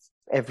 and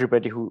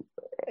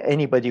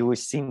anybody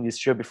who's seen this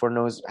show before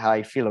knows how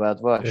I feel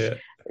about Wash. Yeah.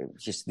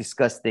 Just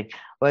disgusting.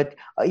 But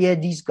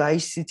these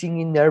guys sitting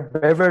in their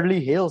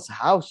Beverly Hills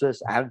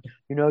houses and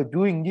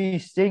doing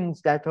these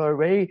things that are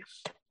very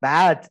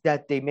bad,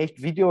 that they make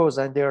videos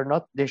and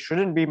they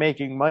shouldn't be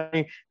making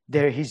money.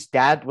 His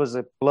dad was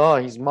a blah,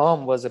 his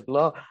mom was a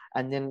blah,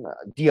 and then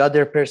the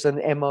other person,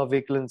 Emma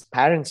Vigeland's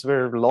parents,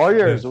 were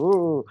lawyers.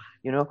 Ooh,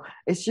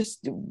 it's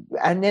just,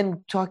 and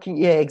then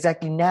talking,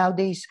 exactly.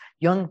 Nowadays,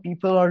 young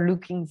people are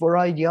looking for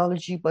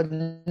ideology, but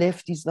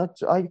left is not.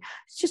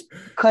 It's just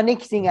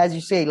connecting, as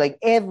you say, like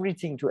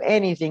everything to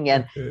anything,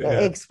 and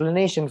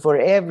explanation for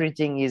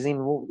everything is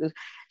in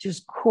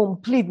just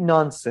complete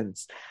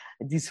nonsense.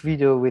 This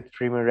video with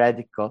Primo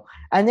Radical.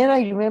 And then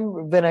I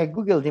remember when I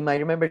Googled him, I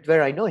remembered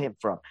where I know him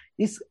from.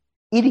 This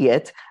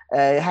idiot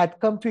had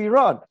come to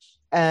Iran,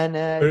 and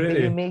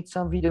he made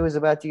some videos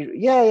about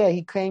Iran.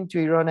 He came to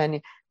Iran,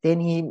 and then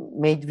he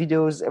made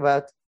videos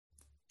about,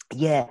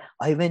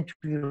 I went to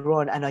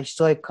Iran and I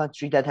saw a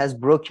country that has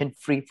broken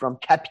free from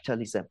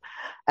capitalism.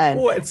 And,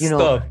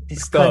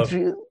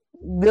 country...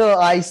 No,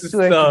 I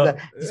swear to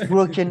God, it's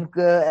broken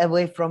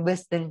away from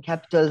Western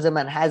capitalism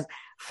and has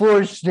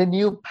forged a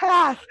new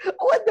path.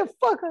 What the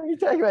fuck are you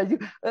talking about?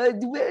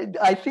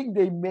 I think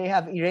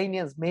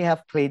Iranians may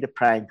have played a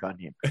prank on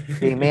him.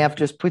 They may have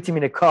just put him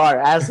in a car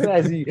as soon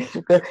as he,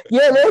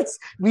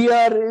 we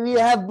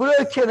have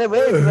broken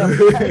away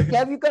from,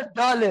 have you got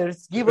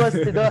dollars? Give us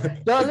the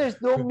dollars.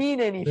 Don't mean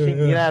anything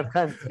in our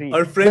country.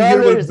 Our friend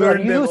here will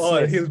burn them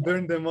all. He'll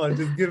burn them all.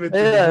 Just give it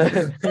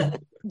to me.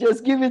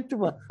 Just give it to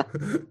me.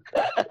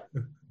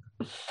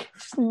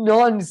 It's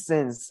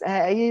nonsense.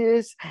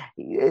 And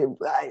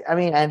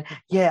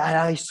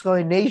I saw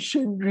a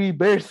nation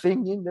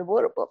rebirthing in the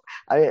water pump.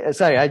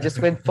 I just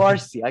went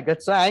Farsi. I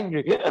got so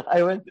angry.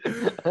 I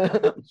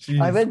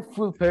went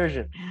full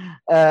Persian.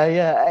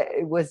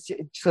 It was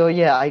so.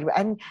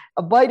 And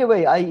by the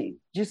way,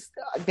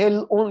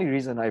 the only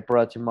reason I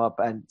brought him up,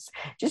 and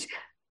just.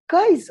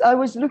 Guys, I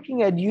was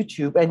looking at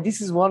YouTube, and this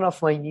is one of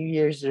my New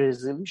Year's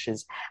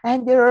resolutions.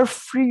 And there are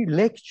free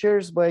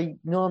lectures by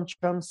Noam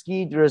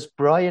Chomsky. There's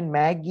Brian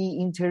Maggie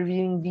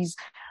interviewing these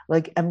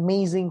like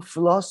amazing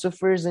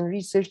philosophers and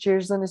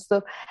researchers and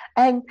stuff.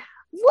 And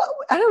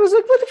I was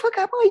like, what the fuck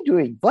am I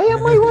doing? Why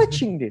am I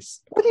watching this?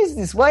 What is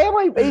this? Why am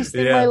I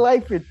wasting my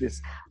life with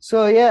this?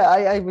 So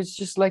I was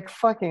just like,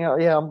 fucking hell.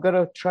 I'm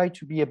gonna try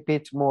to be a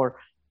bit more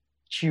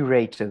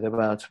curated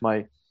about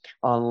my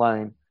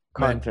online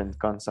content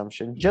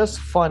consumption, just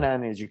fun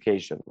and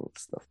educational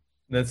stuff.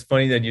 That's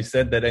funny that you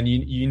said that. And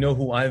you know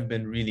who I've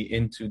been really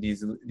into,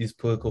 these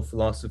political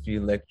philosophy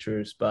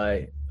lectures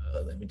by,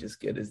 let me just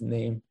get his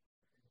name.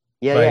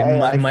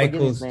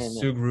 Michael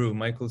Sugru.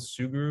 Michael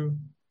Sugru.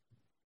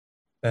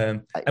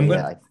 I'm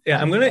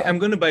Yeah, gonna, I'm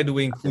gonna, by the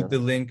way, include the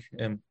link.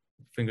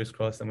 Fingers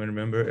crossed, I'm gonna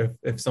remember.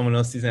 If someone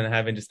else sees and I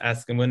haven't, just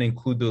ask. I'm gonna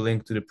include the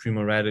link to the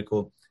Primo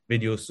Radical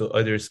video so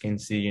others can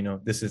see. You know,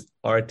 this is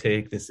our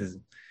take. This is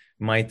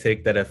my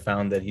take that I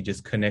found that he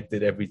just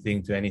connected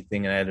everything to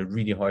anything, and I had a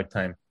really hard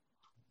time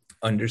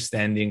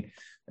understanding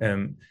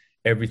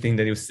everything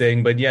that he was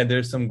saying. But yeah,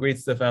 there's some great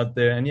stuff out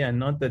there. And yeah,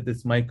 not that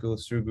this Michael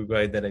Surgu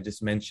guy that I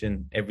just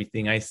mentioned,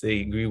 everything I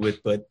say agree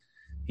with, but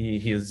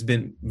he has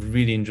been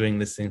really enjoying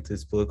listening to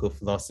his political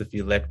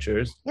philosophy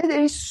lectures. Yeah,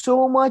 there is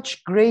so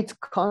much great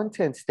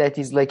content that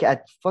is like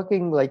at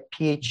fucking like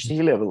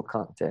PhD level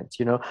content,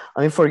 you know.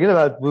 I mean, forget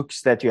about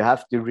books that you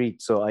have to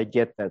read. So I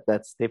get that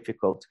that's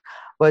difficult,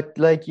 but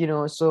like, you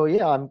know, so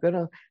yeah, I'm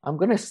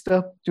gonna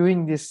stop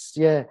doing this,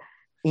 yeah,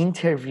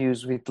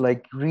 interviews with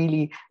like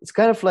really, it's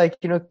kind of like,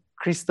 you know,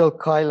 Crystal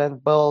Kyle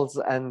and Balls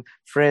and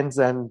friends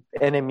and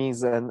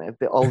enemies and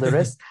all the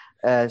rest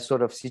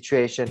sort of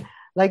situation.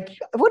 Like,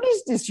 what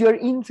is this? You're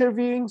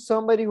interviewing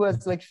somebody who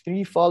has like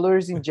 3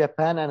 followers in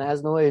Japan and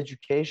has no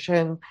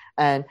education,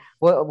 and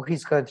what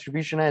his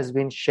contribution has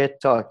been shit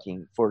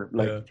talking for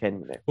like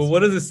 10 minutes. Well, what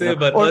does it say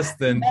about Or, us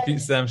then,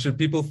 Sam? Should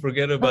people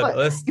forget about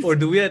us, or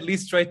do we at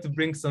least try to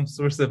bring some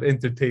source of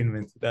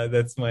entertainment?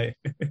 That's my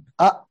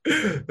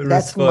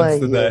response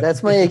to that.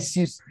 That's my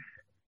excuse.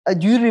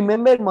 Do you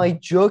remember my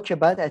joke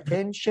about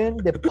attention?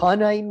 The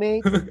pun I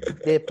made?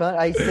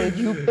 I said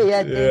you pay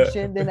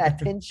attention, then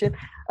attention.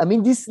 I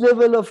mean, this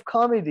level of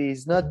comedy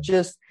is not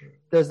just,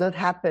 does not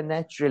happen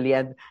naturally,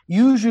 and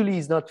usually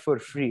is not for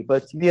free,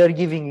 but we are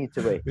giving it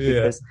away.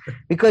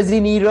 Because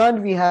in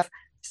Iran, we have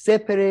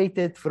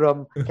separated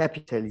from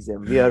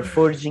capitalism. We are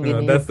forging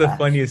a new That's the path.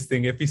 funniest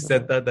thing. If he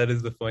said that, that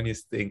is the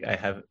funniest thing I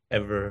have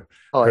ever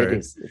heard. It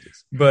is.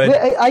 But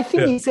I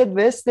think he said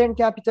Western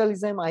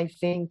capitalism, I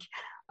think.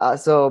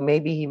 So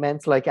maybe he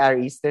meant like our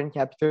Eastern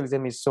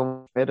capitalism is so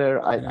much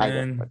better. I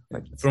don't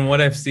know. From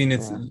what I've seen,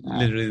 it's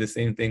literally the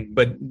same thing.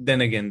 But then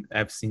again,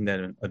 I've seen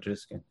that in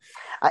Adriskin.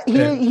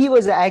 He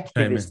was an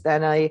activist,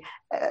 and I,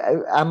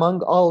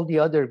 among all the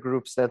other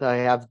groups that I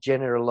have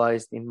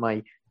generalized in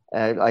my,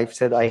 I've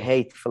said I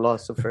hate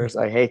philosophers,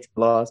 I hate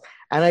laws,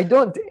 and I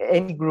don't,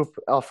 any group,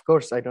 of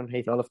course, I don't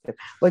hate all of them.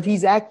 But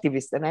he's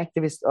activist, and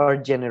activists are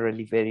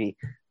generally very...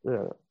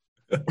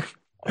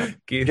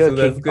 Okay, joking.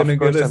 So that's gonna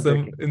get us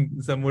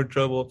in some more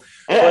trouble.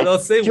 But I'll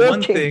say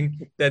one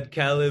thing that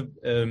Caleb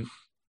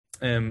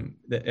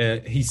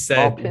he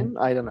said.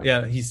 I don't know.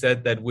 Yeah, he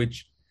said that,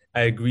 which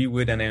I agree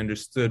with and I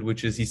understood,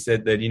 which is he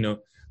said that, you know,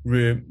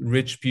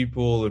 rich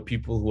people or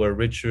people who are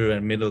richer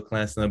and middle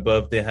class and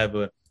above, they have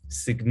a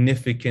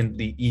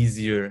significantly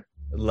easier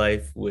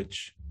life,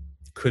 which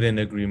couldn't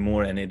agree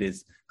more, and it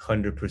is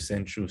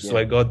 100% true. So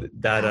I got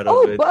that out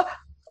of it. But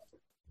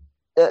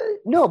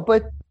no,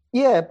 but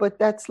yeah, but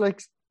that's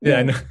like,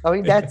 I know. I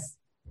mean,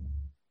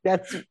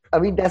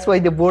 that's why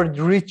the word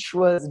rich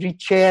was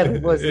richer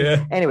was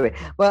anyway.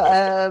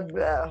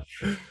 But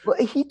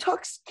he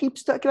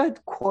keeps talking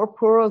about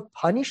corporal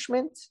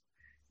punishment.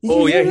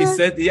 He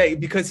said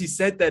because he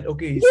said that.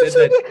 Okay, he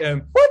said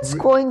that. What's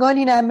going on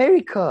in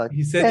America?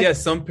 He said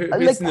some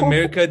places in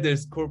America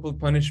there's corporal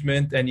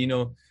punishment, and you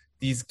know,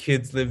 these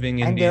kids living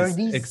in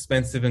these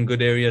expensive and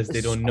good areas,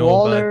 they don't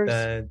know about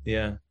that.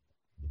 Yeah.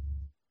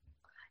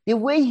 The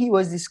way he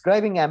was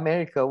describing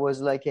America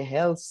was like a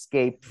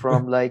hellscape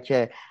from like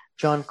a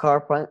John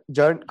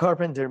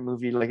Carpenter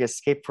movie, like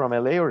Escape from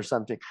LA or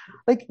something.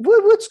 Like,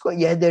 what's going?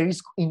 Yeah, there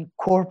is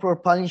corporal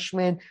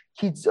punishment.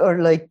 Kids are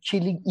like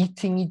killing,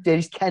 eating it. There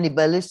is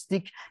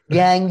cannibalistic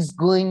gangs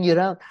going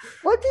around.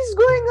 What is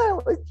going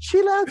on?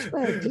 Chill out,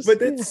 man. But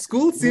that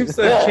school seems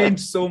to have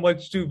changed so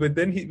much too. But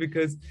then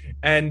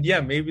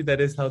maybe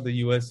that is how the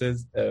U.S.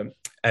 is.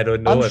 I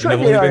don't know. I've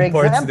never only been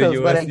parts of the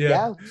U.S.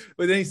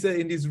 But then he said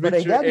in these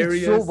richer areas,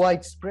 it's so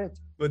widespread.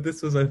 But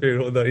this was my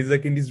favorite. Hold on. He's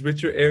like, in these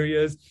richer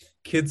areas,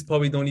 kids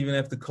probably don't even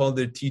have to call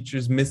their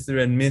teachers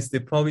Mr. and Miss. They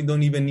probably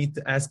don't even need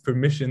to ask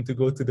permission to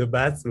go to the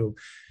bathroom.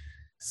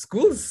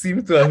 Schools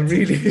seem to have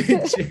really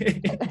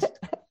changed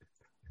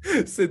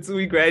since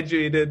we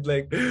graduated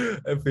like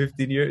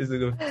 15 years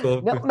ago.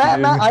 12, no,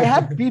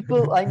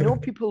 I know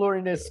people who are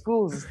in the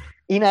schools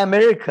in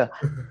America.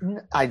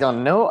 I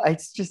don't know.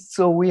 It's just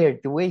so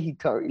weird the way he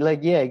talks. Like,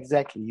 yeah,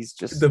 exactly. He's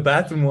just... The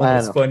bathroom one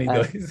was funny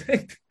though. He's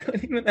like,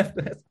 don't even have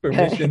to ask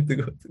permission to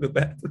go to the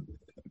bathroom.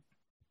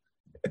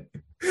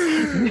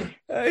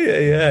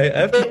 I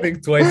have to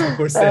think twice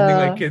before sending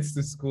my kids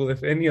to school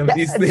if any of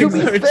these things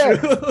are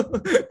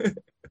true.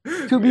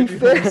 To be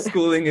fair,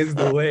 schooling is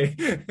the way.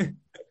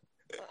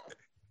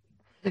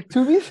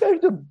 To be fair,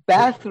 the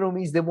bathroom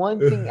is the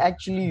one thing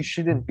actually you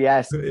shouldn't be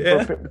asked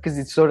for, because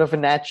it's sort of a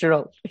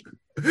natural.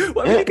 Well,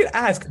 I mean, you can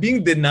ask.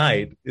 Being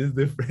denied is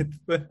different,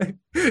 but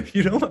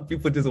you don't want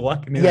people just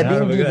walking in. Yeah,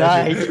 being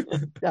denied.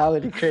 That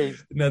would be crazy.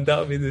 No, that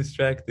would be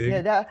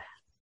distracting.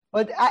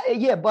 But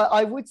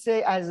I would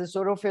say as a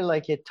sort of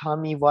like a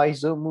Tommy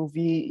Wiseau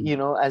movie, you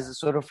know, as a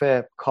sort of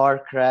a car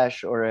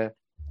crash or a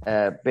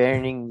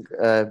burning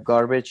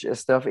garbage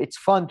stuff. It's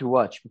fun to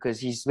watch because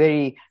he's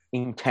very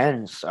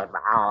intense.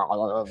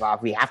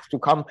 We have to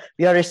come.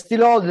 We are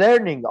still all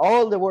learning.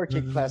 All the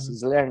working class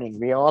is learning.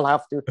 We all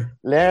have to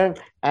learn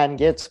and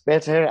get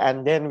better,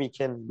 and then we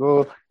can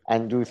go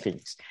and do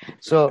things.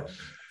 So,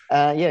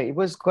 it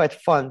was quite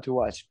fun to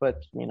watch.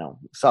 But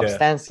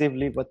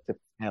substantively, what the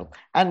hell?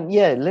 And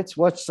let's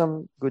watch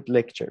some good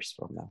lectures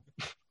from now.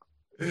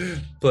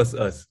 Plus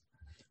us.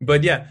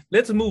 But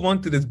let's move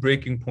on to this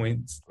breaking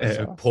points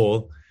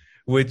poll,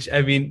 which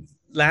I mean,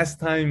 last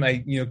time I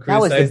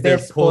criticized their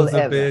polls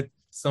a bit.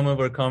 Some of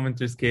our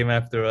commenters came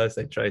after us.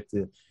 I tried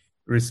to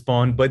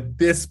respond, but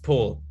this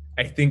poll,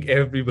 I think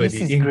everybody,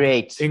 this is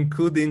great,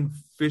 including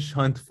Fish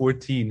Hunt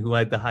 14, who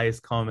had the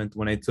highest comment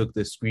when I took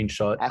the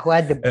screenshot. Who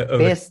had the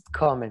best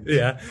comment?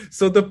 Yeah.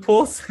 So the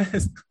poll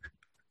says.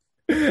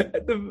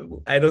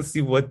 I don't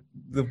see what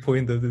the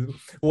point of this.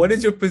 What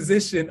is your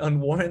position on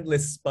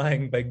warrantless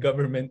spying by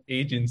government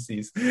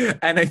agencies?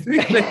 And I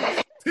think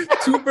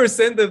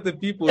 2% of the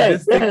people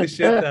just take the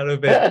shit out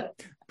of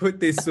it. Put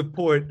they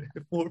support,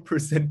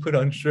 4% put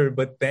unsure,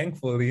 but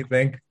thankfully,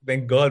 thank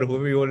God,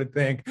 whoever you want to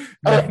thank,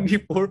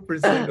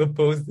 94%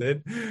 opposed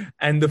it.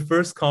 And the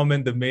first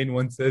comment, the main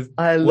one says,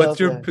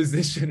 what's your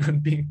position on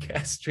being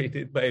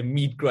castrated by a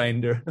meat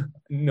grinder?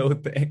 No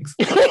thanks.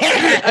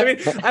 I mean,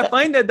 I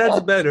find that's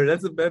better.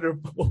 That's a better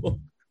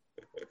poll.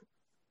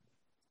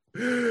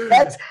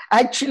 That's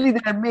actually,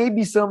 there may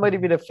be somebody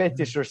with a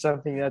fetish or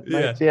something that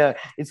might,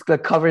 it's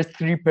like covers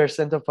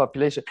 3% of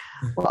population.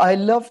 Well, I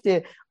love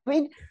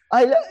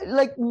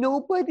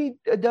nobody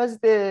does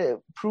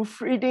the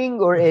proofreading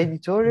or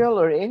editorial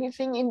or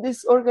anything in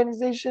this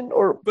organization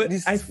or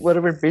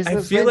whatever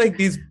business. I feel like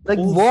these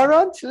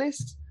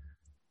warrantless.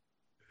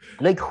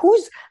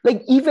 Who's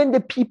even the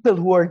people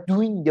who are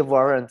doing the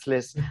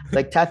warrantless,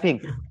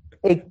 tapping.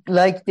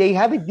 They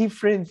have a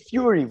different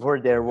theory for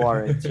their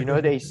warrants.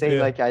 They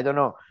say I don't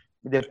know,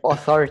 the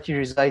authority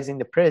resides in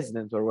the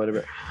president or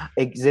whatever,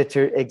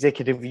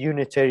 executive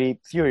unitary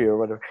theory or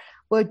whatever.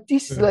 But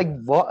this is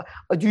what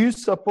do you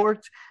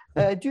support?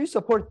 Do you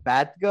support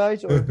bad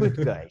guys or good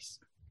guys?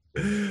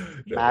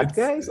 Bad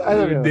guys? I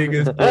don't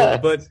know.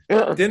 But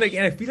then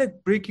again, I feel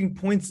like breaking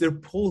points, their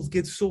polls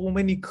get so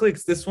many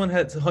clicks. This one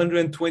had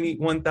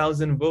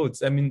 121,000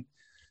 votes. I mean,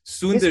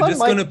 soon they're just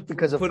going to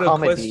put a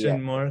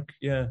question mark.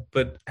 Yeah,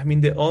 but I mean,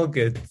 they all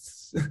get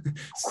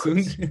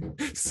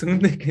soon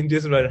they can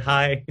just write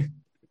hi.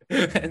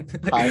 And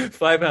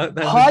 500,000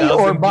 hi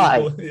or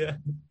bye. Yeah.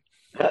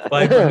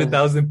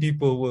 500,000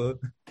 people will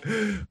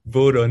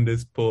vote on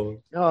this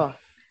poll. Oh,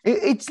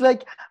 it's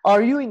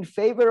are you in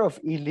favor of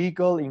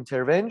illegal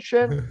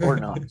intervention or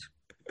not?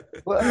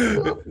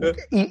 Well,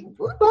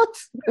 not,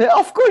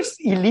 of course,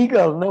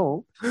 illegal,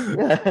 no.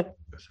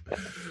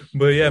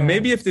 But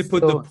maybe if they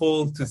put the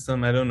poll to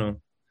some, I don't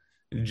know,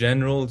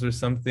 generals or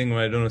something, or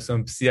I don't know,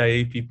 some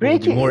CIA people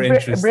would be more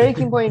interested.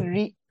 Breaking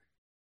point,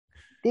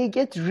 they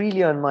get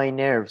really on my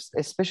nerves,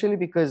 especially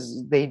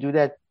because they do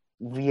that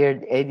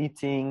weird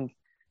editing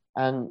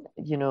and,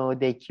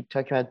 they keep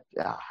talking about,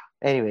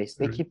 anyways,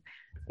 they keep,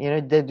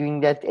 they're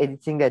doing that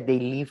editing that they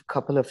leave a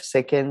couple of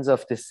seconds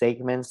of the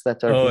segments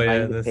that are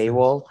behind the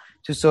paywall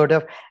to sort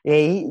of,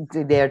 they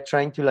are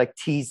trying to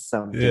tease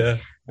something. Yeah.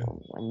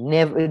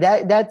 Never.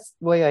 That's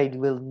why I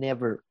will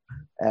never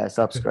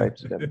subscribe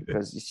to them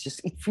because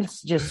it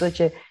feels just such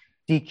a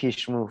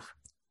dickish move.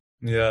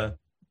 Yeah.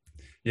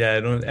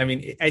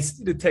 I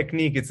see the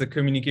technique. It's a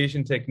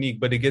communication technique,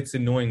 but it gets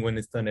annoying when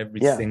it's done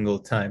every single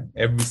time.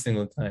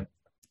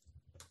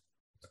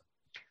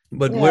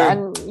 But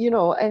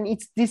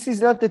this is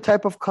not the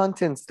type of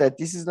content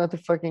this is not a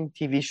fucking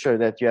TV show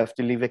that you have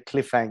to leave a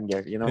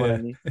cliffhanger. You know what I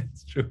mean?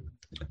 It's true.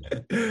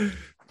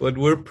 But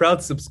we're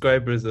proud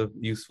subscribers of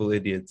Useful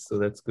Idiots, so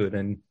that's good.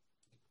 And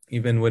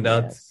even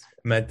without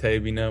Matt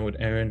Taibina, with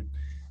Aaron,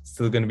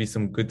 still going to be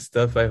some good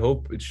stuff. I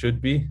hope it should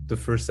be. The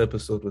first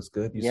episode was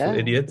good. Useful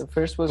Idiots. The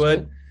first was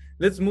good.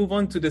 Let's move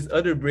on to this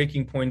other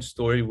breaking point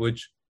story,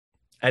 which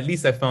at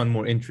least I found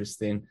more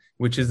interesting,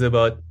 which is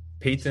about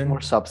Peyton.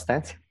 More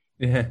substance.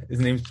 Yeah, his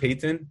name's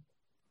Peyton,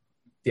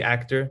 the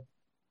actor.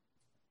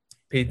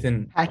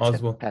 Patton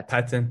Oswalt.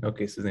 Patton.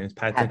 Okay, so his name is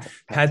Patton.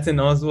 Patton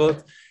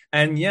Oswalt.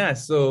 And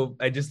so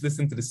I just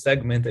listened to the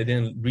segment. I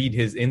didn't read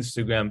his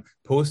Instagram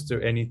post or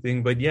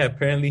anything, but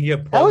apparently he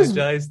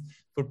apologized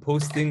for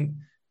posting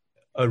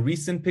a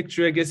recent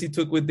picture, I guess he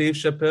took with Dave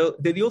Chappelle.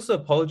 Did he also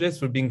apologize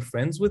for being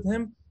friends with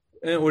him?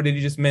 Or did he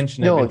just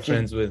mention I've been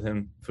friends with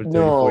him for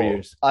 34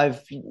 years?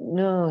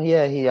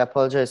 He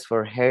apologized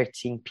for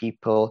hurting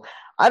people.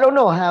 I don't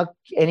know how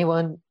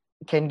anyone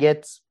can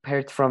get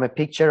hurt from a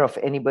picture of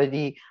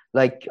anybody,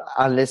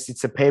 unless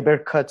it's a paper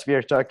cut we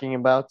are talking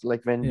about,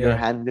 when you're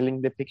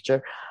handling the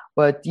picture.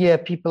 But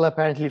people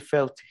apparently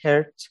felt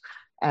hurt.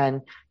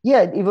 And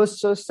it was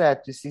so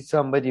sad to see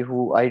somebody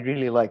who I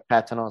really like,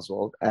 Patton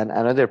Oswalt, and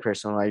another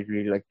person I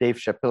really like, Dave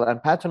Chappelle.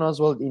 And Patton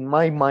Oswalt, in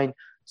my mind,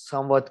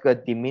 somewhat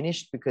got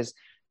diminished because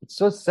it's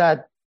so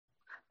sad.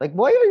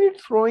 Why are you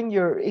throwing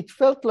it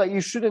felt like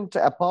you shouldn't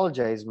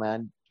apologize,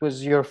 man. It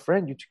was your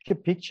friend. You took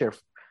a picture.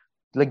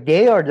 like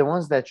they are the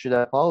ones that should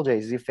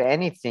apologize, if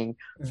anything,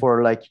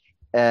 for like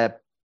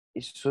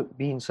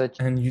being such.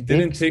 And you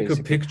didn't dicks, take a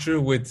basically. picture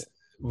with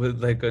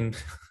like an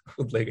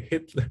with like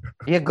Hitler.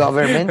 Yeah,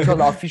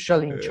 governmental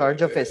official in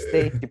charge of a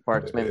State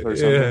Department or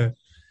something.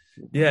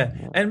 Yeah.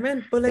 And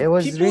man, but It like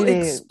was people really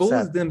expose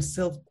sad.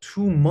 themselves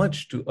too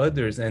much to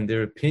others and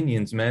their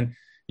opinions, man.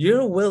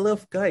 You're a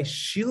well-off guy.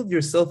 Shield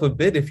yourself a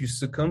bit if you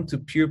succumb to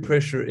peer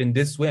pressure in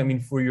this way. I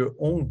mean, for your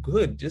own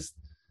good, just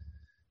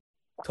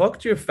talk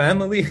to your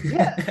family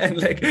Yeah.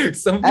 and like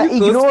some of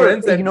your close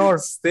friends and ignore.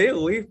 stay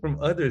away from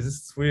others.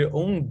 It's for your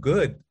own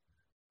good.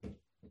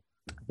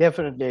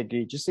 Definitely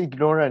agree. Just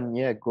ignore and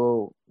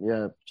go.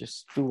 Yeah,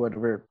 just do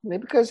whatever.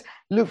 Because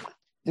look,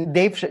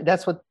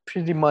 that's what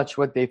pretty much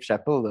what Dave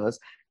Chappelle does.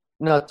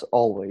 Not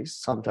always,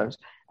 sometimes,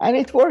 and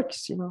it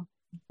works.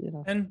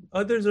 And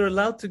others are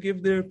allowed to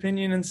give their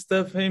opinion and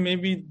stuff. Hey,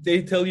 maybe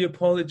they tell you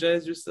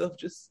apologize yourself.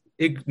 Just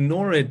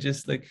ignore it.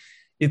 Just like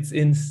it's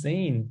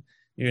insane.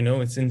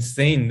 It's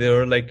insane.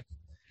 There are like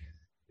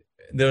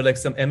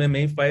some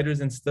MMA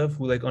fighters and stuff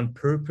who like on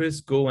purpose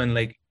go and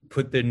like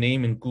put their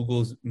name in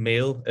Google's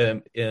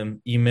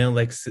email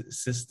like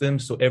system.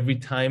 So every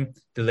time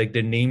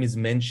their name is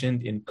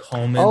mentioned in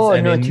comments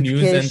and in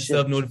news and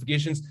stuff,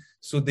 notifications,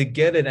 so they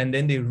get it and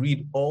then they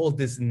read all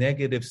this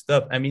negative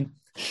stuff. I mean,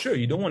 sure,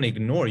 you don't want to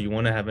ignore. You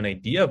want to have an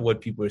idea of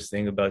what people are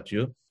saying about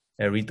you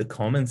and read the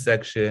comment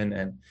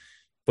section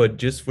but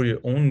just for your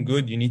own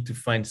good, you need to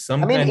find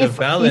some kind of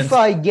balance. If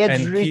I get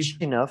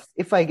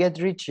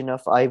rich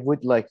enough, I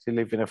would like to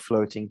live in a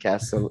floating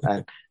castle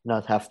and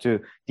not have to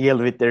deal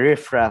with the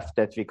riffraff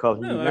that we call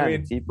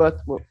humanity.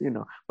 But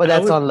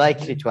that's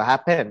unlikely to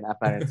happen,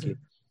 apparently.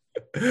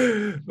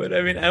 But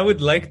I mean, I would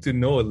like to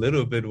know a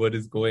little bit what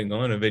is going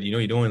on of it.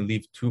 You don't want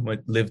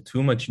to live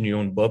too much in your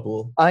own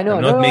bubble. I know.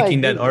 I'm not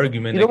making that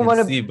argument. You don't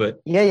want to see,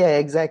 but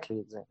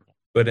exactly.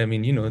 But I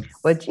mean,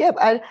 But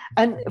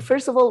and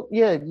first of all,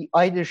 you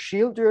either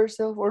shield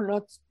yourself or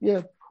not.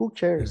 Yeah, who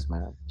cares,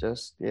 man?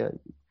 Just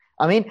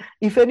I mean,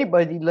 if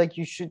anybody, like,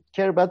 you should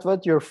care about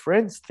what your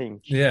friends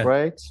think,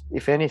 right?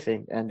 If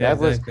anything, and that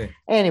was,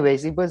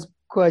 anyways, it was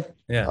quite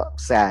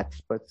sad.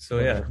 But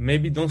so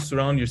maybe don't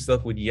surround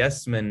yourself with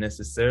yes men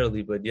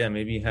necessarily, but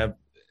maybe have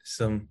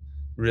some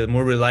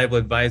more reliable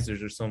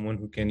advisors or someone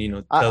who can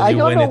tell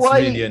you when it's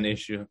really an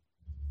issue.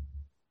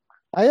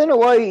 I don't know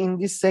why in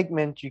this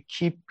segment you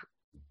keep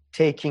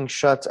taking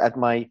shots at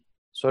my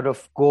sort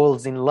of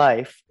goals in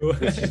life,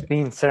 which is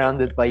being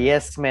surrounded by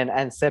yes men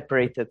and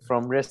separated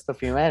from rest of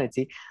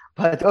humanity.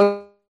 But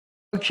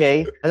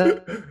okay, I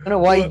don't know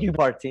why you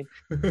party,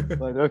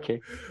 but okay.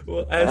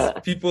 Well, as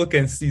people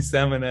can see,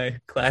 Sam and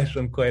I clash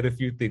on quite a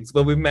few things,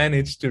 but we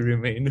managed to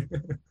remain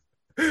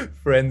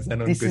friends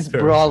and on good terms. This is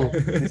Brawl.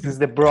 This is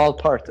the Brawl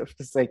part of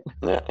the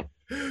segment.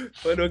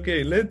 But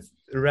okay, let's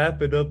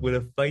wrap it up with a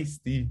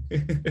feisty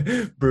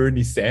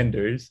Bernie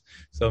Sanders.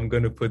 So I'm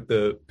going to put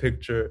the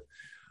picture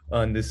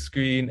on the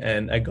screen,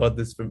 and I got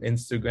this from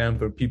Instagram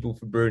for People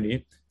for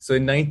Bernie. So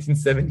in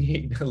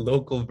 1978, a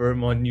local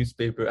Vermont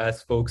newspaper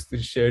asked folks to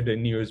share their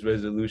New Year's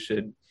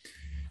resolution.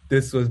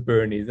 This was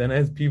Bernie's, and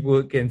as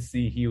people can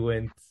see, he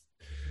went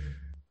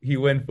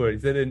for it. He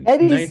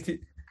said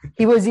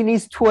he was in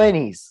his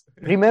 20s.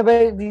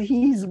 Remember,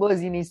 he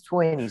was in his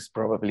 20s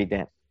probably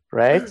then.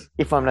 Right?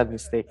 If I'm not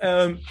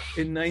mistaken.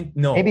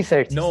 Maybe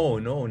 30. No,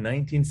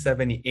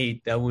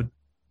 1978. That would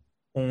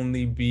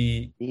only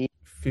be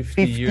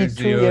 50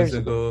 years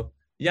ago.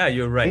 Yeah,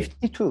 you're right.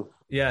 52.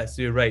 Yeah,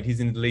 so you're right. He's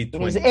in the late 20s.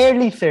 In his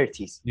early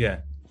 30s. Yeah.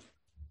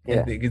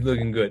 I think he's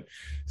looking good.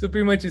 So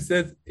pretty much it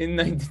says in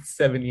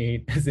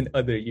 1978, as in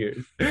other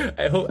years.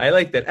 I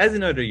like that, as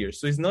in other years.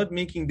 So he's not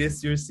making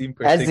this year seem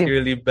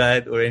particularly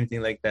bad or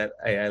anything like that.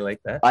 I like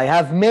that. I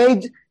have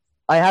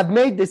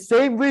made the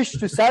same wish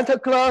to Santa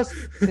Claus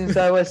since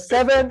I was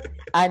 7,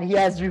 and he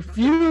has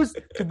refused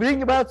to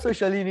bring about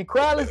social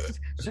inequality.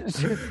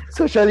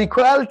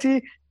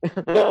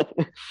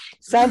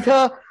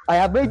 Santa, I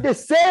have made the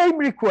same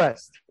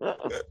request.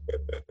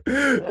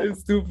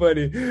 It's too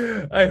funny.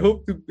 I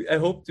hope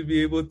to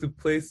be able to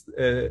play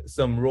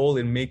some role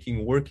in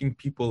making working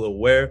people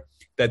aware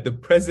that the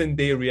present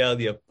day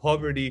reality of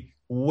poverty,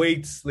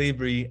 wage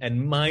slavery,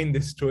 and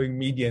mind-destroying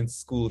media and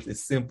schools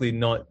is simply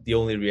not the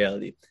only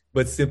reality,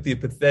 but simply a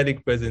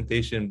pathetic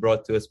presentation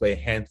brought to us by a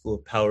handful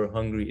of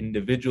power-hungry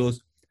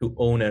individuals who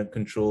own and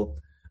control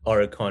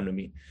our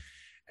economy.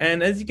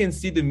 And as you can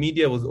see, the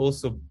media was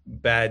also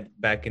bad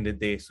back in the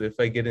day. So if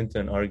I get into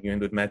an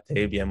argument with Matt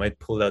Taibbi, I might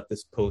pull out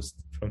this post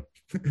from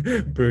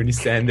Bernie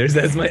Sanders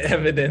as my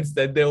evidence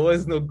that there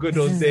was no good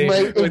old day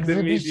with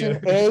the media.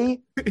 A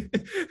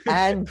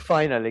and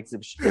final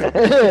exhibition.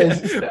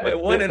 My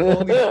one and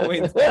only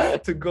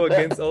point to go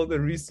against all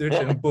the research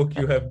and book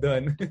you have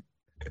done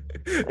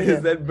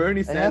is that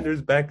Bernie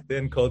Sanders back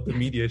then called the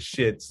media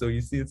shit. So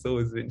you see, it's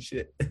always been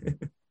shit.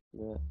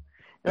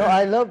 No,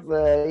 I love,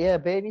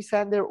 Bernie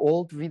Sanders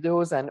old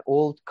videos and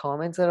old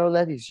comments and all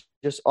that is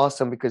just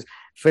awesome because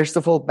first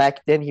of all,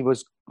 back then he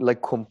was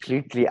like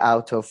completely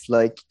out of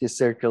like the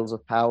circles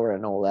of power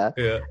and all that,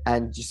 Yeah.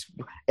 and just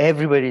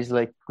everybody's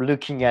like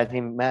looking at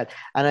him mad.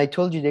 And I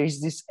told you there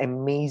is this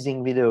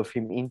amazing video of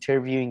him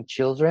interviewing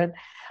children.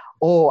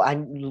 Oh,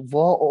 and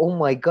oh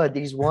my God,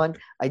 there's one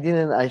I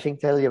didn't, I think,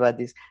 tell you about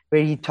this,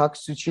 where he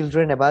talks to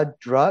children about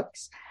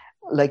drugs.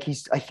 Like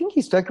I think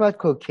he's talking about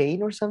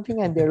cocaine or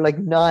something, and they're like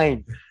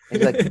 9.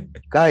 And he's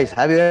like, guys,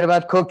 have you heard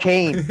about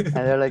cocaine? And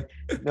they're like,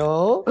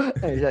 no.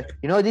 And he's like,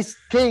 this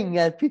thing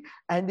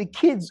and the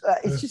kids,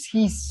 it's just,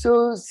 he's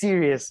so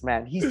serious,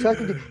 man. He's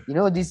talking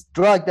to, this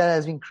drug that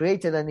has been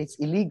created and it's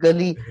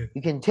illegally,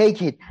 you can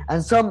take it.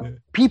 And some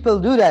people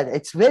do that.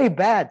 It's very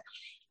bad.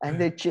 And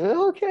they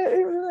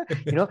okay,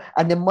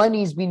 and the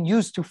money is being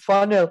used to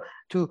funnel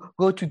to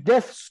go to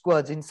death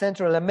squads in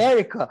Central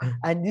America,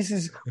 and this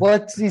is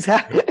what is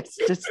happening. It's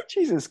just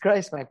Jesus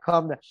Christ, man,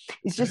 calm down.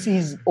 It's just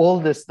all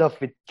the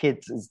stuff with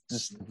kids is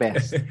just the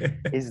best.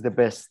 Is the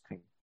best thing.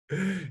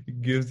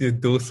 It gives you a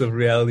dose of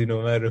reality,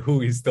 no matter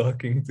who he's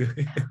talking to.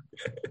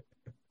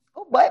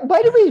 Oh,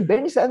 by the way,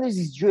 Bernie Sanders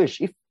is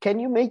Jewish. Can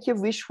you make a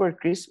wish for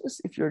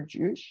Christmas if you're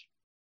Jewish?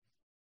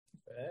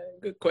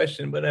 Good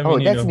question, but I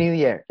mean, that's New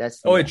Year.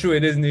 That's New Year. True.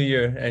 It is New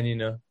Year,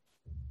 and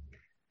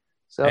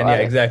So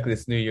and exactly,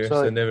 it's New Year.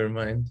 So never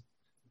mind.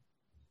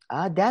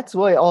 That's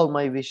why all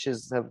my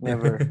wishes have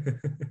never.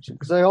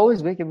 Because I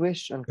always make a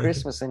wish on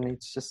Christmas, and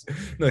it's just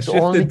the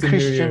only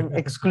Christian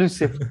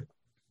exclusive.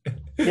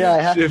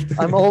 Yeah,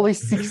 I'm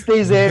always 6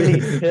 days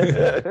early.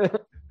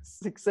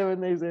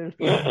 6-7 days early.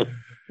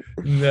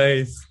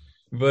 Nice,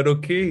 but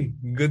okay,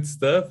 good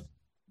stuff.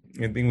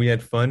 I think we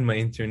had fun. My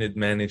internet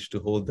managed to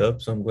hold up,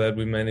 so I'm glad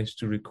we managed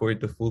to record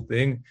the full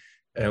thing.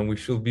 And we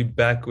shall be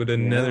back with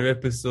another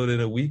episode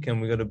in a week.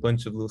 And we got a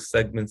bunch of little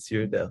segments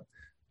here that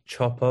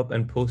chop up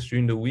and post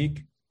during the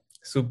week.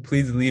 So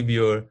please leave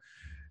your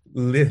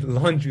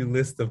laundry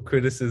list of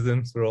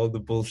criticisms for all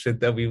the bullshit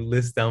that we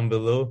list down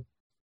below.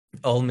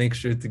 I'll make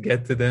sure to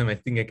get to them. I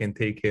think I can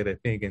take it.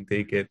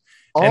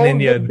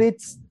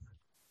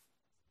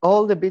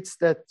 All the bits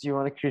that you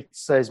want to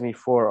criticize me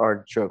for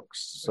are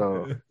jokes.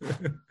 So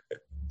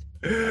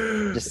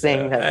just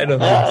saying that. I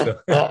don't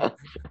think so.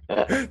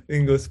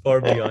 It goes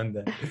far beyond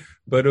that.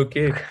 But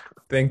okay.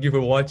 Thank you for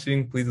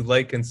watching. Please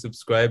like and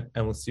subscribe,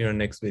 and we'll see you in our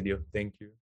next video. Thank you.